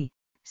enamorado de ti,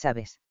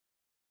 ¿sabes?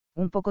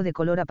 Un poco de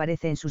color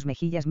aparece en sus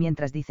mejillas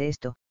mientras dice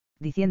esto,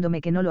 diciéndome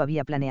que no lo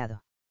había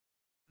planeado.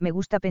 Me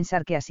gusta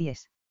pensar que así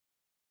es.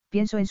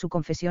 Pienso en su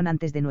confesión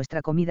antes de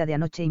nuestra comida de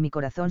anoche y mi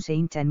corazón se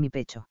hincha en mi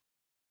pecho.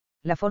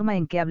 La forma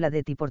en que habla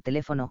de ti por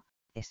teléfono,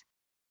 es.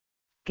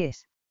 ¿Qué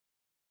es?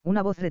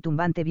 Una voz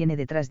retumbante viene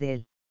detrás de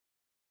él.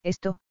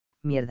 Esto,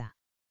 mierda.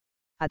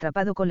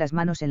 Atrapado con las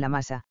manos en la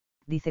masa,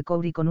 dice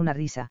Corey con una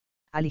risa,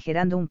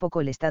 aligerando un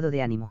poco el estado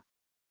de ánimo.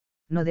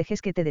 No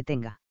dejes que te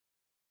detenga.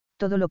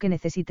 Todo lo que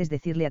necesites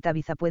decirle a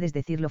Tabitha puedes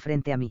decirlo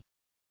frente a mí.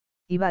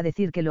 Iba a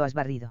decir que lo has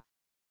barrido.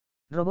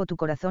 Robó tu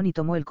corazón y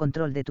tomó el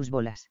control de tus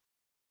bolas.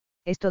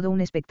 Es todo un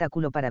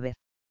espectáculo para ver.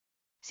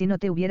 Si no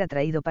te hubiera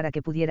traído para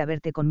que pudiera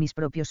verte con mis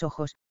propios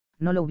ojos,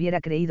 no lo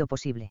hubiera creído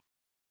posible.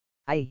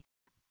 Ay,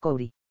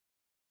 Corey.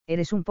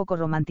 Eres un poco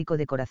romántico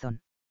de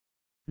corazón.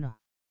 No.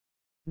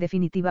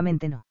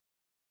 Definitivamente no.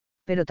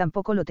 Pero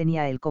tampoco lo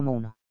tenía él como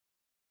uno.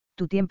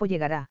 Tu tiempo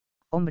llegará,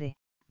 hombre,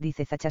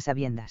 dice Zach a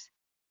sabiendas.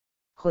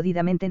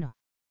 Jodidamente no.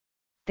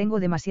 Tengo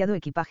demasiado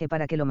equipaje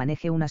para que lo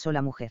maneje una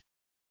sola mujer.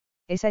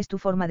 ¿Esa es tu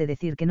forma de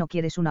decir que no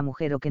quieres una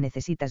mujer o que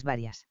necesitas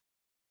varias?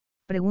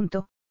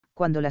 Pregunto,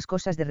 cuando las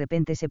cosas de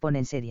repente se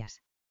ponen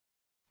serias.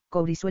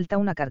 Corey suelta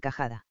una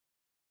carcajada.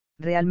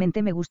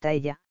 Realmente me gusta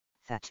ella,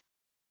 Zach.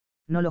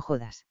 No lo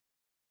jodas.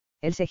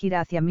 Él se gira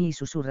hacia mí y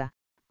susurra,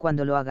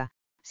 cuando lo haga,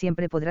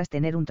 siempre podrás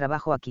tener un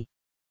trabajo aquí.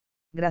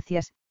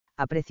 Gracias,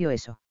 aprecio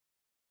eso.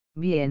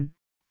 Bien,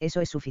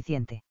 eso es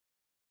suficiente.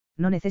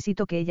 No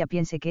necesito que ella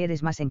piense que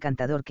eres más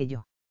encantador que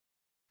yo.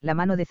 La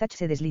mano de Zach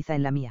se desliza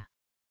en la mía.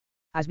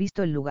 ¿Has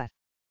visto el lugar?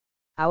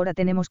 Ahora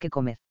tenemos que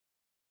comer.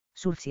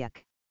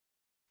 Sursiak.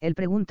 Él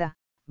pregunta,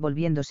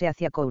 volviéndose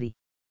hacia Corey.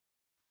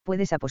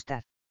 ¿Puedes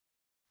apostar?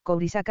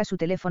 Corey saca su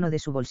teléfono de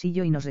su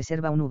bolsillo y nos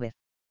reserva un Uber.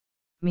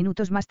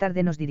 Minutos más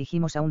tarde nos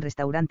dirigimos a un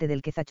restaurante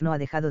del que Zach no ha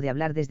dejado de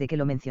hablar desde que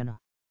lo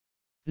mencionó.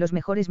 Los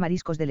mejores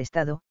mariscos del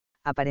estado,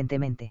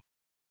 aparentemente.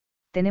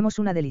 Tenemos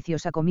una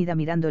deliciosa comida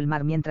mirando el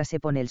mar mientras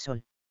se pone el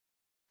sol.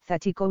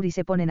 Zach y Corey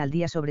se ponen al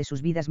día sobre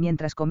sus vidas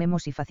mientras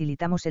comemos y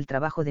facilitamos el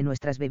trabajo de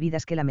nuestras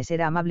bebidas que la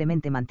mesera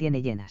amablemente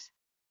mantiene llenas.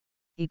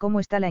 ¿Y cómo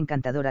está la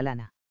encantadora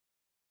Lana?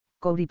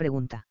 Corey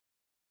pregunta.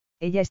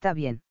 Ella está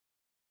bien.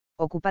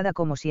 Ocupada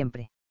como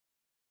siempre.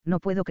 No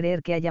puedo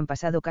creer que hayan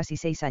pasado casi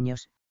 6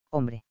 años,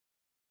 hombre.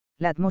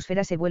 La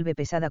atmósfera se vuelve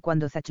pesada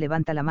cuando Zach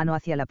levanta la mano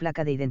hacia la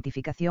placa de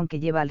identificación que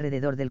lleva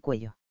alrededor del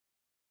cuello.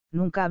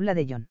 Nunca habla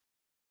de John.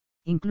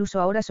 Incluso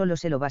ahora solo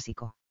sé lo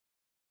básico.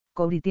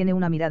 Corey tiene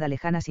una mirada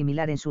lejana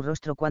similar en su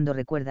rostro cuando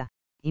recuerda,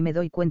 y me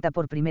doy cuenta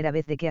por primera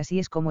vez de que así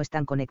es como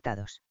están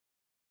conectados.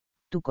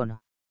 Tú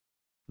cono.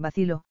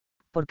 Vacilo,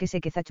 porque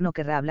sé que Zach no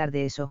querrá hablar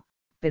de eso,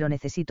 pero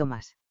necesito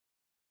más.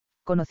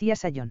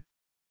 ¿Conocías a John?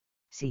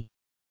 Sí.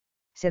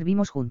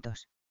 Servimos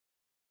juntos.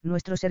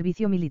 Nuestro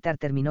servicio militar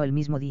terminó el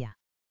mismo día.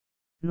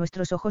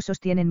 Nuestros ojos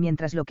sostienen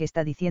mientras lo que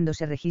está diciendo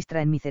se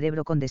registra en mi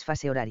cerebro con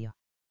desfase horario.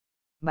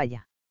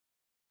 Vaya.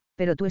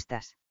 Pero tú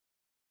estás.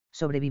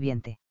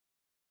 Sobreviviente.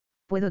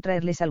 ¿Puedo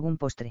traerles algún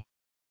postre?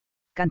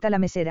 Canta la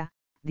mesera,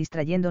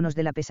 distrayéndonos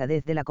de la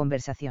pesadez de la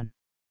conversación.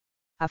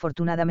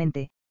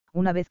 Afortunadamente,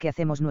 una vez que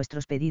hacemos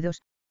nuestros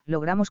pedidos,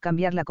 logramos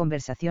cambiar la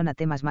conversación a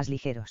temas más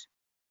ligeros.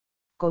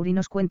 Corey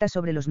nos cuenta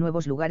sobre los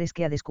nuevos lugares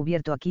que ha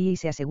descubierto aquí y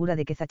se asegura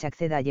de que Zach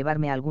acceda a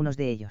llevarme a algunos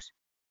de ellos.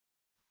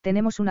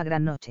 Tenemos una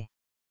gran noche.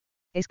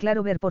 Es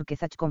claro ver por qué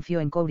Zach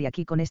confió en Corey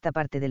aquí con esta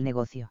parte del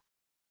negocio.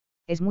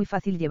 Es muy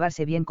fácil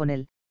llevarse bien con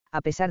él,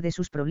 a pesar de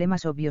sus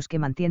problemas obvios que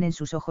mantienen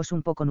sus ojos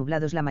un poco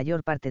nublados la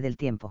mayor parte del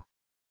tiempo.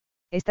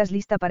 ¿Estás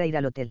lista para ir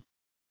al hotel?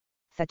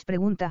 Zach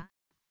pregunta,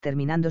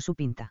 terminando su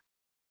pinta.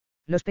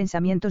 Los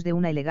pensamientos de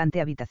una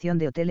elegante habitación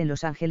de hotel en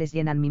Los Ángeles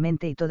llenan mi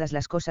mente y todas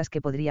las cosas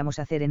que podríamos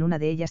hacer en una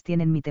de ellas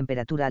tienen mi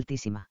temperatura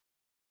altísima.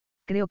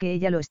 Creo que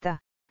ella lo está,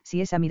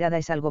 si esa mirada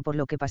es algo por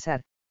lo que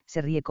pasar,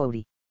 se ríe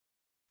Corey.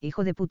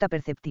 Hijo de puta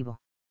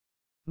perceptivo.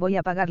 Voy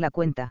a pagar la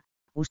cuenta,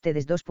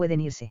 ustedes dos pueden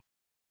irse.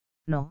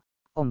 No,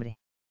 hombre.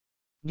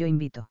 Yo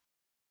invito.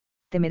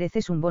 Te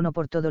mereces un bono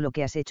por todo lo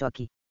que has hecho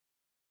aquí.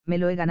 Me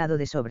lo he ganado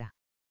de sobra.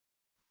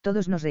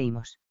 Todos nos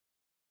reímos.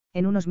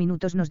 En unos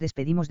minutos nos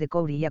despedimos de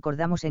Corey y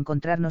acordamos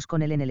encontrarnos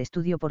con él en el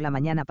estudio por la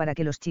mañana para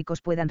que los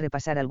chicos puedan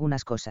repasar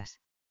algunas cosas.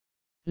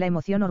 La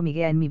emoción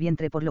hormiguea en mi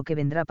vientre por lo que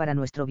vendrá para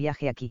nuestro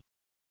viaje aquí.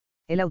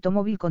 El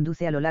automóvil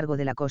conduce a lo largo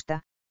de la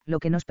costa, lo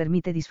que nos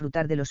permite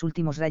disfrutar de los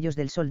últimos rayos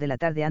del sol de la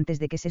tarde antes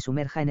de que se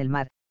sumerja en el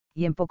mar,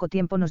 y en poco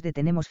tiempo nos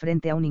detenemos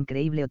frente a un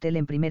increíble hotel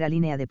en primera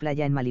línea de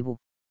playa en Malibú.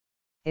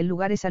 El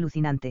lugar es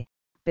alucinante,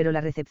 pero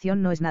la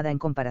recepción no es nada en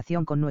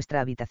comparación con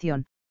nuestra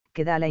habitación,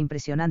 que da a la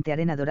impresionante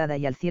arena dorada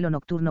y al cielo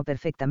nocturno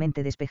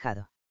perfectamente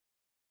despejado.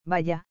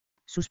 Vaya,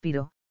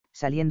 suspiro,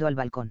 saliendo al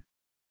balcón.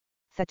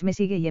 Zach me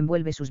sigue y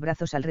envuelve sus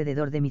brazos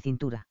alrededor de mi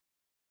cintura.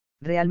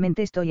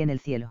 Realmente estoy en el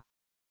cielo.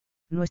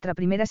 Nuestra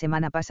primera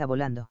semana pasa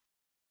volando.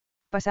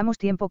 Pasamos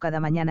tiempo cada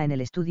mañana en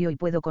el estudio y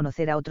puedo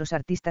conocer a otros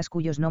artistas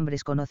cuyos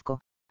nombres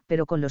conozco,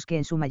 pero con los que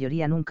en su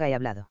mayoría nunca he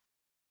hablado.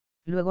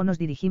 Luego nos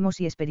dirigimos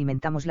y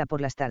experimentámosla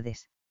por las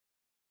tardes.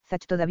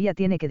 Zach todavía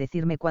tiene que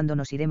decirme cuándo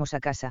nos iremos a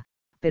casa,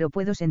 pero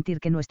puedo sentir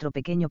que nuestro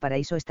pequeño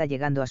paraíso está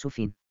llegando a su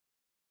fin.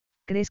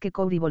 ¿Crees que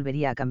Corey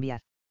volvería a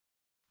cambiar?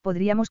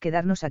 Podríamos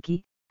quedarnos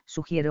aquí,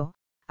 sugiero,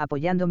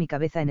 apoyando mi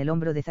cabeza en el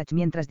hombro de Zach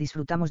mientras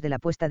disfrutamos de la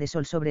puesta de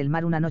sol sobre el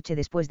mar una noche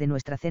después de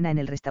nuestra cena en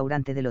el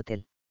restaurante del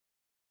hotel.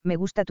 Me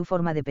gusta tu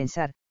forma de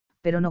pensar,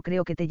 pero no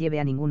creo que te lleve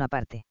a ninguna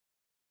parte.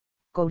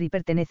 Corey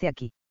pertenece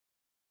aquí.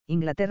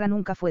 Inglaterra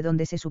nunca fue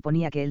donde se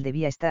suponía que él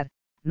debía estar,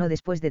 no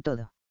después de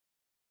todo.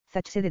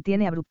 Zach se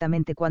detiene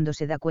abruptamente cuando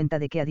se da cuenta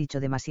de que ha dicho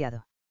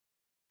demasiado.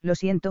 Lo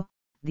siento,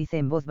 dice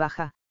en voz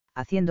baja,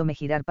 haciéndome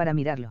girar para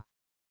mirarlo.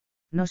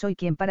 No soy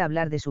quien para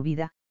hablar de su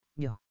vida,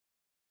 yo.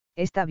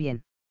 Está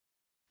bien.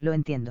 Lo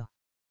entiendo.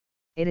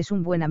 Eres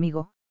un buen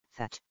amigo,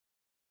 Zach.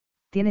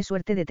 Tienes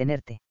suerte de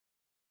tenerte.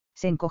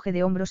 Se encoge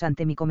de hombros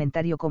ante mi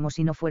comentario como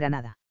si no fuera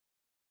nada.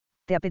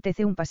 ¿Te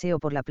apetece un paseo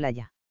por la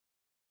playa?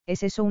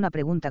 ¿Es eso una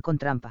pregunta con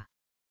trampa?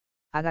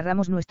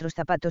 Agarramos nuestros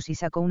zapatos y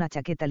saco una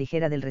chaqueta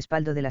ligera del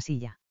respaldo de la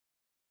silla.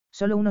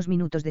 Solo unos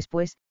minutos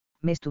después,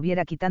 me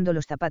estuviera quitando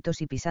los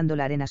zapatos y pisando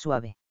la arena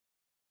suave.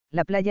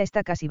 La playa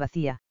está casi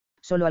vacía,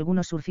 solo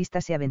algunos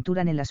surfistas se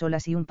aventuran en las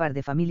olas y un par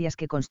de familias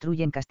que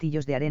construyen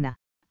castillos de arena,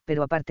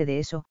 pero aparte de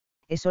eso,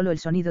 es solo el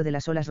sonido de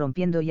las olas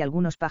rompiendo y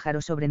algunos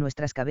pájaros sobre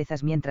nuestras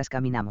cabezas mientras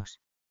caminamos.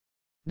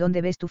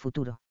 ¿Dónde ves tu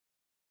futuro?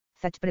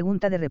 Zach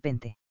pregunta de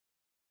repente.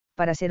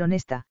 Para ser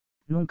honesta,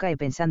 nunca he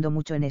pensado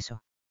mucho en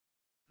eso.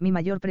 Mi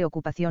mayor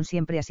preocupación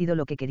siempre ha sido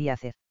lo que quería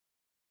hacer.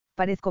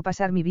 Parezco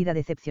pasar mi vida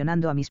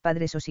decepcionando a mis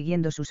padres o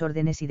siguiendo sus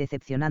órdenes y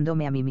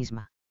decepcionándome a mí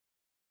misma.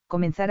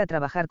 Comenzar a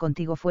trabajar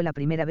contigo fue la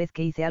primera vez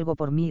que hice algo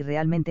por mí y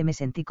realmente me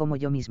sentí como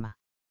yo misma.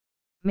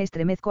 Me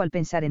estremezco al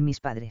pensar en mis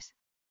padres.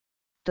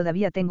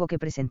 Todavía tengo que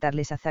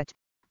presentarles a Zach,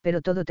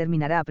 pero todo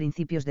terminará a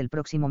principios del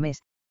próximo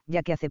mes,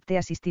 ya que acepté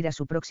asistir a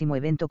su próximo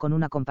evento con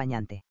un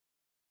acompañante.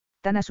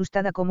 Tan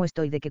asustada como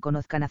estoy de que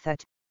conozcan a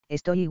Zach,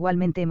 estoy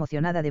igualmente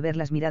emocionada de ver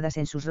las miradas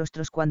en sus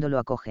rostros cuando lo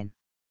acogen.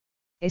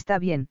 Está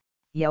bien,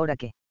 ¿y ahora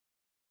qué?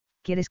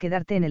 ¿Quieres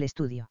quedarte en el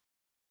estudio?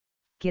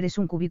 ¿Quieres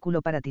un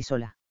cubículo para ti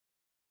sola?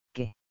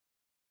 ¿Qué?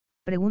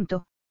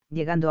 Pregunto,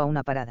 llegando a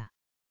una parada.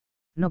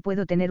 No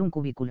puedo tener un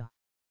cubículo.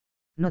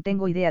 No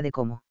tengo idea de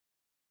cómo.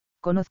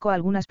 Conozco a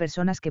algunas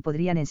personas que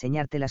podrían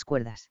enseñarte las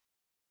cuerdas.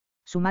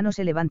 Su mano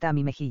se levanta a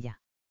mi mejilla.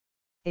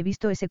 He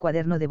visto ese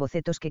cuaderno de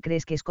bocetos que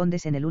crees que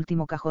escondes en el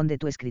último cajón de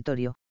tu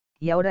escritorio,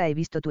 y ahora he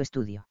visto tu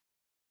estudio.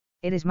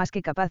 Eres más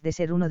que capaz de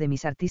ser uno de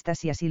mis artistas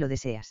si así lo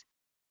deseas.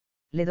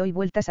 Le doy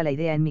vueltas a la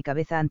idea en mi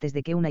cabeza antes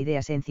de que una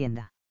idea se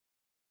encienda.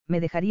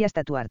 ¿Me dejarías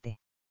tatuarte?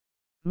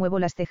 Muevo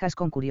las cejas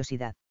con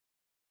curiosidad.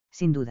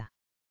 Sin duda.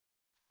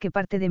 ¿Qué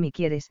parte de mí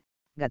quieres,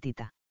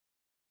 gatita?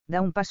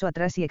 Da un paso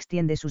atrás y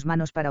extiende sus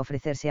manos para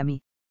ofrecerse a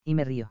mí, y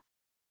me río.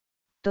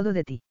 Todo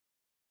de ti.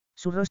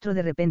 Su rostro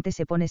de repente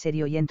se pone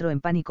serio y entro en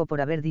pánico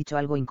por haber dicho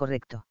algo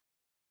incorrecto.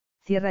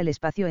 Cierra el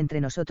espacio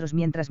entre nosotros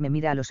mientras me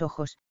mira a los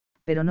ojos,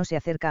 pero no se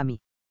acerca a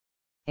mí.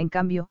 En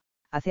cambio,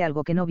 hace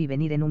algo que no vi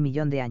venir en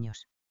 1.000.000 de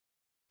años.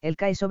 Él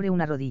cae sobre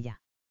una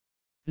rodilla.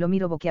 Lo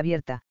miro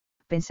boquiabierta,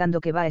 pensando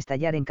que va a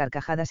estallar en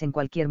carcajadas en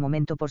cualquier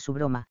momento por su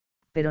broma,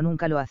 pero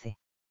nunca lo hace.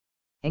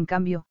 En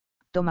cambio,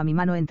 toma mi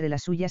mano entre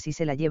las suyas y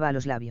se la lleva a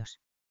los labios.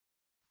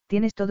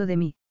 Tienes todo de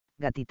mí,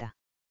 gatita.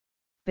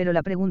 Pero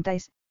la pregunta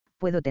es,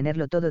 ¿puedo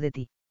tenerlo todo de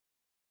ti?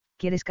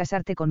 ¿Quieres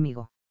casarte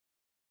conmigo?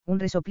 Un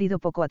resoplido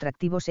poco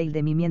atractivo sale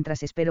de mí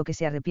mientras espero que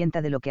se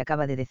arrepienta de lo que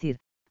acaba de decir,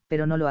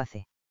 pero no lo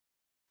hace.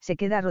 Se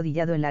queda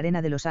arrodillado en la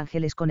arena de Los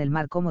Ángeles con el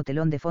mar como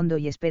telón de fondo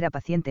y espera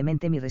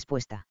pacientemente mi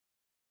respuesta.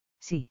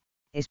 Sí,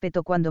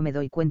 espeto cuando me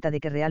doy cuenta de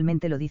que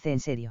realmente lo dice en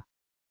serio.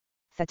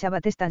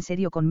 Zachabat es tan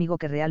serio conmigo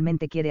que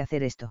realmente quiere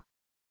hacer esto.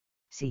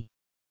 Sí.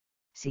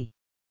 Sí.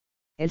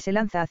 Él se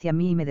lanza hacia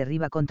mí y me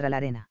derriba contra la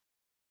arena.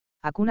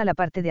 Acuna la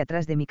parte de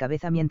atrás de mi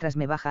cabeza mientras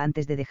me baja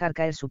antes de dejar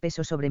caer su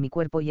peso sobre mi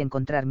cuerpo y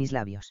encontrar mis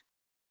labios.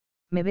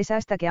 Me besa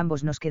hasta que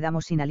ambos nos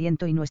quedamos sin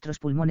aliento y nuestros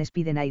pulmones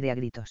piden aire a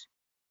gritos.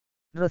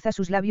 Roza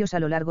sus labios a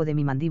lo largo de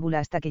mi mandíbula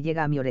hasta que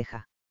llega a mi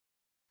oreja.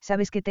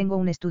 Sabes que tengo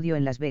un estudio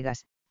en Las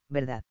Vegas,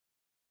 ¿verdad?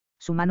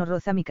 Su mano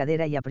roza mi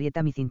cadera y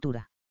aprieta mi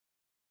cintura.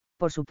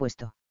 Por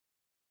supuesto.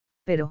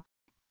 Pero,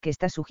 ¿qué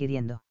estás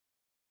sugiriendo?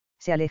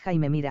 Se aleja y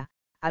me mira,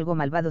 algo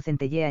malvado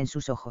centellea en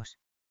sus ojos.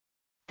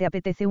 ¿Te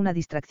apetece una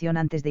distracción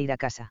antes de ir a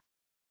casa?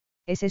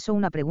 ¿Es eso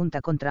una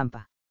pregunta con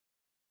trampa?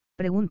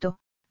 Pregunto,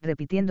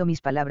 repitiendo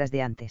mis palabras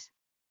de antes.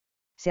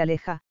 Se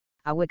aleja,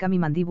 ahueca mi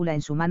mandíbula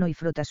en su mano y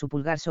frota su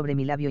pulgar sobre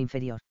mi labio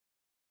inferior.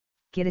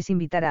 ¿Quieres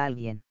invitar a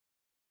alguien?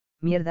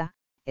 Mierda,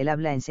 él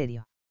habla en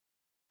serio.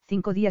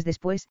 5 días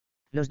después,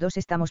 los dos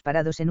estamos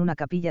parados en una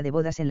capilla de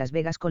bodas en Las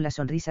Vegas con las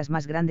sonrisas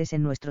más grandes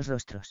en nuestros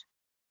rostros.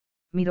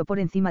 Miro por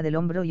encima del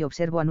hombro y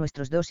observo a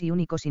nuestros dos y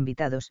únicos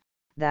invitados,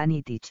 Dani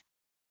y Teach.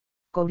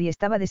 Corey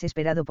estaba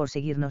desesperado por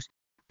seguirnos,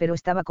 pero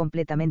estaba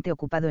completamente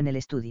ocupado en el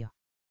estudio.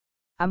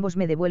 Ambos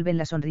me devuelven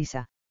la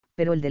sonrisa,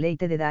 pero el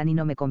deleite de Dani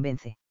no me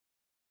convence.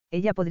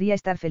 Ella podría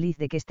estar feliz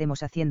de que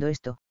estemos haciendo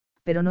esto,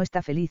 pero no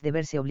está feliz de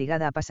verse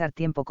obligada a pasar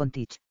tiempo con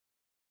Teach.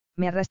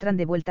 Me arrastran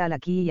de vuelta al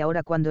aquí y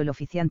ahora cuando el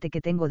oficiante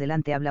que tengo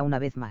delante habla una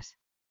vez más.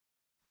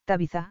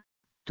 Tabitha,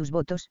 tus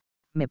votos,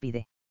 me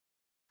pide.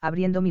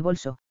 Abriendo mi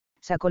bolso,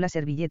 sacó la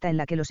servilleta en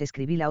la que los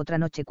escribí la otra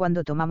noche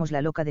cuando tomamos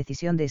la loca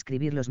decisión de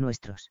escribir los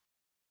nuestros.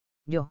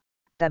 Yo,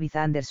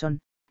 Tabitha Anderson,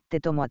 te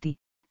tomo a ti,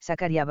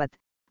 Zachary Abbott,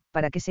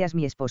 para que seas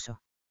mi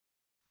esposo.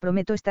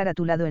 Prometo estar a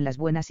tu lado en las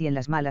buenas y en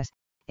las malas,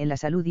 en la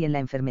salud y en la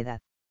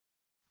enfermedad.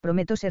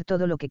 Prometo ser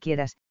todo lo que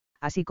quieras,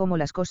 así como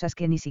las cosas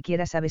que ni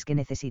siquiera sabes que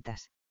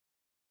necesitas.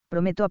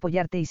 Prometo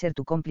apoyarte y ser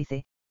tu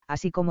cómplice,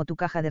 así como tu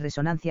caja de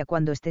resonancia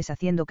cuando estés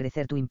haciendo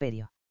crecer tu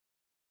imperio.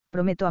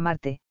 Prometo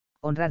amarte,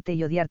 honrarte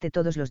y odiarte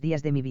todos los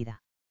días de mi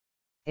vida.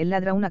 Él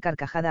ladra una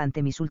carcajada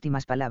ante mis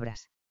últimas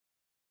palabras.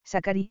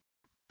 Zachary,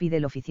 pide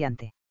el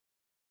oficiante.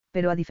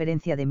 Pero a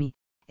diferencia de mí,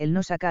 él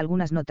no saca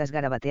algunas notas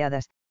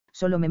garabateadas,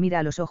 solo me mira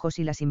a los ojos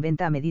y las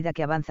inventa a medida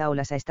que avanza o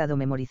las ha estado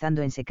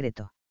memorizando en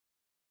secreto.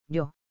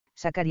 Yo,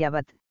 Zachary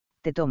Abbott,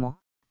 te tomo,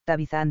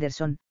 Tabitha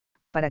Anderson,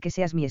 para que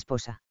seas mi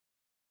esposa.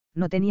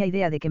 No tenía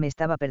idea de que me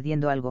estaba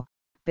perdiendo algo,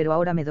 pero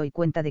ahora me doy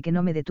cuenta de que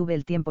no me detuve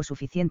el tiempo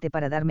suficiente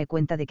para darme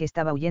cuenta de que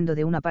estaba huyendo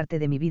de una parte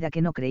de mi vida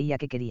que no creía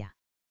que quería.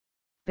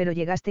 Pero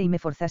llegaste y me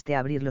forzaste a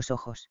abrir los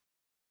ojos.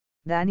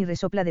 Dani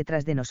resopla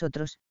detrás de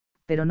nosotros,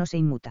 pero no se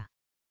inmuta.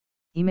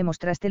 Y me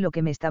mostraste lo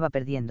que me estaba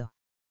perdiendo.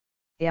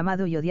 He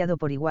amado y odiado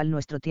por igual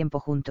nuestro tiempo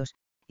juntos,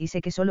 y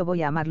sé que solo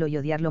voy a amarlo y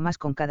odiarlo más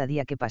con cada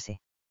día que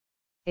pase.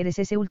 Eres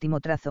ese último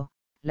trazo,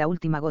 la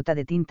última gota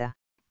de tinta,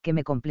 que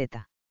me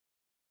completa.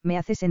 Me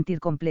hace sentir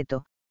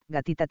completo,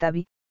 gatita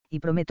Tabi, y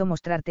prometo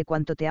mostrarte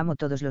cuánto te amo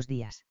todos los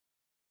días.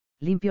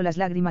 Limpio las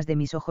lágrimas de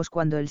mis ojos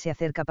cuando él se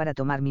acerca para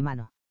tomar mi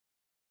mano.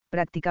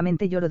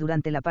 Prácticamente lloro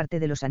durante la parte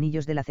de los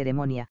anillos de la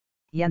ceremonia,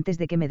 y antes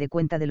de que me dé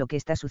cuenta de lo que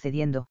está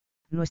sucediendo,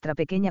 nuestra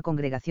pequeña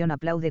congregación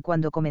aplaude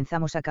cuando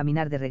comenzamos a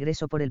caminar de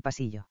regreso por el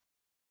pasillo.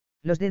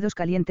 Los dedos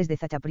calientes de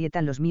Zach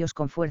aprietan los míos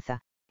con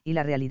fuerza, y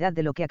la realidad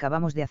de lo que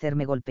acabamos de hacer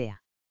me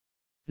golpea.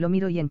 Lo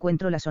miro y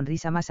encuentro la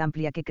sonrisa más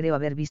amplia que creo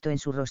haber visto en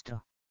su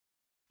rostro.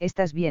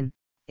 ¿Estás bien,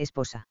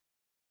 esposa?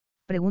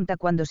 Pregunta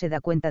cuando se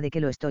da cuenta de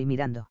que lo estoy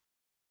mirando.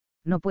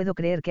 No puedo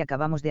creer que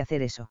acabamos de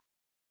hacer eso.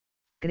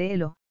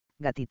 Créelo,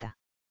 gatita.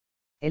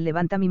 Él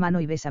levanta mi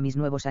mano y besa mis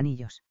nuevos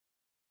anillos.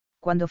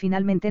 Cuando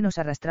finalmente nos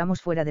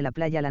arrastramos fuera de la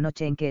playa la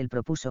noche en que él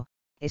propuso,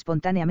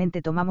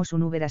 espontáneamente tomamos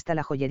un Uber hasta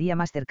la joyería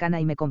más cercana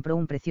y me compró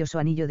un precioso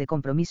anillo de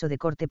compromiso de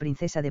corte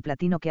princesa de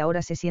platino que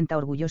ahora se sienta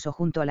orgulloso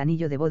junto al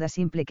anillo de boda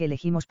simple que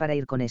elegimos para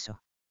ir con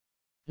eso.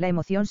 La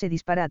emoción se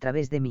dispara a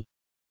través de mí.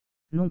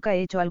 Nunca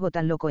he hecho algo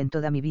tan loco en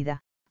toda mi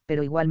vida,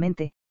 pero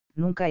igualmente,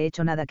 nunca he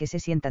hecho nada que se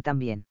sienta tan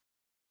bien.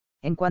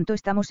 En cuanto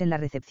estamos en la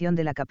recepción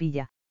de la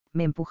capilla,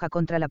 me empuja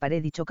contra la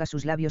pared y choca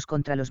sus labios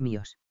contra los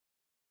míos.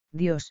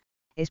 Dios,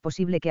 es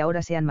posible que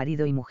ahora sean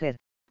marido y mujer,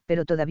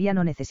 pero todavía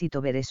no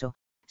necesito ver eso,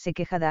 se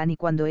queja Dani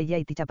cuando ella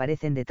y Teach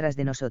aparecen detrás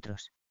de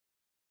nosotros.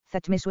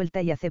 Zach me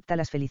suelta y acepta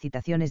las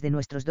felicitaciones de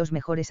nuestros dos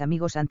mejores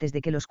amigos antes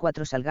de que los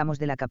cuatro salgamos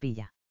de la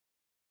capilla.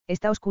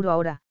 Está oscuro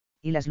ahora,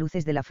 y las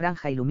luces de la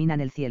franja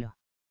iluminan el cielo.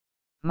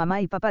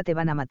 Mamá y papá te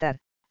van a matar,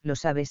 lo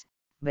sabes,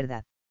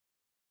 ¿verdad?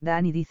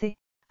 Dani dice,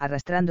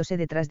 arrastrándose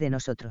detrás de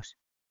nosotros.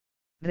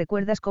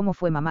 ¿Recuerdas cómo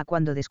fue mamá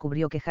cuando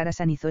descubrió que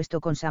Harasan hizo esto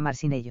con Samar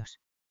sin ellos?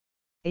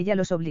 Ella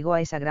los obligó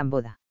a esa gran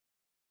boda.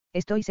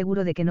 Estoy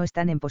seguro de que no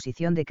están en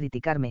posición de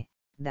criticarme,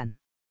 Dan.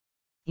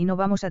 Y no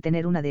vamos a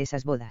tener una de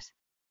esas bodas.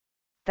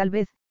 Tal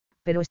vez,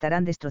 pero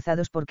estarán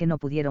destrozados porque no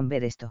pudieron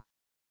ver esto.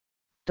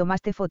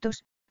 Tomaste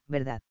fotos,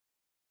 ¿verdad?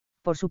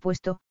 Por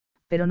supuesto,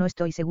 pero no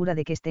estoy segura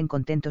de que estén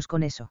contentos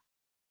con eso.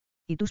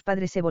 Y tus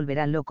padres se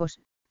volverán locos,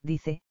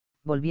 dice,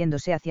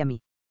 volviéndose hacia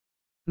mí.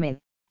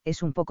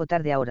 Es un poco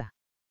tarde ahora.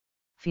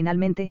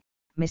 Finalmente,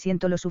 me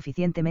siento lo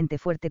suficientemente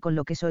fuerte con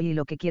lo que soy y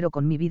lo que quiero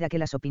con mi vida que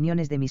las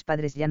opiniones de mis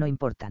padres ya no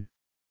importan.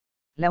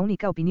 La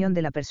única opinión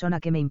de la persona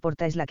que me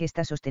importa es la que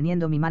está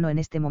sosteniendo mi mano en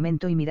este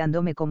momento y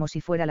mirándome como si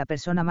fuera la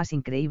persona más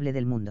increíble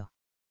del mundo.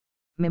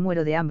 Me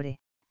muero de hambre,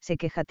 se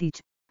queja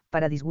Teach,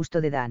 para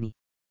disgusto de Dani.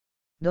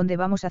 ¿Dónde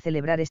vamos a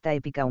celebrar esta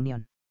épica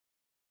unión?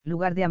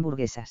 Lugar de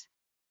hamburguesas.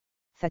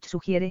 Zach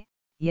sugiere,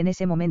 y en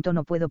ese momento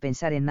no puedo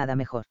pensar en nada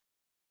mejor.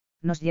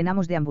 Nos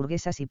llenamos de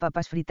hamburguesas y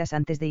papas fritas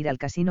antes de ir al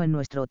casino en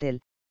nuestro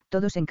hotel,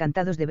 todos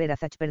encantados de ver a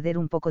Zach perder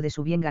un poco de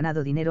su bien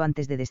ganado dinero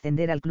antes de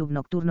descender al club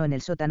nocturno en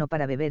el sótano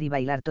para beber y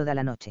bailar toda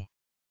la noche.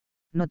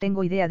 No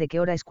tengo idea de qué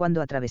hora es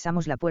cuando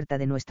atravesamos la puerta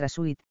de nuestra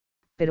suite,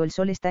 pero el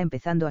sol está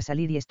empezando a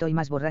salir y estoy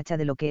más borracha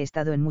de lo que he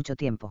estado en mucho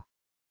tiempo.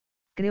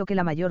 Creo que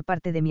la mayor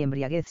parte de mi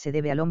embriaguez se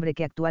debe al hombre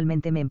que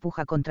actualmente me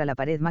empuja contra la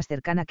pared más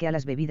cercana que a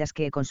las bebidas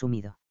que he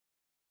consumido.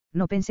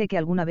 No pensé que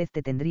alguna vez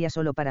te tendría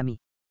solo para mí.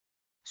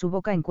 Su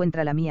boca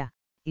encuentra la mía,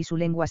 y su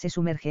lengua se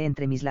sumerge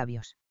entre mis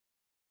labios.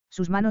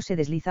 Sus manos se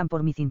deslizan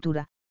por mi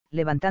cintura,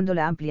 levantando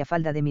la amplia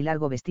falda de mi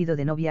largo vestido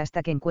de novia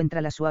hasta que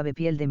encuentra la suave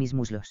piel de mis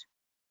muslos.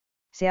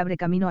 Se abre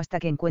camino hasta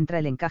que encuentra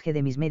el encaje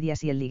de mis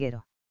medias y el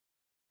liguero.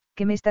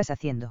 ¿Qué me estás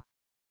haciendo?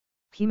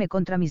 Gime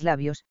contra mis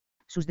labios,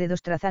 sus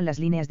dedos trazan las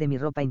líneas de mi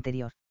ropa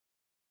interior.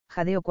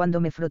 Jadeo cuando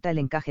me frota el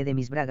encaje de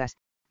mis bragas,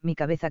 mi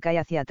cabeza cae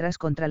hacia atrás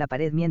contra la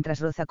pared mientras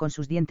roza con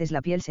sus dientes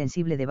la piel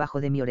sensible debajo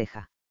de mi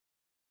oreja.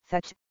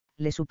 Zach,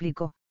 le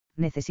suplico,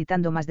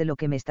 necesitando más de lo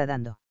que me está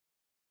dando.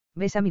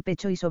 Besa mi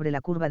pecho y sobre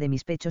la curva de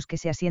mis pechos que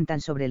se asientan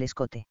sobre el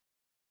escote.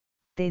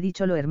 Te he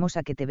dicho lo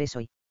hermosa que te ves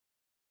hoy.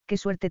 Qué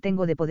suerte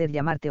tengo de poder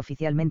llamarte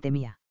oficialmente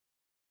mía.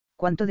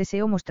 Cuánto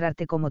deseo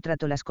mostrarte cómo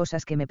trato las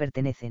cosas que me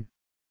pertenecen.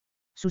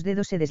 Sus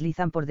dedos se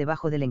deslizan por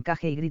debajo del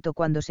encaje y grito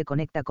cuando se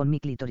conecta con mi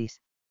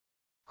clítoris.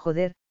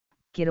 Joder,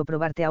 quiero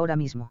probarte ahora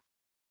mismo.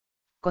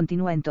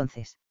 Continúa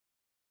entonces.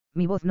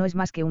 Mi voz no es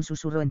más que un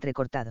susurro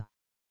entrecortado.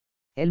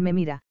 Él me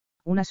mira,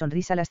 una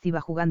sonrisa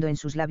lasciva jugando en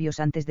sus labios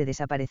antes de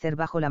desaparecer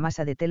bajo la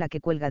masa de tela que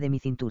cuelga de mi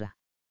cintura.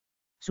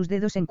 Sus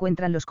dedos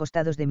encuentran los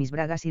costados de mis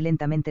bragas y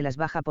lentamente las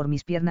baja por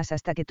mis piernas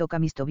hasta que toca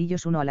mis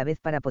tobillos uno a la vez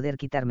para poder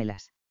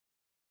quitármelas.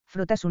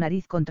 Frota su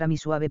nariz contra mi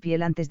suave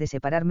piel antes de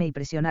separarme y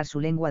presionar su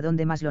lengua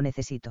donde más lo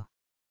necesito.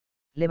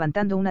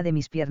 Levantando una de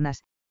mis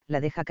piernas,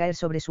 la deja caer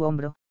sobre su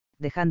hombro,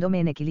 dejándome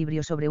en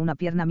equilibrio sobre una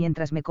pierna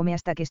mientras me come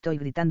hasta que estoy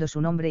gritando su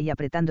nombre y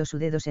apretando su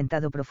dedo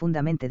sentado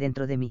profundamente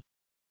dentro de mí.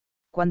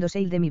 Cuando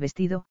se de mi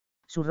vestido,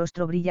 su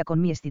rostro brilla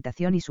con mi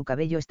excitación y su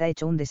cabello está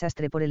hecho un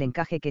desastre por el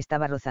encaje que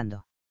estaba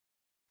rozando.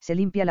 Se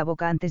limpia la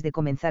boca antes de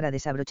comenzar a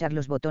desabrochar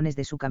los botones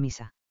de su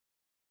camisa.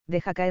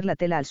 Deja caer la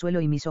tela al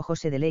suelo y mis ojos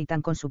se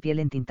deleitan con su piel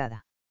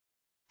entintada.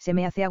 Se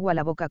me hace agua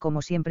la boca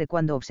como siempre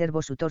cuando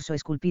observo su torso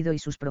esculpido y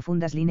sus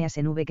profundas líneas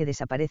en V que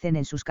desaparecen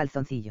en sus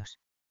calzoncillos.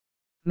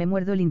 Me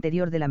muerdo el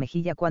interior de la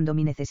mejilla cuando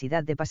mi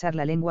necesidad de pasar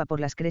la lengua por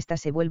las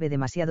crestas se vuelve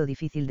demasiado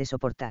difícil de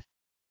soportar.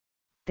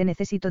 Te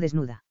necesito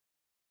desnuda.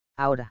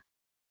 Ahora.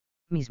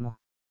 Mismo.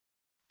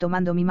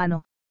 Tomando mi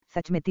mano,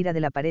 Zach me tira de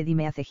la pared y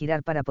me hace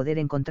girar para poder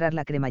encontrar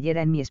la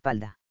cremallera en mi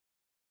espalda.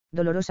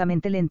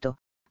 Dolorosamente lento,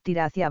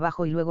 tira hacia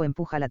abajo y luego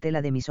empuja la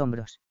tela de mis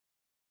hombros.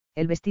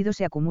 El vestido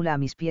se acumula a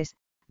mis pies,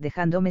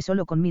 dejándome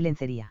solo con mi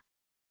lencería.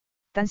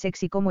 Tan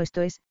sexy como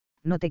esto es,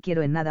 no te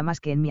quiero en nada más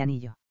que en mi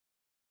anillo.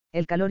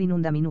 El calor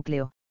inunda mi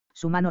núcleo,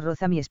 su mano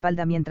roza mi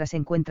espalda mientras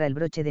encuentra el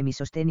broche de mi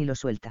sostén y lo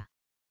suelta.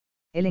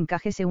 El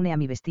encaje se une a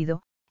mi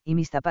vestido, y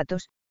mis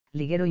zapatos,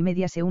 liguero y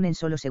media se unen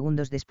solo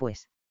segundos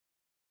después.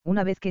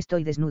 Una vez que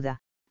estoy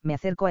desnuda, me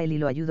acerco a él y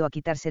lo ayudo a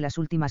quitarse las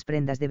últimas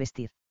prendas de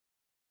vestir.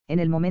 En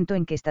el momento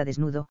en que está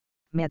desnudo,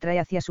 me atrae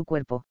hacia su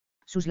cuerpo,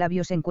 sus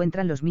labios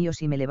encuentran los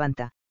míos y me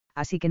levanta,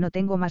 así que no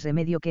tengo más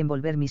remedio que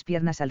envolver mis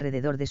piernas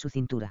alrededor de su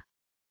cintura.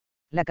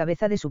 La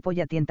cabeza de su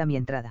polla tienta mi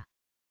entrada.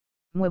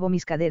 Muevo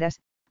mis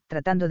caderas,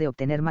 tratando de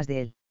obtener más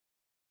de él.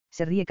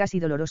 Se ríe casi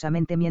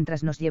dolorosamente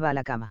mientras nos lleva a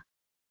la cama.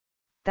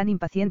 Tan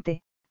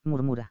impaciente,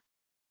 murmura.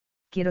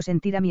 Quiero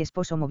sentir a mi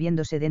esposo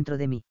moviéndose dentro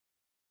de mí.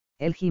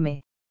 Él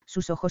gime,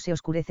 sus ojos se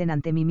oscurecen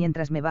ante mí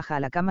mientras me baja a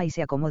la cama y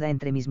se acomoda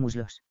entre mis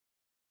muslos.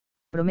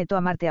 Prometo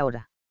amarte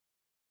ahora.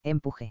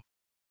 Empuje.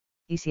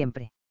 Y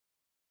siempre.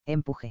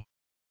 Empuje.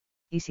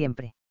 Y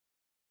siempre.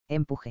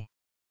 Empuje.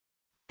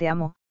 Te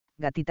amo,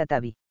 gatita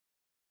Tabi.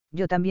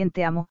 Yo también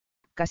te amo,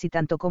 casi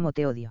tanto como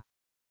te odio.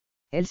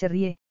 Él se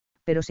ríe,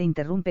 pero se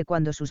interrumpe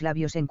cuando sus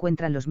labios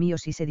encuentran los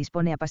míos y se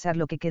dispone a pasar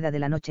lo que queda de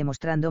la noche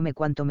mostrándome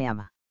cuánto me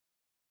ama.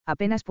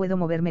 Apenas puedo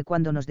moverme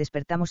cuando nos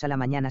despertamos a la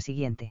mañana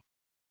siguiente.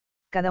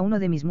 Cada uno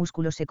de mis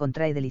músculos se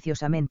contrae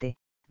deliciosamente,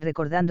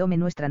 recordándome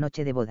nuestra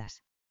noche de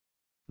bodas.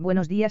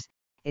 Buenos días,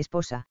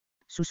 esposa,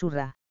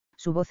 susurra,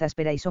 su voz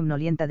áspera y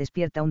somnolienta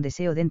despierta un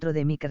deseo dentro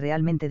de mí que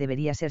realmente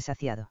debería ser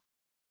saciado.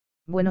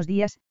 Buenos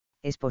días,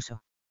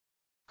 esposo.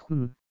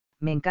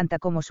 Me encanta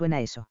cómo suena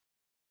eso.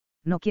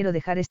 No quiero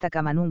dejar esta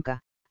cama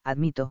nunca,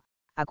 admito,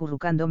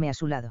 acurrucándome a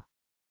su lado.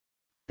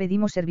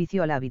 Pedimos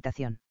servicio a la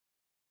habitación.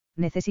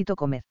 Necesito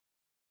comer.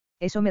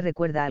 Eso me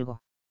recuerda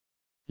algo.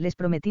 Les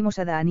prometimos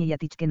a Dani y a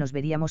Tich que nos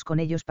veríamos con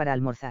ellos para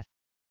almorzar.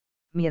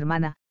 Mi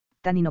hermana,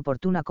 tan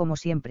inoportuna como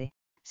siempre,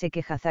 se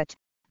queja Zach,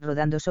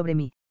 rodando sobre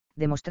mí,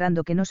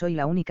 demostrando que no soy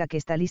la única que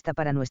está lista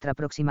para nuestra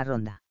próxima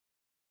ronda.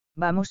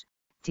 Vamos,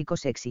 chico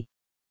sexy.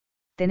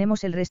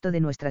 Tenemos el resto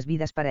de nuestras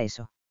vidas para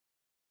eso.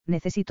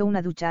 Necesito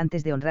una ducha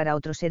antes de honrar a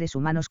otros seres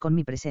humanos con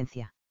mi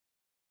presencia.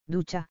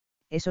 Ducha,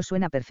 eso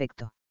suena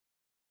perfecto.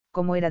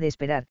 Como era de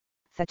esperar,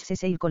 Zach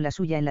se ir con la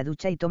suya en la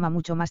ducha y toma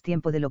mucho más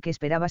tiempo de lo que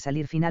esperaba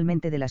salir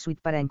finalmente de la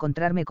suite para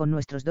encontrarme con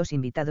nuestros dos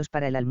invitados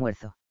para el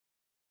almuerzo.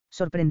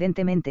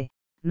 Sorprendentemente,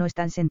 no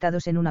están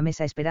sentados en una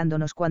mesa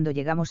esperándonos cuando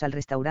llegamos al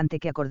restaurante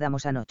que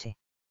acordamos anoche.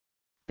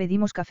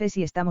 Pedimos cafés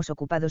y estamos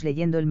ocupados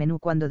leyendo el menú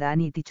cuando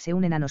Dani y Tich se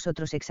unen a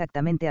nosotros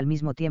exactamente al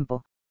mismo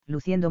tiempo,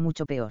 luciendo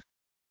mucho peor.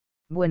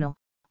 Bueno,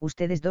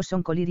 ustedes dos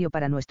son colirio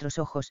para nuestros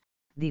ojos,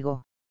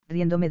 digo,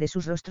 riéndome de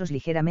sus rostros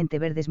ligeramente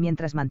verdes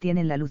mientras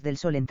mantienen la luz del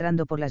sol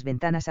entrando por las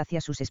ventanas hacia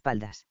sus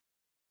espaldas.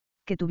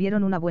 Que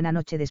tuvieron una buena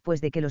noche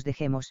después de que los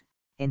dejemos,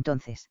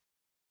 entonces.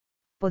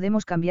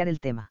 ¿Podemos cambiar el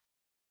tema?,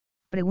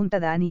 pregunta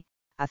Dani,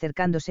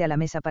 acercándose a la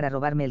mesa para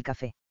robarme el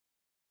café.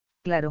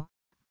 Claro,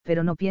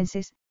 pero no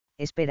pienses,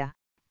 espera,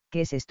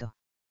 ¿qué es esto?,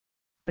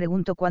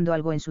 pregunto cuando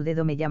algo en su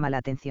dedo me llama la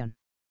atención.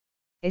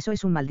 Eso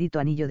es un maldito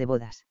anillo de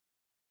bodas.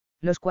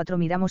 Los cuatro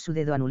miramos su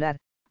dedo anular,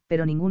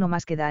 pero ninguno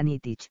más que Dani y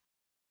Tich.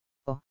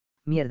 Oh,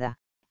 mierda,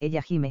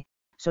 ella gime,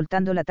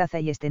 soltando la taza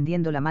y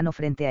extendiendo la mano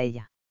frente a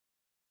ella.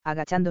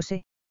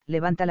 Agachándose,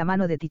 levanta la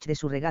mano de Tich de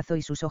su regazo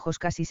y sus ojos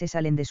casi se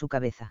salen de su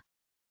cabeza.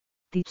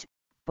 Tich,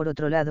 por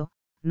otro lado,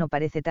 no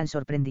parece tan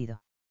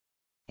sorprendido.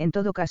 En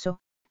todo caso,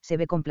 se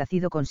ve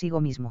complacido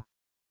consigo mismo.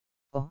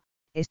 Oh,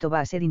 esto va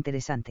a ser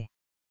interesante.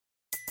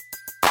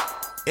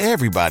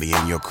 Everybody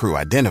in your crew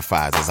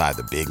identifies as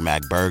either Big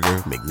Mac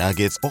Burger,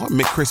 McNuggets, or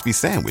McCrispy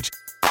Sandwich.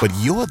 But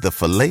you're the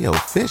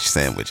Filet-O-Fish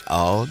Sandwich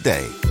all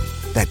day.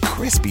 That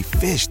crispy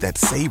fish, that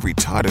savory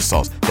tartar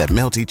sauce, that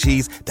melty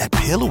cheese, that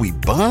pillowy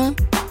bun.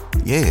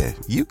 Yeah,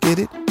 you get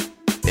it.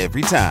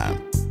 Every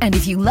time. And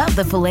if you love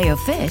the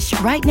Filet-O-Fish,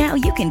 right now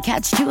you can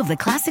catch two of the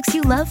classics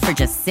you love for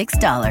just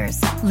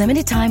 $6.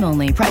 Limited time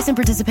only. Price and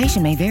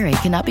participation may vary.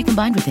 Cannot be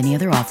combined with any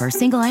other offer.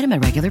 Single item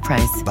at regular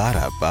price.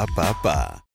 Ba-da-ba-ba-ba.